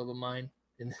future book club of mine,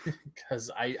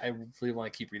 because I really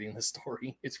want to keep reading this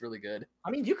story. It's really good. I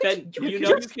mean, you can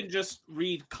just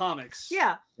read comics.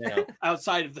 Yeah.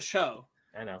 Outside of the show.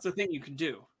 I know. It's a thing you can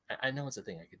do. I know it's a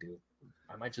thing I could do.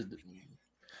 I might just.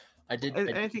 I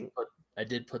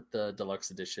did put the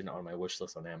deluxe edition on my wish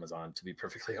list on Amazon, to be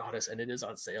perfectly honest, and it is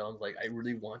on sale. I'm like, I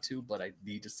really want to, but I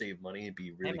need to save money and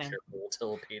be really careful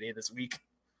till payday this week.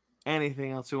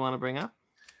 Anything else you want to bring up?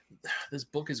 This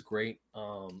book is great.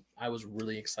 I was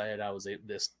really excited.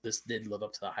 This did live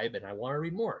up to the hype, and I want to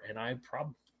read more. And I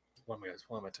probably, what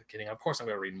am I kidding? Of course I'm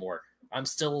going to read more. I'm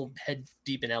still head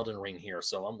deep in Elden Ring here,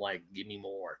 so I'm like, give me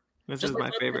more. This is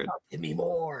my favorite. Give me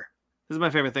more. This is my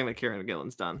favorite thing that Kieran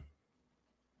Gillen's done.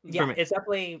 Yeah, it's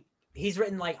definitely, he's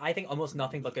written like, I think almost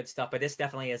nothing but good stuff, but this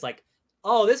definitely is like,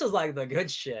 oh, this is like the good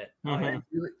shit.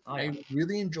 Mm-hmm. I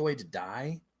really enjoyed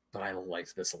Die, but I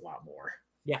liked this a lot more.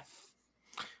 Yeah.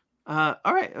 All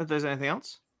right. If there's anything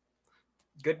else,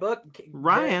 good book.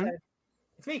 Ryan,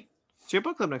 it's me. It's your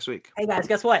book club next week. Hey guys,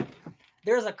 guess what?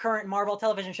 There's a current Marvel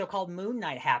television show called Moon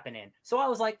Knight happening. So I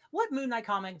was like, what Moon Knight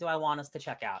comic do I want us to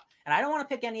check out? And I don't want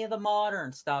to pick any of the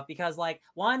modern stuff because, like,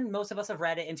 one, most of us have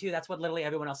read it, and two, that's what literally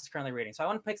everyone else is currently reading. So I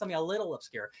want to pick something a little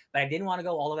obscure, but I didn't want to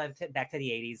go all the way back to the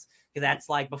 80s because that's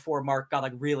like before Mark got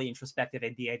like really introspective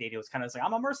and D.A.D. was kind of like,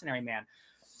 I'm a mercenary man.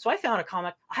 So I found a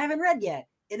comic I haven't read yet.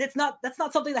 And that's not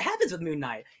something that happens with Moon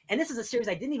Knight. And this is a series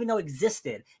I didn't even know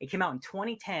existed. It came out in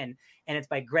 2010, and it's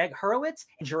by Greg Hurwitz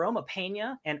and Jerome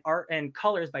Pena, and art and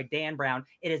colors by Dan Brown.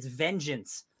 It is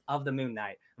Vengeance of the Moon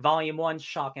Knight. Volume 1,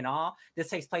 Shock and Awe. This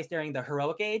takes place during the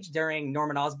Heroic Age, during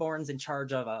Norman Osborn's in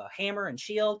charge of Hammer and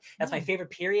S.H.I.E.L.D. That's my favorite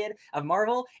period of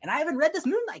Marvel. And I haven't read this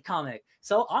Moon Knight comic.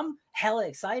 So I'm hella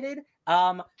excited.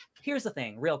 Here's the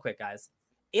thing, real quick, guys.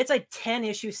 It's a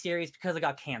 10-issue series because it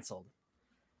got canceled.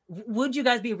 Would you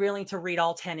guys be willing to read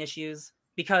all 10 issues?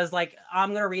 Because, like, I'm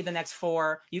going to read the next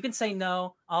 4. You can say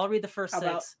no. I'll read the first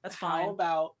 6. That's fine.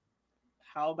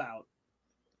 How about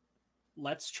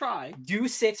let's try. Do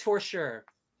 6 for sure.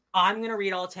 I'm going to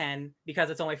read all 10 because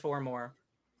it's only 4 more.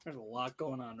 There's a lot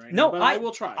going on right now. But I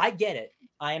will try. I get it.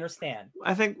 I understand.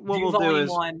 I think what we'll do is...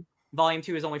 Volume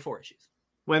 2 is only 4 issues.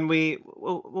 When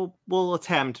we'll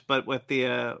attempt, but with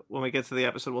the when we get to the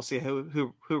episode, we'll see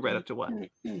who read up to what.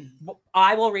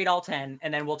 I will read all 10,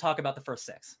 and then we'll talk about the first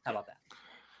 6. How about that?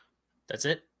 That's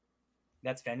it.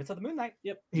 That's Vengeance of the Moon Knight.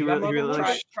 Yep. He really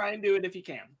try and do it if you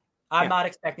can. I'm not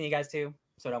expecting you guys to,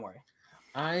 so don't worry.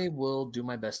 I will do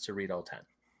my best to read all 10.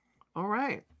 All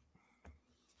right.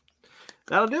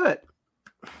 That'll do it.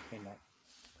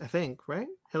 I think, right?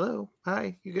 Hello.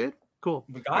 Hi. You good? Cool.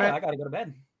 We got it. I got to go to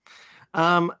bed.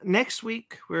 Next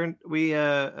week we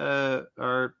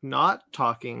are not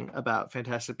talking about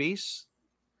Fantastic Beasts,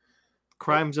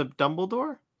 Crimes of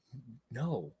Dumbledore.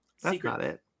 No, that's not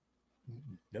it.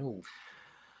 No,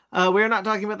 we are not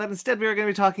talking about that. Instead, we are going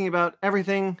to be talking about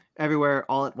Everything, Everywhere,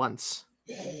 All at Once.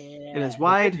 Yeah. It is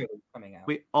wide.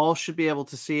 We all should be able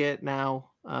to see it now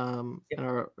in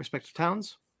our respective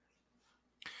towns.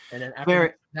 And then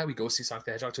after that, we go see Sonic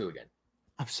the Hedgehog 2 again.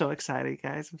 I'm so excited,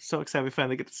 guys. I'm so excited we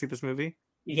finally get to see this movie.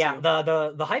 Yeah,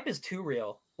 the hype is too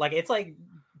real. Like, it's like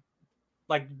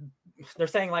they're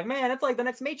saying, like, man, it's like the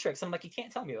next Matrix. And I'm like, you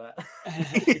can't tell me that.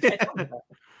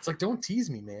 It's like, don't tease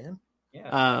me, man.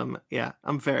 Yeah. Yeah,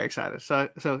 I'm very excited.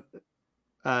 So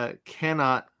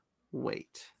cannot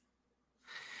wait.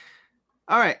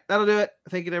 All right, that'll do it.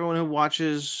 Thank you to everyone who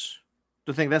watches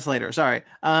the thing. That's later. Sorry.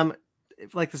 If you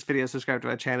like this video, subscribe to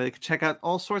our channel. You can check out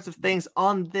all sorts of things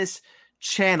on this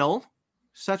channel,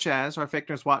 such as our Fake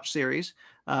Nerds Watch series,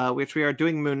 which we are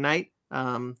doing Moon Knight.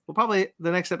 We'll probably,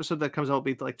 the next episode that comes out will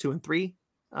be like 2 and 3.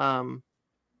 We're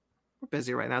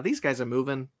busy right now. These guys are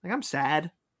moving. Like, I'm sad.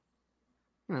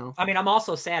 You know. I mean, I'm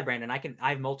also sad, Brandon. I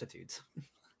have multitudes.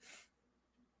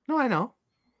 No, I know.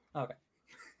 Okay.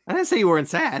 I didn't say you weren't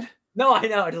sad. No, I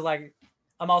know. Just like,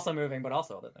 I'm also moving, but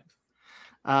also other things.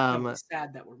 It's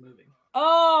sad that we're moving.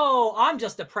 Oh, I'm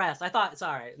just depressed. I thought,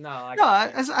 sorry. No,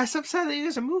 I said that you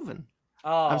guys are moving.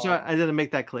 Oh, I'm sorry. I didn't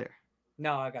make that clear.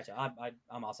 No, I got you.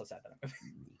 I'm also sad that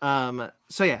I'm moving.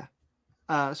 So yeah.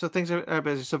 So things are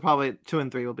busy. So probably 2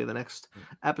 and 3 will be the next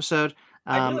episode.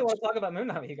 I really want to talk about Moon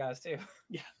Knight with you guys too.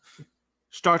 Yeah.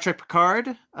 Star Trek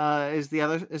Picard is the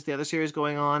other series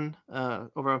going on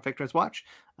over on Fake Nerds Watch.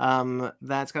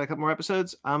 That's got a couple more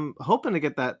episodes. I'm hoping to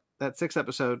get that 6th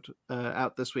episode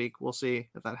out this week. We'll see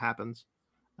if that happens.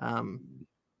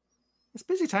 It's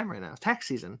busy time right now. Tax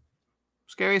season.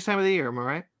 Scariest time of the year, am I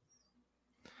right?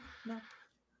 No.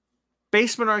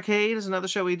 Basement Arcade is another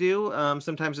show we do.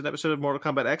 Sometimes an episode of Mortal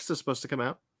Kombat X is supposed to come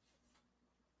out.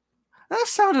 That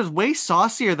sounded way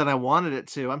saucier than I wanted it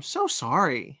to. I'm so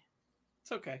sorry.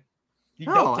 It's okay. You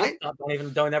No,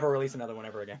 don't ever release another one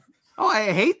ever again. Oh,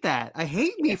 I hate that. I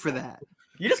hate me for that.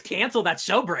 You just canceled that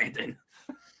show, Brandon.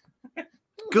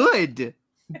 Good.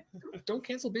 Don't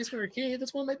cancel Basement Arcade.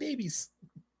 That's one of my babies.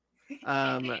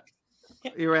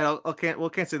 You're right. We'll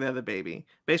cancel the other baby.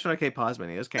 Basement Arcade pause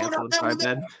menu is canceled. Sorry,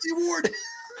 Ben.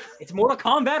 It's Mortal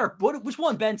Kombat or which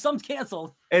one, Ben? Some's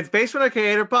canceled. It's Basement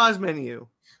Arcade or pause menu.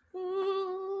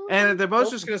 And they're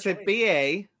both just going to say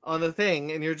BA on the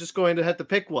thing, and you're just going to have to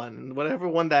pick one, whatever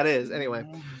one that is. Anyway,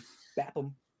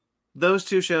 those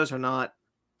two shows are not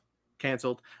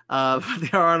canceled. But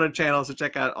they are on our channel, so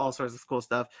check out all sorts of cool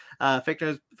stuff. Fake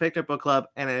Nerd Book Club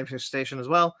and Animation Station as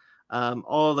well.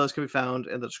 All of those can be found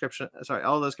in the description. Sorry,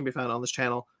 all of those can be found on this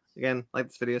channel. Again, like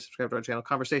this video, subscribe to our channel.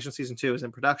 Conversation Season 2 is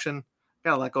in production.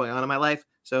 Got a lot going on in my life,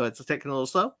 so it's taking a little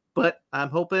slow, but I'm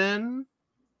hoping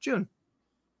June.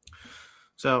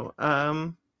 So,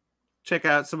 check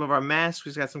out some of our masks.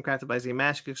 We've got some Crafted by Z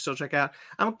masks you can still check out.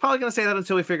 I'm probably going to say that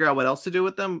until we figure out what else to do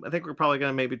with them. I think we're probably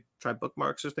going to maybe try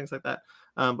bookmarks or things like that.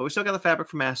 But we still got the fabric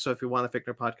for masks, so if you want a Fake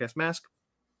Nerd Podcast mask,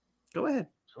 go ahead.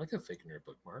 I like a Fake Nerd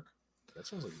bookmark. That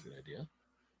sounds like a good idea.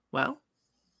 Well,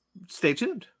 stay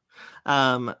tuned.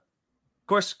 Of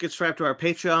course, get subscribed to our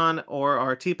Patreon or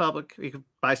our TeePublic. You can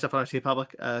buy stuff on our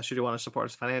TeePublic should you want to support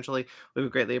us financially. We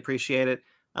would greatly appreciate it.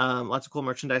 Lots of cool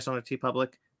merchandise on our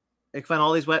TeePublic. You can find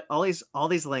all these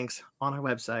links on our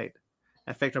website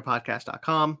at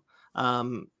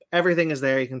fakenerdpodcast.com. Everything is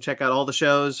there. You can check out all the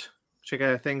shows, check out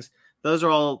our things. Those are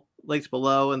all linked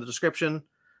below in the description.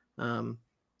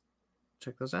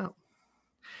 Check those out.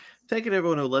 Thank you to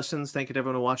everyone who listens. Thank you to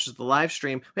everyone who watches the live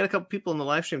stream. We had a couple people in the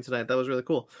live stream tonight. That was really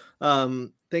cool.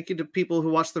 Thank you to people who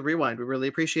watch the rewind. We really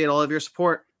appreciate all of your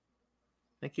support.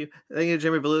 Thank you. Thank you to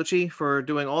Jimmy Bellucci for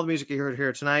doing all the music you heard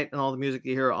here tonight and all the music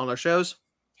you hear on our shows.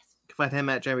 You can find him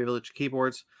at Jeremy Bellucci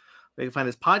Keyboards. You can find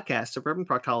his podcast, Suburban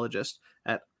Proctologist,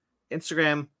 at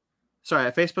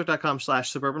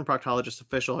Facebook.com/Suburban Proctologist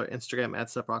Official or Instagram at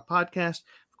Subrock Podcast.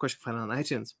 Of course, you can find it on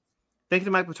iTunes. Thank you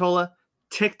to Mike Matola,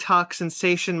 TikTok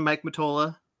sensation Mike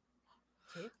Matola.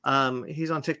 He's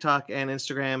on TikTok and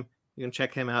Instagram. You can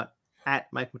check him out at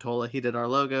Mike Matola. He did our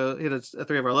logo. He did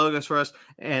 3 of our logos for us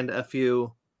and a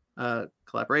few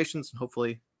collaborations and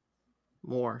hopefully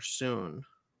more soon.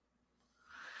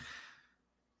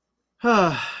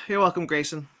 You're welcome,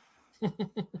 Grayson.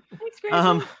 Thanks,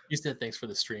 Grayson. You said thanks for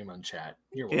the stream on chat.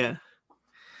 You're welcome.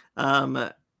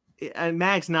 Yeah. And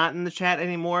Mag's not in the chat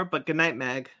anymore, but good night,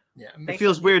 Mag. Yeah, it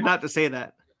feels weird not to say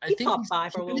that. I think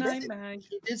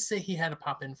he did say he had to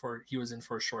pop in he was in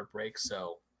for a short break.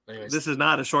 So, anyways, this is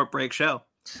not a short break show.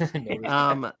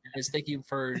 Anyways, thank you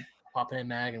for popping in,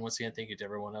 Mag, and once again, thank you to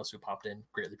everyone else who popped in.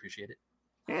 Greatly appreciate it.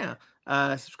 Yeah.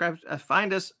 Subscribe.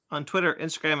 Find us on Twitter,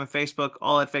 Instagram, and Facebook,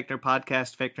 all at Fake Nerd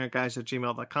Podcast,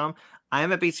 fakenerdguys@gmail.com. I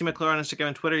am at BC McClure on Instagram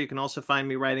and Twitter. You can also find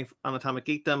me writing on Atomic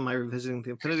Geekdom, my Revisiting the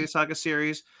Infinity Saga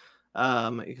series.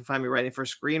 You can find me writing for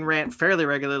Screen Rant fairly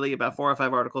regularly. About 4 or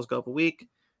 5 articles go up a week.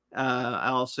 I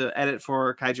also edit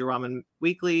for Kaiju Ramen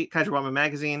Weekly, Kaiju Ramen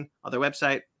Magazine on their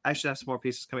website. I should have some more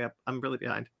pieces coming up. I'm really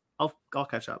behind. I'll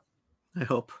catch up. I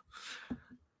hope.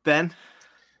 Ben?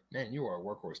 Man, you are a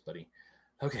workhorse, buddy.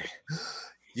 Okay.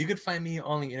 You can find me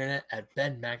on the internet at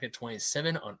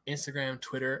BenMagnet27 on Instagram,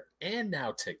 Twitter, and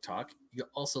now TikTok. You can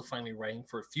also find me writing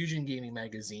for Fusion Gaming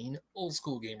Magazine, Old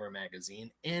School Gamer Magazine,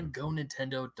 and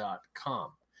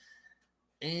GoNintendo.com.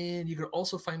 And you can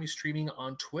also find me streaming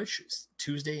on Twitch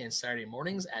Tuesday and Saturday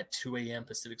mornings at 2 a.m.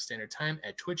 Pacific Standard Time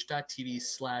at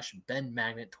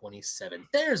twitch.tv/BenMagnet27.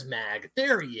 There's Mag.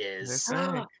 There he is.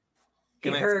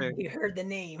 He heard the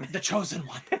name. The chosen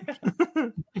one.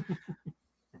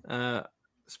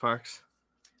 Sparks.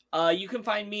 You can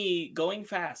find me going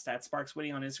fast at Sparks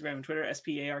Witty on Instagram and Twitter,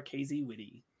 SPARKZ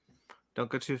Witty. Don't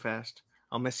go too fast.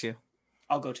 I'll miss you.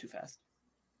 I'll go too fast.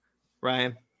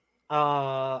 Ryan.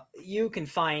 You can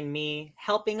find me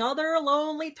helping other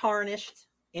lonely tarnished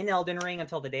in Elden Ring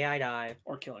until the day I die.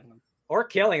 Or killing them. Or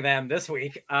killing them this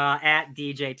week at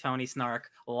DJ Tony Snark.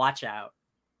 Watch out.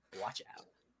 Watch out.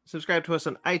 Subscribe to us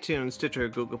on iTunes, Stitcher,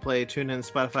 Google Play, TuneIn,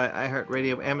 Spotify,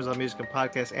 iHeartRadio, Amazon Music and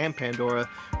Podcasts, and Pandora.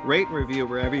 Rate and review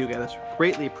wherever you get us.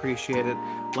 Greatly appreciate it.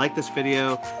 Like this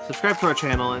video. Subscribe to our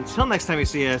channel. Until next time you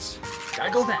see us,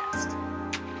 gotta go fast.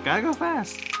 Gotta go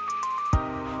fast.